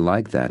going to be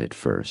like that at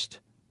first.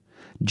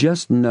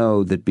 Just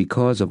know that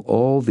because of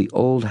all the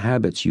old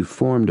habits you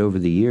formed over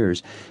the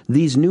years,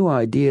 these new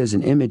ideas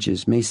and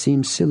images may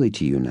seem silly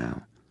to you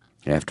now.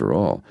 After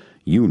all,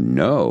 you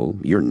know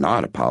you're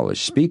not a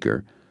polished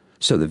speaker,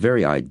 so the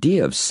very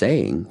idea of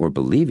saying or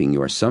believing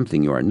you are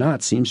something you are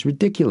not seems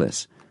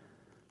ridiculous."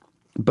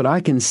 "But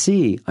I can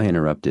see," I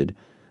interrupted,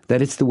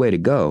 "that it's the way to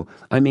go.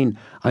 I mean,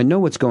 I know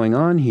what's going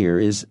on here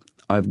is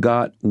I've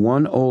got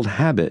one old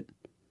habit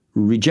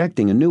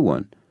rejecting a new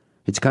one.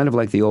 It's kind of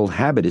like the old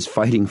habit is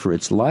fighting for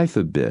its life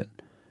a bit."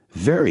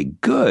 "Very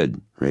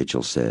good,"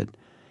 Rachel said,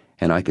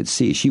 and I could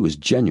see she was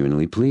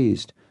genuinely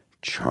pleased.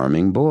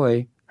 "Charming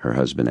boy," her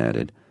husband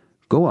added.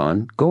 Go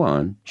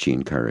on," she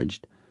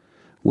encouraged.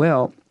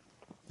 "Well,"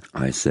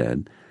 I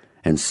said,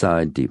 and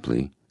sighed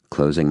deeply,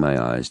 closing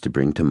my eyes to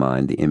bring to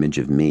mind the image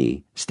of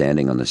me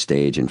standing on the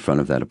stage in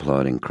front of that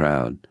applauding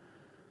crowd.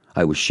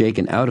 I was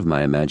shaken out of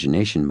my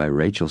imagination by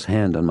Rachel's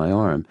hand on my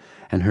arm,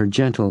 and her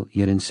gentle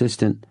yet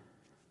insistent,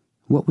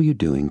 "What were you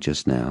doing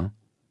just now?"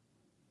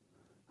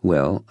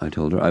 "Well," I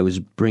told her, "I was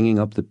bringing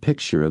up the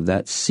picture of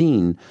that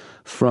scene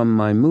from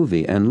my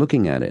movie and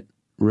looking at it,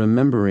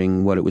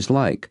 remembering what it was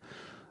like,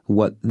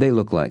 what they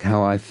looked like,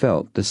 how I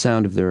felt, the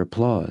sound of their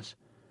applause.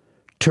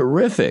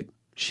 "Terrific!"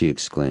 she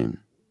exclaimed.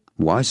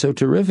 "Why so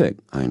terrific?"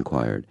 I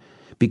inquired.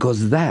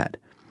 "Because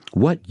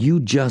what you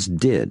just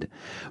did,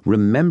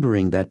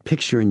 remembering that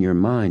picture in your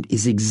mind,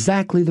 is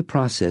exactly the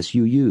process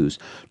you use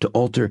to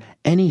alter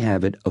any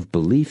habit of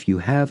belief you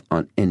have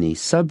on any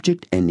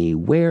subject,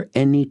 anywhere,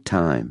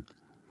 anytime.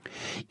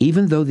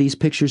 Even though these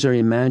pictures are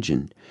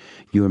imagined,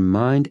 your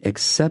mind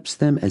accepts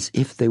them as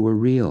if they were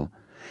real,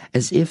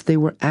 as if they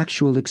were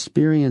actual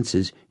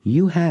experiences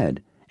you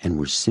had and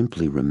were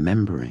simply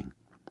remembering.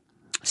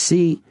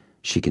 See,"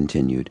 she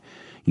continued,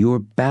 "you're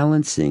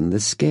balancing the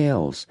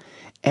scales,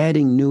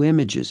 adding new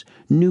images,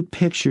 new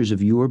pictures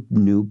of your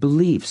new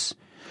beliefs.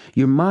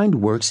 Your mind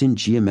works in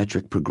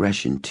geometric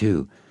progression,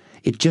 too.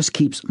 It just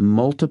keeps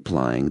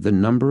multiplying the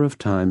number of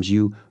times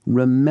you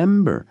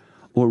remember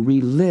or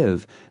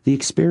relive the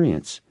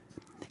experience.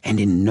 And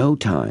in no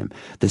time,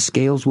 the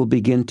scales will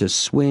begin to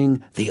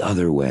swing the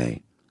other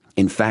way.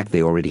 In fact,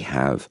 they already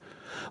have.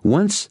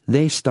 Once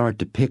they start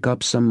to pick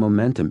up some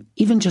momentum,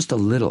 even just a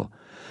little,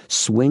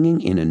 swinging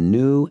in a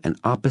new and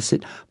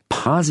opposite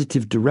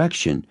positive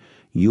direction,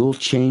 you'll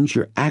change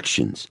your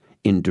actions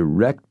in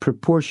direct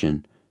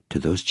proportion to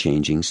those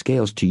changing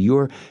scales, to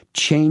your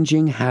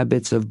changing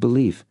habits of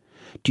belief.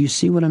 Do you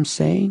see what I'm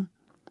saying?"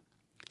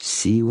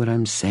 See what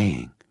I'm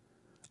saying.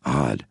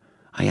 Odd.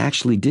 I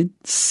actually did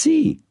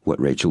see what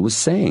Rachel was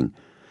saying.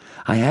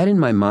 I had in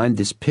my mind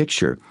this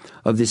picture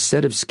of this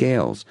set of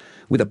scales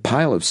with a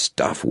pile of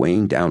stuff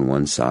weighing down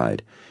one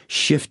side,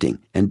 shifting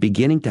and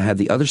beginning to have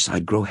the other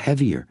side grow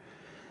heavier,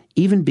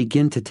 even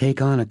begin to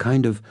take on a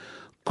kind of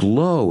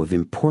glow of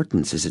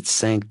importance as it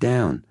sank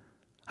down.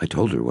 I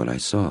told her what I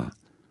saw.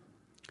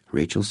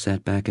 Rachel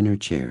sat back in her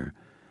chair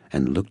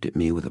and looked at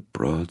me with a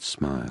broad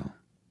smile.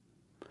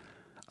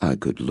 "I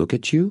could look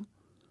at you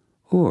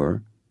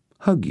or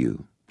hug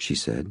you," she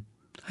said.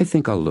 "I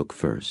think I'll look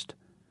first."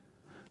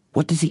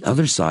 "What does the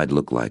other side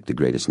look like?" the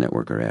greatest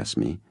networker asked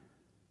me.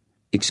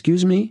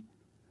 "Excuse me?"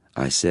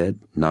 I said,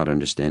 not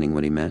understanding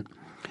what he meant.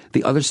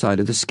 "The other side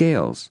of the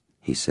scales,"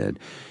 he said.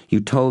 "You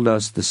told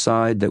us the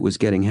side that was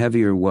getting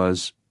heavier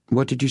was,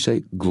 what did you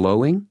say,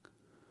 glowing?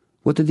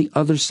 What did the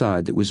other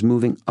side that was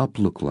moving up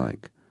look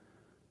like?"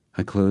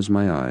 I closed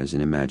my eyes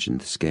and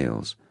imagined the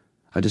scales.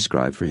 I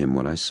described for him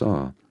what I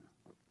saw.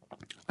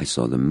 I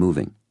saw them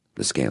moving,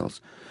 the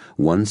scales,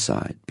 one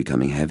side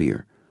becoming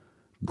heavier,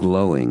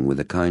 glowing with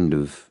a kind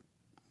of,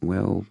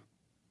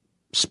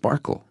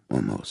 sparkle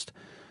almost.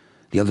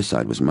 The other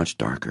side was much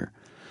darker,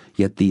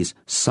 yet these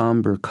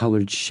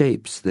somber-colored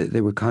shapes,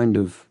 they were kind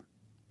of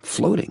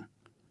floating.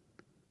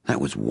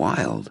 That was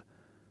wild.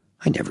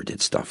 I never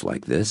did stuff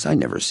like this. I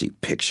never see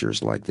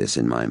pictures like this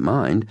in my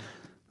mind,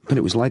 but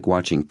it was like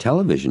watching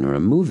television or a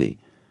movie.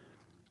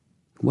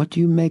 "What do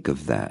you make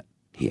of that?"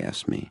 he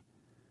asked me.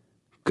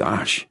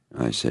 "Gosh,"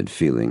 I said,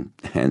 feeling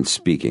and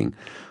speaking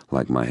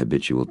like my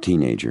habitual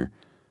teenager.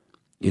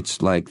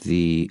 "It's like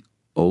the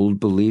old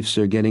beliefs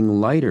are getting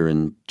lighter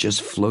and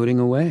just floating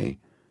away."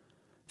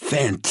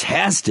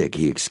 "Fantastic!"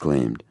 he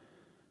exclaimed.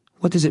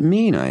 "What does it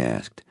mean?" I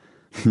asked.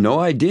 "No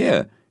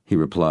idea," he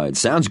replied.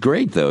 "Sounds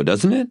great, though,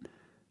 doesn't it?"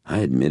 I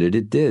admitted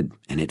it did,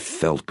 and it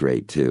felt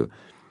great, too.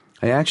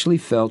 I actually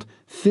felt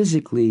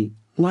physically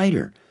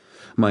lighter.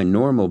 My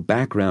normal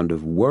background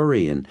of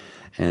worry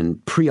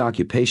and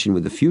preoccupation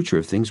with the future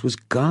of things was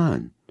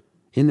gone.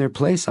 In their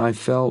place, I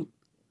felt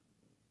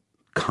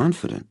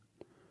confident.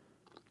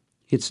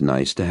 "It's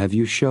nice to have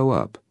you show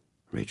up,"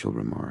 Rachel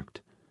remarked.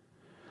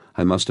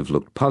 I must have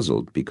looked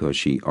puzzled because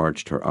she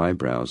arched her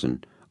eyebrows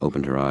and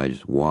opened her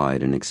eyes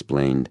wide and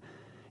explained,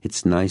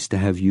 "It's nice to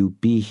have you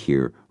be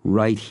here,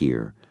 right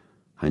here.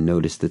 I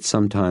noticed that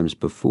sometimes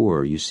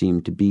before you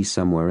seemed to be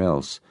somewhere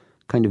else,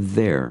 kind of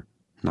there,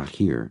 not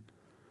here."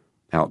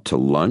 "Out to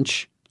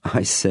lunch?"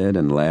 I said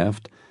and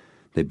laughed.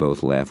 They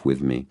both laughed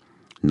with me,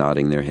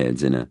 nodding their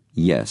heads in a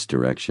yes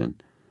direction.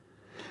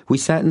 We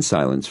sat in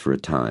silence for a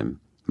time.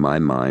 My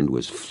mind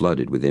was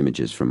flooded with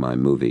images from my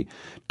movie,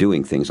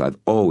 doing things I've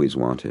always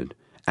wanted,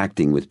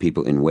 acting with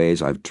people in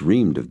ways I've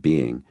dreamed of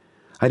being.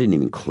 I didn't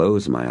even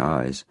close my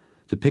eyes.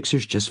 The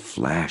pictures just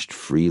flashed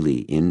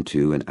freely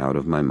into and out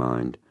of my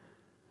mind.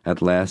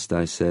 At last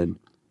I said,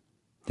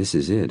 "This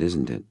is it,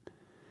 isn't it?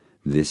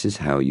 This is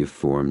how you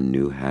form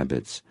new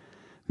habits,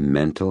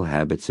 mental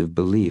habits of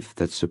belief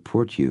that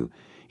support you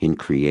in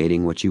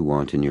creating what you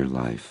want in your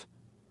life.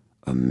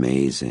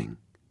 Amazing."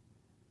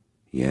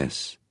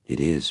 "Yes, it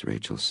is,"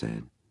 Rachel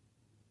said.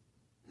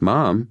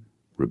 "Mom,"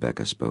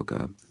 Rebecca spoke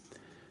up,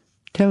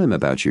 "tell him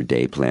about your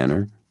day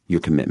planner,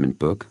 your commitment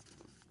book."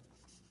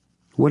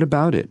 "What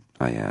about it?"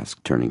 I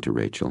asked, turning to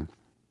Rachel.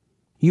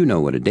 "You know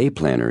what a day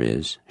planner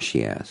is,"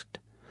 she asked.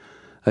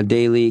 "A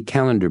daily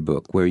calendar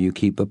book where you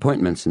keep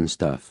appointments and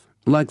stuff.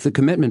 Like the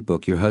commitment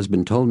book your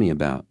husband told me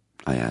about,"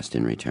 I asked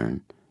in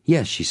return.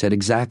 "Yes," she said,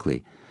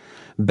 "exactly.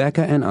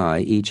 Becca and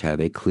I each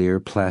have a clear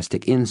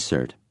plastic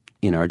insert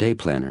in our day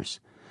planners.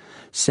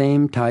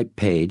 Same type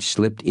page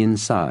slipped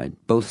inside,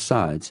 both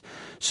sides,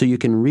 so you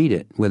can read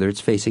it whether it's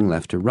facing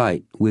left or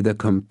right, with a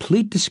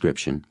complete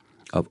description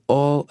of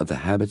all of the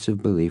habits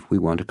of belief we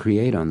want to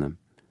create on them.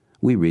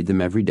 We read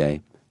them every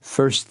day,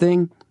 first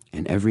thing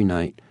and every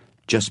night,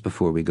 just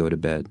before we go to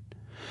bed.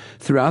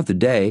 Throughout the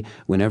day,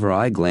 whenever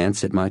I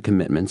glance at my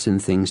commitments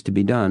and things to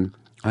be done,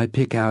 I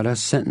pick out a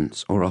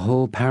sentence or a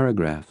whole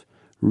paragraph,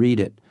 read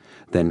it,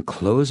 then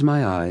close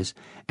my eyes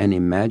and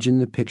imagine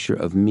the picture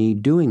of me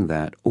doing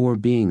that or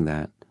being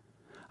that.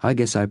 I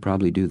guess I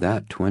probably do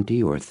that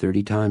 20 or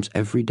 30 times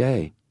every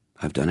day.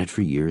 I've done it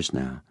for years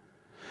now.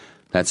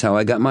 That's how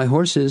I got my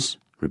horses,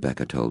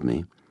 Rebecca told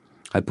me.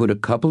 I put a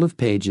couple of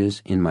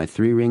pages in my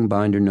 3-ring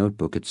binder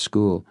notebook at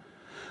school.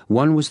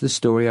 One was the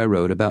story I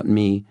wrote about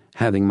me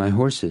having my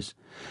horses.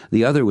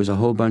 The other was a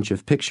whole bunch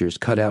of pictures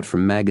cut out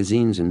from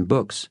magazines and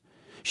books.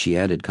 She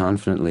added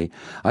confidently,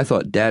 I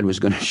thought Dad was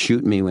going to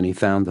shoot me when he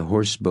found the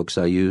horse books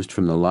I used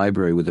from the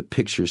library with the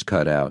pictures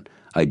cut out.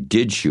 I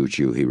did shoot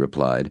you, he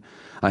replied.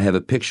 I have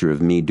a picture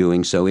of me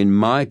doing so in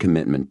my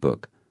commitment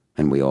book.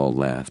 And we all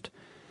laughed.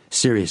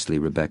 Seriously,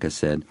 Rebecca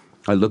said,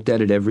 I looked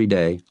at it every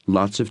day,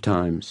 lots of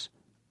times.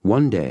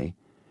 One day,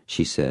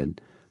 she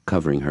said,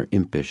 covering her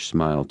impish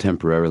smile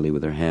temporarily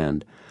with her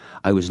hand,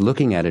 I was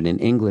looking at it in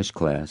English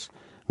class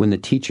when the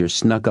teacher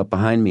snuck up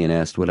behind me and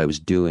asked what I was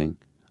doing.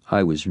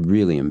 I was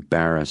really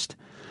embarrassed.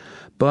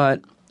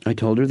 But I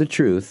told her the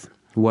truth,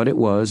 what it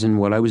was and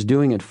what I was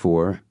doing it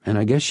for, and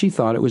I guess she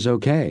thought it was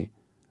okay.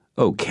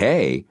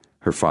 Okay?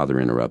 Her father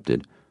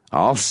interrupted.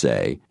 I'll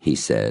say, he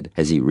said,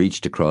 as he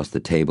reached across the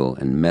table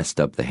and messed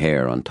up the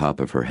hair on top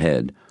of her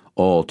head,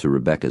 all to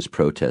Rebecca's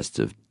protests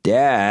of,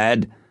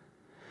 Dad!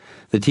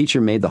 The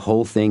teacher made the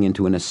whole thing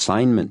into an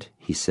assignment,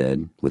 he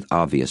said, with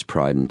obvious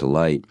pride and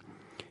delight.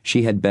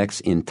 She had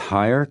Beck's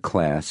entire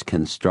class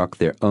construct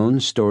their own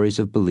stories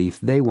of belief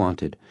they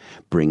wanted.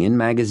 Bring in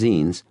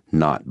magazines,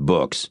 not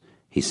books,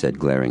 he said,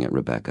 glaring at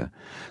Rebecca.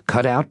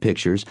 Cut out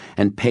pictures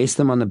and paste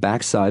them on the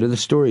back side of the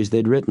stories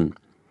they'd written.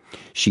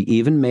 She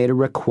even made a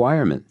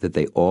requirement that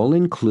they all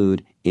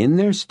include in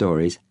their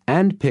stories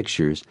and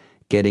pictures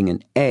getting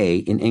an A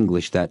in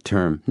English that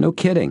term. No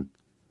kidding.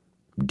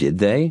 Did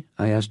they?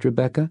 I asked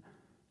Rebecca.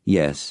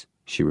 Yes,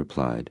 she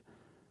replied,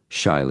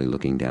 shyly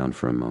looking down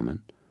for a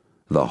moment.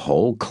 The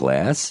whole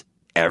class?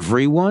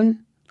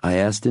 Everyone? I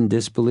asked in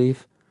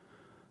disbelief.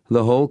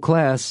 The whole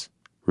class,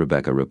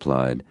 Rebecca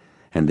replied,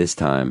 and this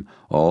time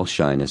all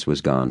shyness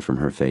was gone from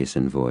her face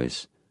and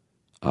voice.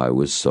 I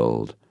was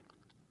sold.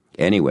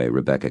 Anyway,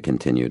 Rebecca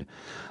continued,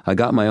 I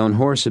got my own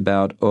horse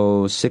about,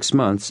 6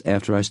 months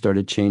after I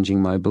started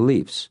changing my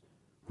beliefs.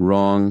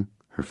 Wrong,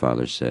 her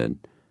father said.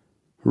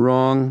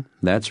 Wrong,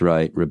 that's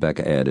right,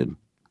 Rebecca added.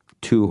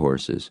 2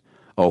 horses.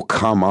 Oh,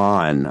 come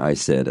on, I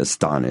said,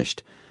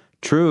 astonished.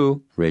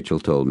 True, Rachel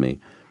told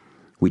me.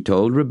 We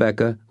told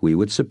Rebecca we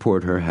would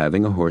support her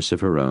having a horse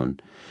of her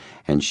own,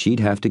 and she'd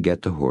have to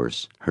get the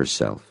horse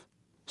herself.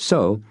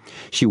 So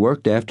she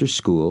worked after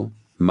school,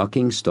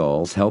 mucking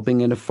stalls,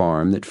 helping at a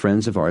farm that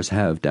friends of ours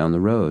have down the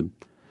road.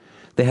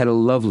 They had a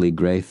lovely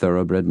gray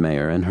thoroughbred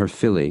mare and her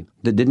filly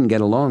that didn't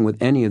get along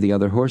with any of the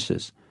other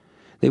horses.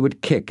 They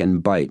would kick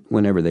and bite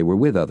whenever they were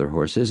with other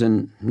horses,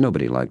 and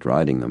nobody liked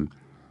riding them.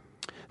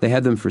 They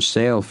had them for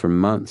sale for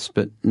months,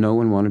 but no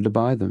one wanted to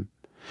buy them.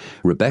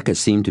 Rebecca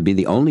seemed to be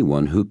the only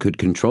one who could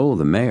control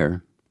the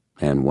mare,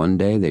 and one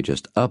day they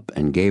just up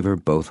and gave her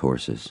both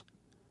horses.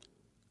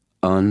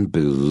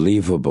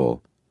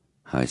 Unbelievable,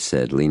 I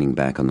said, leaning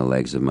back on the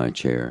legs of my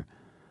chair.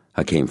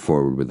 I came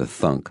forward with a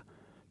thunk,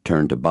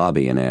 turned to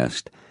Bobby and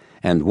asked,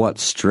 And what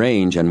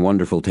strange and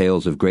wonderful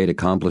tales of great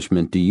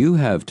accomplishment do you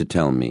have to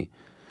tell me?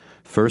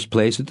 First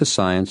place at the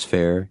science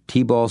fair,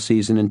 T-ball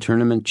season and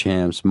tournament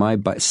champs,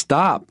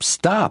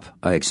 Stop!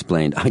 I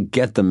explained. I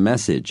get the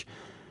message.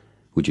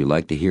 Would you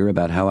like to hear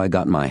about how I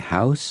got my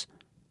house?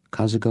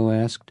 Kazuko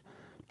asked.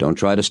 Don't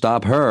try to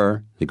stop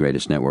her, the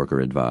greatest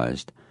networker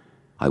advised.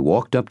 I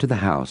walked up to the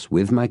house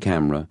with my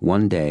camera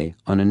one day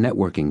on a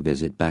networking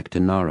visit back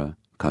to Nara,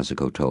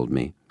 Kazuko told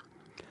me.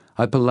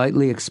 I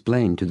politely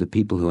explained to the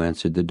people who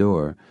answered the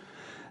door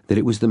that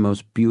it was the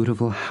most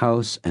beautiful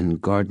house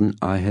and garden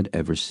I had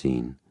ever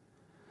seen.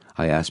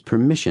 I asked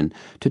permission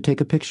to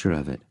take a picture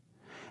of it,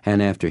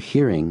 and after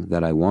hearing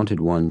that I wanted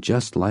one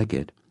just like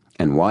it,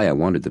 and why I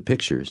wanted the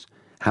pictures,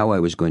 how I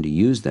was going to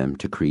use them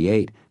to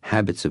create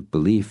habits of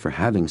belief for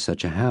having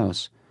such a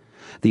house,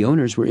 the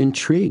owners were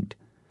intrigued.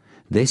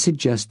 They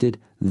suggested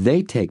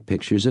they take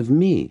pictures of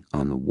me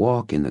on the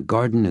walk, in the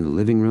garden, in the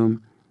living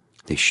room.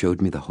 They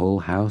showed me the whole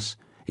house,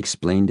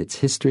 explained its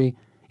history,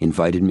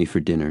 invited me for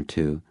dinner,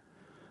 too.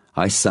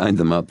 I signed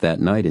them up that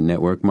night in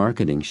network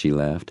marketing, she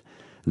laughed.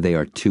 They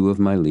are 2 of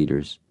my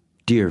leaders,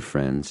 dear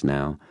friends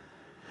now.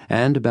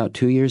 And about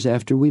 2 years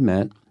after we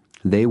met,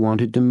 they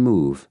wanted to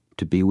move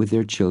to be with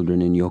their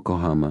children in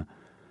Yokohama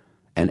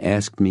and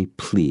asked me,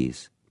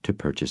 please, to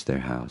purchase their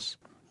house.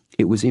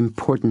 It was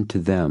important to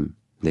them,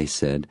 they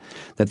said,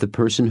 that the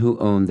person who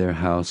owned their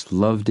house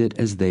loved it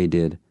as they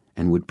did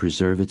and would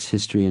preserve its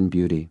history and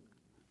beauty.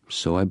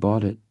 So I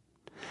bought it.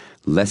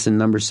 Lesson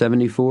number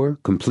 74,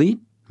 complete?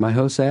 my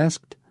host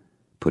asked,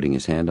 putting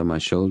his hand on my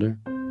shoulder.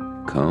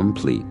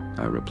 Complete,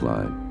 I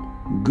replied.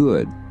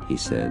 Good, he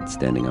said,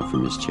 standing up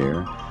from his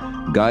chair.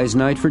 Guys'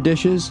 night for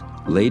dishes?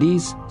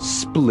 Ladies,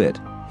 split,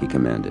 he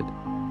commanded.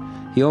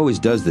 He always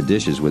does the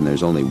dishes when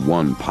there's only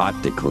one pot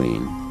to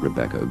clean,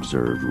 Rebecca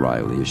observed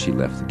wryly as she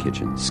left the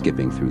kitchen,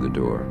 skipping through the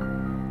door.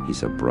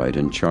 He's a bright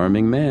and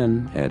charming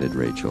man, added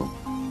Rachel.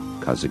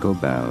 Kazuko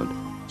bowed,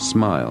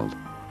 smiled,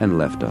 and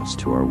left us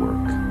to our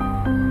work.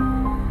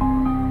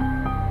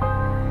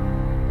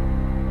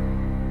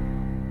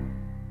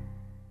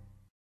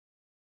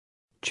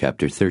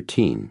 Chapter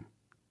 13.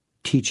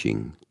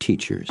 Teaching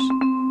Teachers.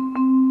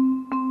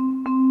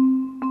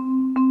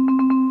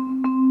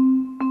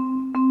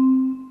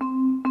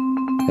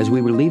 As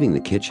we were leaving the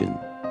kitchen,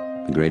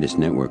 the greatest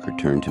networker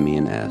turned to me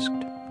and asked,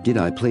 did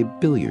I play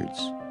billiards?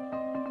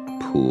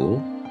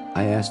 Pool?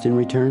 I asked in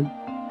return.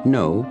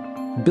 No,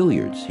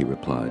 billiards, he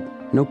replied.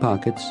 No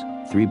pockets,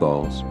 3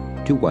 balls,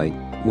 2 white,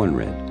 1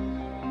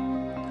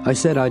 red. I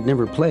said I'd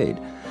never played,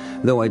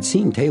 though I'd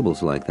seen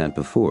tables like that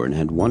before and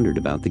had wondered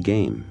about the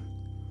game.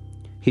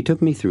 He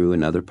took me through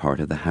another part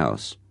of the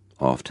house,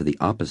 off to the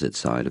opposite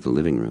side of the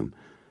living room,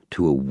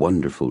 to a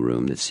wonderful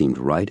room that seemed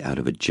right out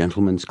of a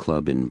gentleman's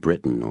club in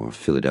Britain or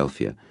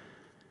Philadelphia.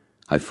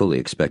 I fully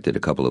expected a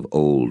couple of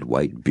old,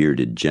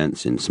 white-bearded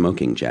gents in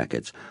smoking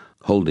jackets,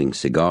 holding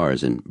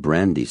cigars and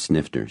brandy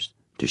snifters,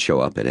 to show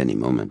up at any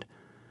moment.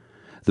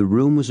 The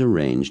room was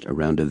arranged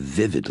around a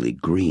vividly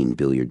green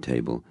billiard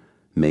table,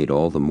 made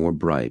all the more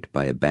bright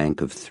by a bank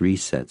of 3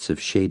 sets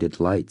of shaded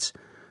lights,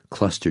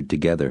 clustered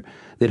together,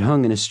 that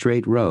hung in a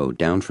straight row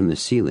down from the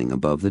ceiling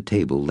above the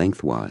table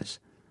lengthwise.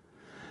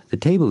 The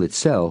table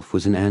itself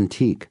was an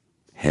antique,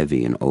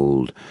 heavy and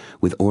old,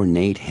 with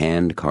ornate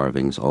hand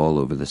carvings all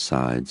over the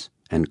sides,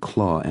 and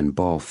claw and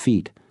ball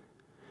feet.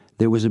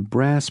 There was a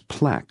brass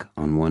plaque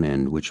on one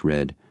end which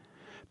read,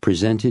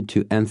 "Presented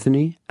to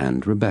Anthony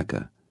and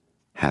Rebecca.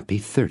 Happy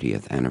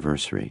 30th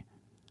anniversary."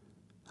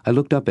 I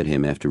looked up at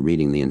him after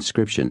reading the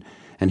inscription,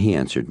 and he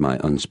answered my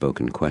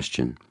unspoken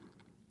question.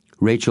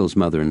 Rachel's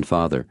mother and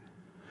father.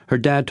 Her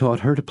dad taught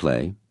her to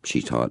play.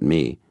 She taught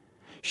me.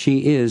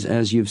 She is,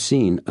 as you've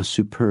seen, a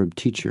superb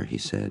teacher, he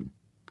said.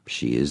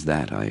 She is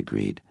that, I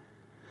agreed.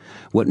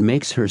 What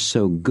makes her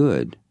so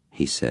good,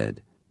 he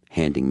said,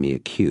 handing me a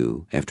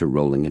cue after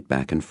rolling it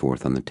back and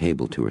forth on the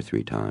table 2 or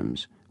 3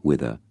 times,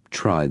 with a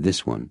try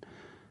this one,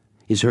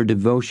 is her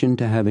devotion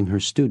to having her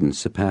students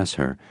surpass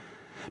her.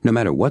 No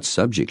matter what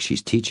subject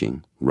she's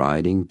teaching,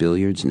 riding,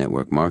 billiards,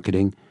 network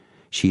marketing,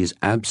 she is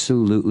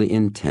absolutely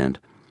intent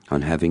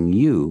on having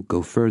you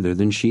go further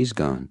than she's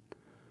gone.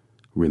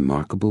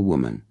 Remarkable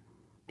woman,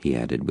 he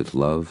added with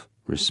love,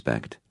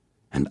 respect,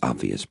 and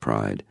obvious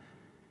pride.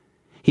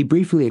 He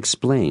briefly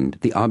explained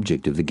the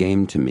object of the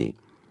game to me.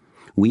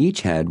 We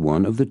each had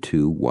one of the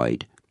 2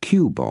 white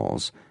cue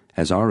balls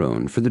as our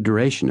own for the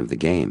duration of the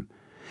game,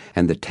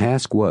 and the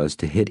task was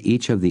to hit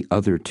each of the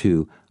other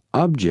 2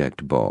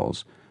 object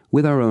balls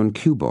with our own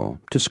cue ball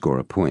to score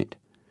a point.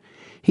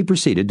 He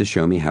proceeded to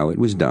show me how it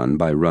was done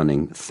by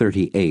running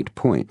 38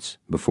 points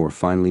before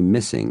finally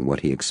missing what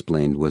he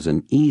explained was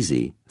an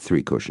easy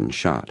 3-cushion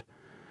shot.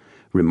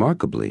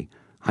 Remarkably,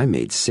 I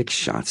made 6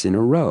 shots in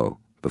a row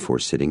before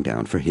sitting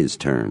down for his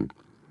turn.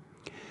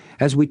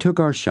 As we took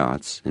our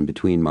shots, in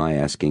between my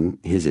asking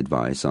his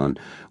advice on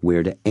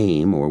where to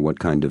aim or what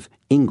kind of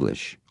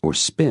English or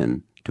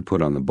spin to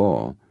put on the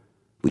ball,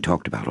 we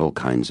talked about all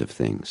kinds of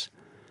things.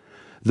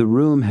 The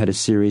room had a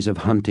series of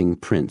hunting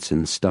prints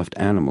and stuffed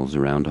animals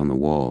around on the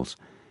walls.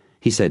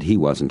 He said he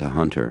wasn't a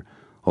hunter,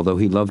 although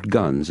he loved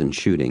guns and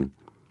shooting.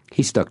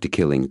 He stuck to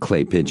killing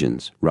clay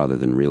pigeons rather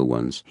than real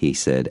ones, he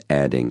said,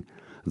 adding,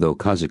 though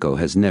Kazuko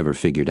has never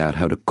figured out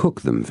how to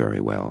cook them very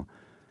well.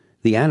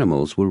 The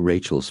animals were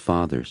Rachel's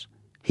father's.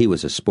 He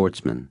was a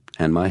sportsman,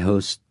 and my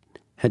host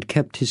had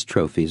kept his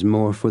trophies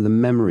more for the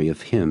memory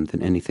of him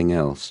than anything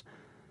else.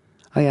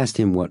 I asked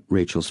him what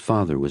Rachel's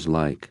father was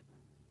like.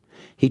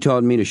 He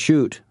taught me to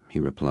shoot, he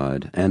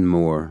replied, and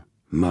more,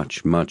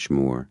 much, much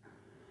more.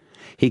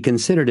 He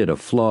considered it a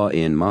flaw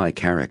in my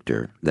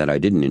character that I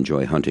didn't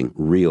enjoy hunting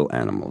real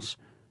animals.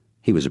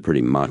 He was a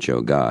pretty macho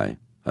guy,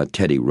 a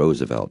Teddy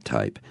Roosevelt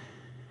type.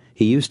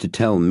 He used to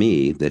tell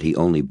me that he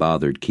only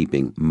bothered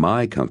keeping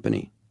my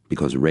company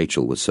because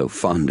Rachel was so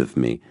fond of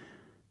me.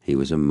 He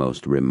was a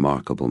most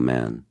remarkable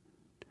man.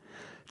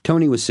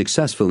 Tony was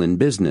successful in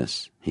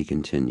business, he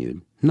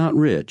continued. Not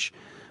rich,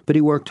 but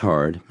he worked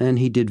hard, and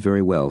he did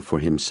very well for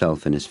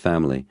himself and his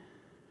family.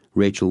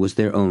 Rachel was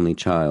their only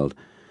child,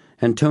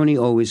 and Tony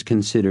always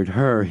considered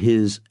her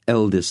his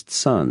eldest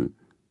son,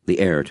 the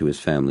heir to his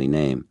family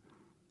name.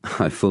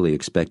 I fully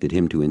expected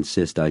him to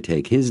insist I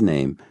take his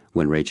name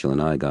when Rachel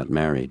and I got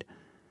married.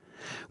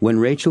 When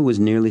Rachel was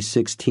nearly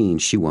 16,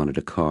 she wanted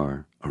a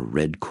car, a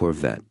red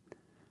Corvette.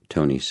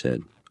 Tony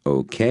said,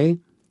 "Okay,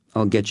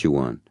 I'll get you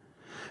one.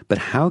 But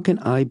how can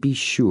I be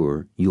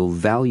sure you'll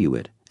value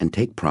it and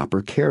take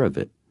proper care of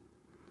it?"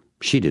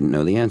 She didn't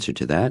know the answer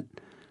to that,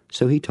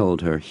 so he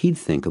told her he'd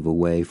think of a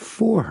way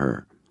for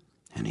her,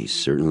 and he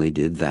certainly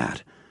did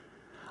that.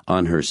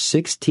 On her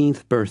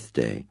 16th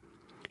birthday,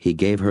 He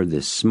gave her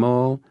this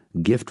small,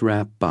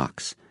 gift-wrap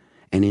box,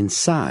 and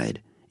inside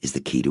is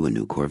the key to a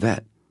new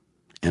Corvette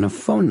and a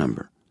phone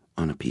number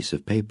on a piece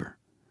of paper.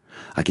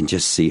 I can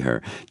just see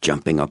her,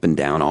 jumping up and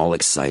down, all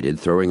excited,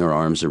 throwing her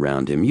arms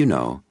around him. You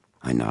know.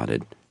 I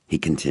nodded. He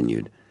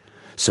continued.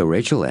 So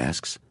Rachel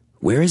asks,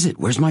 "Where is it?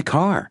 Where's my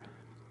car?"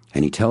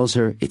 And he tells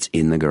her it's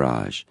in the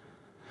garage.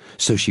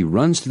 So she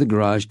runs to the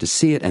garage to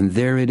see it, and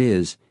there it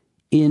is,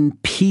 in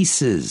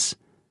pieces.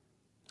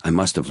 I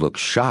must have looked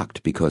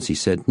shocked because he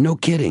said, "No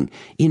kidding,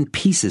 in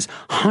pieces,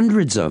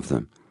 hundreds of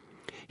them."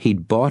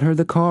 He'd bought her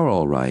the car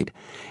all right,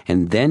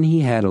 and then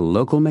he had a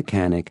local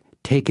mechanic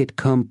take it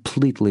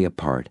completely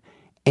apart,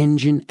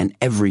 engine and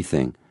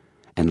everything,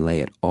 and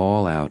lay it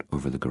all out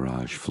over the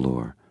garage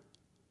floor.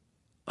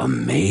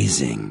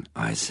 "Amazing,"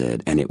 I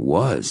said, and it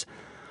was.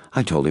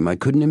 I told him I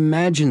couldn't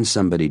imagine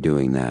somebody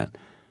doing that.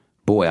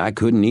 "Boy, I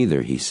couldn't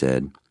either," he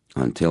said,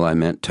 until I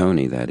met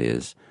Tony, that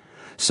is.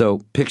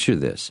 So picture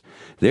this.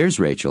 There's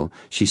Rachel.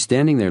 She's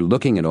standing there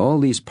looking at all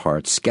these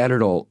parts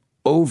scattered all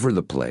over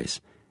the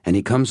place, and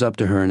he comes up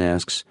to her and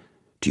asks,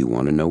 "Do you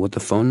want to know what the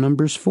phone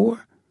number's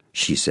for?"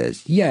 She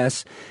says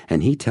yes,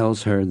 and he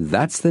tells her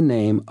that's the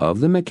name of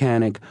the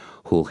mechanic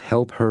who'll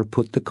help her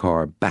put the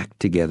car back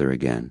together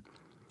again.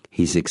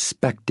 He's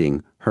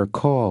expecting her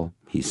call,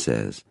 he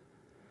says.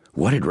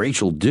 "What did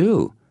Rachel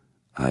do?"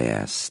 I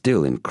asked,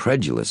 still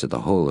incredulous at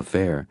the whole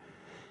affair.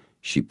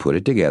 "She put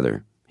it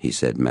together," he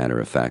said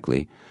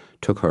matter-of-factly.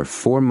 "Took her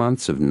 4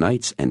 months of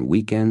nights and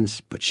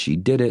weekends, but she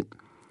did it.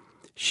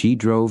 She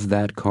drove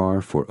that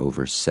car for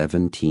over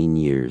 17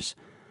 years.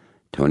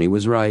 Tony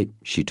was right.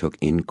 She took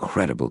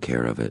incredible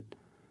care of it."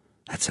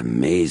 "That's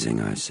amazing,"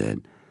 I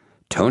said.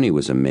 "Tony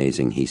was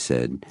amazing," he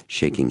said,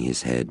 shaking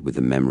his head with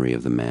the memory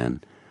of the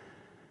man.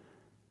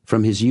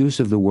 From his use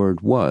of the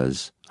word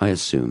 "was," I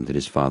assumed that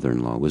his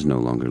father-in-law was no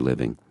longer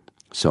living,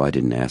 so I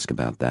didn't ask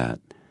about that.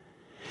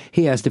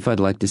 He asked if I'd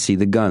like to see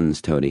the guns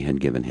Tony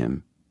had given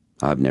him.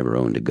 I've never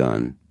owned a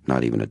gun,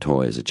 not even a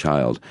toy as a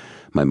child.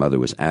 My mother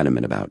was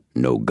adamant about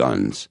no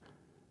guns.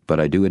 But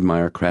I do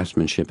admire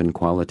craftsmanship and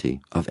quality,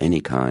 of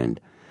any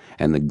kind,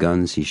 and the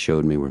guns he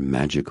showed me were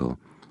magical.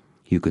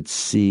 You could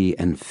see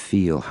and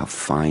feel how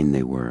fine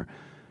they were.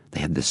 They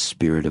had the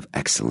spirit of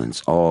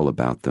excellence all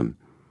about them.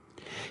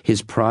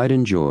 His pride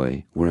and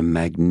joy were a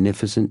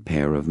magnificent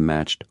pair of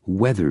matched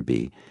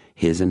Weatherby,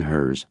 his and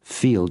hers,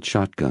 field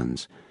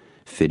shotguns,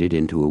 fitted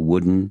into a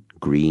wooden,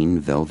 green,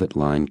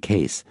 velvet-lined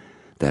case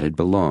that had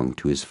belonged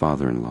to his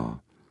father-in-law.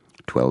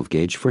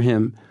 12-gauge for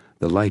him,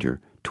 the lighter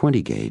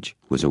 20-gauge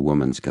was a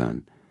woman's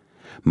gun.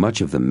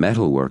 Much of the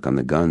metal work on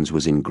the guns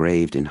was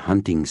engraved in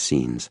hunting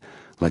scenes,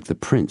 like the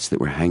prints that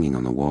were hanging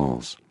on the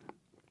walls.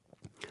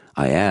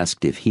 I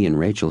asked if he and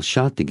Rachel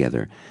shot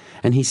together,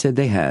 and he said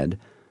they had.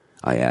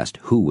 I asked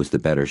who was the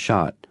better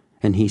shot,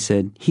 and he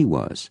said he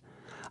was.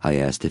 I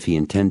asked if he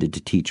intended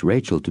to teach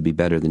Rachel to be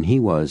better than he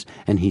was,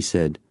 and he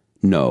said,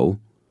 "No.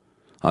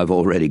 I've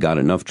already got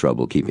enough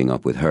trouble keeping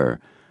up with her.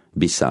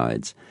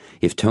 Besides,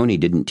 if Tony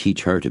didn't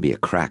teach her to be a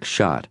crack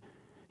shot,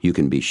 you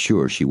can be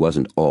sure she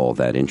wasn't all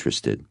that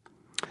interested.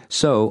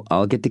 So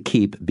I'll get to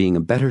keep being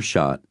a better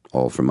shot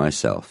all for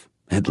myself,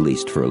 at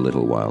least for a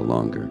little while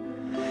longer."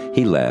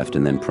 He laughed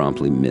and then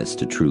promptly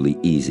missed a truly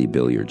easy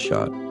billiard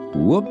shot.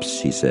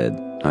 "Whoops," he said.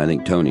 "I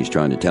think Tony's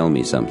trying to tell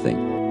me something."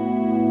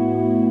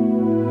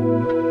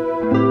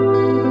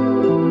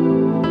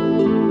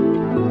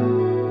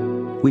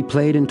 We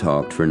played and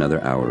talked for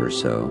another hour or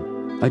so.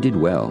 I did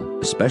well,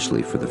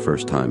 especially for the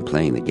first time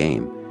playing the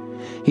game.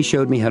 He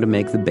showed me how to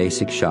make the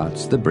basic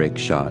shots, the break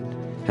shot,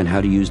 and how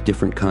to use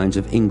different kinds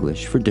of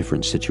English for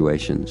different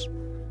situations.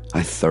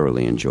 I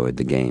thoroughly enjoyed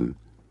the game.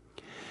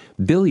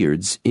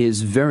 Billiards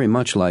is very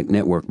much like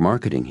network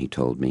marketing, he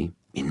told me,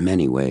 in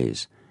many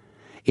ways.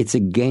 It's a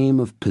game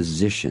of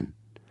position.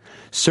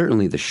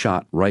 Certainly the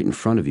shot right in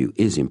front of you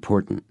is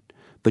important,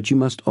 but you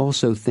must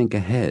also think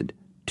ahead,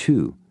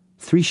 2,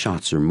 3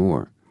 shots or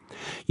more.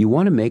 You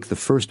want to make the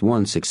first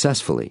one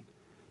successfully,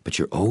 but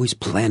you're always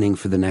planning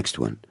for the next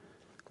one,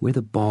 where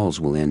the balls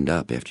will end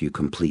up after you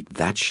complete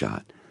that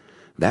shot.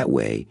 That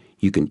way,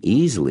 you can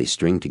easily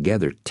string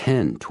together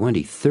 10,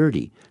 20,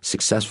 30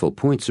 successful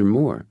points or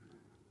more.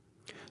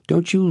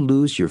 "Don't you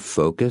lose your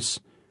focus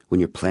when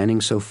you're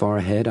planning so far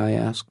ahead?" I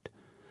asked.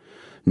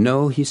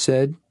 "No," he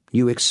said.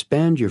 "You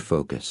expand your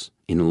focus,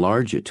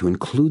 enlarge it to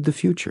include the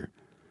future."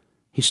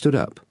 He stood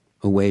up,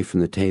 away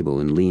from the table,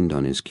 and leaned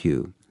on his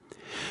cue.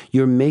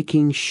 "You're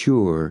making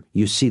sure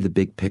you see the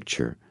big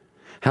picture,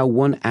 how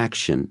one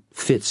action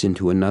fits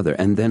into another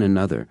and then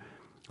another.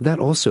 That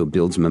also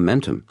builds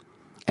momentum.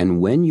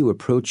 And when you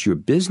approach your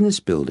business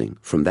building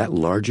from that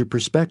larger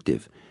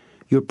perspective,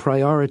 your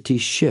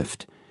priorities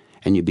shift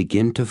and you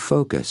begin to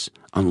focus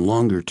on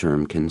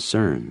longer-term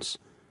concerns."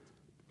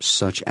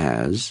 "Such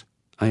as?"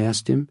 I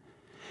asked him.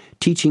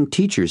 "Teaching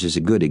teachers is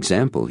a good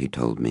example," he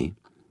told me.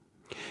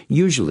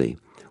 "Usually,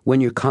 when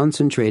you're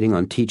concentrating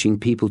on teaching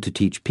people to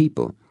teach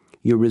people,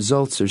 your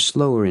results are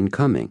slower in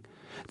coming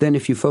than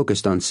if you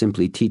focused on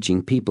simply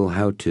teaching people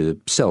how to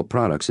sell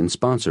products and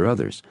sponsor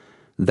others.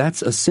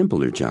 That's a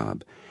simpler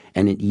job,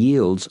 and it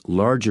yields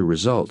larger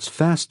results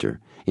faster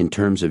in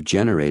terms of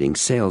generating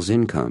sales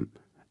income,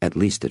 at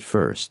least at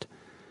first.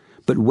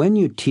 But when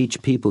you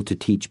teach people to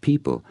teach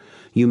people,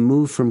 you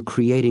move from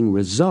creating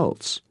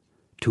results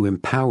to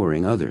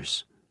empowering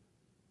others.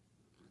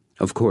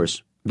 Of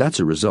course, that's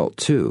a result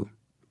too,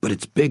 but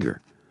it's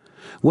bigger.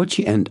 What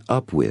you end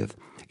up with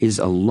is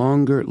a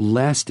longer,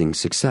 lasting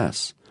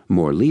success,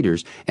 more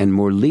leaders, and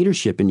more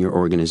leadership in your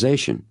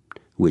organization,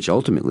 which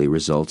ultimately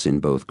results in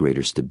both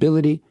greater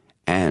stability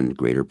and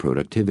greater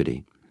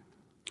productivity.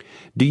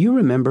 Do you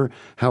remember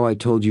how I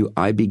told you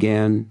I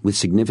began with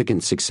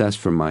significant success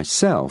for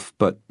myself,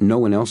 but no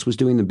one else was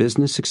doing the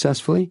business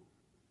successfully?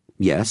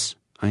 Yes,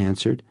 I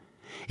answered.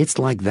 It's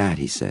like that,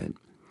 he said.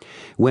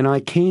 When I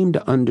came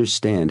to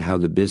understand how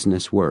the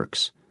business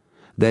works,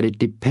 that it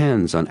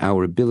depends on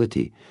our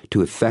ability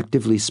to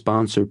effectively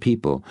sponsor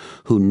people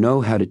who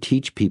know how to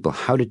teach people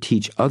how to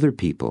teach other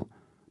people,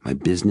 my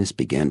business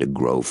began to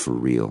grow for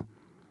real.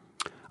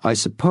 I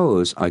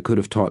suppose I could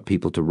have taught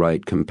people to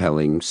write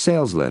compelling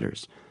sales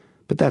letters,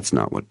 but that's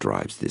not what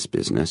drives this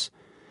business,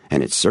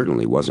 and it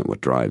certainly wasn't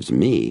what drives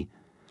me.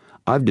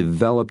 I've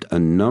developed a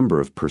number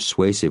of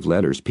persuasive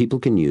letters people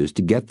can use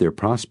to get their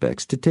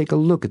prospects to take a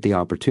look at the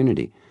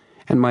opportunity,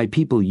 and my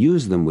people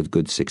use them with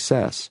good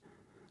success.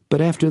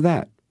 But after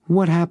that,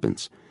 what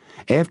happens?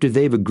 After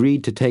they've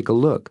agreed to take a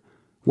look,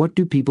 what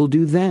do people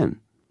do then?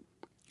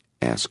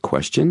 Ask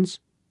questions,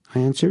 I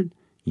answered.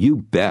 You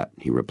bet,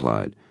 he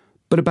replied.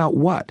 But about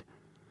what?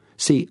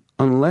 See,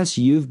 unless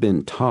you've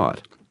been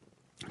taught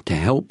to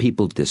help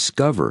people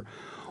discover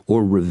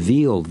or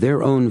reveal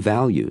their own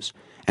values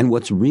and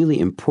what's really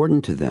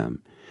important to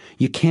them,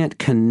 you can't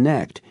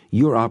connect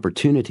your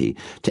opportunity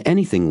to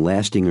anything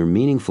lasting or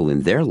meaningful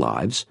in their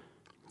lives.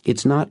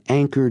 It's not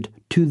anchored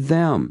to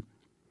them.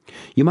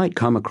 You might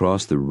come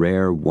across the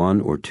rare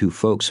one or two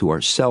folks who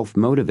are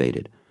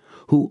self-motivated,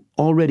 who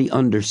already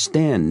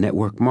understand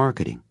network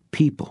marketing,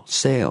 people,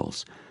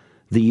 sales,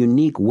 the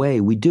unique way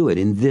we do it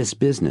in this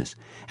business,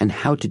 and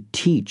how to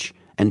teach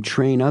and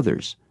train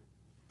others.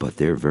 But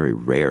they're very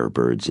rare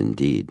birds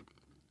indeed.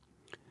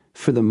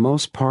 For the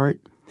most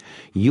part,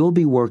 you'll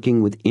be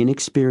working with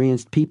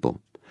inexperienced people,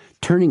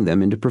 turning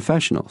them into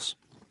professionals.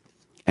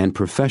 And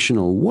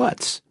professional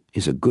whats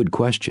is a good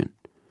question.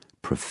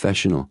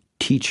 Professional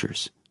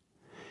teachers.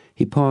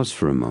 He paused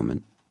for a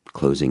moment,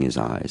 closing his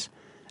eyes,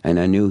 and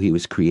I knew he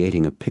was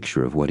creating a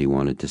picture of what he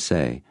wanted to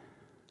say.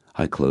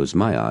 I closed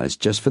my eyes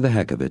just for the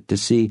heck of it to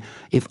see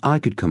if I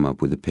could come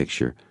up with a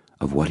picture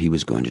of what he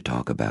was going to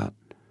talk about.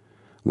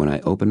 When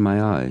I opened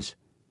my eyes,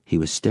 he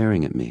was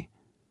staring at me.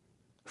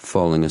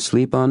 "Falling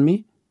asleep on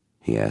me?"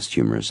 he asked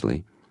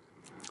humorously.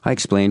 I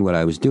explained what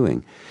I was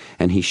doing,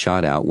 and he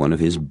shot out one of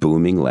his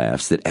booming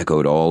laughs that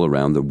echoed all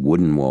around the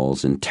wooden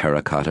walls and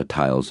terracotta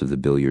tiles of the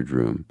billiard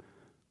room.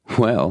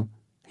 "Well,"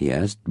 he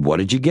asked, "what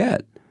did you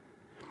get?"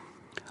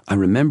 I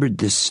remembered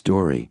this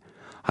story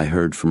I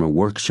heard from a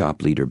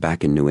workshop leader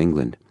back in New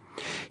England.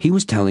 He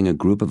was telling a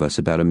group of us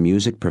about a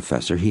music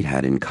professor he'd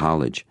had in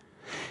college.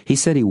 He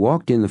said he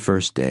walked in the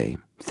first day,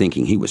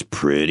 thinking he was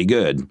pretty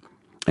good,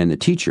 and the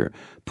teacher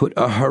put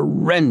a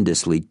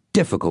horrendously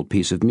difficult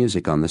piece of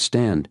music on the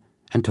stand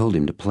and told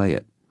him to play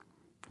it.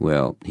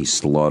 Well, he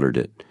slaughtered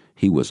it.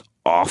 He was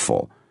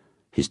awful.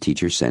 His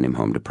teacher sent him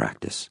home to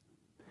practice.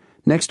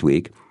 Next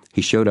week,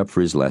 he showed up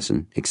for his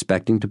lesson,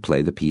 expecting to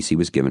play the piece he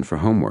was given for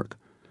homework.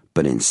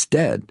 But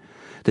instead,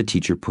 the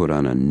teacher put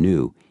on a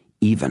new,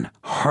 even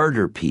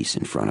harder piece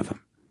in front of him.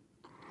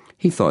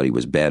 He thought he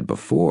was bad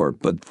before,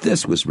 but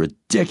this was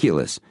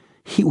ridiculous.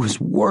 He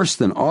was worse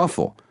than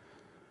awful.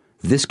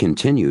 This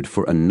continued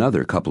for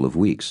another couple of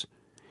weeks.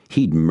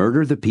 He'd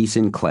murder the piece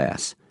in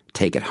class,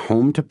 take it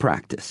home to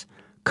practice,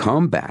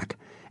 come back,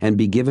 and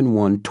be given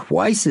one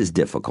twice as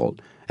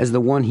difficult as the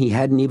one he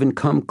hadn't even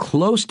come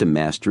close to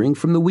mastering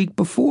from the week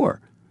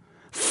before.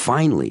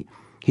 Finally,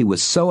 he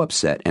was so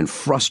upset and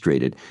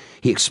frustrated,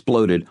 he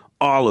exploded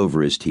all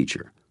over his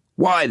teacher.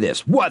 "Why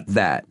this? What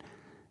that?"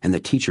 And the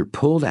teacher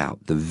pulled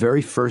out the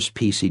very first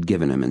piece he'd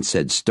given him and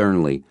said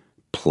sternly,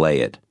 "Play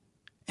it."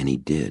 And he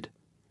did.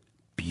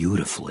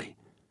 Beautifully.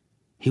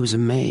 He was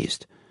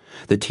amazed.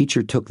 The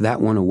teacher took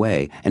that one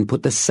away and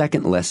put the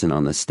second lesson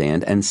on the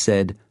stand and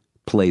said,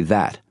 "Play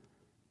that."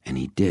 And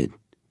he did.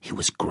 He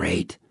was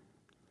great.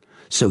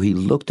 So he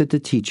looked at the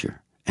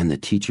teacher, and the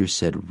teacher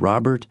said,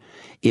 "Robert,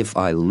 if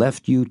I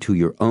left you to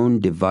your own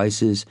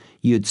devices,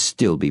 you'd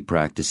still be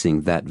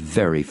practicing that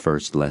very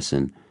first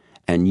lesson,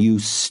 and you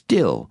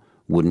still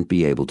wouldn't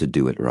be able to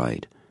do it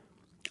right.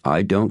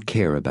 I don't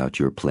care about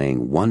your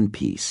playing one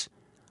piece.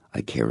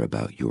 I care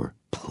about your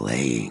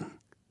playing."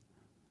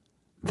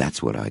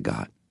 "That's what I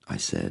got," I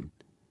said.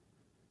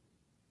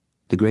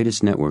 The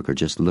greatest networker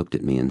just looked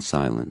at me in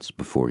silence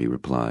before he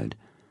replied,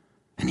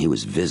 and he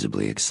was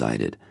visibly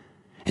excited,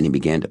 and he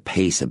began to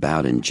pace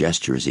about and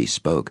gesture as he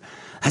spoke.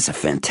 "That's a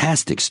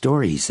fantastic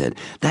story," he said.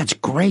 "That's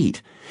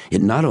great.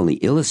 It not only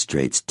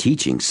illustrates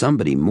teaching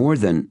somebody more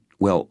than,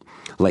 well,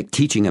 like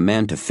teaching a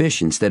man to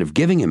fish instead of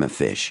giving him a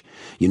fish.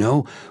 You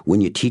know,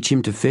 when you teach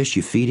him to fish,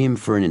 you feed him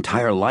for an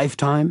entire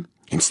lifetime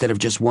instead of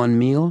just one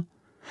meal.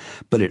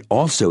 But it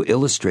also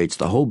illustrates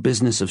the whole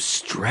business of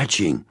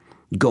stretching,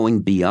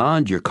 going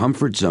beyond your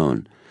comfort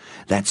zone.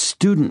 That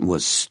student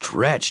was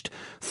stretched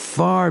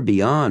far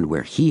beyond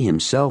where he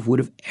himself would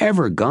have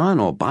ever gone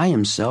all by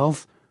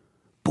himself.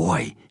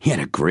 Boy, he had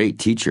a great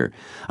teacher.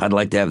 I'd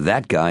like to have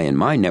that guy in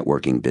my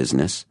networking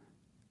business.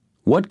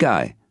 What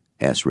guy?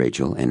 Asked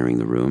Rachel, entering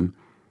the room,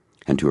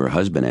 and to her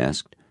husband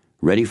asked,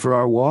 Ready for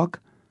our walk?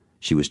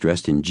 She was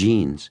dressed in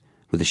jeans,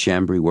 with a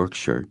chambray work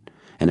shirt,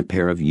 and a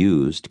pair of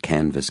used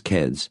canvas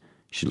keds.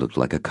 She looked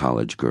like a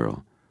college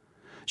girl.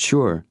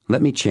 Sure,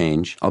 let me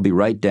change. I'll be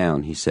right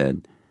down, he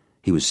said.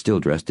 He was still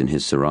dressed in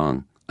his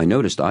sarong. I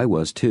noticed I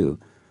was, too.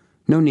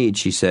 No need,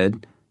 she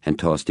said, and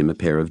tossed him a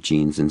pair of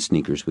jeans and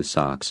sneakers with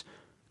socks.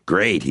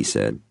 Great, he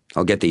said.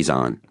 I'll get these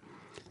on.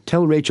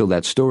 Tell Rachel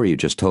that story you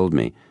just told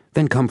me,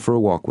 then come for a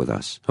walk with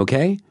us,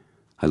 okay?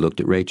 I looked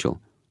at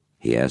Rachel.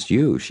 He asked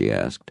you, she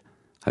asked.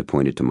 I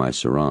pointed to my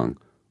sarong.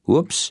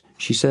 Whoops,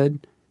 she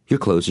said. Your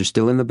clothes are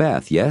still in the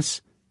bath,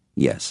 yes?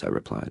 Yes, I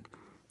replied.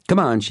 Come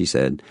on, she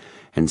said,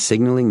 and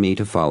signaling me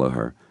to follow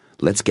her.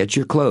 Let's get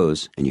your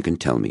clothes, and you can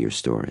tell me your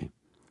story.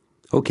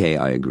 Okay,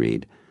 I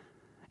agreed.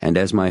 And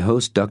as my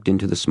host ducked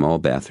into the small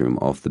bathroom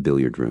off the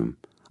billiard room,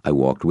 I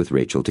walked with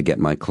Rachel to get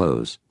my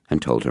clothes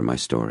and told her my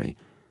story.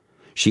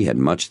 She had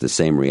much the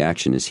same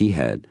reaction as he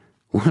had.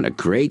 What a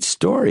great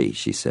story,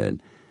 she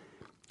said.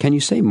 Can you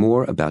say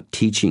more about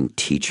teaching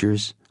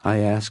teachers? I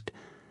asked.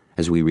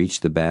 As we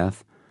reached the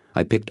bath,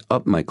 I picked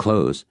up my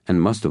clothes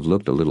and must have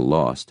looked a little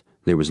lost.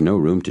 There was no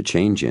room to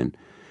change in.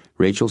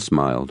 Rachel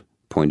smiled,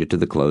 pointed to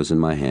the clothes in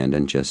my hand,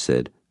 and just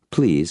said,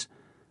 Please,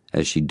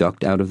 as she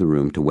ducked out of the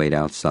room to wait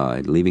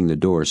outside, leaving the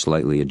door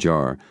slightly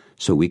ajar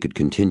so we could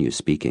continue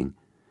speaking.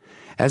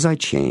 As I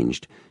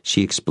changed,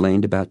 she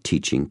explained about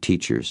teaching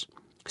teachers,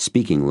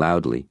 speaking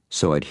loudly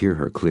so I'd hear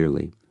her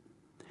clearly.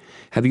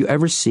 Have you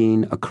ever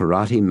seen a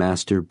karate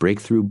master break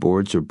through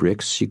boards or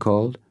bricks, she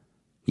called.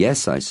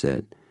 Yes, I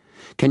said.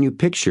 Can you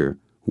picture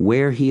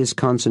where he is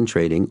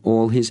concentrating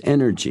all his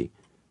energy?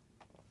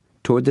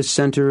 Toward the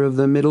center of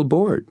the middle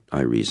board,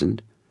 I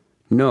reasoned.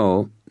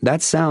 No,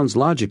 that sounds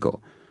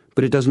logical,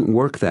 but it doesn't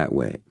work that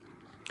way.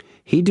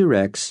 He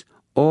directs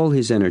all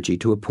his energy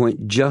to a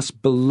point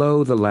just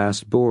below the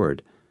last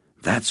board.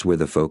 That's where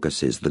the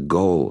focus is, the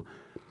goal.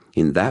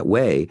 In that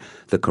way,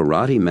 the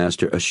karate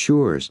master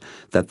assures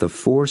that the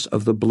force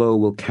of the blow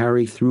will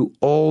carry through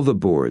all the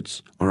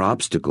boards or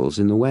obstacles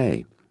in the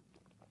way.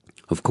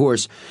 Of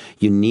course,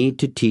 you need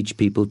to teach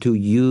people to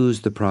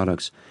use the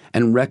products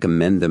and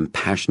recommend them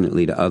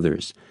passionately to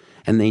others,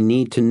 and they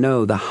need to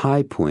know the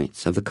high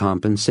points of the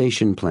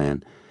compensation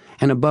plan,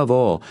 and above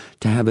all,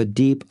 to have a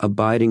deep,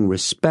 abiding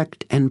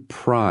respect and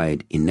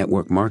pride in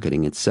network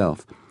marketing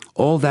itself.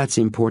 All that's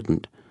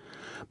important.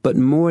 But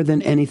more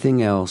than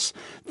anything else,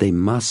 they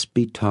must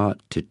be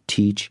taught to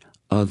teach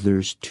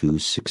others to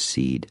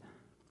succeed.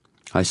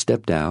 I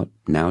stepped out,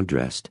 now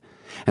dressed,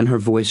 and her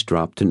voice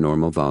dropped to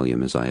normal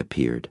volume as I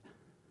appeared.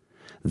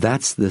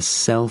 That's the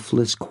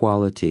selfless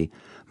quality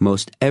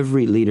most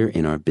every leader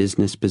in our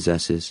business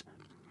possesses.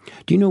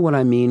 Do you know what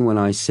I mean when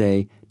I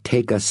say,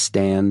 take a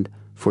stand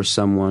for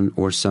someone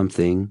or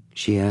something?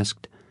 She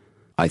asked.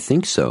 I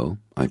think so,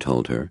 I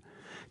told her.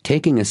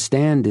 Taking a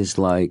stand is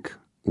like,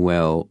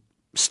 well,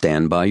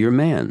 stand by your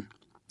man.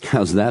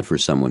 How's that for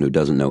someone who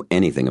doesn't know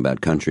anything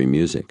about country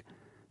music?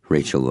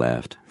 Rachel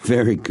laughed.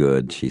 Very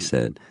good, she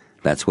said.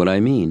 That's what I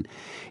mean.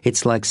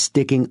 It's like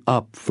sticking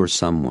up for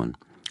someone,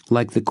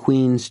 like the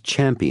Queen's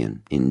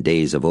champion in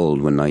days of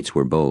old when knights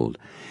were bold.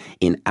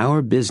 In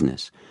our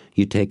business,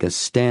 you take a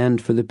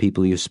stand for the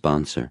people you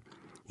sponsor.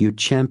 You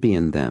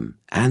champion them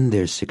and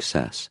their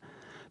success.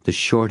 The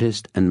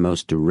shortest and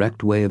most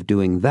direct way of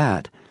doing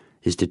that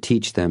is to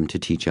teach them to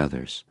teach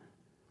others.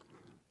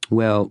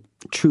 Well,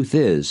 truth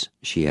is,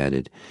 she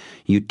added,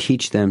 you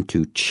teach them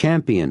to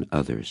champion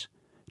others,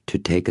 to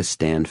take a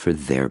stand for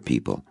their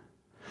people.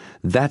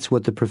 That's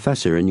what the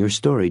professor in your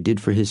story did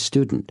for his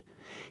student.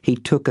 He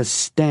took a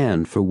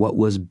stand for what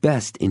was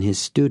best in his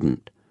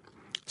student.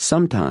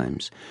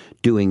 Sometimes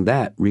doing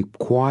that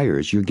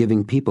requires you're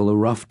giving people a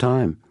rough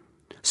time.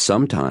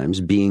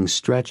 Sometimes being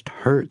stretched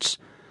hurts,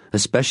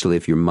 especially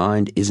if your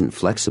mind isn't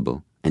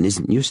flexible and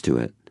isn't used to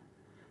it.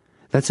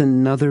 That's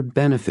another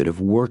benefit of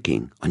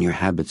working on your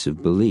habits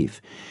of belief.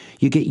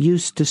 You get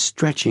used to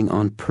stretching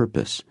on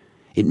purpose.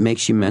 It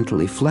makes you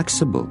mentally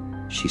flexible,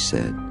 she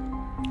said.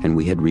 And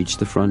we had reached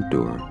the front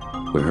door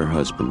where her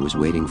husband was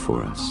waiting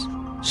for us.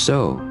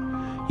 So,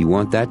 you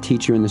want that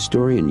teacher in the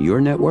story in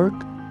your network?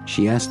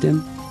 She asked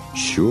him.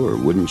 Sure,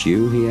 wouldn't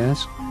you? He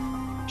asked.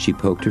 She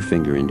poked her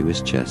finger into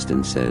his chest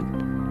and said,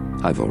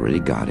 I've already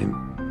got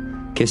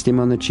him. Kissed him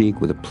on the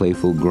cheek with a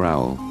playful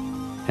growl,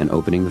 and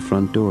opening the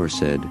front door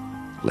said,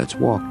 Let's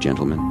walk,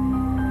 gentlemen.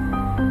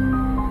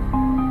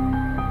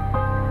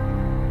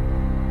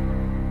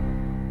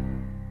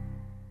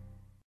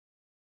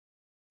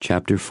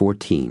 Chapter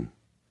 14.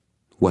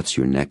 What's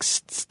your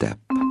next step?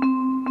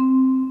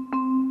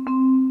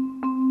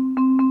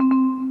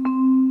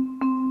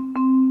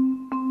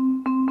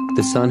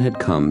 The sun had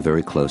come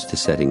very close to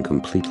setting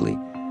completely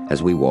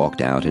as we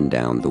walked out and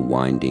down the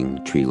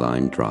winding,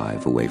 tree-lined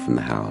drive away from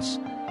the house.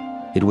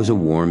 It was a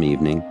warm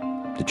evening.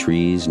 The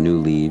trees' new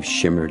leaves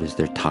shimmered as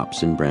their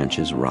tops and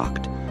branches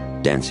rocked,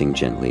 dancing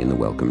gently in the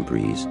welcome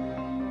breeze.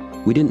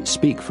 We didn't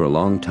speak for a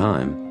long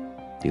time,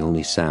 the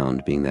only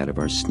sound being that of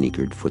our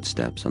sneakered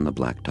footsteps on the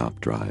blacktop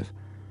drive.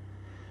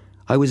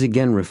 I was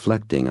again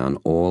reflecting on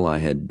all I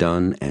had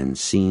done and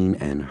seen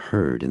and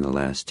heard in the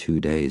last 2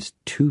 days.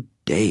 2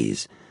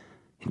 days!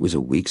 It was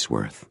a week's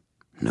worth.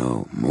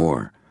 No,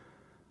 more.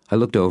 I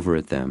looked over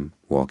at them,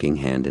 walking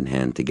hand in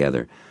hand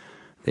together.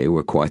 They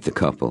were quite the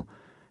couple.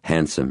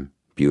 Handsome,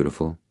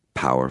 beautiful,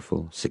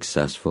 powerful,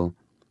 successful,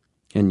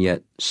 and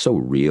yet so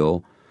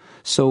real,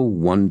 so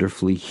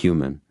wonderfully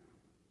human.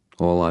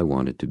 All I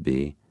wanted to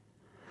be.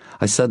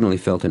 I suddenly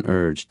felt an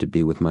urge to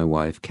be with my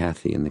wife,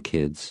 Kathy, and the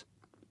kids.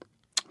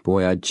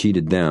 Boy, I'd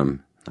cheated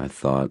them, I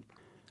thought.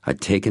 I'd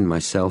taken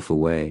myself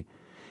away,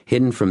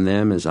 hidden from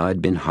them as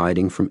I'd been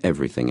hiding from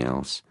everything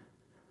else.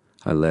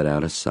 I let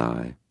out a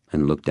sigh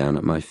and looked down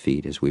at my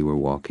feet as we were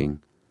walking.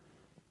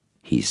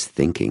 "He's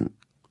thinking,"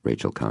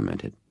 Rachel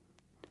commented.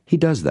 "He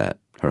does that,"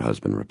 her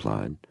husband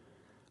replied.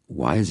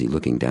 "Why is he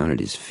looking down at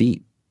his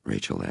feet?"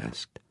 Rachel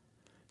asked.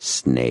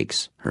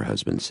 "Snakes," her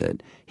husband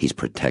said. "He's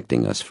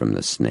protecting us from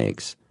the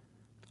snakes."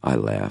 I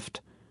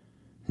laughed.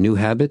 "New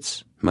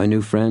habits, my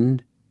new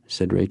friend?"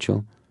 said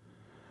Rachel.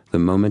 "The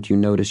moment you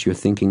notice you're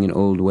thinking in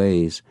old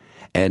ways,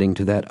 adding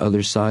to that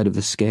other side of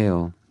the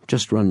scale,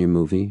 just run your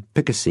movie,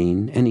 pick a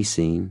scene, any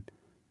scene."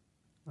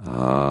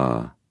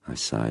 "Ah," I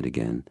sighed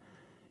again.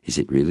 "Is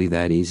it really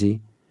that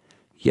easy?"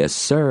 "Yes,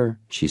 sir,"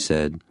 she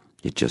said.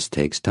 "It just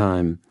takes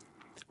time.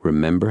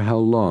 Remember how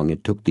long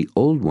it took the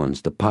old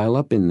ones to pile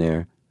up in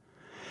there."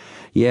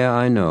 "Yeah,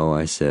 I know,"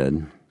 I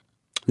said.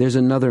 "There's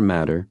another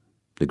matter,"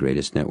 the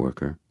greatest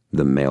networker,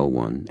 the male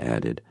one,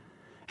 added,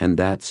 "and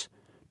that's,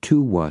 to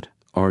what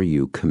are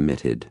you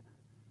committed?"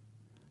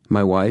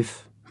 "My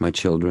wife, my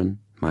children,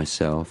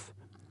 myself.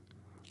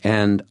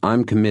 And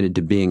I'm committed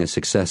to being a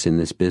success in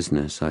this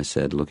business," I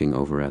said, looking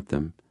over at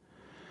them.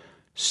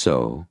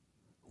 "So,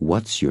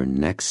 what's your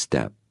next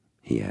step?"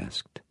 he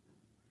asked.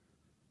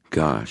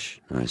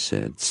 "Gosh," I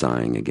said,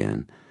 sighing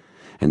again,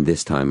 and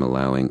this time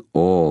allowing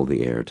all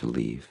the air to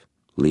leave,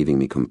 leaving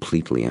me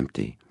completely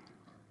empty.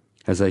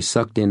 As I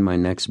sucked in my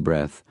next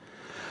breath,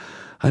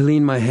 I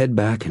leaned my head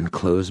back and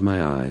closed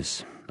my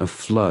eyes. A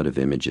flood of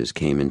images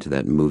came into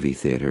that movie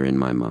theater in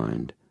my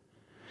mind.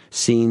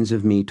 Scenes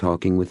of me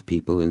talking with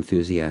people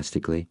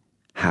enthusiastically,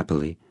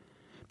 happily,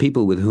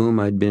 people with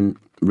whom I'd been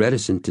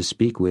reticent to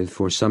speak with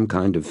for some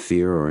kind of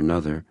fear or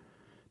another,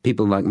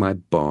 people like my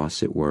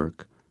boss at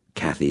work,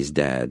 Kathy's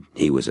dad,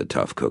 he was a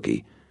tough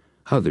cookie,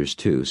 others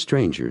too,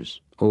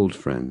 strangers, old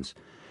friends,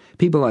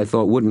 people I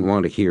thought wouldn't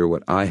want to hear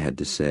what I had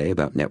to say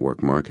about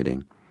network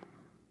marketing.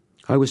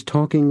 I was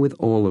talking with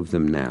all of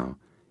them now,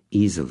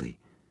 easily,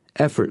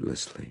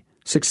 effortlessly,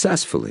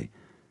 successfully,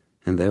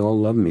 and they all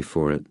loved me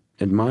for it,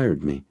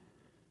 admired me,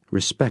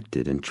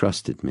 respected and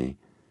trusted me.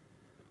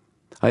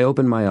 I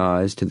opened my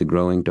eyes to the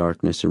growing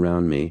darkness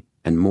around me,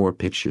 and more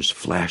pictures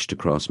flashed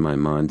across my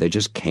mind. They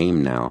just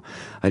came now.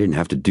 I didn't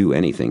have to do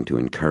anything to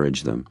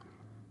encourage them.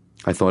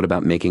 I thought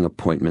about making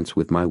appointments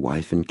with my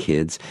wife and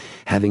kids,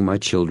 having my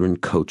children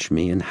coach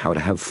me and how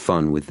to have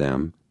fun with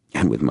them,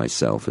 and with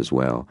myself as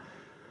well.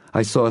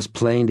 I saw us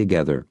playing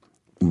together,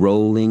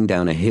 rolling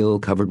down a hill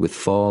covered with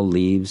fall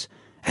leaves,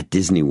 at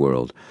Disney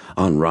World,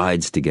 on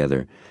rides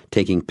together,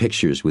 taking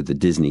pictures with the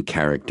Disney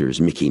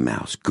characters, Mickey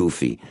Mouse,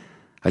 Goofy.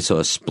 I saw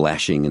us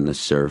splashing in the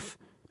surf,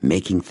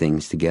 making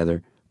things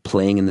together,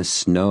 playing in the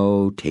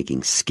snow,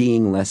 taking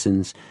skiing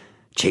lessons,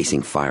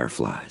 chasing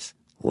fireflies,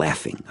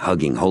 laughing,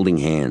 hugging, holding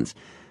hands,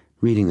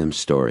 reading them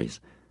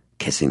stories,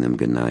 kissing them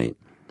goodnight.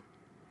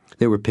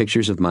 There were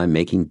pictures of my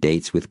making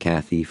dates with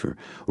Kathy for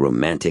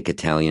romantic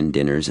Italian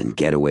dinners and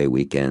getaway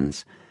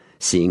weekends,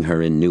 seeing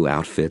her in new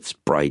outfits,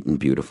 bright and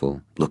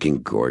beautiful,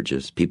 looking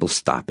gorgeous, people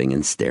stopping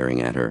and staring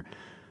at her.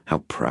 How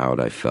proud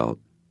I felt,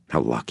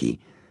 how lucky.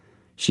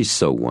 She's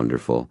so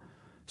wonderful,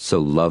 so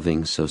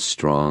loving, so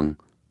strong,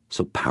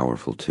 so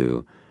powerful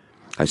too.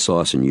 I saw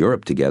us in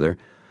Europe together.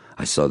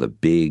 I saw the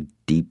big,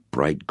 deep,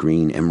 bright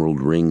green emerald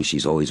ring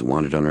she's always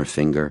wanted on her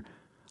finger.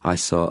 I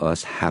saw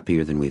us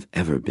happier than we've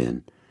ever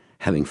been,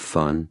 having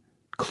fun,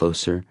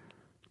 closer,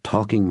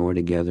 talking more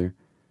together,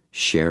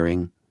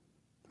 sharing,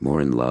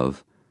 more in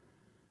love.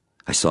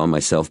 I saw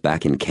myself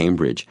back in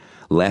Cambridge,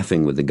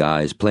 laughing with the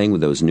guys, playing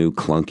with those new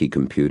clunky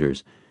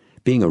computers,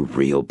 being a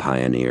real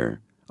pioneer.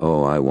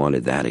 Oh, I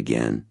wanted that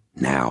again.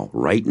 Now,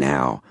 right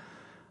now.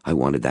 I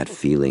wanted that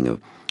feeling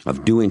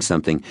of doing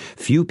something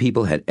few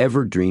people had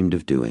ever dreamed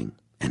of doing,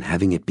 and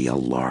having it be a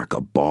lark,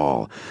 a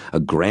ball, a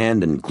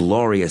grand and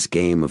glorious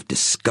game of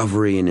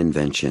discovery and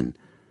invention.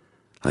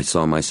 I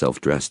saw myself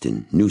dressed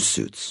in new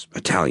suits,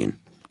 Italian,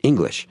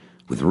 English,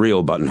 with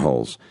real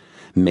buttonholes,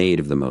 made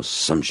of the most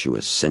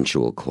sumptuous,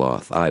 sensual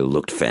cloth. I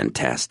looked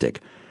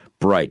fantastic.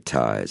 Bright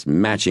ties,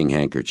 matching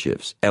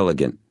handkerchiefs,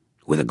 elegant,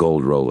 with a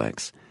gold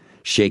Rolex.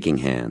 shaking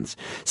hands,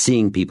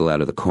 seeing people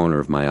out of the corner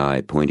of my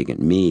eye pointing at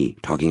me,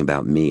 talking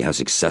about me, how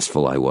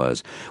successful I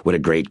was, what a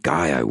great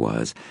guy I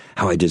was,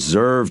 how I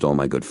deserved all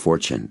my good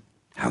fortune,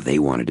 how they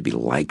wanted to be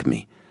like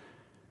me.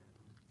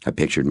 I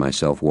pictured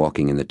myself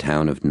walking in the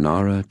town of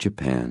Nara,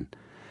 Japan,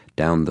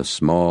 down the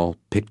small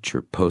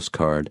picture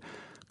postcard,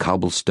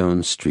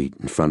 cobblestone street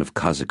in front of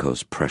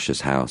Kazuko's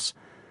precious house.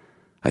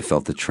 I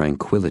felt the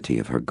tranquility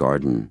of her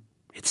garden,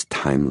 its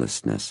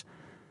timelessness,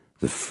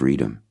 the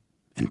freedom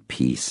and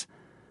peace.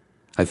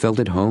 I felt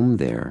at home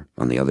there,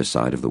 on the other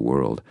side of the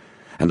world,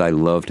 and I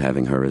loved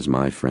having her as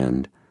my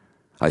friend.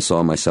 I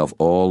saw myself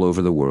all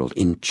over the world,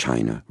 in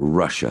China,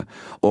 Russia,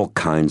 all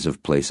kinds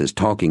of places,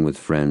 talking with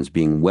friends,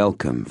 being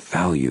welcome,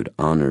 valued,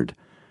 honored.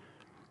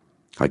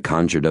 I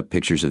conjured up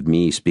pictures of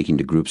me speaking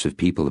to groups of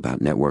people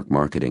about network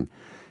marketing,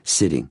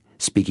 sitting,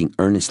 speaking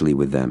earnestly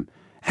with them,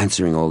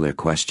 answering all their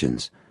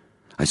questions.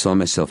 I saw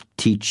myself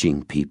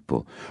teaching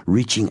people,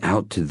 reaching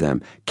out to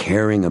them,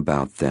 caring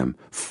about them,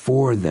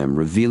 for them,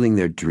 revealing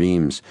their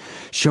dreams,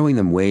 showing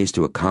them ways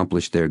to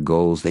accomplish their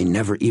goals they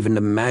never even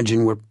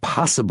imagined were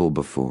possible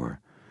before.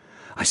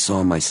 I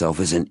saw myself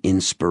as an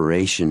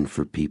inspiration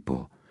for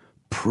people,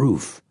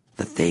 proof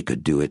that they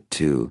could do it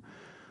too.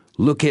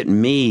 Look at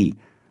me,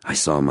 I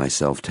saw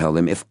myself tell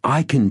them. If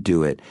I can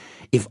do it,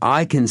 if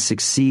I can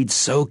succeed,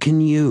 so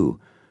can you.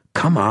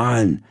 Come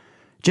on,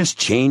 just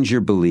change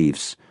your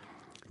beliefs.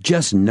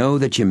 Just know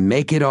that you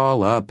make it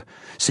all up,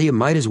 so you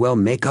might as well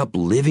make up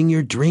living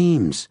your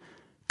dreams.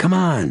 Come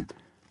on,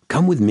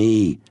 come with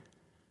me.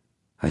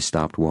 I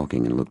stopped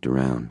walking and looked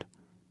around.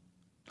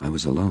 I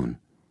was alone.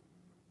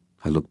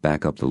 I looked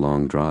back up the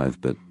long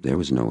drive, but there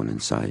was no one in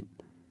sight.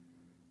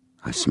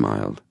 I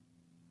smiled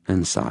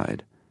and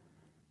sighed.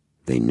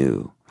 They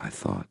knew, I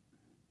thought.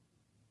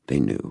 They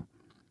knew.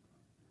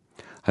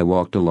 I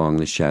walked along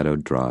the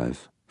shadowed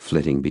drive,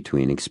 flitting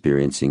between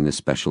experiencing the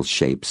special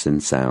shapes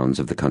and sounds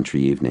of the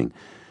country evening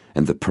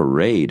and the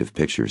parade of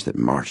pictures that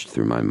marched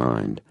through my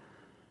mind.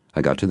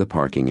 I got to the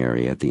parking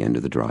area at the end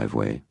of the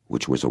driveway,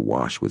 which was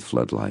awash with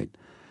floodlight.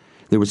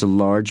 There was a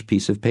large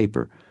piece of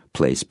paper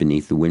placed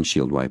beneath the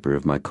windshield wiper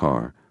of my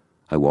car.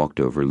 I walked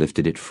over,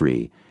 lifted it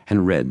free,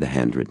 and read the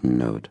handwritten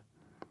note.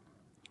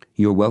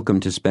 You're welcome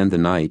to spend the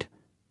night.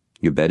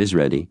 Your bed is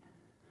ready.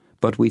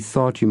 But we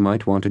thought you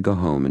might want to go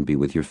home and be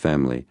with your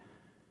family.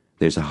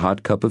 There's a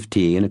hot cup of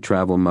tea and a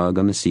travel mug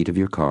on the seat of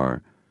your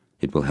car.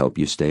 It will help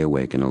you stay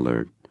awake and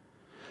alert.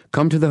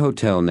 Come to the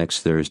hotel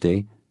next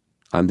Thursday.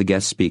 I'm the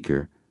guest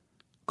speaker.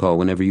 Call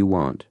whenever you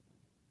want.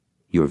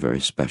 You're very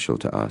special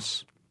to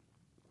us.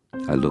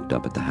 I looked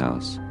up at the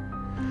house.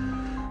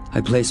 I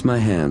placed my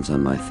hands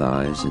on my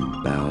thighs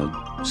and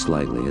bowed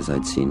slightly as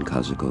I'd seen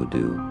Kazuko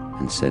do,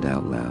 and said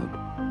out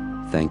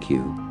loud, Thank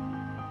you,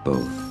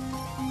 both,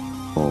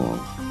 all,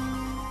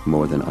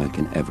 more than I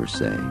can ever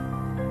say.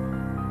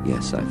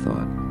 Yes, I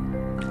thought,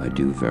 I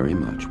do very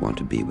much want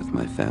to be with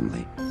my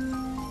family.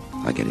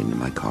 I got into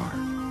my car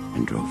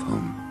and drove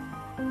home.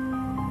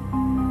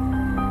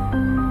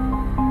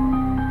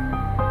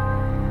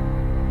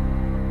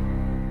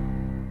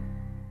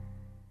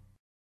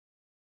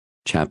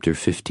 Chapter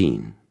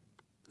 15.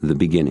 The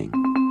Beginning.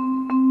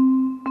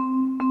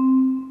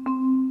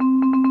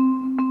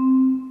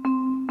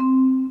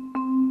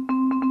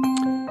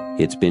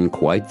 It's been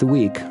quite the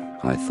week,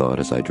 I thought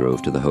as I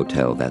drove to the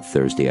hotel that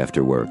Thursday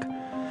after work.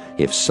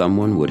 If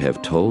someone would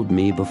have told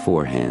me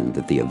beforehand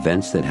that the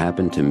events that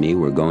happened to me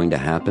were going to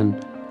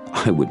happen,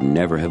 I would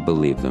never have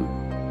believed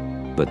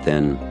them. But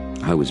then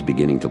I was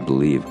beginning to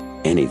believe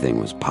anything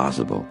was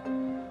possible.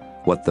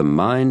 What the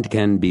mind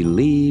can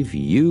believe,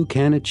 you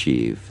can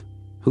achieve.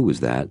 Who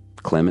was that?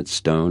 Clement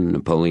Stone,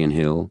 Napoleon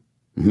Hill?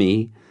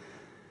 Me?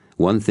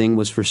 One thing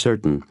was for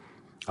certain.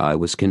 I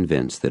was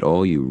convinced that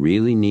all you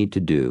really need to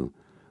do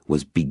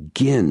was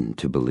begin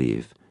to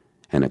believe,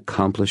 and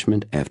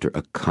accomplishment after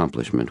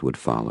accomplishment would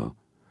follow.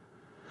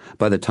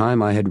 By the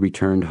time I had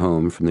returned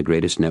home from the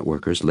Greatest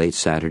Networkers late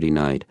Saturday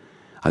night,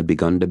 I'd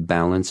begun to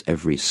balance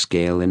every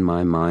scale in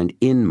my mind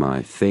in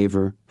my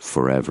favor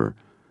forever.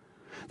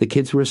 The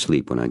kids were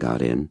asleep when I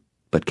got in,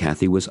 but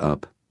Kathy was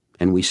up,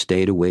 and we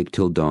stayed awake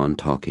till dawn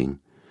talking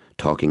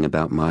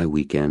about my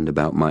weekend,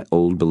 about my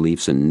old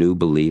beliefs and new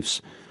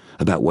beliefs,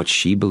 about what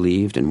she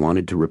believed and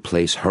wanted to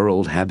replace her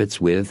old habits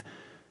with.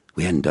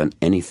 We hadn't done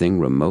anything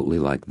remotely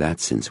like that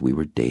since we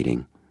were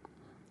dating.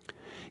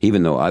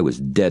 Even though I was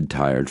dead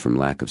tired from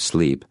lack of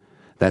sleep,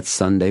 that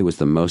Sunday was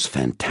the most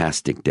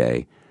fantastic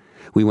day.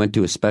 We went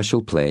to a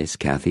special place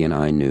Kathy and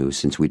I knew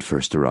since we'd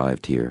first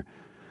arrived here.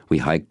 We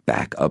hiked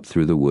back up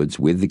through the woods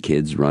with the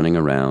kids running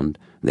around,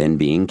 then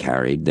being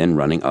carried, then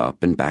running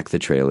up and back the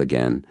trail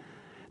again.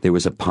 There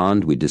was a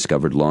pond we'd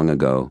discovered long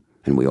ago,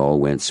 and we all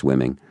went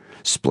swimming,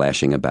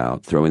 splashing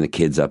about, throwing the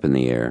kids up in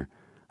the air.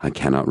 I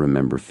cannot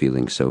remember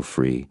feeling so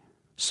free,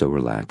 so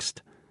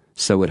relaxed,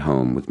 so at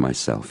home with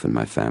myself and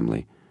my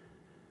family.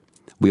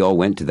 We all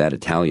went to that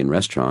Italian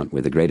restaurant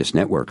where the Greatest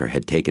Networker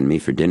had taken me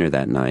for dinner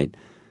that night.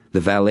 The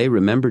valet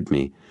remembered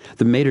me.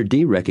 The maitre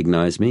d'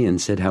 recognized me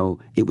and said how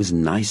it was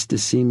nice to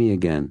see me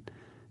again.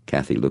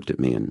 Kathy looked at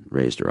me and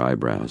raised her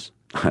eyebrows.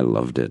 I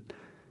loved it.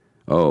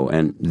 Oh,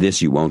 and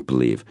this you won't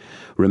believe.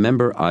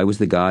 Remember, I was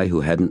the guy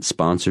who hadn't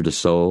sponsored a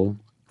soul?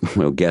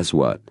 Well, guess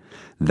what?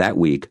 That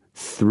week,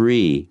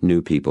 3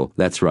 new people.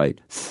 That's right,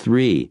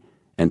 3.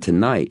 And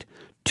tonight,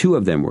 2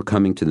 of them were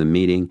coming to the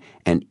meeting,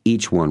 and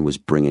each one was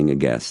bringing a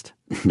guest.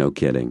 No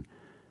kidding.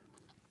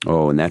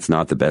 Oh, and that's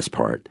not the best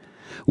part.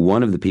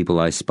 One of the people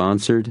I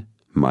sponsored,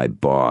 my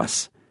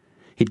boss.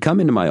 He'd come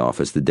into my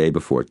office the day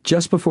before,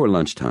 just before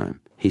lunchtime.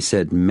 He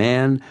said,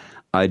 "Man,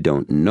 I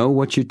don't know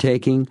what you're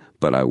taking,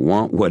 but I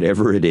want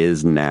whatever it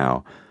is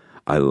now."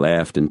 I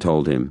laughed and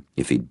told him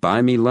if he'd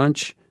buy me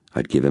lunch,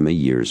 I'd give him a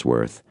year's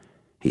worth.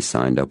 He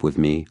signed up with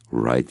me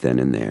right then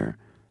and there.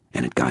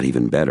 And it got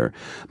even better.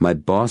 My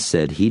boss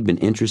said he'd been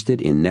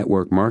interested in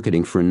network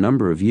marketing for a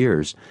number of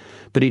years,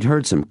 but he'd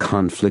heard some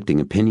conflicting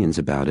opinions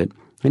about it,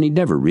 and he'd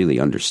never really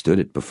understood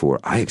it before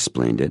I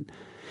explained it.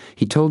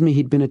 He told me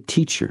he'd been a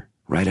teacher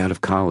right out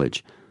of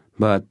college,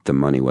 but the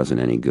money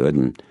wasn't any good,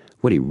 and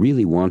what he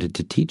really wanted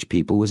to teach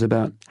people was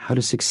about how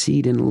to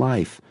succeed in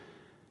life.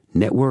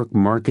 "Network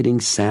marketing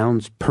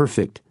sounds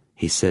perfect,"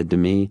 he said to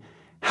me.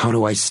 "How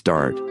do I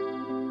start?"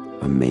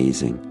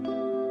 Amazing.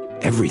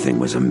 Everything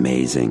was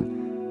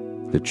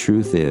amazing. The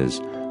truth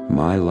is,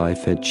 my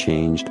life had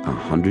changed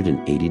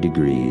 180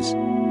 degrees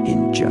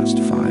in just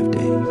 5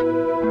 days.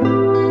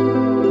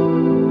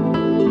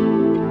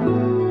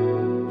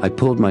 I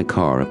pulled my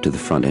car up to the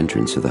front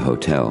entrance of the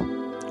hotel.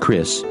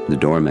 Chris, the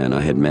doorman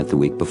I had met the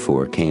week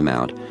before, came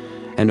out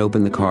and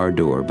opened the car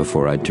door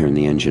before I'd turned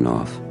the engine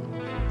off.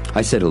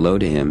 I said hello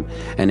to him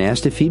and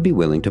asked if he'd be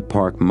willing to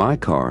park my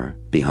car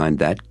behind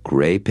that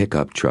gray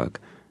pickup truck,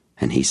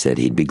 and he said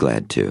he'd be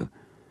glad to.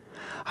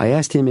 I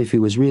asked him if he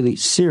was really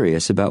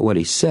serious about what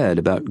he said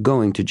about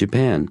going to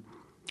Japan,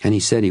 and he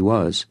said he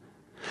was.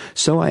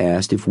 So I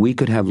asked if we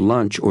could have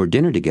lunch or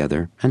dinner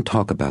together and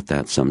talk about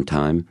that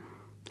sometime.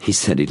 He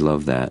said he'd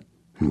love that,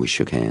 and we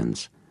shook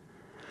hands.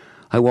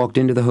 I walked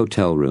into the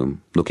hotel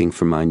room, looking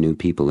for my new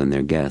people and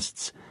their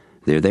guests.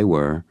 There they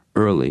were,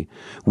 early,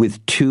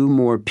 with 2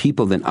 more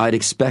people than I'd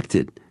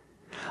expected.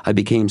 I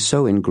became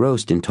so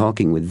engrossed in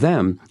talking with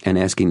them and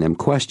asking them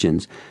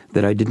questions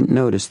that I didn't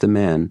notice the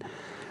man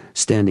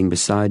standing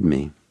beside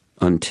me,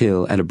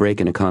 until, at a break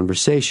in a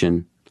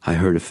conversation, I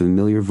heard a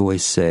familiar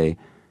voice say,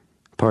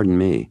 "Pardon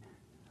me,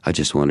 I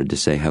just wanted to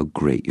say how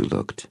great you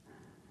looked."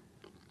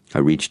 I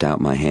reached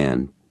out my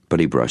hand, but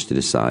he brushed it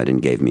aside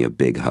and gave me a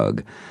big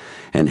hug,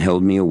 and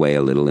held me away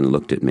a little and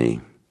looked at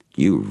me.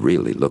 "You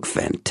really look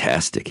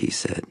fantastic," he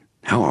said.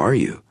 "How are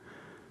you?"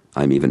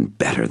 "I'm even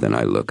better than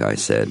I look," I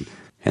said,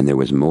 and there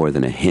was more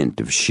than a hint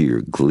of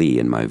sheer glee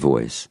in my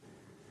voice.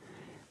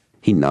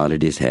 He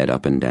nodded his head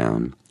up and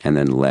down, and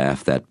then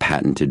laughed that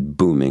patented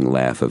booming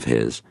laugh of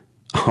his.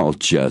 "I'll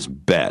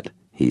just bet,"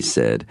 he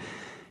said,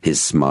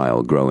 his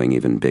smile growing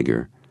even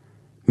bigger.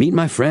 "Meet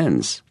my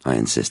friends," I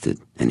insisted,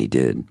 and he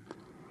did.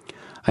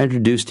 I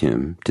introduced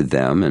him to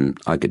them, and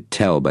I could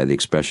tell by the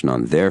expression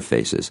on their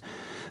faces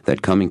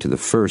that coming to the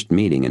first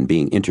meeting and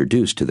being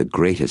introduced to the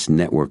greatest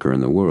networker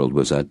in the world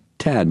was a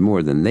tad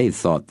more than they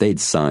thought they'd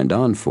signed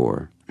on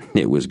for.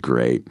 It was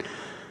great.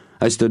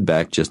 I stood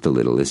back just a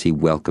little as he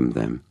welcomed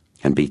them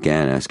and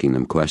began asking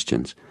them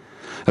questions.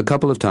 A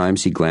couple of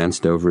times he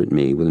glanced over at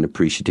me with an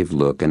appreciative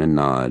look and a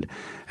nod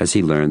as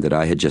he learned that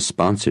I had just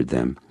sponsored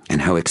them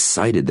and how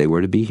excited they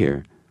were to be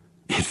here.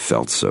 It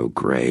felt so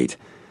great.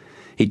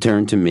 He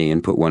turned to me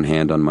and put one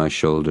hand on my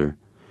shoulder.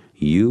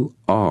 "You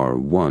are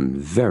one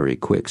very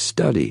quick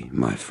study,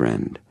 my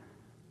friend."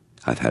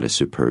 "I've had a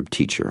superb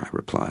teacher," I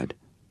replied.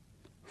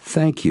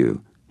 "Thank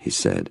you," he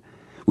said,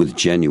 with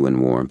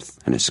genuine warmth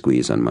and a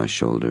squeeze on my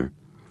shoulder.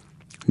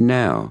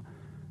 "Now,"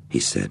 he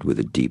said with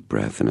a deep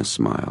breath and a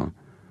smile,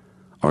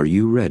 "are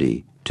you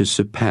ready to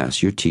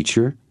surpass your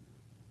teacher?"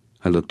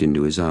 I looked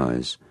into his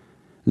eyes.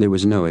 There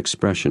was no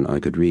expression I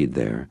could read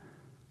there.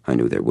 I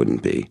knew there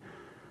wouldn't be.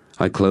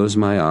 I closed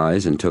my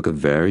eyes and took a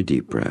very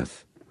deep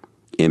breath.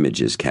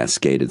 Images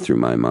cascaded through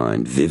my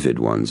mind, vivid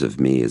ones of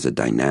me as a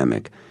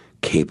dynamic,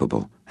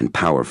 capable, and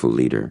powerful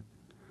leader.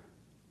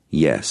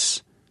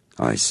 "Yes,"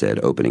 I said,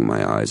 opening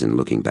my eyes and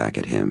looking back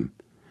at him.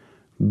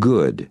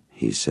 "Good,"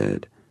 he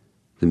said.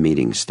 "The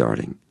meeting's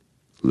starting.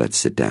 Let's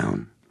sit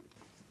down."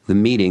 The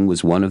meeting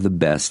was one of the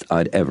best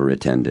I'd ever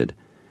attended.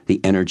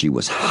 The energy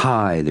was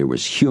high, there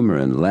was humor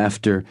and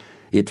laughter.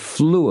 It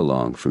flew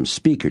along from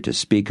speaker to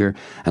speaker,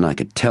 and I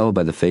could tell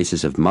by the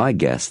faces of my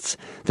guests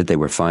that they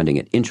were finding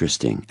it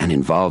interesting and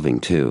involving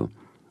too,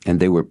 and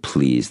they were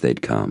pleased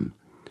they'd come.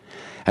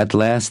 At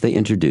last they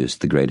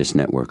introduced the greatest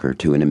networker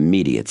to an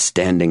immediate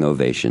standing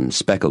ovation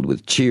speckled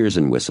with cheers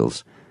and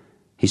whistles.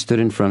 He stood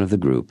in front of the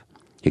group,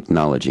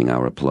 acknowledging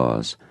our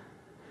applause.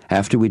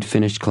 After we'd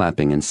finished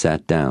clapping and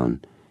sat down,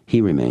 he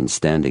remained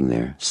standing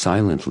there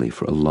silently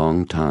for a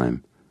long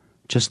time,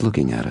 just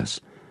looking at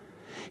us.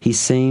 He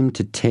seemed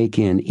to take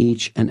in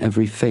each and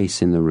every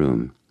face in the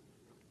room.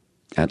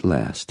 At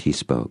last he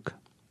spoke.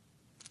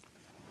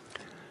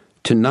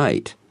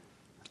 "Tonight,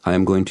 I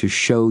am going to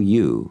show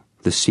you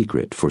the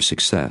secret for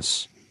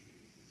success.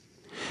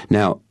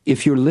 Now,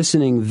 if you're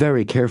listening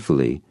very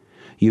carefully,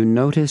 You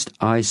noticed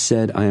I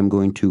said I am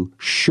going to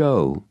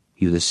show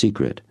you the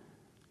secret.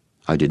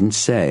 I didn't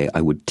say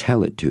I would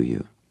tell it to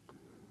you.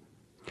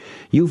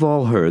 You've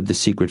all heard The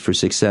Secret for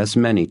Success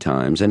many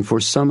times, and for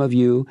some of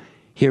you,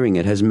 hearing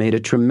it has made a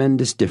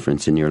tremendous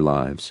difference in your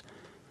lives.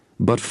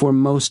 But for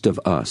most of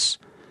us,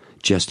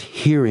 just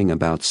hearing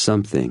about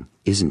something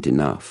isn't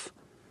enough.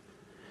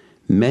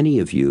 Many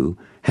of you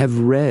have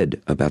read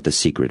about The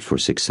Secret for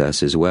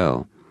Success as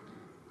well.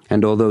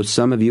 And although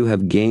some of you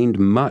have gained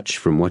much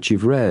from what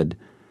you've read,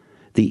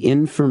 the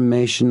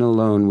information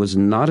alone was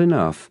not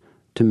enough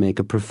to make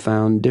a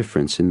profound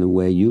difference in the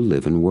way you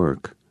live and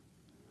work.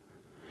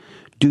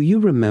 Do you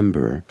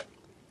remember,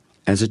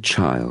 as a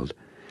child,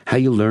 how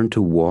you learned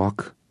to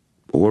walk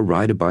or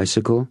ride a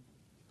bicycle?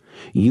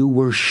 You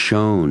were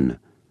shown.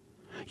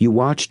 You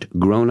watched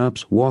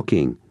grown-ups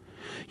walking.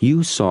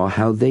 You saw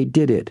how they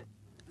did it.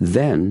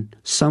 Then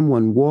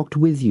someone walked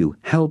with you,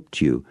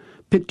 helped you,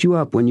 picked you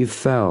up when you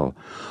fell,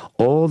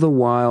 all the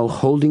while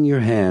holding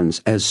your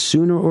hands as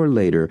sooner or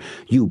later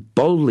you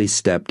boldly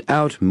stepped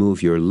out,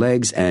 moved your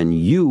legs, and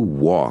you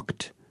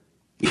walked.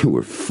 You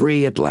were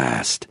free at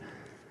last.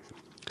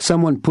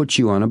 Someone put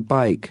you on a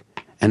bike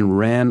and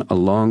ran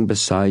along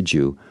beside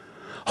you,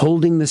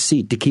 holding the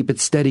seat to keep it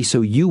steady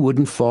so you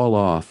wouldn't fall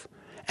off,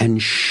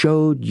 and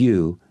showed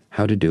you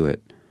how to do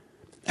it.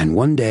 And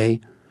one day,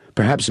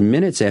 perhaps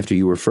minutes after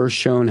you were first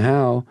shown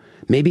how,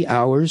 maybe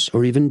hours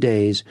or even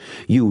days,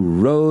 you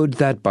rode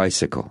that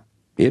bicycle.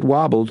 It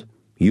wobbled.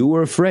 You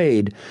were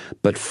afraid.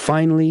 But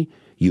finally,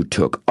 you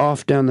took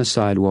off down the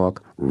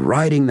sidewalk,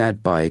 riding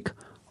that bike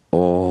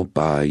all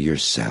by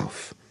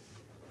yourself.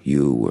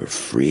 You were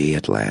free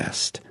at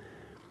last.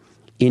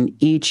 In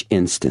each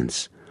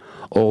instance,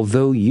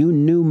 although you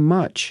knew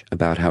much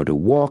about how to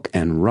walk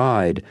and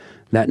ride,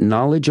 that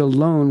knowledge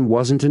alone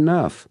wasn't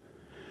enough.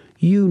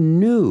 You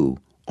knew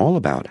all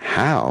about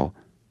how,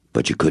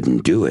 but you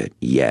couldn't do it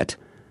yet.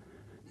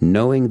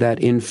 Knowing that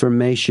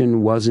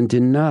information wasn't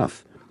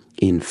enough.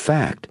 In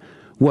fact,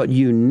 what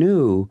you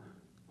knew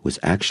was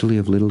actually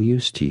of little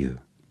use to you.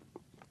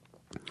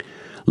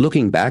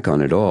 Looking back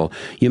on it all,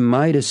 you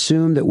might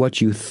assume that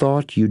what you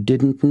thought you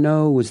didn't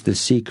know was the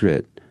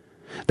secret.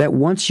 That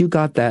once you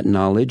got that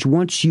knowledge,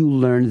 once you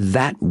learned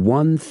that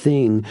one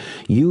thing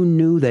you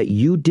knew that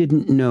you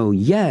didn't know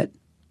yet,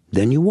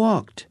 then you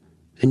walked,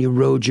 then you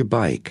rode your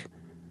bike.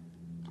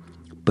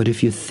 But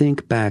if you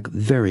think back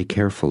very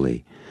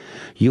carefully,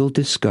 you'll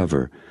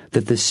discover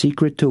that the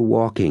secret to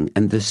walking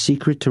and the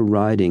secret to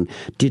riding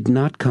did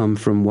not come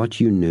from what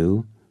you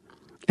knew,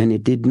 and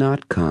it did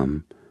not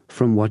come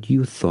from what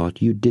you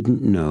thought you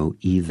didn't know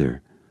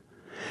either.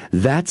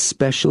 That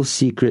special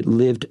secret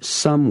lived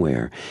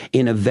somewhere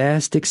in a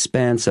vast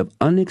expanse of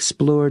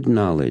unexplored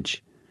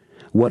knowledge,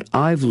 what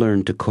I've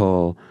learned to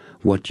call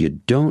what you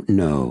don't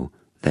know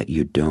that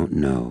you don't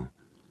know.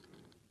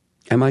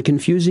 Am I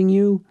confusing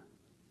you?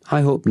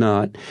 I hope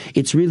not.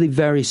 It's really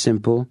very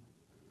simple,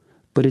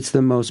 but it's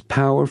the most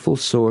powerful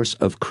source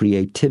of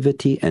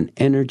creativity and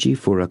energy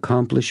for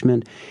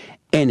accomplishment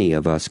any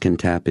of us can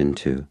tap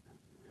into.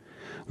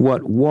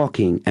 What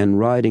walking and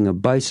riding a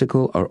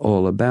bicycle are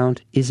all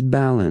about is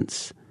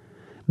balance.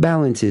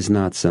 Balance is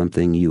not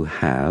something you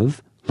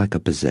have, like a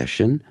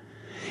possession.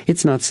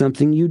 It's not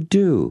something you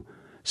do,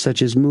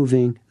 such as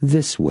moving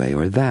this way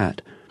or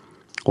that,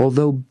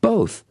 although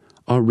both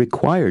are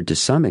required to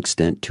some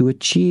extent to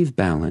achieve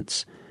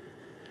balance.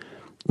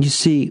 You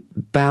see,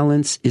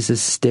 balance is a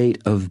state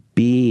of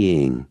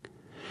being.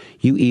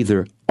 You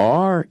either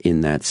are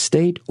in that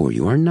state or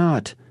you are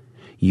not.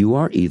 You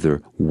are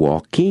either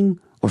walking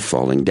or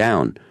falling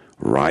down,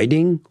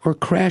 riding or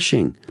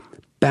crashing.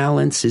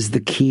 Balance is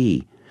the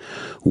key.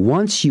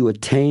 Once you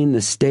attain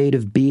the state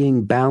of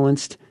being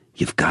balanced,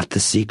 you've got the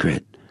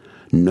secret.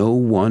 No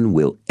one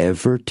will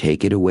ever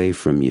take it away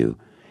from you.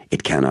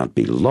 It cannot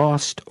be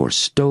lost or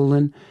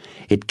stolen.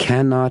 It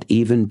cannot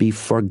even be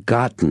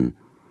forgotten,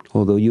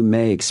 although you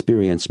may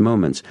experience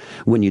moments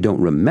when you don't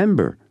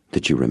remember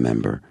that you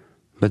remember,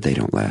 but they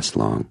don't last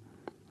long.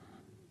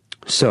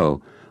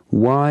 So,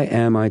 why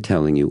am I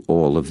telling you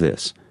all of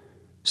this?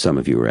 Some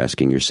of you are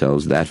asking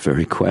yourselves that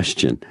very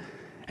question,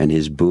 and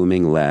his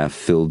booming laugh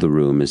filled the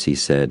room as he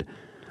said,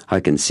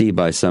 "I can see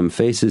by some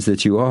faces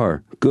that you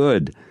are.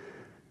 Good.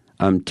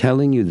 I'm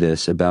telling you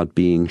this about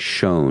being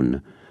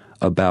shown,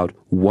 about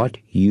what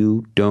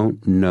you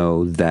don't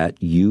know that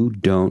you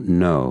don't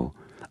know,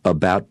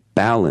 about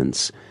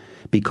balance,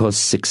 because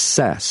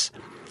success,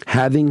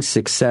 having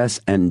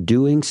success and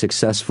doing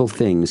successful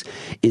things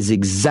is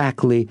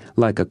exactly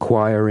like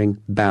acquiring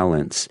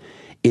balance.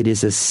 It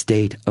is a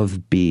state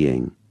of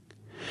being.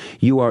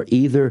 You are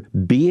either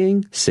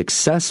being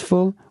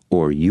successful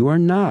or you are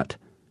not.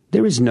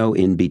 There is no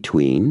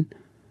in-between.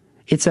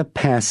 It's a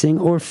passing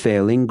or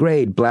failing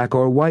grade, black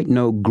or white,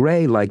 no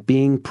gray like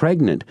being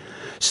pregnant.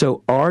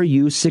 So are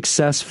you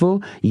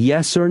successful,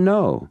 yes or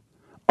no?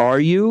 Are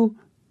you?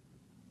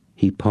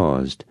 He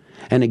paused,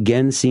 and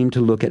again seemed to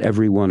look at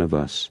every one of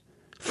us.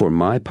 For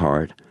my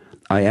part,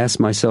 I asked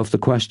myself the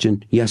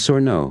question, yes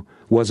or no,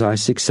 was I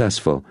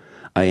successful?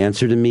 I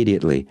answered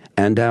immediately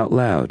and out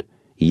loud,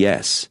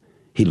 Yes.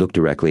 He looked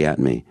directly at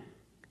me.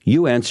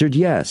 You answered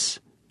yes,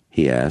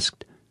 he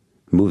asked,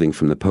 moving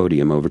from the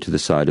podium over to the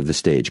side of the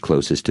stage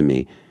closest to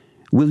me.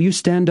 Will you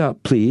stand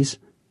up, please?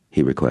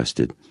 He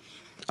requested.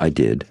 I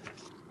did.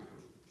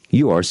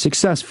 You are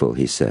successful,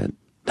 he said.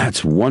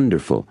 That's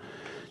wonderful.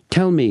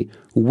 Tell me,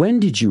 when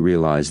did you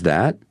realize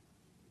that?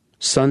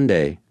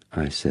 Sunday,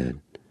 I said.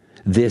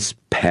 This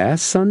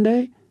past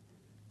Sunday?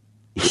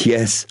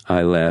 Yes,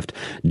 I laughed,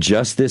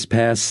 just this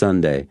past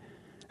Sunday,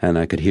 and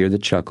I could hear the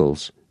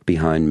chuckles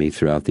behind me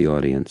throughout the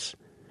audience.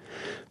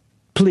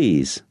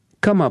 Please,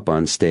 come up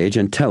on stage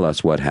and tell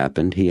us what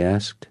happened, he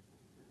asked.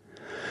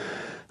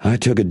 I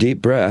took a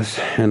deep breath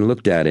and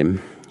looked at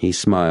him. He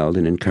smiled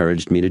and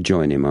encouraged me to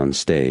join him on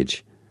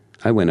stage.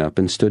 I went up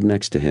and stood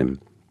next to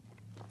him.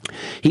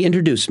 He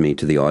introduced me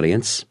to the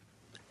audience,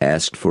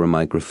 asked for a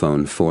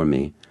microphone for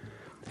me,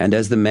 and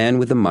as the man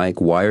with the mic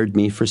wired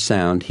me for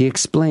sound, he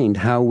explained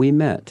how we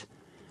met.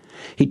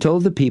 He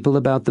told the people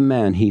about the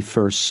man he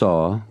first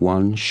saw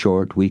 1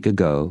 short week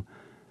ago,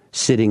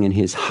 sitting in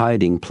his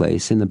hiding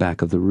place in the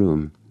back of the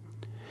room.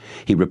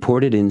 He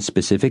reported in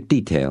specific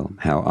detail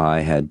how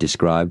I had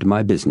described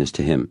my business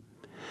to him,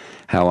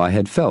 how I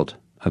had felt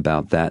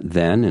about that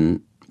then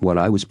and what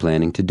I was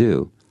planning to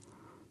do.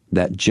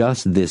 That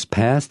just this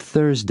past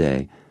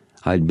Thursday,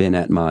 I'd been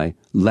at my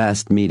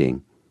last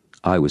meeting.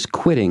 I was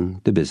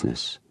quitting the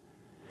business.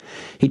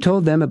 He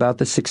told them about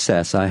the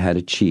success I had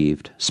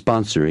achieved,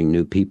 sponsoring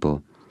new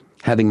people,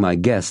 having my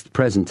guests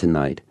present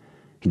tonight.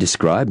 He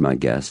described my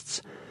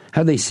guests,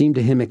 how they seemed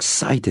to him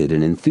excited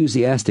and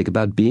enthusiastic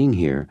about being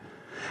here,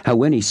 how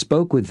when he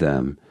spoke with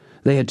them,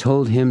 they had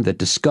told him that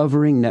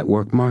discovering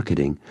network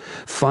marketing,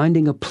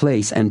 finding a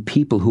place and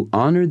people who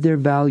honored their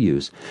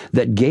values,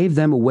 that gave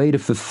them a way to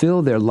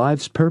fulfill their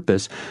life's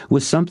purpose,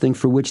 was something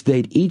for which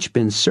they'd each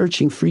been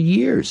searching for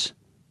years.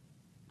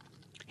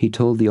 He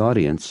told the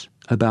audience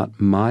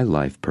about my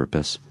life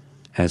purpose,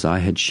 as I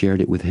had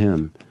shared it with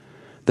him,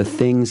 the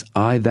things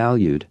I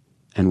valued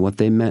and what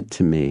they meant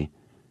to me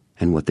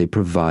and what they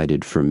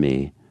provided for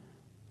me.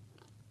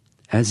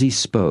 As he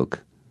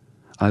spoke,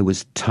 I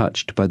was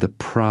touched by the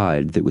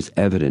pride that was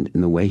evident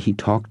in the way he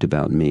talked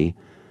about me.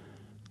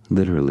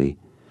 Literally,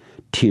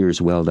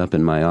 tears welled up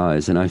in my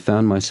eyes, and I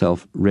found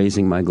myself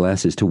raising my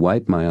glasses to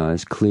wipe my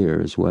eyes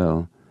clear as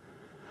well.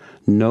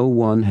 No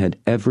one had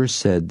ever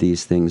said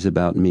these things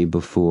about me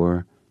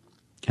before,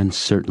 and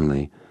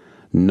certainly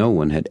no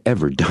one had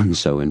ever done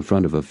so in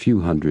front of a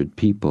few hundred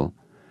people.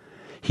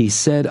 He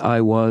said I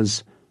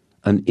was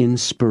an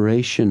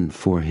inspiration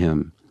for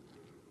him.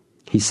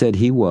 He said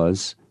he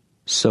was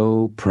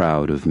so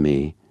proud of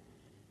me.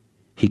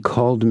 He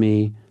called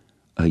me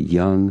a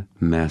young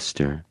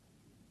master.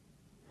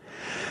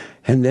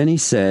 And then he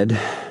said,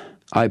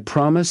 I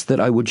promised that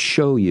I would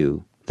show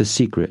you the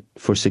secret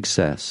for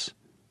success.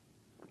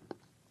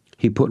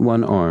 He put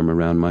one arm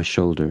around my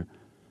shoulder,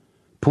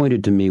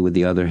 pointed to me with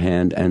the other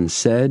hand, and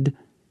said,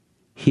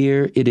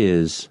 Here it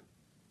is.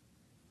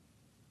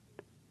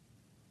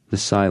 The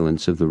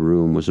silence of the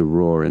room was a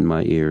roar in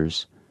my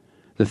ears,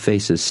 the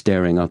faces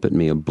staring up at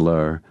me a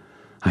blur.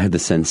 I had the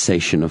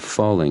sensation of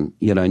falling,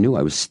 yet I knew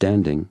I was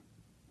standing,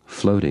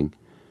 floating,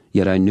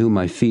 yet I knew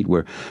my feet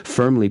were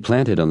firmly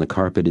planted on the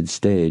carpeted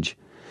stage.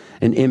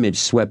 An image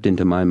swept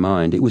into my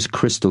mind. It was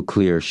crystal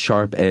clear,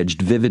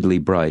 sharp-edged, vividly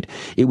bright.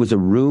 It was a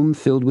room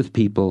filled with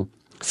people,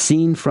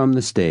 seen from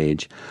the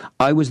stage.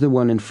 I was the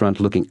one in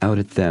front looking out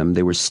at them.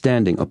 They were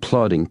standing,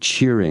 applauding,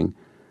 cheering.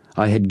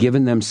 I had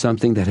given them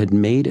something that had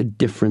made a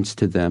difference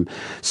to them,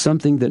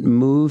 something that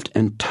moved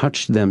and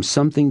touched them,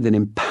 something that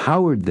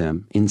empowered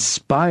them,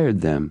 inspired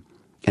them,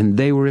 and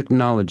they were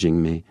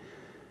acknowledging me.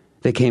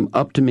 They came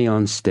up to me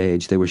on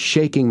stage. They were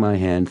shaking my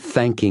hand,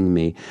 thanking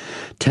me,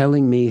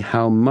 telling me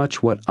how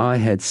much what I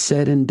had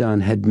said and done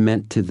had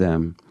meant to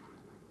them.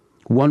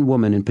 One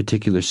woman in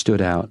particular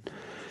stood out.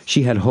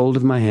 She had hold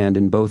of my hand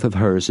in both of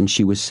hers, and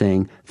she was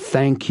saying,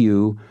 Thank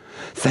you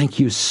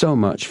so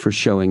much for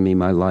showing me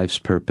my life's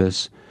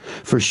purpose,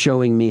 for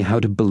showing me how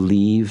to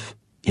believe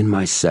in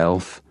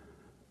myself.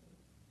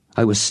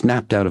 I was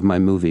snapped out of my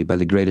movie by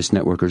the greatest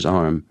networker's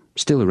arm,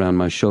 still around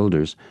my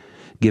shoulders,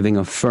 giving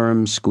a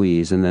firm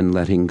squeeze and then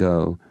letting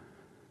go.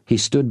 He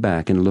stood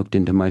back and looked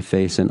into my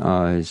face and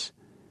eyes.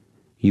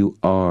 You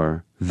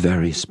are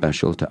very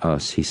special to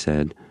us, he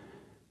said.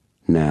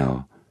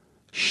 Now,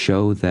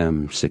 show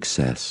them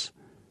success.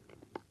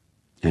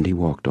 And he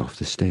walked off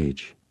the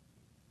stage.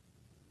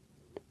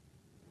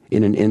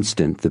 In an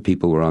instant, the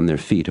people were on their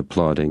feet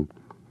applauding.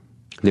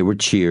 There were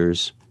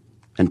cheers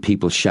and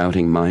people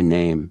shouting my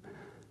name.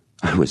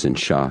 I was in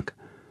shock.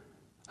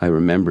 I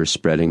remember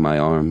spreading my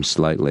arms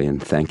slightly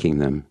and thanking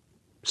them,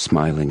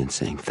 smiling and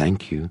saying,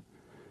 Thank you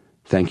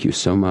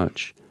so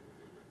much.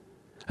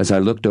 As I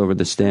looked over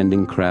the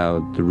standing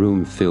crowd, the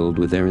room filled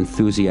with their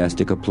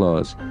enthusiastic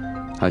applause,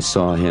 I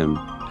saw him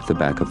at the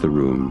back of the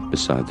room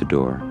beside the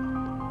door.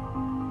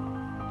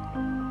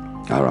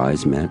 Our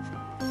eyes met.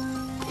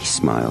 He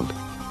smiled.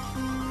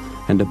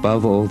 And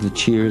above all the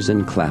cheers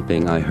and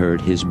clapping, I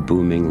heard his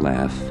booming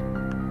laugh.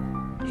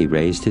 He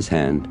raised his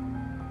hand,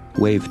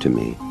 waved to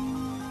me,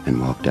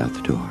 and walked out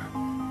the door.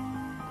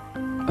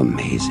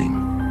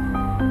 Amazing.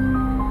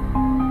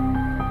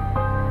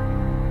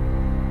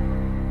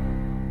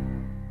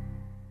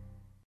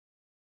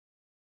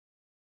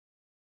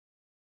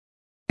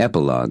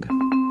 Epilogue.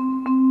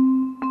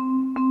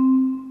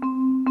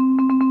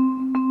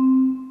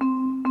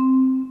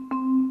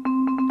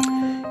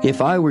 If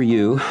I were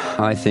you,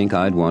 I think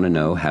I'd want to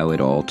know how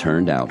it all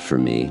turned out for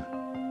me.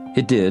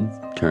 It did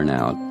turn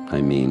out,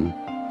 I mean.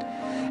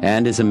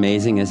 And as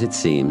amazing as it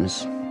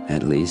seems,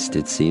 at least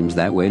it seems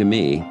that way to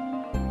me,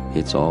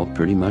 it's all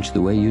pretty much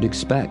the way you'd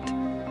expect.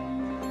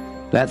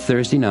 That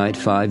Thursday night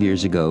 5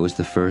 years ago was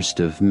the first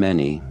of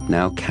many,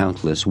 now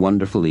countless,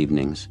 wonderful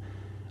evenings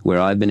where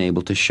I've been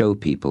able to show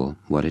people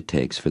what it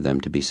takes for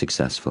them to be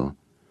successful.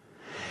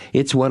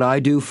 It's what I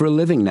do for a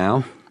living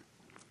now.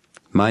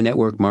 My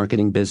network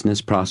marketing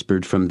business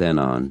prospered from then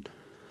on.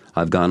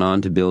 I've gone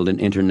on to build an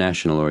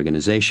international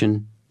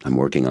organization. I'm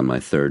working on my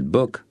third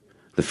book.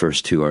 The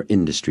first two are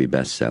industry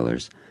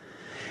bestsellers.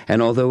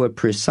 And although a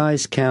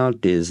precise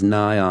count is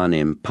nigh on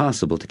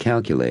impossible to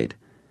calculate,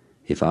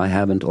 if I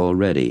haven't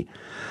already,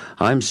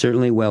 I'm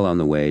certainly well on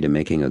the way to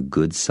making a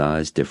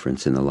good-sized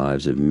difference in the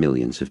lives of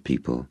millions of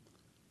people.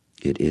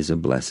 It is a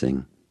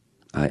blessing.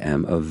 I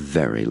am a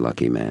very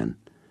lucky man.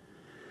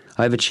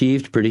 I've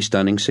achieved pretty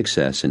stunning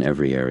success in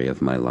every area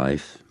of my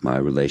life. My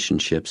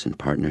relationships and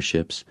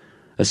partnerships,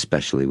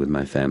 especially with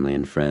my family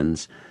and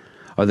friends,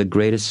 are the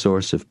greatest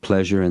source of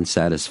pleasure and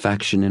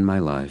satisfaction in my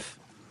life.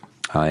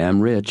 I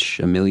am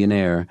rich, a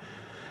millionaire,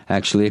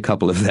 actually a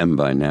couple of them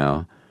by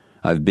now.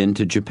 I've been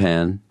to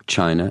Japan,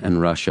 China, and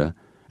Russia,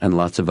 and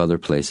lots of other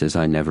places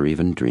I never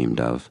even dreamed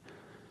of.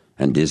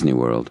 And Disney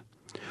World.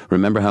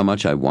 Remember how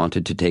much I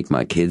wanted to take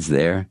my kids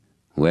there?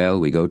 Well,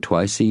 we go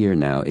twice a year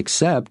now,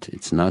 except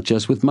it's not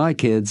just with my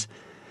kids.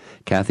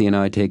 Kathy and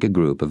I take a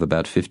group of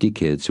about 50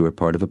 kids who are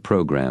part of a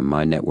program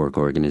my network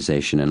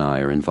organization and I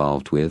are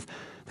involved with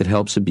that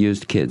helps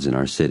abused kids in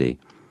our city.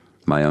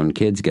 My own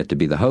kids get to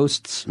be the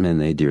hosts,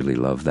 and they dearly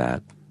love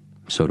that.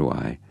 So do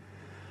I.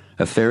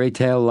 A fairy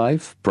tale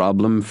life,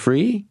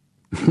 problem-free?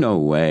 No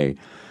way.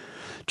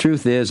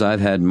 Truth is, I've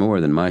had more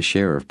than my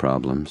share of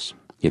problems.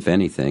 If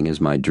anything,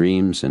 as my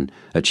dreams and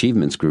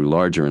achievements grew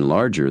larger and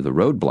larger, the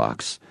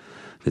roadblocks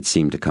that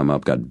seemed to come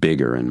up got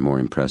bigger and more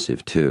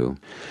impressive, too.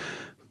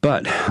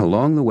 But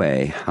along the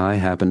way, I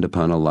happened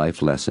upon a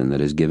life lesson that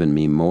has given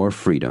me more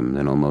freedom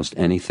than almost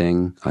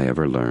anything I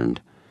ever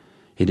learned.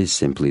 It is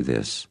simply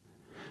this.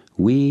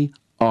 We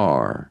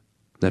are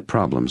that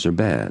problems are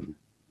bad.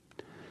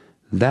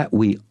 That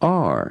we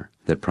are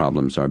that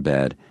problems are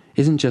bad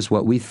isn't just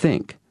what we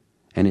think,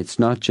 and it's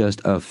not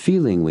just a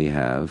feeling we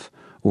have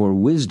or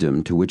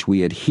wisdom to which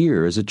we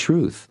adhere as a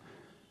truth.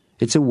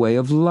 It's a way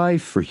of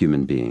life for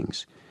human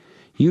beings.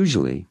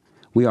 Usually,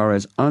 we are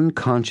as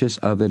unconscious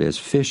of it as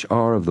fish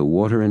are of the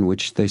water in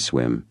which they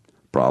swim.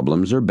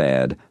 Problems are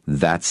bad.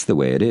 That's the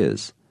way it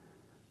is.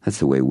 That's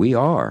the way we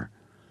are.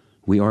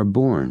 We are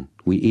born,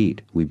 we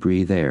eat, we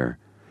breathe air,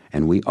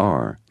 and we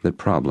are that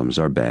problems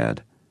are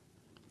bad.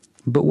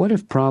 But what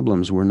if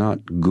problems were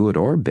not good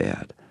or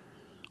bad?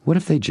 What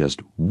if they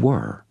just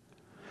were?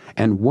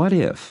 And what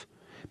if,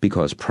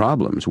 because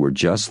problems were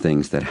just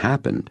things that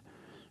happened,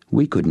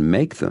 we could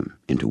make them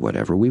into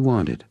whatever we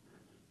wanted?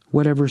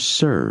 Whatever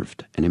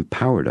served and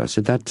empowered us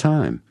at that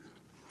time?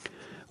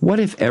 What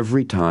if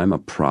every time a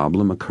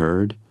problem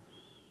occurred,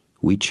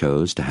 we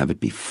chose to have it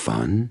be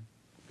fun?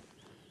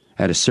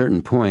 At a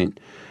certain point,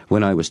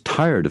 when I was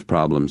tired of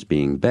problems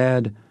being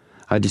bad,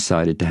 I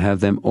decided to have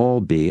them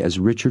all be as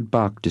Richard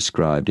Bach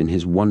described in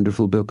his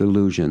wonderful book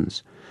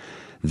Illusions.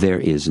 There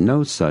is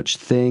no such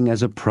thing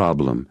as a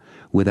problem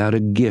without a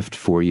gift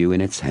for you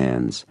in its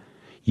hands.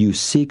 You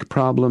seek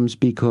problems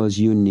because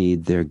you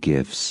need their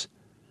gifts.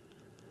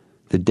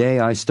 The day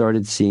I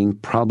started seeing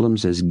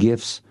problems as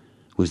gifts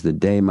was the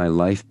day my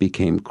life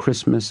became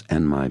Christmas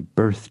and my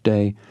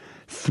birthday,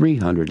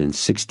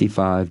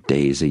 365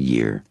 days a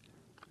year.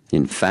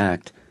 In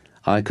fact,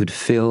 I could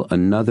fill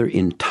another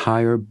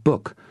entire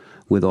book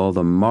with all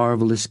the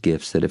marvelous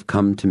gifts that have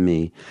come to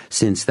me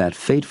since that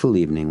fateful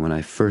evening when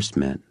I first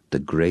met the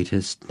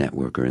greatest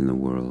networker in the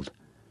world.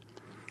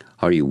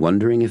 Are you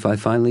wondering if I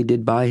finally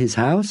did buy his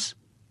house?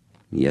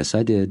 Yes,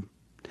 I did.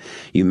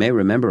 You may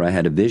remember I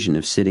had a vision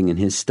of sitting in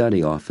his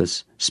study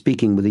office,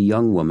 speaking with a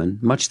young woman,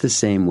 much the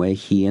same way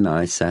he and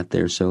I sat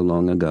there so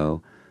long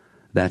ago.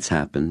 That's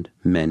happened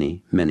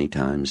many, many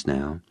times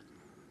now.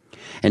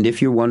 And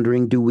if you're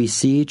wondering, do we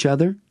see each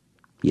other?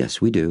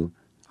 Yes, we do.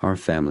 Our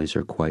families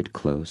are quite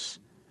close.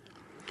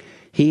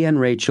 He and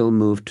Rachel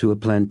moved to a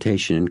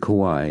plantation in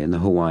Kauai in the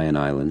Hawaiian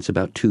Islands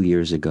about 2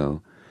 years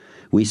ago.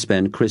 We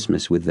spend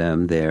Christmas with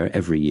them there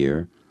every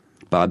year.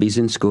 Bobby's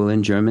in school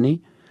in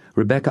Germany.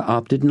 Rebecca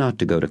opted not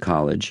to go to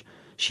college.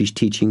 She's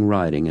teaching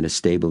riding at a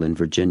stable in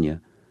Virginia.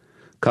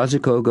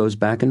 Kazuko goes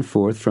back and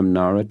forth from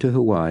Nara to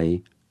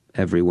Hawaii.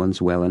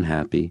 Everyone's well and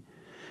happy.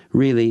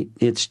 Really,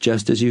 it's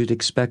just as you'd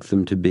expect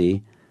them to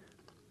be.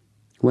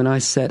 When I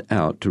set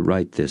out to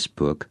write this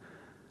book,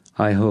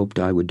 I hoped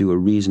I would do a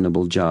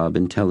reasonable job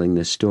in telling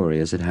this story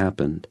as it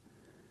happened.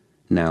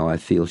 Now I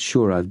feel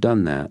sure I've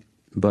done that,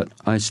 but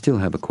I still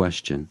have a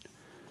question.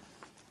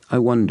 I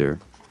wonder,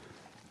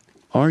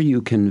 are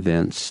you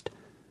convinced,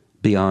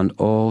 beyond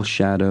all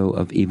shadow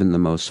of even the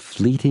most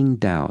fleeting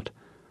doubt,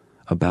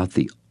 about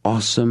the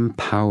awesome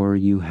power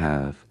you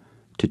have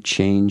to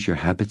change your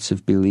habits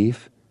of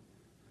belief?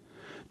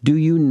 Do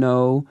you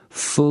know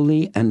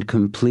fully and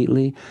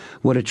completely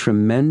what a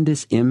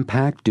tremendous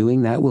impact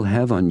doing that will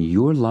have on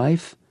your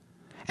life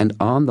and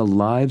on the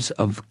lives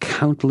of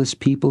countless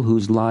people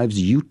whose lives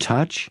you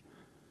touch?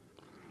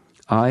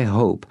 I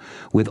hope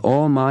with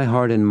all my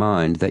heart and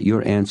mind that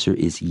your answer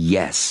is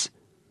yes,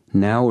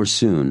 now or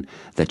soon,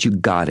 that you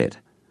got it,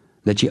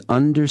 that you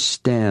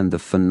understand the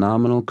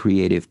phenomenal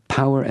creative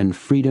power and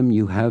freedom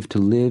you have to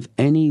live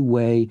any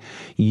way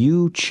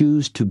you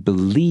choose to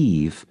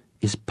believe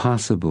is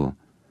possible.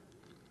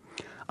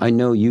 I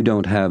know you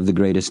don't have the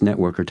greatest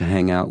networker to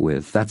hang out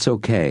with. That's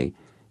okay.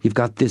 You've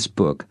got this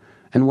book.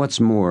 And what's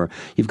more,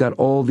 you've got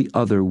all the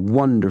other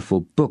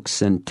wonderful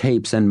books and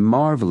tapes and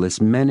marvelous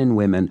men and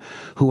women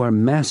who are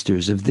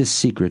masters of this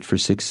secret for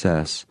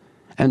success.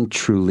 And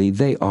truly,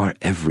 they are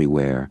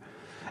everywhere.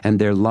 And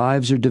their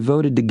lives are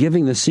devoted to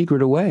giving the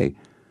secret away.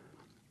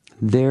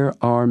 There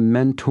are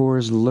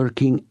mentors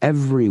lurking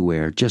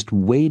everywhere, just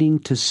waiting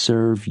to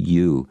serve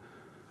you.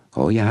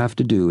 All you have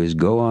to do is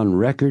go on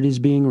record as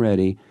being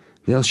ready.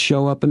 They'll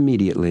show up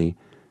immediately.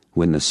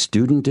 When the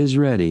student is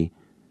ready,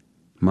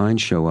 mine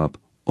show up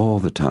all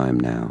the time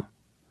now.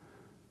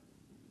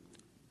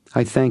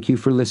 I thank you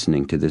for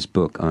listening to this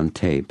book on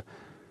tape.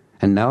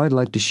 And now I'd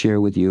like to share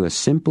with you a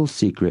simple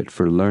secret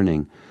for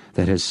learning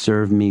that has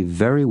served me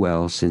very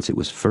well since it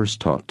was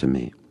first taught to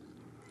me.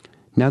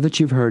 Now that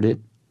you've heard it,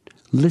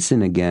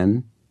 listen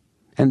again,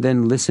 and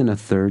then listen a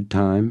third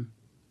time.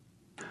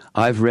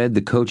 I've read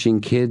the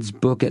Coaching Kids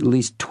book at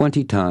least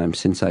 20 times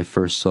since I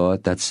first saw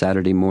it that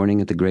Saturday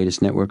morning at the Greatest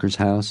Networker's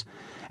house,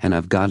 and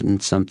I've gotten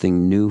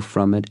something new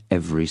from it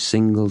every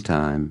single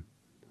time.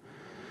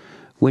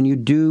 When you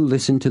do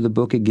listen to the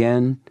book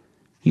again,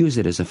 use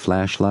it as a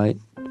flashlight.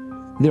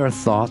 There are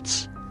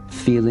thoughts,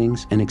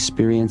 feelings, and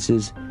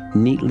experiences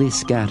neatly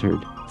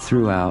scattered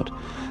throughout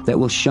that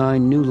will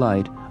shine new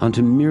light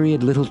onto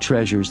myriad little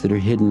treasures that are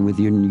hidden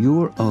within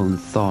your own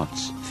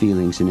thoughts,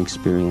 feelings, and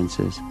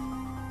experiences.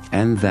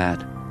 And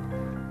that,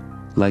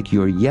 like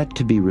your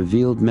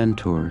yet-to-be-revealed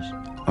mentors,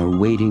 are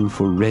waiting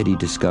for ready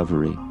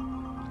discovery.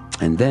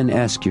 And then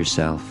ask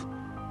yourself,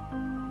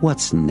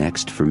 what's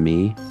next for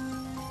me?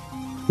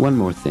 One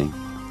more thing.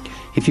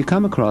 If you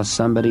come across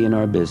somebody in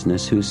our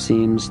business who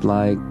seems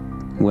like,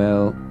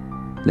 well,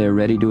 they're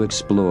ready to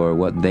explore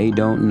what they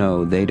don't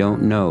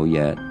know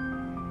yet,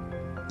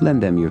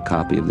 lend them your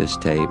copy of this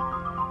tape.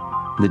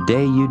 The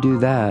day you do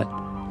that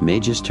may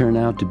just turn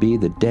out to be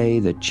the day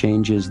that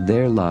changes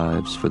their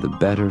lives for the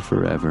better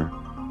forever.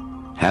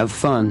 Have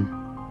fun.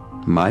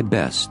 My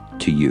best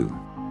to you.